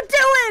are you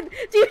doing?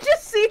 Do you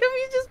just see him?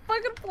 He's just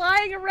fucking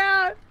flying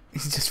around.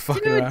 He's just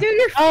fucking around.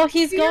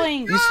 He's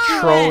going. He's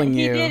trolling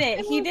you. He did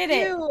it. He did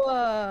it.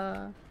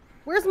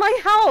 Where's my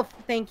health?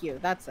 Thank you.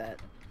 That's it.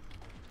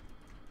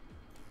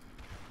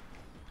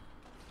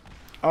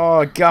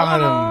 Oh,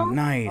 got him.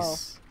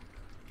 Nice.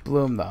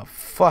 Blew him the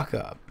fuck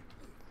up.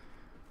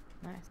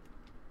 Nice.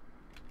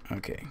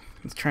 Okay.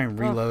 Let's try and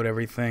reload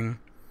everything.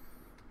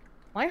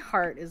 My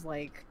heart is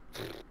like...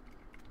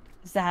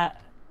 Is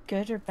that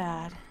good or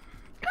bad?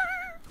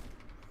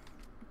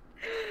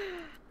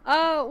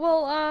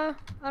 I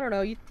don't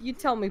know. You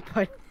tell me,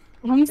 but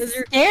I'm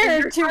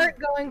scared. Is your heart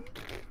going?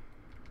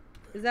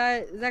 Is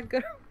that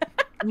good?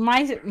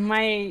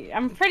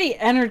 I'm pretty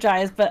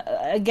energized, but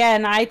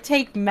again, I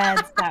take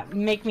meds that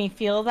make me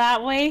feel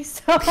that way.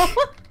 So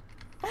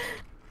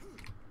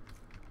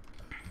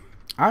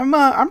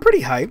I'm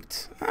pretty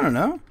hyped. I don't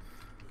know.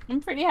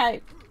 I'm pretty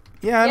hyped.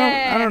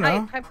 Yeah, I don't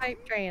know.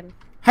 Hype train.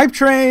 Hype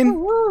train.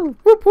 Woo-hoo.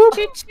 Whoop whoop.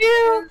 Choo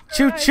choo.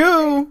 Choo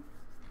choo.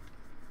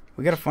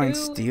 We gotta find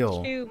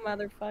steel. Choo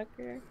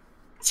motherfucker.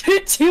 Choo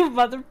choo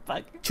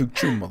motherfucker. Choo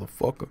choo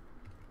motherfucker.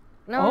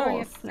 No, you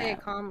have to say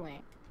it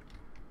calmly.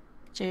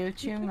 Choo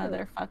choo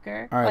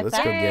motherfucker. All right, What's let's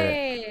that? go get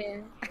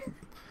it.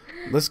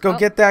 Let's go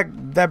get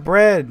that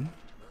bread.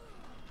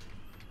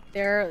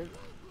 There.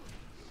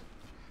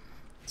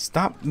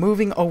 Stop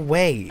moving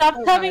away.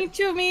 Stop coming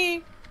to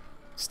me.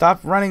 Stop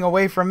running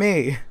away from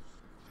me.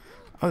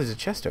 Oh, there's a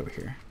chest over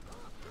here.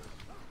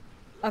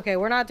 Okay,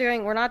 we're not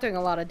doing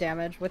a lot of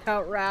damage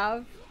without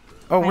Rav.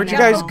 Oh, where'd you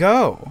guys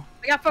go?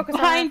 We got focus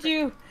behind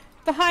you.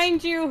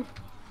 Behind you.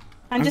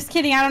 I'm just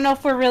kidding. I don't know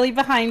if we're really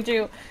behind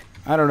you.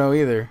 I don't know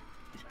either.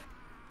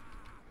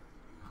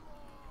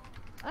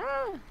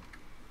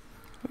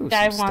 Ooh,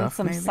 Guy some wants stuff,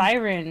 some maybe?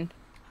 siren.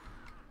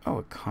 Oh,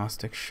 a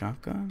caustic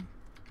shotgun.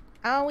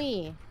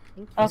 Owie.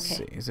 Let's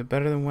Okay. see. Is it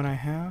better than what I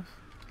have?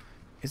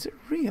 Is it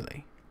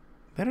really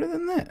better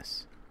than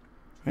this?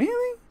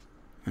 Really?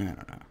 I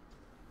don't know.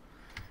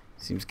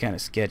 Seems kind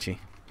of sketchy.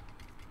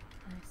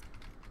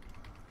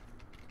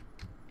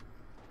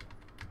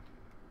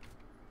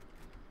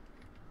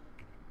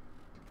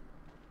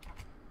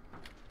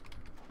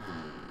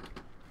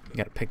 You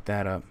gotta pick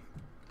that up.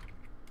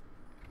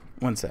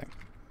 1 sec.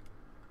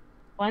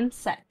 1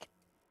 sec.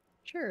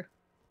 Sure.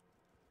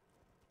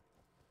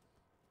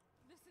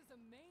 This is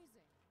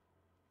amazing.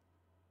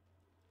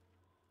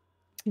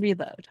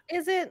 Reload.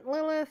 Is it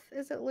Lilith?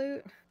 Is it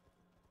loot?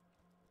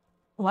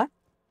 What?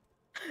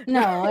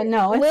 No,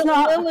 no, it's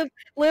not.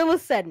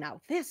 Lilith said, "Now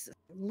this is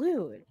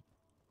loot."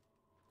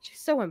 She's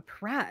so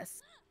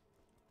impressed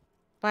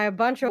by a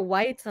bunch of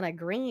whites and a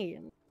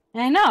green.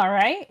 I know,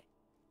 right?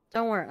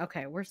 Don't worry.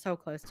 Okay, we're so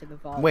close to the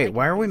vault. Wait,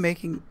 why are we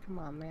making... Come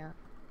on, man.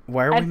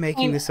 Why are we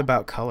making this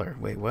about color?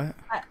 Wait, what?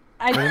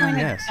 I pointed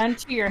yes. gun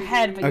to your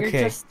head, but Okay.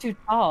 you're just too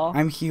tall.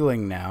 I'm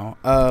healing now.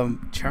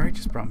 Chari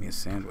just brought me a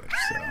sandwich,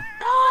 so...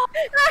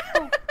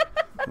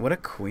 What a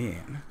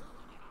queen.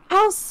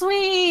 How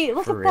sweet!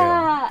 Look For at real.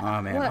 that! Oh,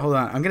 man. What? Hold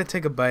on. I'm gonna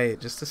take a bite.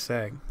 Just a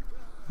sec.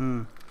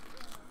 A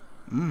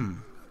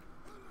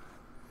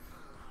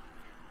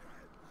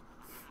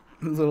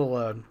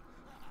little,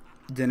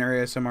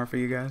 dinner ASMR for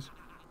you guys.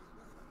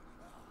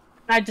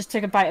 I just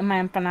took a bite of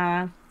my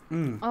empanada.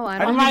 Oh, I I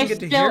don't didn't even I get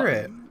to still- hear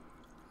it.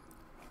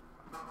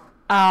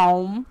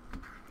 Oh.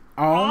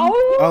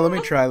 Oh, let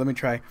me try. I'll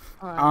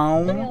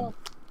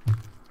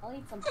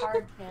eat some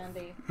hard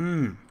candy.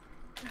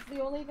 It's the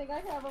only thing I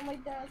have on my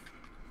desk.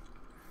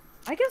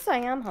 I guess I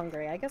am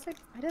hungry. I guess I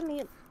didn't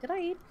eat. Did I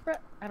eat?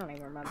 I don't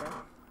even remember.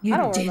 You I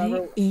don't didn't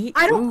remember. eat?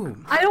 I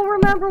don't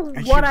remember And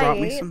what she I brought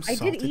me ate. some I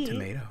salted did eat.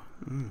 tomato.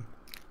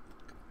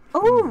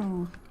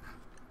 Ooh.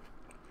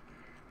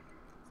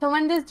 So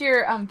when does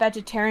your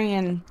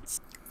vegetarian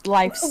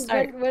life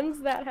start?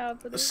 When's that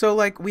happening? So,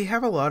 like, we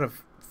have a lot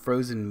of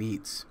frozen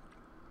meats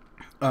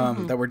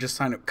that we're just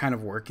kind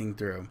of working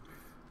through.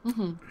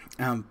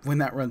 When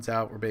that runs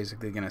out, we're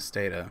basically going to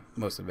stay to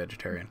mostly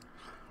vegetarian.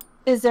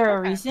 Is there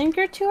a reason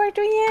you two are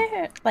doing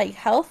it? Like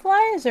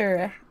health-wise,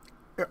 or?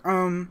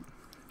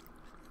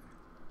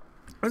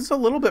 It's a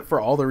little bit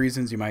for all the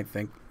reasons you might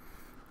think.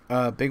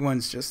 Big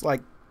ones just like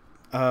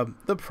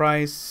the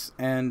price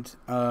and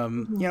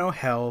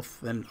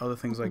health and other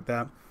things like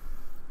that.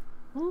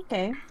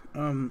 Okay.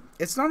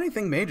 It's not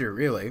anything major,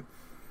 really.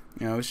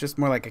 It's just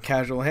more like a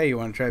casual, hey, you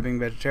want to try being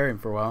vegetarian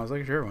for a while? I was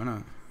like, sure, why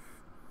not?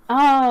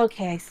 Oh,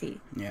 okay, I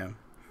see. Yeah.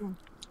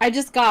 I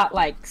just got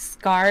like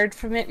scarred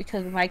from it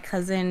because my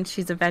cousin,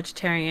 she's a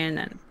vegetarian,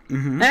 and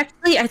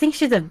actually, I think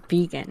she's a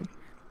vegan.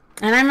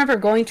 And I remember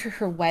going to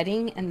her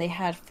wedding, and they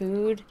had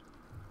food.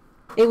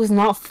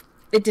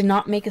 It did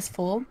not make us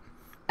full.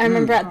 I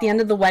remember at the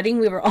end of the wedding,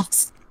 we were all.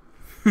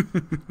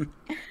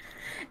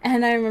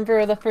 And I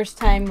remember the first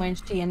time when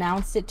she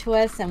announced it to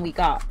us, and we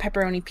got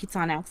pepperoni pizza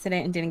on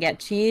accident and didn't get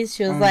cheese.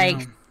 She was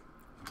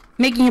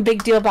making a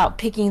big deal about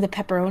picking the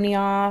pepperoni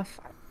off.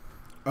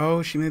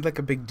 Oh, she made like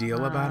a big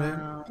deal about it?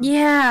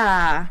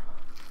 Yeah.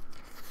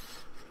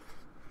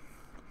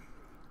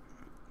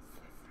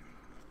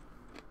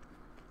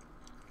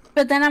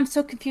 But then I'm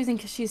so confusing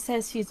because she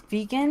says she's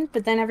vegan,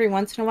 but then every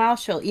once in a while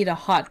she'll eat a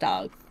hot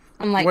dog.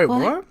 I'm like, wait,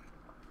 what?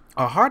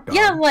 A hot dog?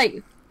 Yeah,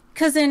 like,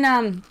 cause in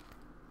when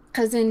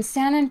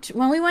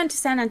we went to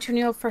San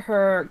Antonio for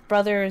her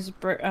brother's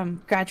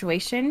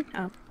graduation,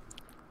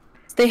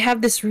 they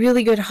have this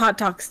really good hot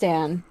dog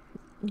stand,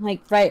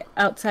 like right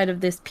outside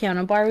of this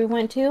piano bar we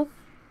went to,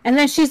 and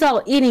then she's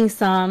all eating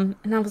some,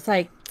 and I was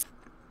like,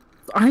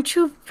 "Aren't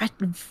you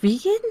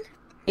vegan?"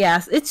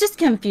 Yes, it's just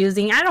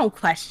confusing. I don't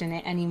question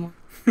it anymore.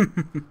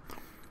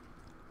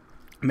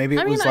 Maybe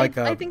it was like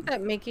I think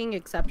that making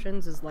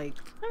exceptions is like,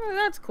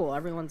 that's cool.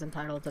 Everyone's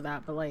entitled to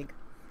that, but like,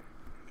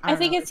 I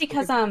think it's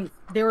because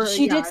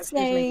she did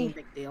say making a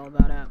big deal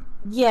about it.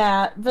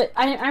 Yeah, but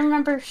I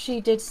remember she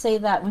did say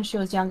that when she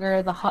was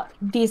younger,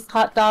 these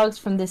hot dogs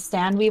from this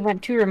stand we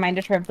went to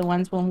reminded her of the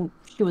ones when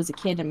she was a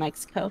kid in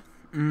Mexico.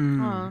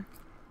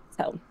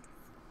 So,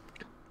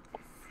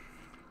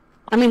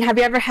 I mean, have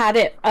you ever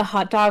had a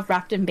hot dog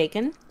wrapped in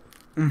bacon?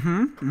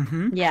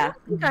 Yeah, I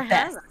think I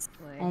have,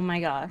 actually. Oh my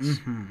gosh.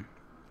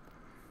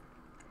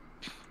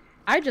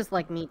 I just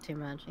like meat too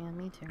much. Yeah,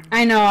 me too.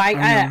 I know.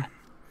 I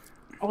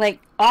like,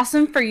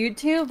 awesome for you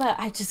two, but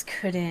I just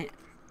couldn't.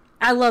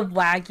 I love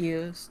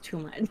Wagyus too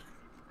much.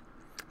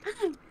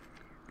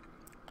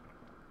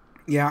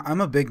 Yeah,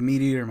 I'm a big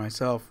meat eater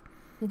myself.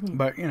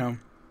 But,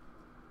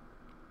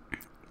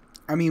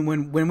 I mean,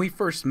 when we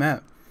first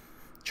met,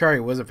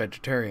 Chari was a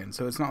vegetarian,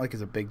 so it's not like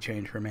it's a big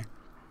change for me.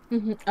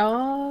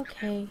 Oh,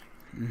 okay.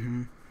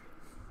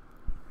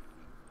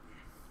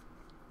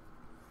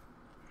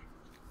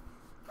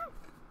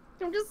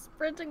 I'm just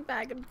sprinting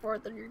back and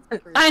forth on your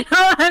screen. I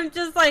know. I'm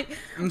just like.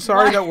 I'm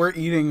sorry that we're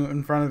eating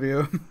in front of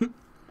you.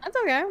 That's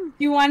okay.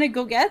 You want to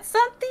go get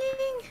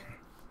something?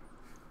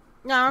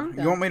 No, I'm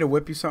good. You want me to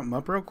whip you something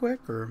up real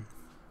quick, or?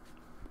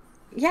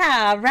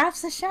 Yeah,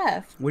 Raph's the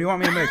chef. What do you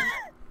want me to make?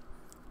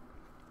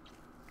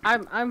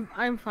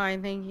 I'm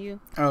fine, thank you.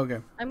 Oh, okay.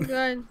 I'm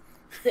good.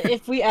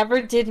 If we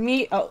ever did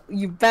meet, oh,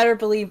 you better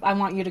believe I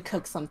want you to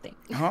cook something.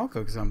 Oh, I'll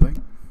cook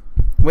something.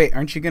 Wait,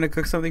 aren't you gonna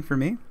cook something for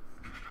me?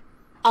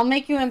 I'll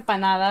make you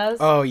empanadas.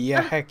 Oh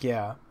yeah, heck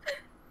yeah.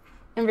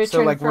 In return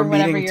So like for we're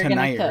whatever meeting you're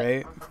tonight,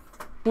 gonna cook. right?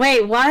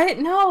 Wait, what?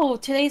 No,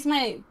 today's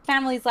my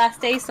family's last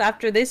day, so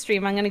after this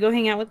stream, I'm gonna go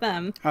hang out with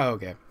them. Oh,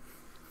 okay.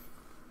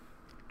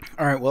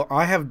 All right. Well,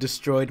 I have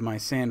destroyed my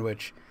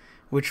sandwich,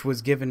 which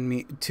was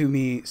given to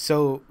me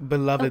so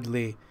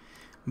belovedly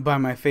by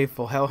my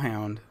faithful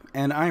hellhound,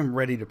 and I am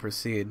ready to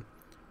proceed.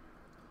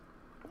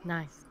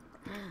 Nice.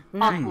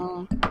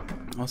 Uh-huh.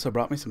 Also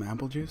brought me some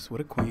apple juice. What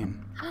a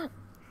queen.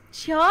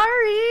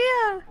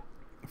 Shari!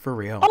 For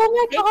real.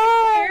 Oh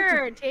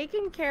my god!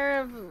 Taking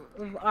care of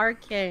our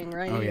king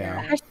right Oh, here.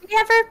 yeah. Has she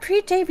ever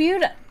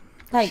pre-debuted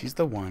like She's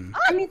the one.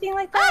 anything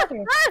like that?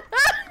 Or...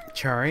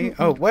 Chari?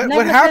 Oh, what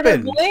Never heard her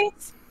happened?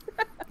 voice?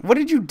 What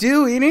did you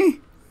do, Eni?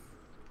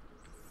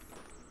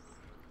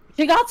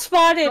 She got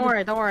spotted.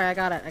 Don't worry, I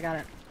got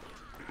it.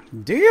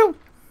 Do you?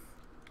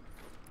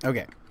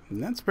 Okay.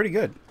 That's pretty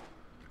good.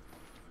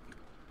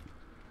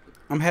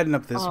 I'm heading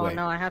up this way. Oh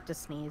no, I have to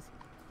sneeze.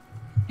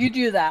 You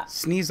do that.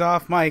 Sneeze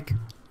off, Mike.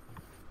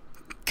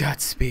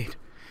 Godspeed.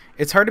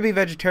 It's hard to be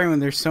vegetarian when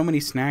there's so many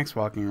snacks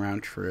walking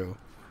around. True.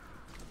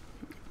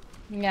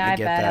 Yeah, I I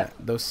get bet.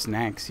 that. Those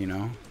snacks, you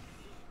know.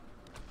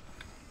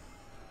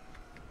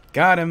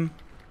 Got him.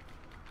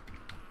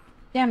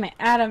 Damn it,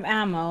 Adam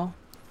ammo.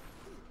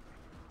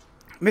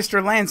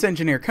 Mr. Lance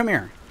Engineer, come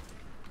here.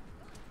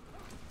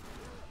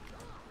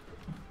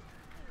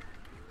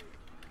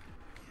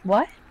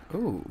 What?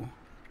 Ooh.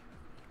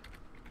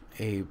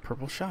 A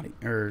purple shotty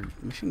or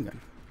machine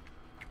gun.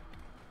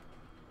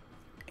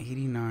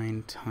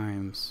 89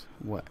 times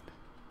what?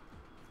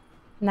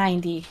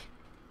 90.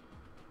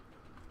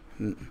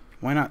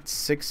 Why not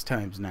 6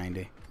 times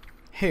 90?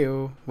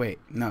 Hey, wait,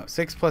 no,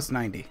 6 plus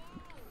 90.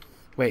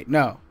 Wait,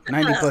 no,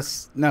 90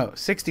 plus, no,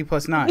 60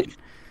 plus 9.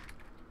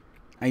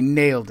 I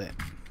nailed it.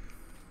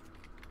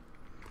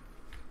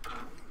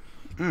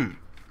 Okay,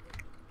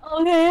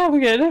 I'm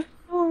good.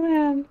 Oh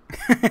man.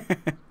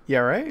 Yeah,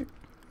 right?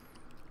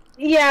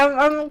 Yeah,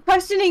 I'm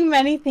questioning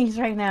many things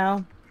right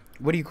now.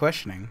 What are you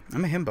questioning?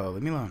 I'm a himbo,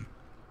 leave me alone.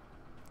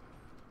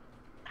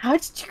 How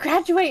did you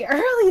graduate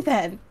early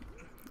then?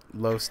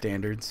 Low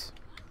standards.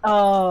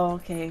 Oh,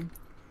 okay.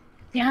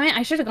 Damn it,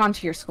 I should have gone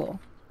to your school.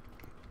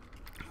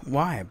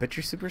 Why? I bet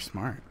you're super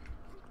smart.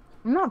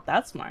 I'm not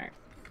that smart.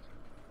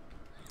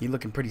 You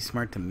looking pretty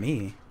smart to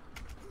me.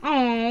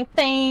 Oh,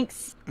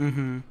 thanks.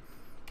 Mm-hmm.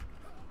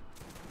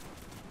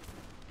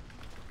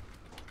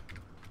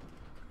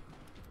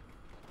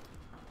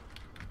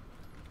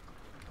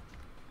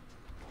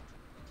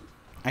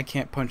 I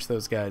can't punch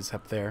those guys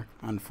up there,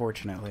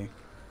 unfortunately.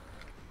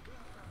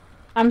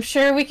 I'm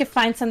sure we could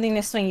find something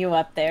to swing you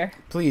up there.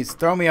 Please,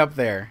 throw me up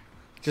there.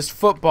 Just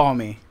football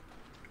me.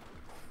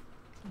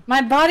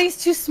 My body's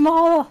too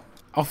small.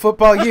 I'll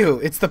football you.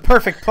 It's the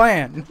perfect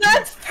plan.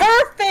 That's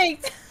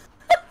perfect!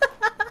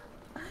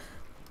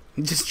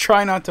 Just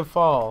try not to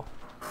fall.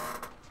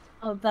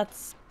 Oh,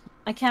 that's...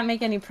 I can't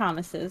make any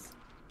promises.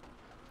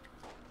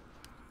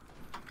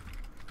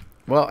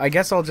 Well, I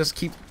guess I'll just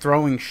keep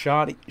throwing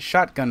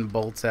shotgun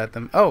bolts at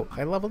them. Oh,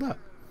 I leveled up.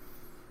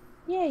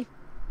 Yay.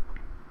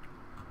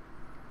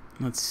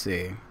 Let's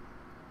see.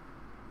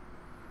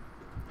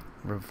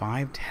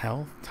 Revived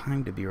health?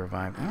 Time to be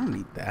revived. I don't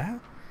need that.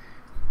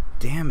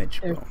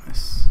 Damage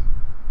bonus.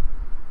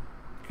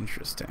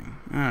 Interesting.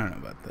 I don't know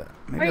about that.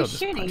 Maybe Are you I'll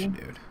just punch a shooting?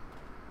 dude.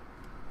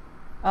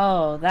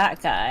 Oh,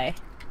 that guy.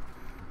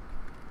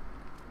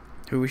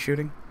 Who are we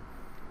shooting?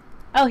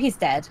 Oh, he's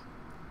dead.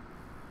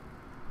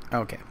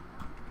 Okay.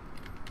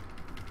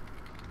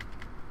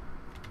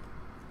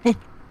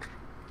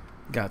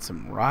 Got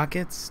some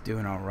rockets.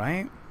 Doing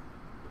alright.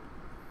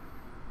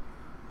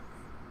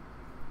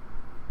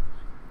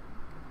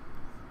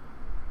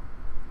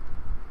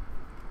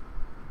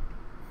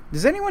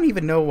 Does anyone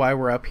even know why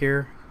we're up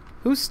here?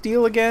 Who's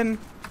Steel again?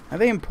 Are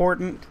they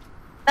important?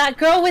 That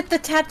girl with the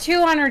tattoo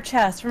on her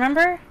chest,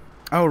 remember?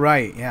 Oh,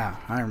 right. Yeah,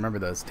 I remember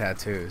those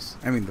tattoos.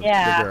 I mean, the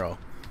girl.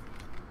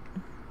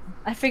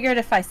 I figured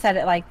if I said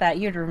it like that,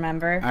 you'd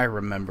remember. I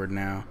remembered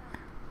now.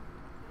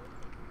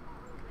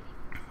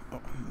 Oh,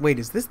 wait,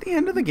 is this the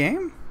end of the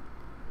game?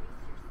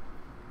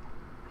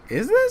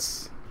 Is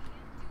this?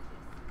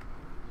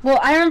 Well,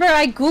 I remember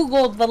I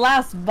googled the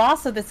last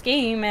boss of this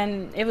game,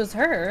 and it was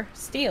her,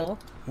 Steel.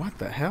 What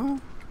the hell?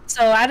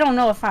 So I don't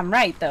know if I'm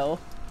right, though.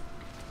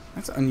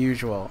 That's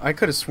unusual. I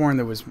could have sworn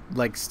there was,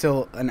 like,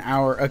 still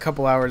a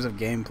couple hours of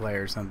gameplay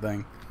or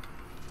something.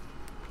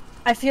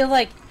 I feel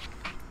like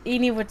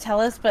Eni would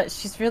tell us, but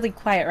she's really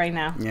quiet right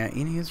now. Yeah,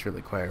 Eni is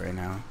really quiet right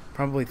now.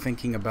 Probably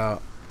thinking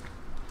about...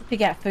 To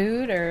get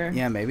food, or...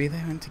 Yeah, maybe they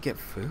went to get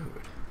food.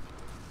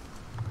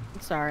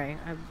 Sorry,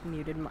 I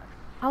muted my...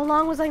 How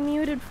long was I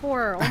muted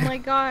for? Oh my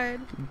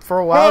god. For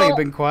a while, Well, you've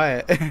been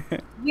quiet.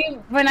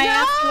 when I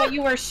asked you what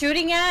you were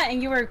shooting at,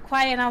 and you were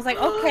quiet, and I was like,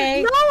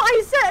 okay. No,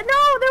 I said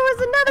no. There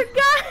was another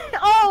guy.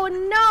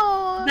 Oh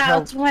no.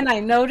 That's when I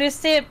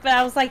noticed it, but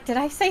I was like, did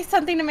I say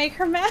something to make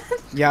her mad?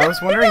 Yeah, I was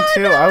wondering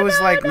too. I was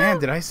like, man,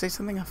 did I say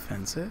something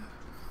offensive?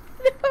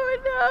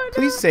 No.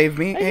 Please save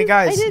me. Hey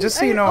guys, just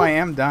so you know, I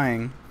am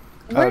dying.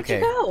 Where'd you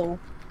go?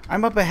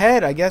 I'm up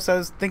ahead. I guess I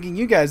was thinking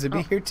you guys would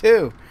be here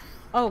too.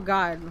 Oh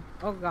god.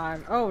 Oh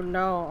god. Oh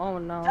no. Oh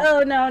no.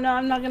 Oh no,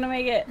 I'm not gonna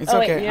make it. It's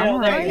okay. Wait, I'm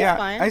alright. Yeah,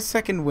 fine. I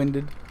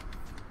second-winded.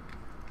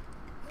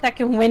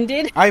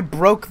 Second-winded? I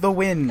broke the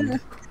wind.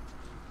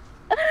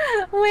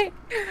 Wait.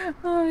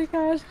 Oh my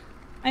gosh.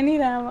 I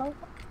need ammo.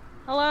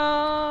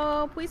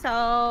 Hello, please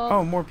help.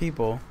 Oh, more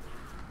people.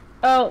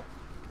 Oh.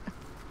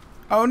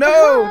 Oh no!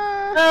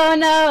 Oh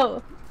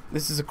no.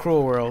 This is a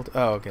cruel world.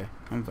 Oh, okay.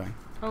 I'm fine.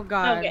 Oh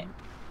god. Okay.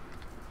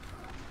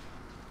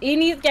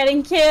 Edie's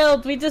getting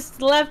killed. We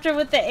just left her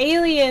with the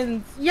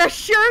aliens. You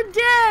sure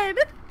did.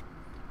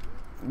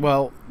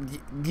 Well,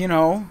 you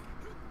know,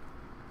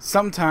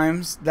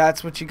 sometimes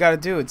that's what you gotta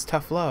do. It's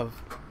tough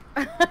love.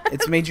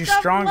 It's made you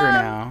stronger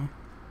now.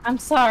 I'm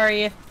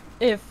sorry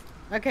if...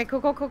 Okay, cool.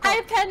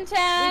 Hi,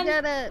 Penchan! We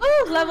did it.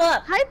 Ooh, level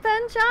up. Hi,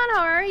 Penchan.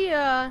 How are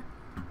you?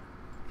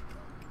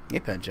 Hey,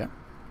 Pencha.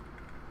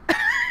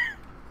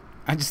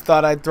 I just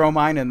thought I'd throw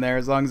mine in there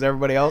as long as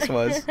everybody else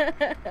was.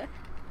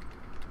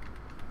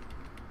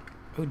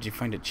 Oh, did you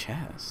find a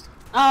chest?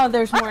 Oh,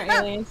 there's more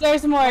aliens.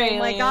 There's more aliens. Oh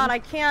my god, I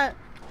can't.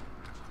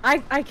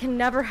 I can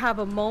never have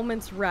a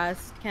moment's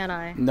rest, can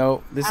I?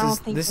 No, this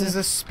is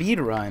a speed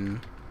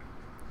run.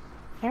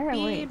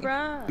 Apparently. Speed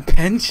run.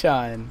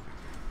 Penchan,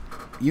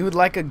 you would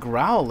like a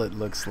growl. It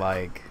looks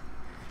like.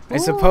 I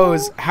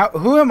suppose.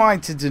 Who am I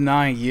to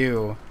deny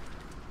you?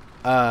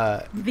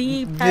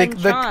 The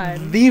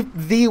Penchan.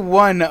 The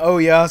one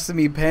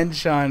Oyasumi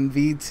Penchan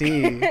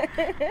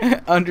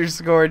VT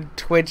underscored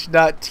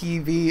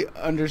twitch.tv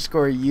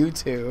underscore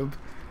YouTube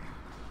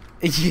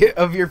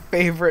of your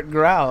favorite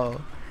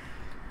growl.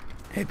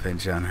 Hey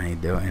Penchan, how you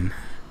doing?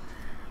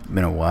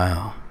 Been a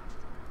while.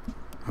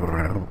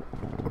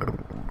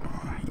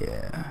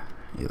 Yeah,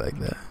 you like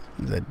that?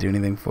 Does that do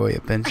anything for you,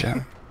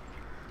 Penchan?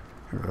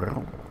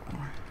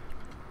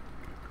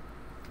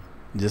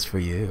 Just for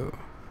you.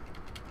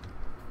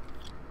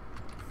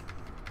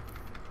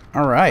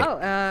 All right. Oh,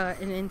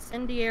 an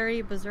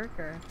incendiary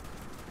berserker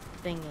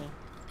thingy.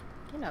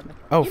 You know the.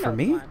 Oh, you for know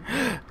me?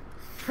 one.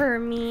 For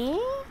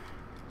me?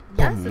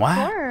 Yes, of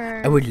What?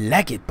 course. I would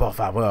like it, por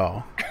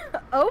favor.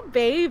 Oh,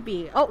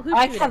 baby. Oh, who's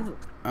I shooting? have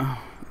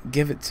Oh,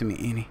 give it to me,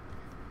 Annie.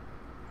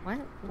 What?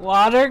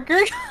 water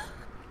gurgle.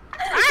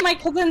 My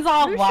cousin's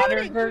all Who's water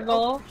shooting?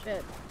 gurgle. Oh,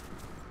 shit.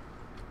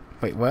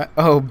 Wait, what?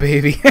 Oh,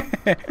 baby.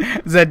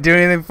 Does that do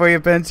anything for you,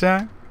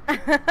 Penchan?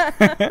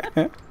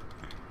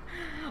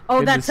 Oh,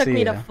 Good that to took see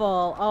me to ya.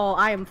 full. Oh,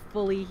 I am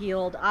fully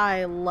healed.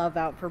 I love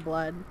Out for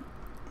Blood.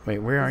 Wait,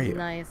 where are This is you?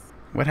 Nice.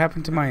 What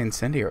happened to my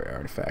incendiary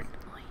artifact?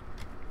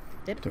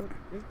 Do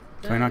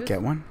I not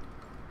get one?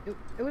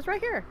 It was right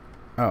here.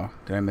 Oh,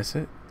 did I miss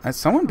it?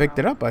 Someone picked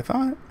it up, I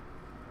thought.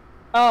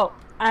 Oh,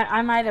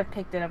 I might have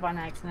picked it up on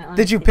accident. Let me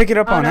Did you see. pick it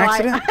up Oh, on no,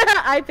 accident?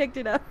 I picked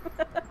it up.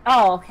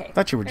 Oh, okay. I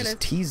thought you were It just is.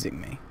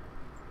 teasing me.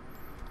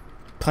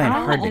 Playing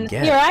Ah, hard to and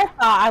get. Here, I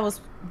thought I was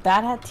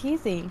bad at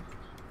teasing.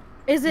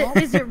 Is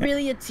it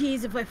really a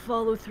tease if I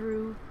follow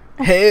through?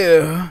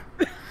 Hey.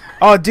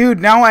 Oh, dude,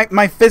 now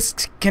my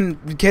fist can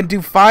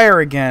do fire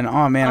again.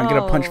 Oh man, I'm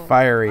gonna punch Oh,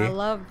 fiery. I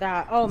love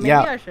that. Oh, maybe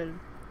Yeah. I should.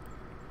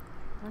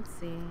 Let's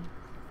see.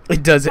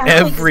 It does Sounds like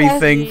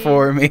everything Zesty.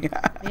 for me.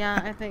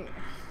 Yeah, I think.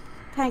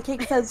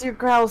 Pancake says your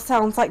growl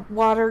sounds like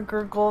water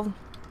gurgle.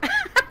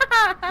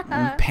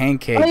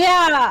 Pancake. Oh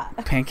yeah.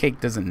 Pancake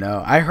doesn't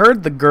know. I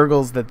heard the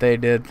gurgles that they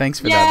did. Thanks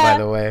for that, Yeah. by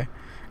the way.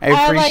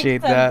 I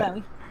appreciate like that.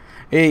 them.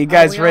 Hey, you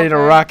guys we ready to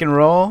okay? rock and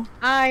roll?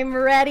 I'm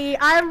ready.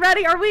 I'm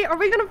ready. Are we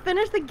gonna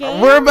finish the game?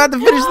 We're about to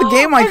finish the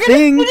game, I We're gonna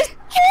think. finish the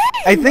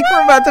game. I think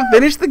we're about to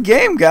finish the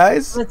game,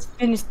 guys. Let's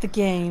finish the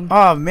game.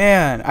 Oh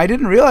man, I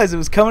didn't realize it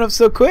was coming up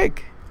so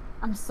quick.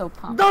 I'm so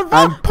pumped. The I'm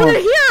vault. pumped. We're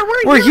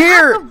here. We're at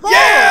here! the vault.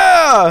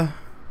 Yeah!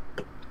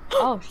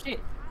 Oh shit.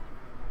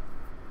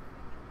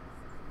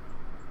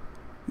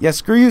 Yeah,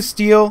 screw you,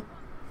 Steel.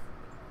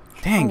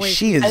 Dang, wait,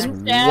 she is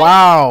Understand?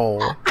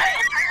 wow.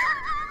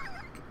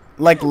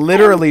 Like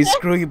literally,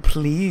 screw you,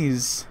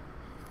 please.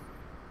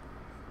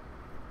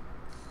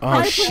 Oh,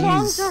 I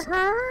belong she's to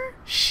her.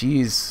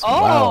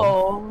 wow,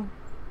 Oh.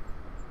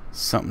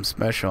 something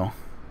special.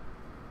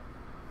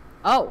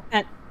 Oh.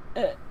 And,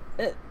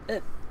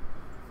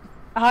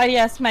 Ah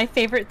yes, my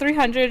favorite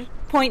 300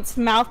 points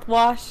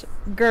mouthwash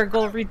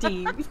gurgle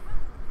redeemed.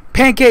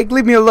 Pancake,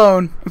 leave me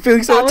alone. I'm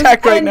feeling so That was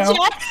attacked right now.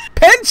 Penchan.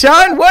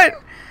 Penchan, what?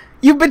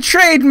 You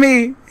betrayed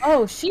me.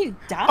 Oh, she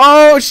died.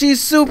 Oh,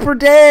 she's super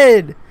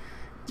dead.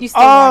 You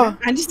still Oh. want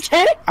her? I'm just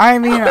kidding. I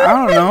mean,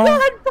 I don't know.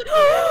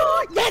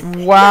 Yes.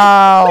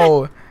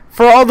 Wow.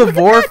 For all the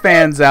Vor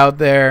fans out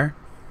there.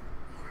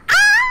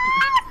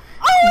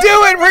 Do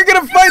it! We're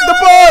gonna fight the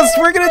boss!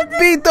 We're gonna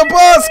beat the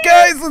boss,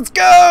 guys! Let's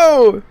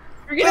go!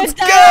 We're gonna Let's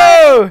die.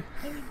 go!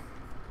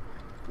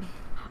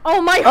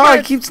 Oh my Oh, heart!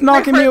 it keeps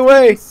knocking my me heart's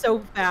away. beating so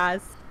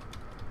fast.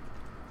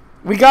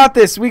 We got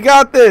this. We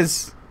got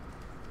this.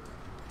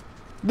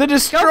 The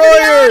destroyer.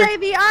 Go for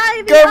the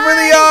eye. Go for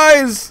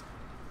the eyes.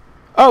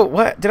 Oh,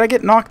 what? Did I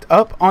get knocked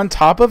up on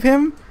top of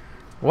him?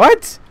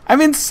 What?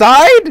 I'm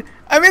inside?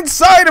 I'm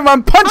inside him.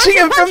 I'm punching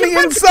him from the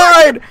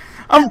inside.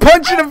 I'm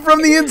punching him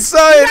from the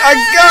inside. Yeah!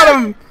 I got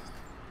him.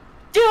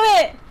 Do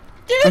it.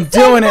 Do it. I'm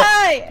doing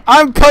it.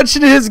 I'm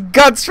punching his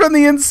guts from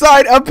the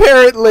inside,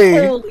 apparently.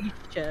 Holy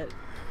shit.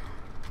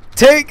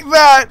 Take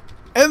that.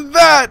 And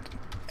that.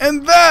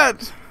 And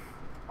that.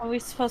 Are we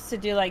supposed to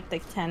do like the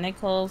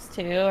tentacles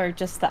too, or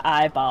just the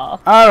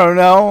eyeball? I don't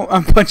know.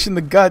 I'm punching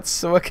the guts,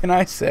 so what can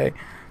I say?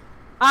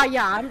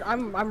 Yeah,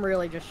 I'm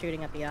really just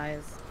shooting at the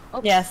eyes.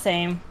 Oh. Yeah,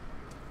 same.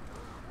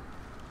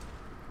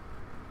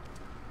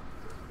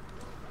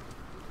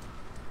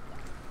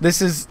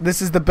 This is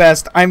the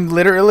best. I'm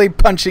literally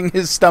punching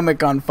his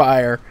stomach on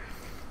fire.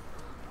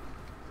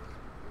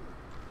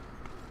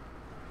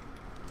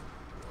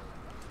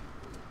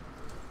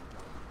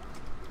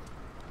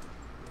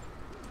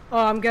 Oh,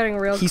 I'm getting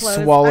real He close.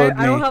 swallowed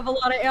I don't me. have a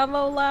lot of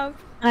ammo left.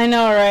 I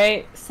know,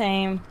 right?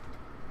 Same.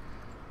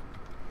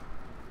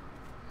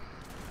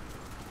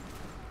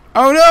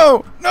 Oh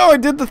no! No, I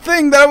did the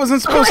thing that I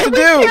wasn't supposed to We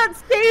do. can't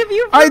save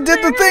you from I did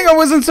the there. thing I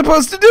wasn't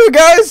supposed to do,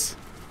 guys.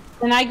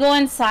 Can I go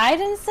inside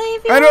and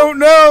save you? I don't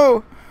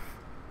know.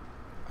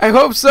 I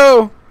hope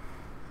so.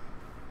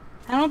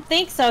 I don't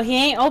think so. He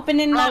ain't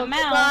opening that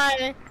mouth.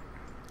 Goodbye.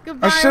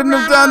 Goodbye, I shouldn't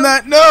have Ralph. done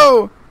that.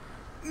 No.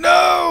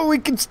 No, we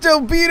can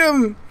still beat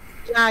him.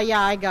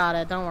 Yeah, I got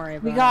it. Don't worry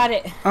about it. We got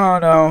it. Oh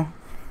no.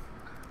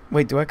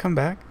 Wait, do I come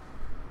back?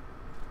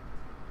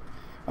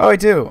 Oh, I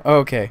do. Oh,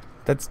 okay.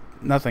 That's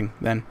nothing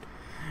then.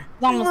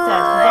 He's almost dead.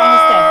 He's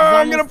almost dead. He's I'm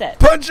almost gonna dead.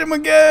 punch him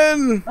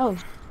again. Oh,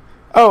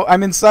 Oh,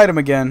 I'm inside him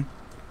again.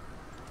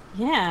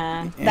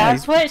 yeah. Yeah,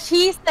 That's what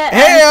she said.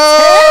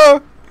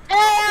 Hey-oh!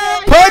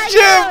 Hey, Punch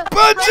yeah, him!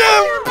 Punch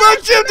him!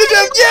 Punch him to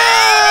death!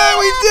 Yeah!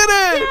 We did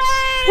it!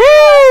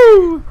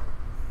 Yay! Woo!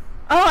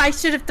 Oh, I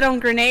should have thrown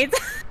grenades.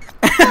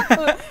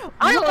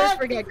 I always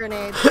forget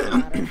grenades. Doesn't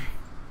matter.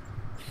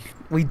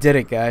 We did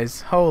it,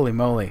 guys. Holy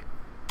moly.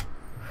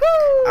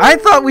 I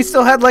thought we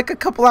still had like a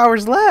couple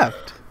hours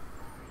left.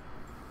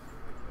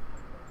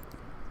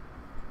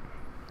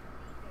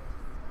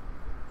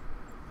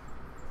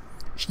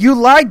 You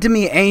lied to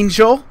me,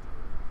 Angel.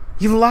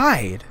 You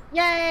lied.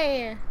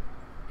 Yay!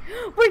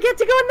 We get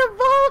to go in the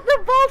vault.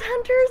 The vault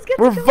hunters get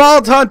We're to go.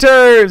 Vault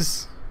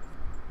Hunters!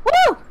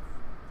 Woo!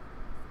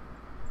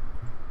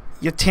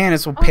 Your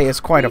Tannis will pay us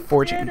quite a we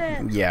fortune.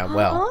 did it. Yeah,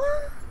 well.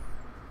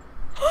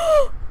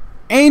 Huh?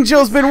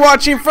 Angel's been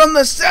watching from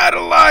the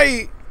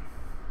satellite!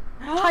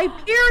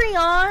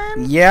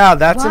 Hyperion. Yeah,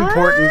 that's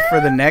important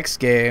for the next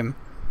game.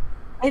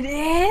 It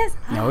is.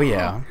 Oh,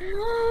 yeah.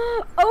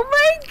 Oh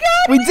my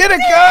god! We did it,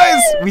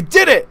 guys! We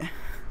did it!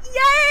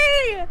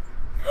 Yay!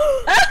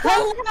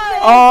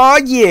 Oh,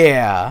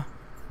 yeah.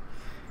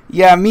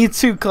 Yeah, me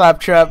too,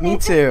 Claptrap. Me He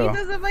too.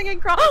 doesn't fucking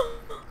crawl.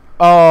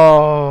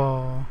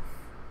 Oh.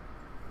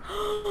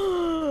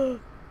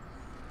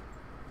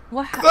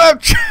 What?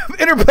 Claptrap,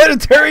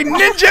 interplanetary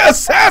ninja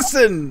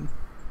assassin!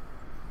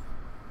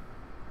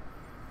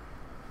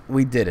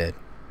 We did it.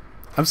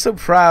 I'm so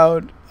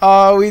proud.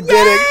 Oh, we did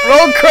it.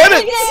 Roll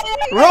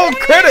credits! Roll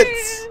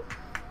credits!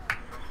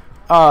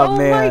 Oh,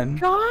 man. my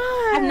god!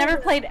 I've never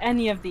played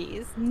any of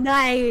these.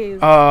 Nice.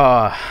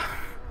 Oh,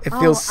 it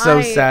feels Oh, so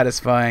I-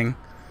 satisfying.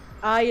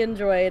 I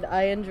enjoyed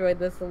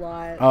this a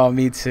lot. Oh,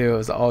 me too. It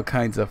was all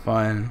kinds of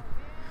fun.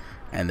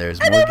 And there's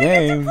more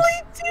games.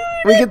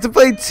 We get to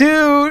play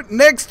 2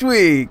 next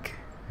week.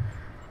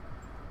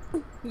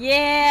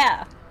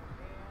 Yeah.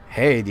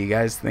 Hey, do you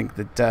guys think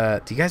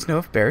that, do you guys know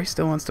if Barry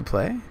still wants to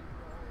play?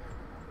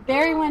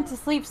 Barry went to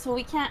sleep, so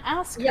we can't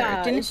ask her,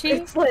 Yeah, didn't it's, she?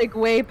 it's like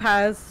way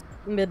past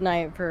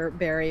midnight for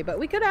Barry, but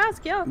we could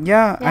ask, yeah.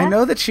 Yeah, I Yeah?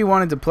 know that she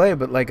wanted to play,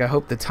 but like I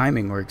hope the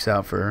timing works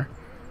out for her.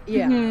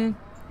 Yeah. Mhm.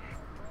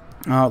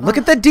 Oh, look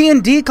at the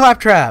D&D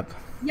Claptrap.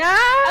 Yeah!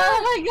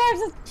 Oh my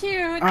gosh, that's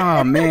cute.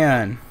 Oh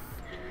man.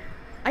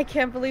 I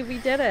can't believe we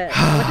did it.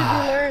 What did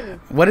we learn?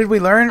 What did we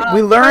learn?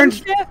 We learned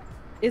Friendship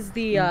is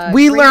the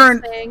We greatest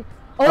learned- thing.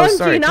 Oh, OMG,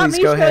 sorry, not please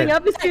me go showing ahead.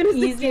 up as soon as the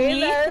Easy game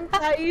me. ends.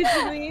 That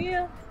easy.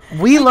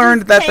 we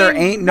learned that there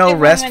came ain't no right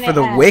rest when for it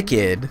the ends.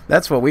 wicked.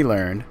 That's what we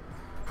learned.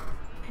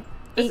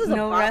 Ain't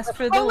no bot. rest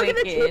for the look at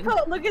wicked.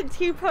 Look at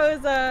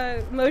T-Po's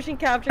motion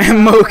capture.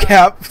 And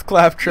mocap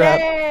Claptrap.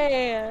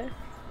 Yay!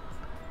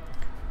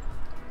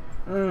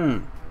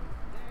 Mm.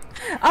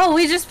 Oh,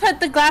 we just put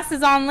the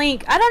glasses on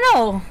Link. I don't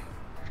know.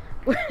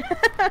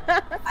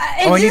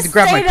 Oh, I need to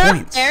grab my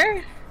points.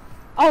 There.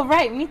 Oh,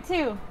 right, me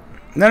too.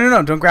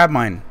 No, don't grab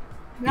mine.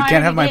 No, You I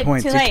can't have already my did.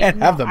 points. Too You late. can't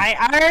have them.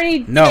 I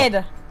already No.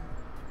 did.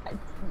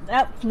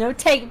 No, no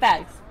take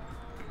backs.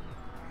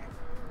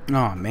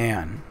 Oh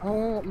man.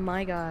 Oh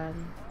my god.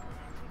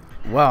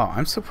 Wow,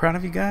 I'm so proud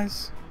of you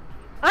guys.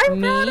 I'm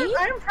Me?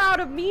 proud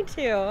of me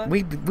too.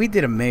 We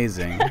did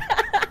amazing.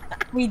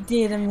 We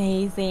did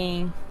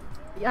amazing.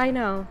 I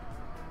know.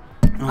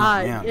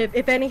 man.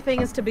 If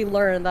anything is to be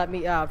learned,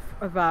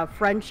 that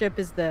friendship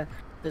is the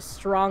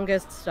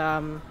strongest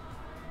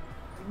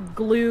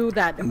glue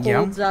that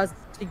holds us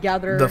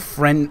together. The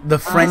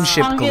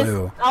friendship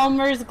glue.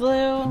 Elmer's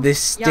glue. This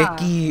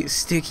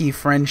sticky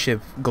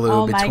friendship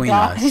glue between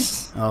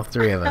us, all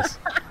three of us.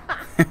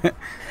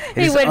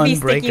 He would be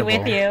sticky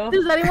with you.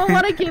 Does anyone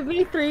want to give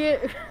me three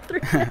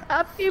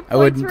happy points? I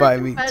wouldn't buy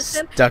me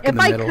stuck in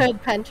the middle. If I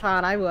could,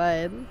 Penchon, I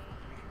would.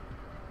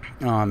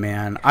 Oh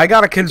man, I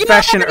got a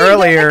confession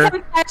earlier.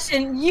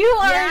 You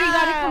already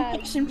got a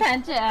confession,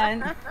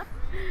 Penchon.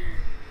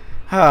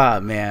 Ah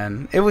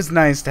man, it was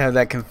nice to have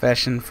that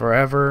confession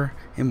forever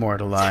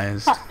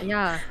immortalized.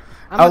 Yeah.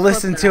 I'll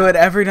listen to it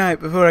every night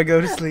before I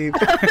go to sleep.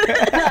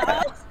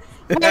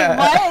 Wait,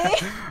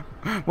 what?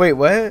 Wait,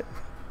 what?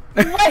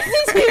 What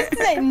did you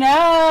say?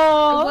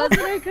 No. It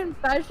wasn't a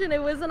confession.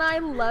 It was an I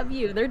love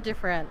you. They're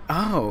different.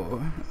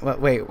 Oh.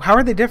 Wait, how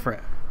are they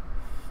different?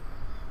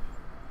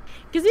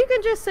 Because you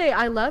can just say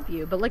I love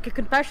you, but like a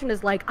confession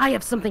is like I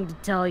have something to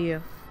tell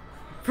you.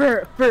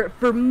 For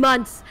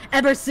months,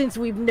 ever since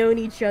we've known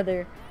each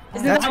other.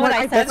 That's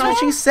what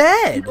she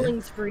said.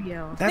 Feelings for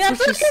you.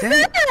 That's what she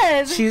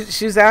said.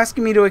 She was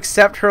asking me to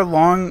accept her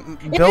long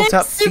built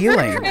up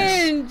feelings.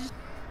 Cringe.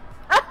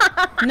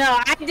 No,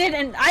 I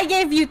didn't. I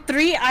gave you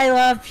 3 I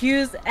love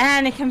yous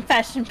and a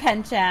confession,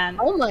 Penchon.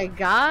 Oh my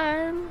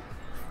god.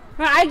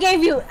 I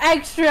gave you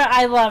extra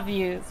I love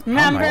yous.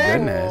 Remember? Oh my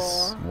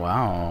goodness.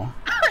 Wow.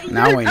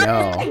 Now we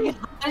know.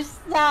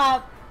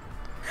 Stop.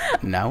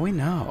 Now we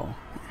know.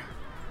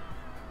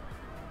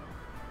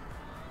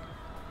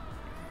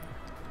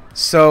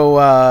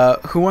 So,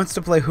 who wants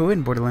to play who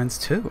in Borderlands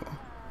 2?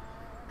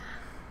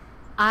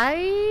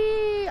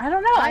 I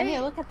don't know. I need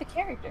to look at the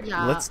character.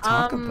 Yeah, let's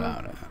talk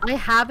about it. I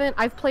haven't.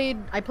 I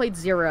played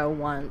Zero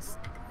once,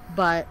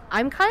 but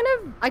I kind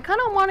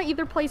of want to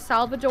either play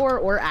Salvador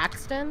or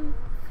Axton.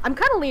 I'm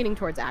kind of leaning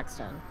towards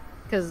Axton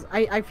because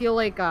I feel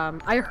like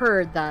I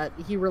heard that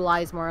he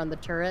relies more on the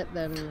turret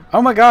than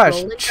oh my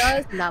gosh,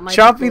 does, and that might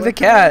Choppy the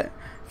cat.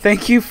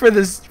 Thank you for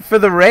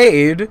the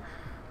raid.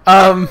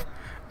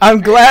 I'm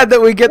glad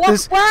that we get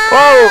this.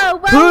 Whoa,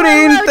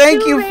 Pudding!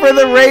 Thank you for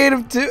the raid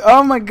of 2.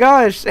 Oh my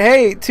gosh!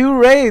 Hey, 2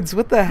 raids.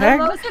 What the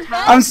heck?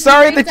 I'm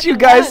sorry that you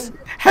guys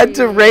had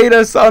to raid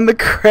us on the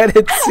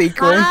credit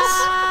sequence.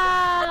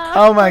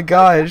 Oh my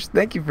gosh!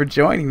 Thank you for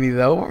joining me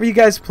though. What were you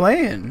guys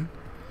playing?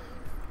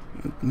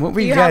 What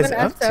were you guys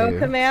up to? Do you have an SO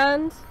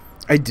command?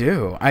 I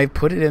do. I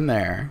put it in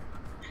there.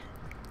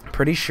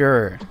 Pretty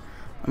sure.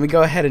 Let me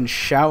go ahead and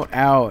shout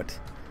out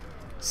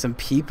some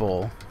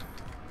people.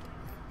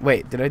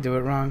 Wait, did I do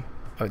it wrong?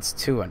 Oh, it's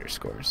 2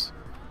 underscores.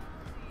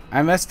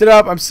 I messed it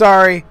up. I'm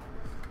sorry.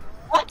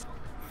 What?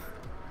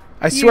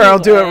 I swear I'll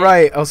do it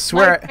right. I'll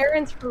swear. My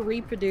parents for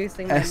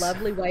reproducing. My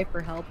lovely wife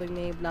for helping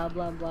me. Blah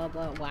blah blah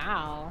blah.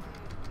 Wow.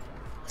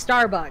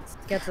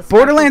 Starbucks gets a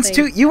Borderlands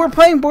 2. You were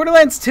playing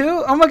Borderlands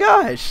 2? Oh my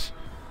gosh.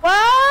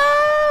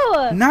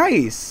 Wow.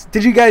 Nice.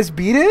 Did you guys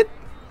beat it?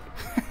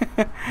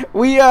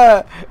 we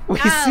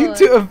seem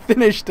to have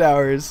finished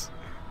ours.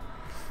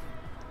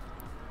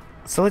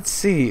 So let's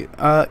see.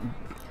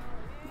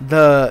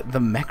 The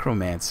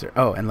Necromancer.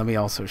 Oh, and let me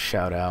also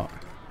shout out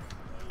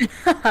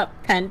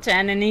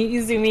Penchon and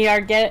Izumi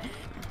are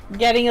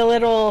getting a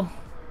little.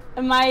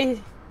 Am I?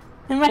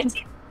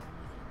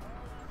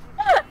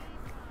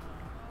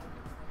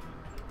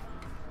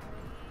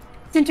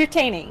 It's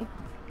entertaining.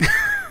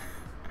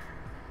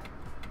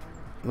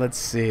 Let's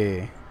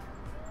see.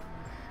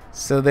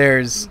 So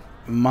there's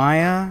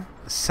Maya,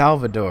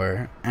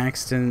 Salvador,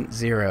 Axton,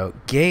 Zero,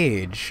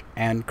 Gage,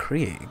 and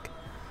Krieg.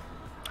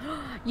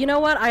 You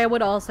know what? I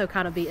would also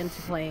kind of be into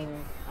playing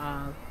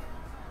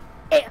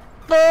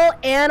Full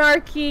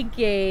Anarchy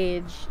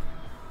Gage.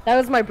 That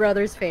was my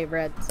brother's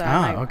favorite, so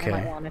I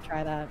might want to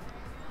try that.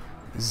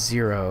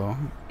 Zero.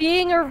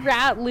 Being a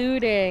rat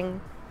looting.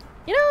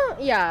 You know,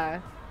 yeah.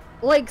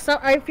 Like, so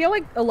I feel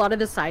like a lot of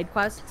the side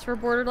quests for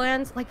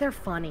Borderlands, like, they're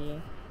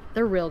funny.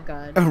 They're real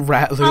good.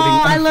 Rat looting.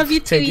 Oh, I love you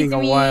too, taking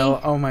Izumi. a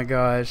while. Oh my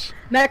gosh.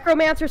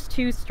 Necromancer's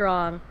too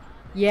strong.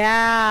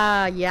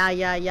 Yeah.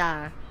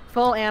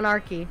 Full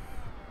Anarchy.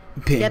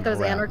 Get those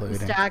anarchy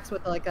looting. stacks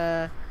with like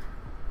a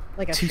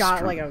Too shot,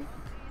 strong. like a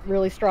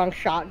really strong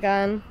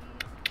shotgun.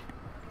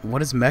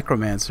 What is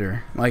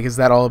Necromancer? Like, is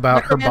that all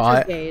about her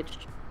bot? Gage.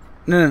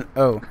 No.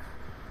 Oh,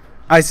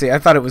 I see. I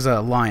thought it was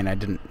a line. I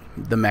didn't.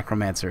 The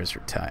Necromancer is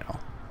her title.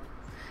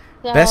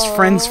 So... Best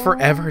Friends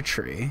Forever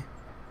tree.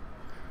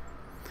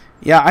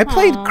 Yeah, I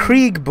played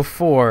Krieg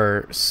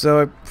before,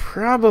 so I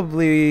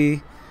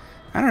probably...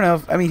 I don't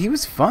know. I mean, he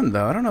was fun,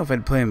 though. I don't know if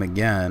I'd play him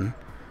again.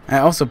 I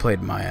also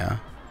played Maya.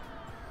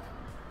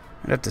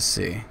 I'd have to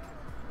see.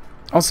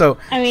 Also,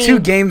 2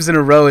 games in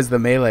a row as the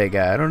melee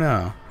guy. I don't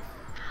know.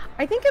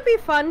 I think it'd be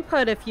fun,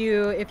 Put, if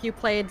you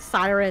played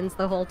Sirens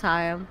the whole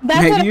time.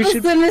 That's what I was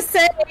gonna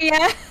say,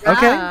 yeah.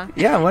 Okay,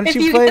 yeah, why don't if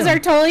you play guys are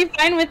totally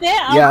fine with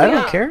it, I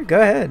don't care.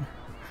 Go ahead.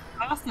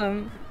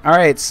 Awesome.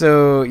 Alright,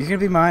 so you're gonna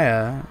be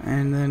Maya,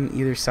 and then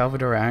either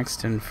Salvador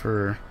Axton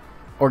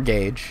or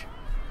Gage.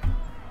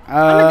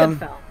 I'm a good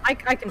fell. I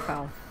can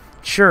fell.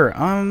 Sure.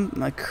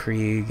 Like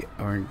Krieg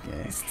or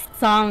gay.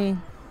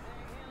 Song.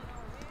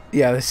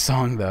 Yeah, this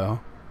song though.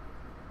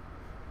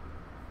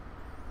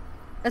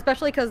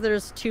 Especially because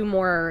there's 2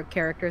 more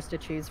characters to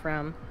choose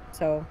from,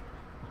 so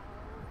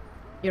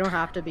you don't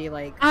have to be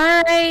like.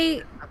 All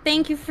right.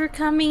 Thank you for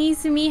coming,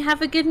 Izumi.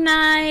 Have a good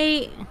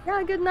night.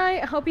 Yeah, good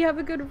night. Hope you have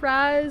a good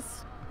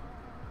rise.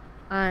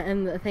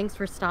 And thanks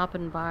for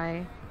stopping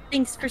by.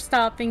 Thanks for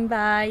stopping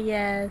by.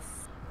 Yes.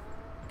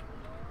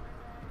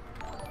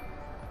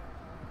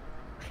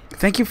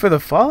 Thank you for the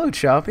follow,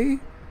 Choppy.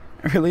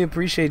 I really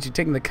appreciate you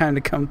taking the time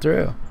to come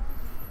through.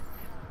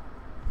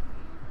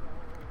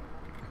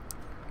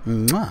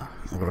 Mwah.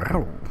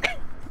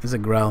 There's a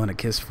growl and a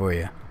kiss for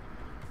you.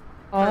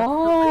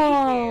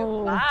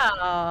 Oh.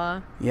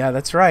 Wow. Yeah,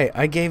 that's right.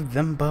 I gave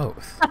them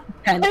both.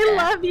 I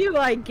love you,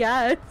 I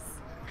guess.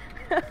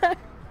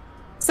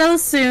 So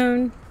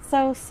soon.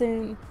 So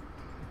soon.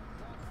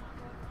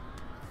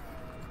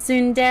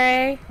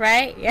 Tsundere,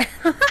 right? Yeah.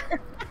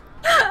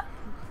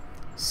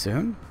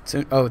 Soon?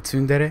 Soon? Oh,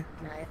 tsundere?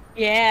 Nice.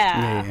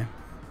 Yeah.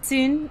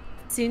 Yeah.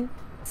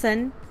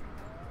 Sun.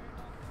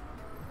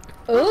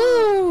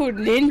 Ooh,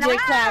 ninja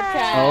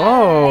claptrap.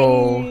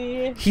 Oh.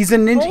 He's a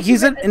ninja.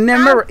 He's a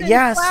number.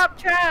 Yes.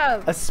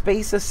 Claptrap. A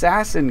space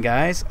assassin,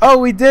 guys. Oh,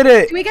 we did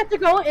it. Do we get to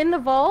go in the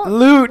vault?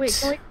 Loot.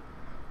 Wait,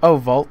 Oh,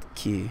 vault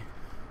key.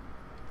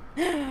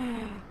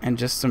 And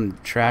just some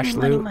trash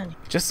loot. Money.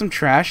 Just some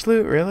trash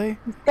loot, really?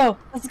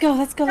 Let's go.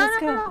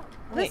 No.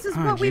 This is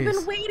Oh, what we've been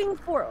jeez. waiting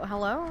for.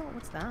 Hello?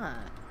 What's that?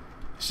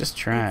 It's just It's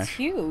trash.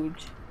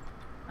 huge.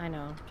 I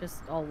know, just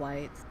all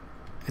white.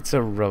 It's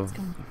a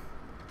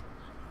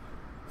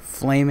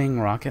flaming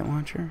rocket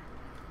launcher.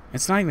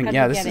 It's not even. How'd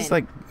Yeah, we this get is in?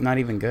 like not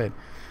even good.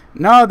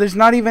 No, there's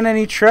not even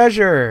any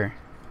treasure.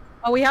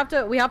 Oh, we have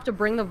to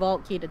bring the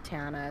vault key to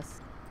Tanis.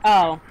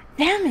 Oh,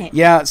 damn it.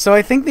 Yeah, so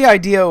I think the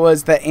idea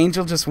was that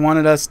Angel just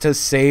wanted us to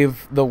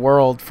save the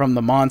world from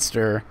the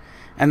monster,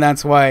 and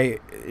that's why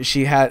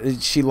she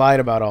lied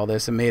about all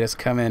this and made us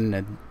come in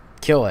and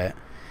kill it.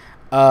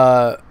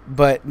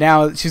 But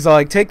now she's all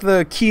like, take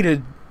the key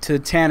to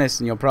Tanis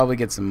and you'll probably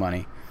get some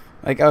money.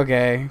 Like,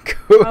 okay,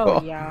 cool.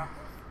 Oh yeah.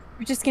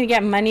 We're just gonna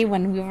get money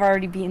when we've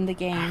already beaten the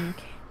game.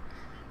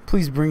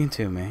 Please bring it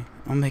to me.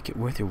 I'll make it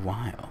worth your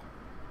while.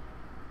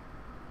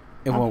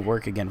 It won't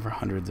work again for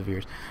hundreds of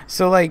years.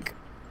 So, like,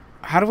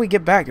 how do we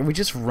get back? Are we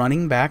just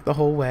running back the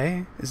whole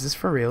way? Is this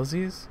for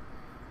realsies?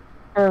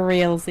 For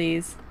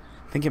realsies.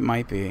 I think it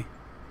might be.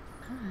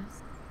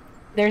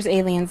 There's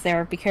aliens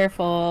there. Be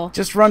careful.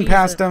 Just run Jesus.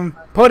 past them.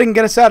 Pudding,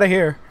 get us out of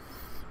here.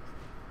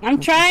 I'm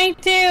trying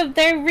to.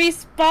 They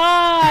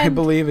respawn. I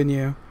believe in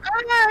you.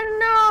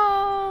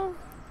 Oh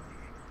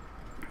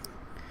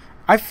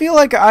I feel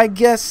like I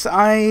guess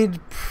I'd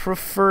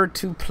prefer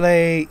to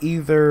play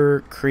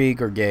either Krieg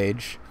or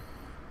Gage.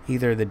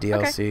 Either of the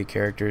DLC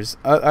characters.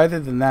 Other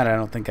than that, I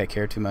don't think I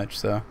care too much,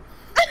 so.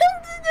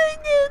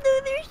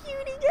 They're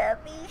shooting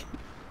at me.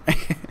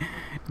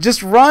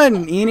 Just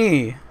run,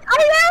 Eni.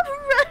 I am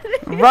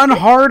running. Run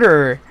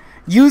harder.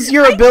 Use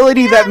your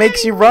ability that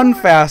makes you run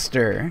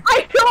faster.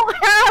 I don't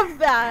have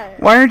that.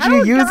 Why aren't I you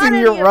don't got using any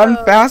your of run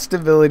those. fast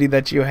ability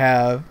that you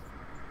have?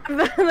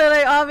 That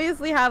I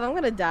obviously have. I'm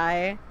gonna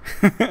die.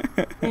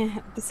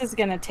 This is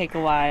gonna take a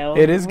while.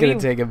 It is going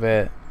to take a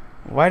bit.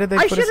 Why did they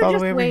I put should us all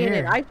have the just way over waited.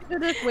 here? I should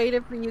have just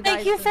waited for you guys.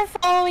 Thank you for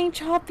following,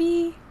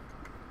 Choppy.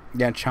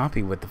 Yeah,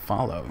 Choppy with the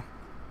follow.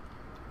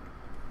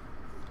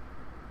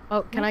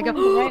 Oh, can I go?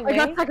 the right I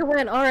got way? second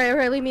win. All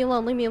right. Leave me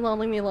alone. Leave me alone.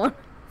 Leave me alone.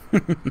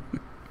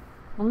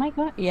 Oh my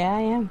god. Yeah,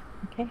 I am.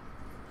 Okay.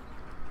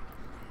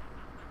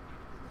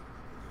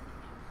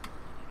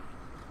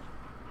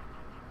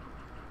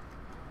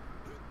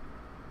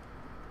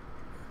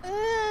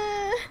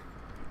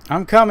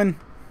 I'm coming.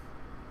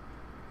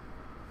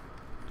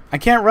 I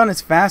can't run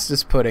as fast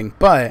as Pudding,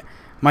 but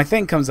my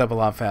thing comes up a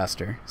lot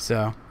faster,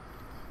 so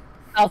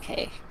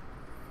Okay.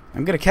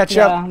 I'm gonna catch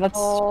Yeah, up. let's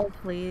Oh,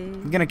 please.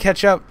 I'm gonna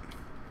catch up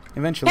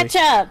eventually. catch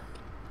up.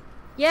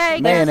 Yay,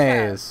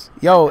 Mayonnaise.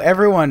 Yo,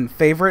 everyone,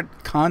 favorite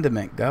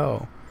condiment,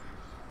 go.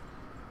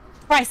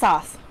 Fry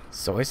sauce.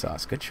 Soy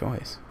sauce, good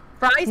choice.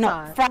 Fry No,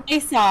 sauce. fry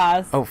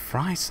sauce. Oh,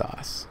 fry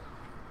sauce.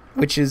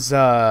 Which is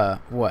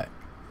what?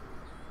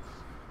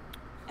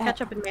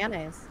 Ketchup and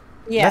mayonnaise.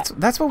 Yeah.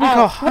 That's what we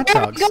call hot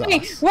where am dog I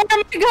going? sauce. Where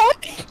am I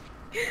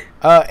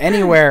going?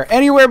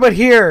 Anywhere but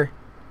here.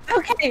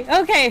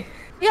 Okay.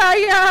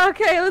 Yeah.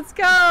 Okay, let's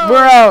go.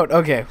 We're out.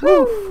 Okay.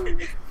 Woo.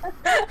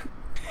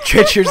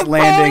 Treacher's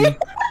landing.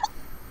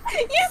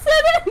 You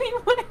said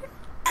anyway.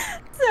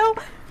 So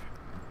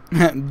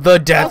The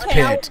death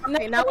Okay, pit.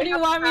 now where do you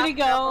want me to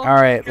go? All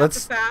right, We have to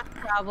let's. fast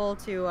travel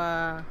to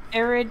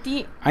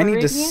Iridi. I need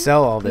to Iridian?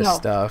 sell all this No.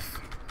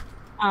 stuff.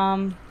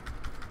 No.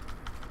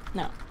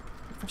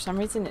 For some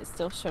reason, it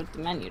still showed the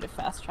menu to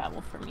fast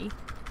travel for me.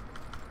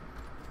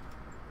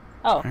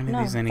 Oh, Are any of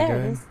no. these any there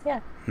good? it is.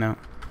 Yeah. No.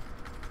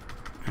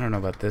 I don't know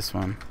about this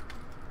one.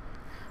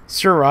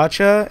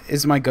 Sriracha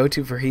is my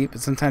go-to for heat,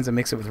 but sometimes I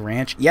mix it with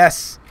ranch.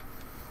 Yes.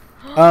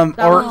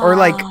 Or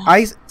like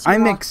I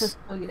Sriracha mix is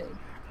so good.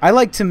 I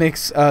like to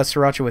mix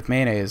sriracha with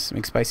mayonnaise,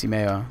 make spicy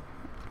mayo.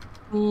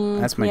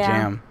 That's my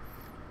jam.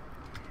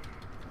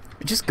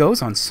 It just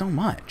goes on so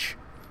much.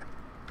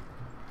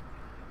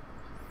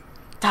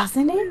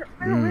 Doesn't it?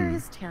 Where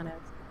is Tannis?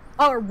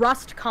 Oh,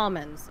 Rust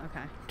Commons.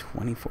 Okay.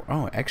 24.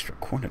 Oh, extra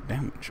corner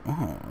damage.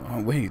 Oh,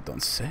 wait,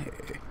 don't say.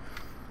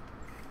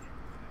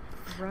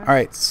 Rust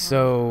Alright,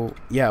 so,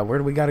 yeah, where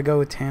do we gotta go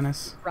with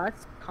Tannis?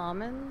 Rust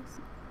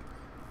Commons?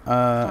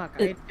 Fuck,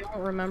 I don't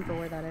remember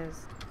where that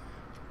is.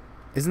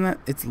 Isn't that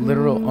its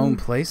literal own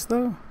place,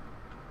 though?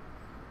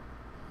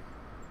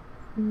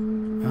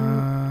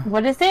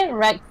 What is it?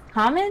 Rex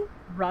Common?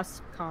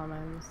 Rust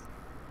Commons.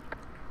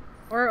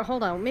 Or,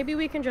 hold on, maybe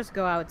we can just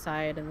go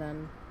outside and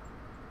then...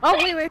 Oh,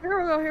 wait,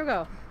 here we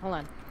go. Hold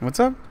on. What's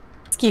up?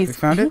 Excuse me. We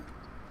found it?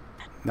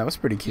 That was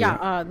pretty cute.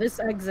 Yeah, this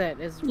exit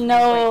is...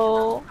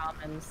 No. Right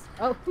Commons.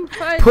 Oh,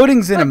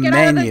 Pudding's in a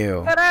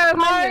menu. Get out of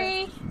the Sorry.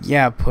 menu.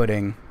 Yeah,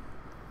 pudding.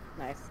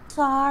 Nice.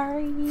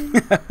 Sorry.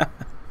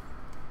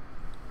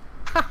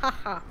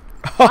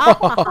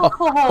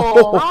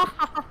 Oh,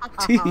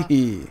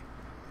 tee.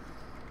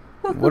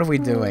 What are we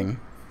doing?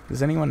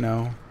 Does anyone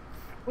know?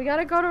 We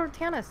gotta go to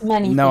Tannis.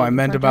 No, I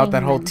meant about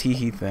that whole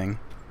teehee thing.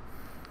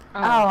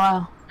 Oh,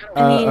 wow.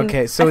 I mean,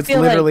 okay, so it's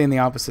literally in the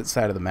opposite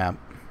side of the map.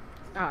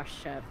 Oh,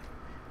 shit.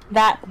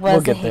 That was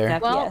We'll get a there.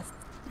 hiccup, Well, yes.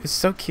 It's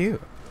so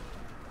cute.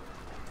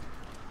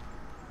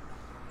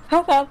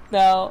 Hiccup,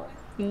 though.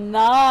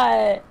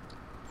 Not.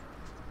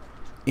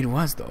 It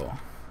was, though.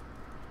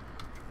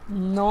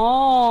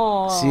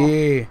 No.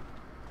 Sí.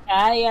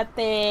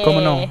 Cállate.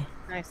 ¿Cómo no?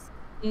 Nice.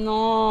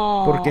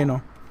 No. ¿Por qué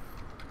no?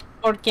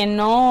 Porque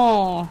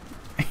no.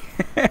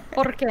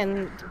 Porque...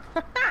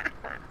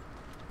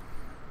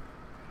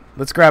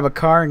 Let's grab a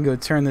car and go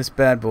turn this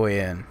bad boy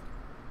in.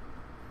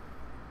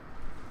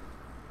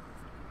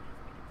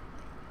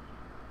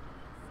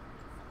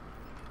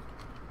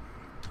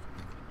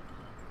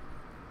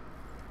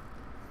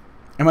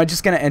 Am I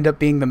just gonna end up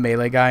being the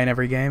melee guy in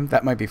every game?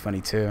 That might be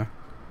funny too.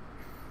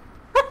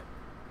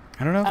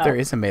 I don't know if there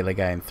is a melee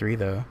guy in 3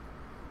 though.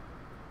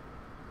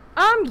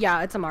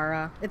 Yeah, it's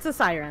Amara. It's a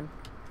siren.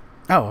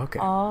 Oh, okay.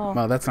 Oh.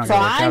 Well, that's not So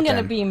gonna work out I'm gonna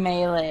then. be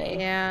melee.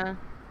 Yeah.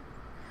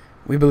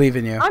 We believe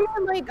in you. I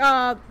mean, like,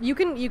 you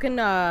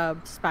can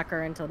spec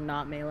her into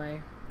not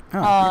melee.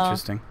 Oh,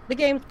 interesting. The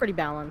game's pretty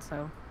balanced,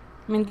 so.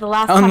 I mean, the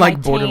last time I Unlike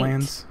tanked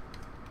Borderlands.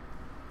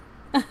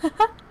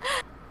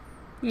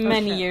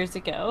 many shit. years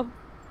ago.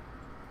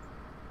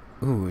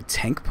 Ooh,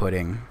 tank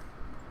pudding.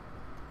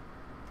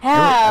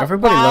 Yeah,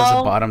 Everybody loves a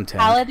wow, bottom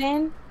tank.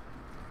 Paladin.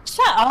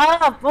 Shut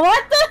up!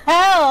 What the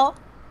hell?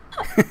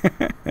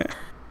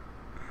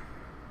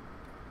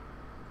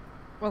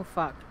 Oh,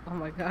 fuck. Oh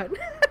my god.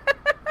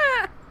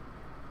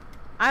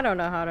 I don't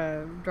know how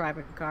to drive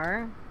a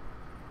car.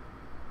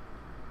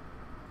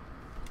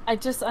 I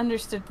just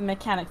understood the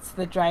mechanics of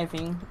the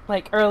driving.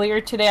 Like earlier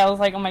today, I was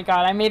like, "Oh my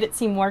god!" I made it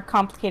seem more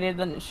complicated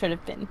than it should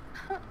have been.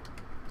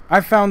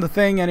 I found the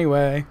thing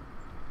anyway.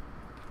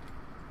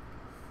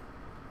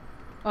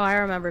 Oh, I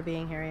remember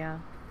being here, yeah.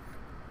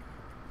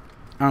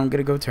 I'm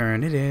gonna go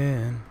turn it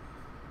in.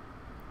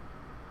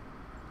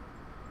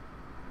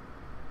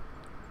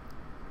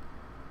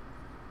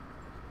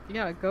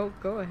 Yeah, go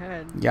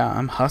ahead. Yeah,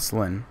 I'm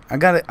hustling. I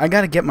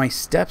gotta get my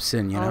steps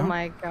in, you know? Oh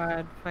my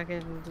god,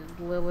 fucking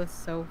Lilith's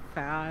so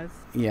fast.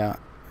 Yeah.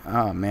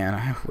 Oh man,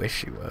 I wish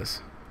she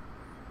was.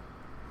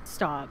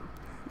 Stop.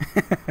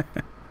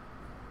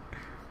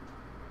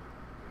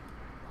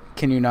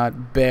 Can you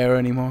not bear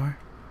anymore?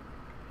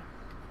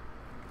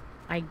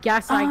 I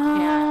guess I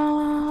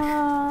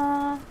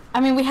can. I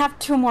mean, we have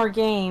 2 more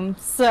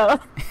games, so.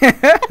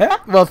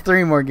 Well,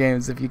 3 more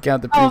games if you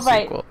count the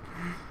pre-sequel. Right.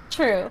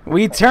 True.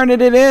 We turned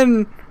it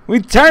in. We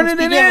turned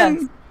it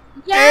in.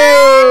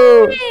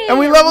 Yay! Ew! And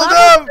we leveled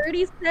up.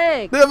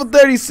 36. Level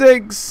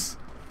 36.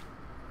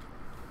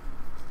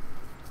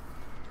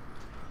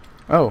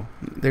 Oh,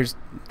 there's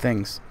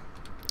things.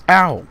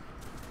 Ow.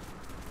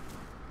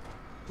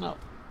 No.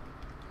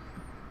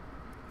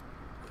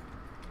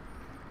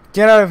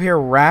 Get out of here,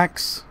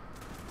 Rax.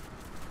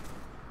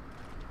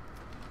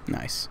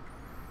 Nice.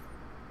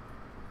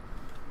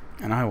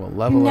 And I will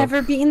level Never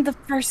up. beaten the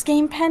first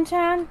game,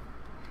 Pentan?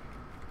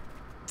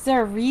 Is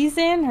there a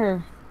reason,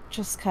 or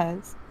just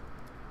cuz?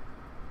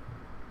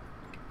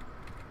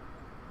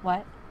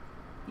 What?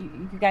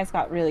 You guys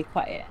got really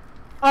quiet.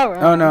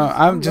 Oh no,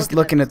 I'm just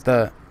looking at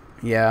the...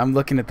 Yeah, I'm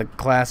looking at the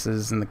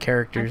classes and the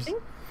characters.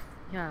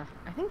 I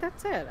think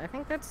that's it. I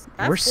think that's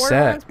We're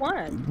set.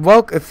 Borderlands 1.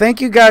 Well, thank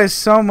you guys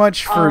so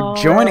much for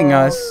joining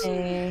us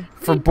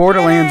for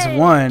Borderlands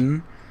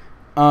 1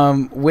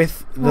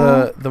 with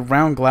the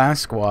Round Glass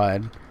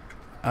Squad.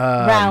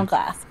 Round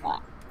Glass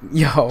Squad.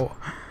 Yo.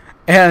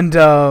 And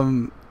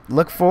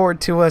look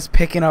forward to us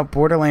picking up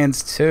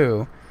Borderlands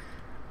 2.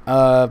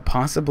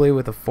 Possibly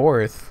with a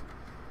 4th.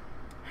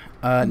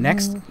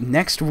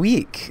 Next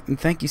week. And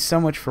thank you so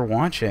much for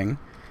watching.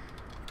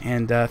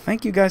 And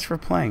thank you guys for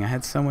playing. I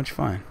had so much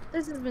fun.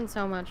 This has been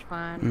so much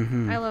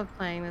fun. I love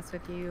playing this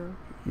with you.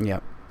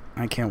 Yep.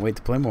 I can't wait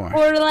to play more.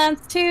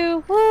 Borderlands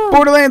 2. Woo!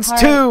 Borderlands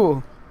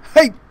 2!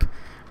 Hype!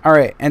 All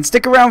right, and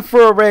stick around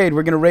for a raid.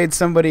 We're gonna raid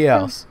somebody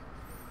else.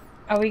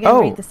 Are we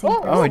gonna raid the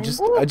same person?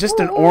 Oh, just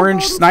an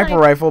orange sniper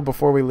rifle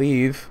before we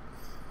leave.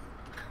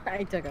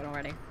 I took it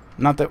already.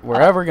 Not that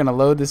we're ever gonna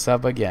load this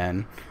up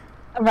again.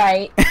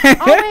 Right.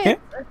 Oh wait,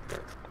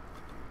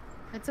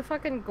 it's a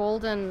fucking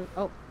golden.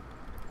 Oh,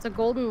 it's a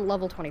golden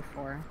level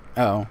 24.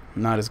 Oh,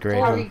 not as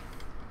great.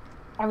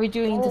 Are we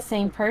doing the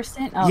same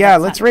person? Oh, yeah,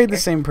 let's raid the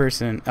same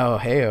person. Oh,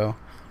 heyo,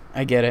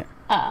 I get it.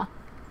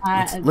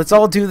 Let's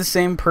all do the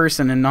same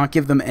person and not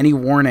give them any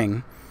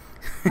warning.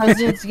 I was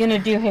just gonna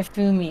do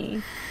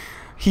Hifumi.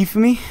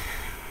 Hifumi?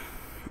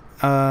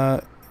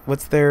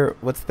 What's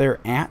their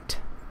at?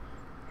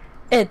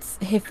 It's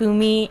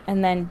Hifumi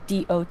and then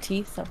DOT,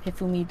 so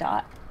Hifumi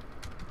dot.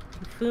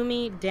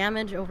 Hifumi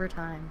damage over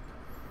time.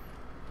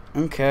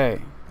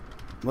 Okay,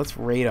 let's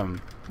raid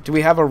them. Do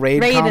we have a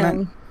raid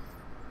comment?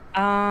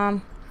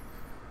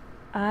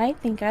 I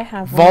think I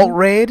have Vault one.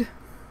 raid?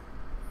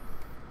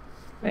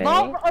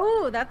 Vault.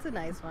 Oh, that's a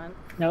nice one.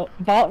 Nope.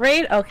 Vault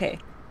raid? Okay.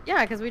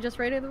 Yeah, because we just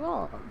raided the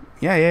vault.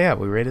 Yeah.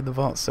 We raided the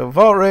vault. So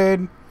vault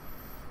raid.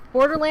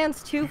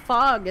 Borderlands 2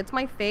 Fog. It's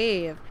my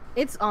fave.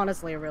 It's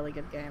honestly a really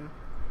good game.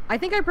 I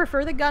think I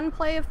prefer the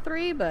gunplay of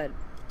 3, but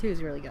 2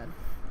 is really good.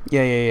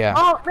 Yeah.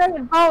 Vault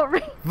raid. Vault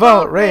raid.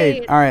 Vault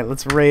raid. All right,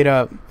 let's raid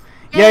up.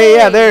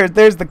 Yeah.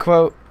 There's the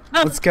quote.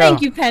 Oh, let's go.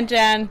 Thank you,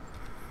 Penjan.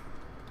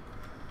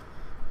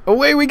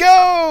 Away we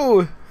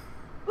go.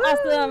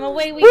 Awesome.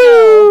 Away we Woo!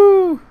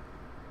 go.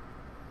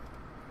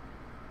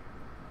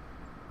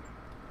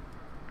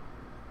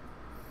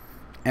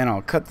 And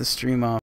I'll cut the stream off.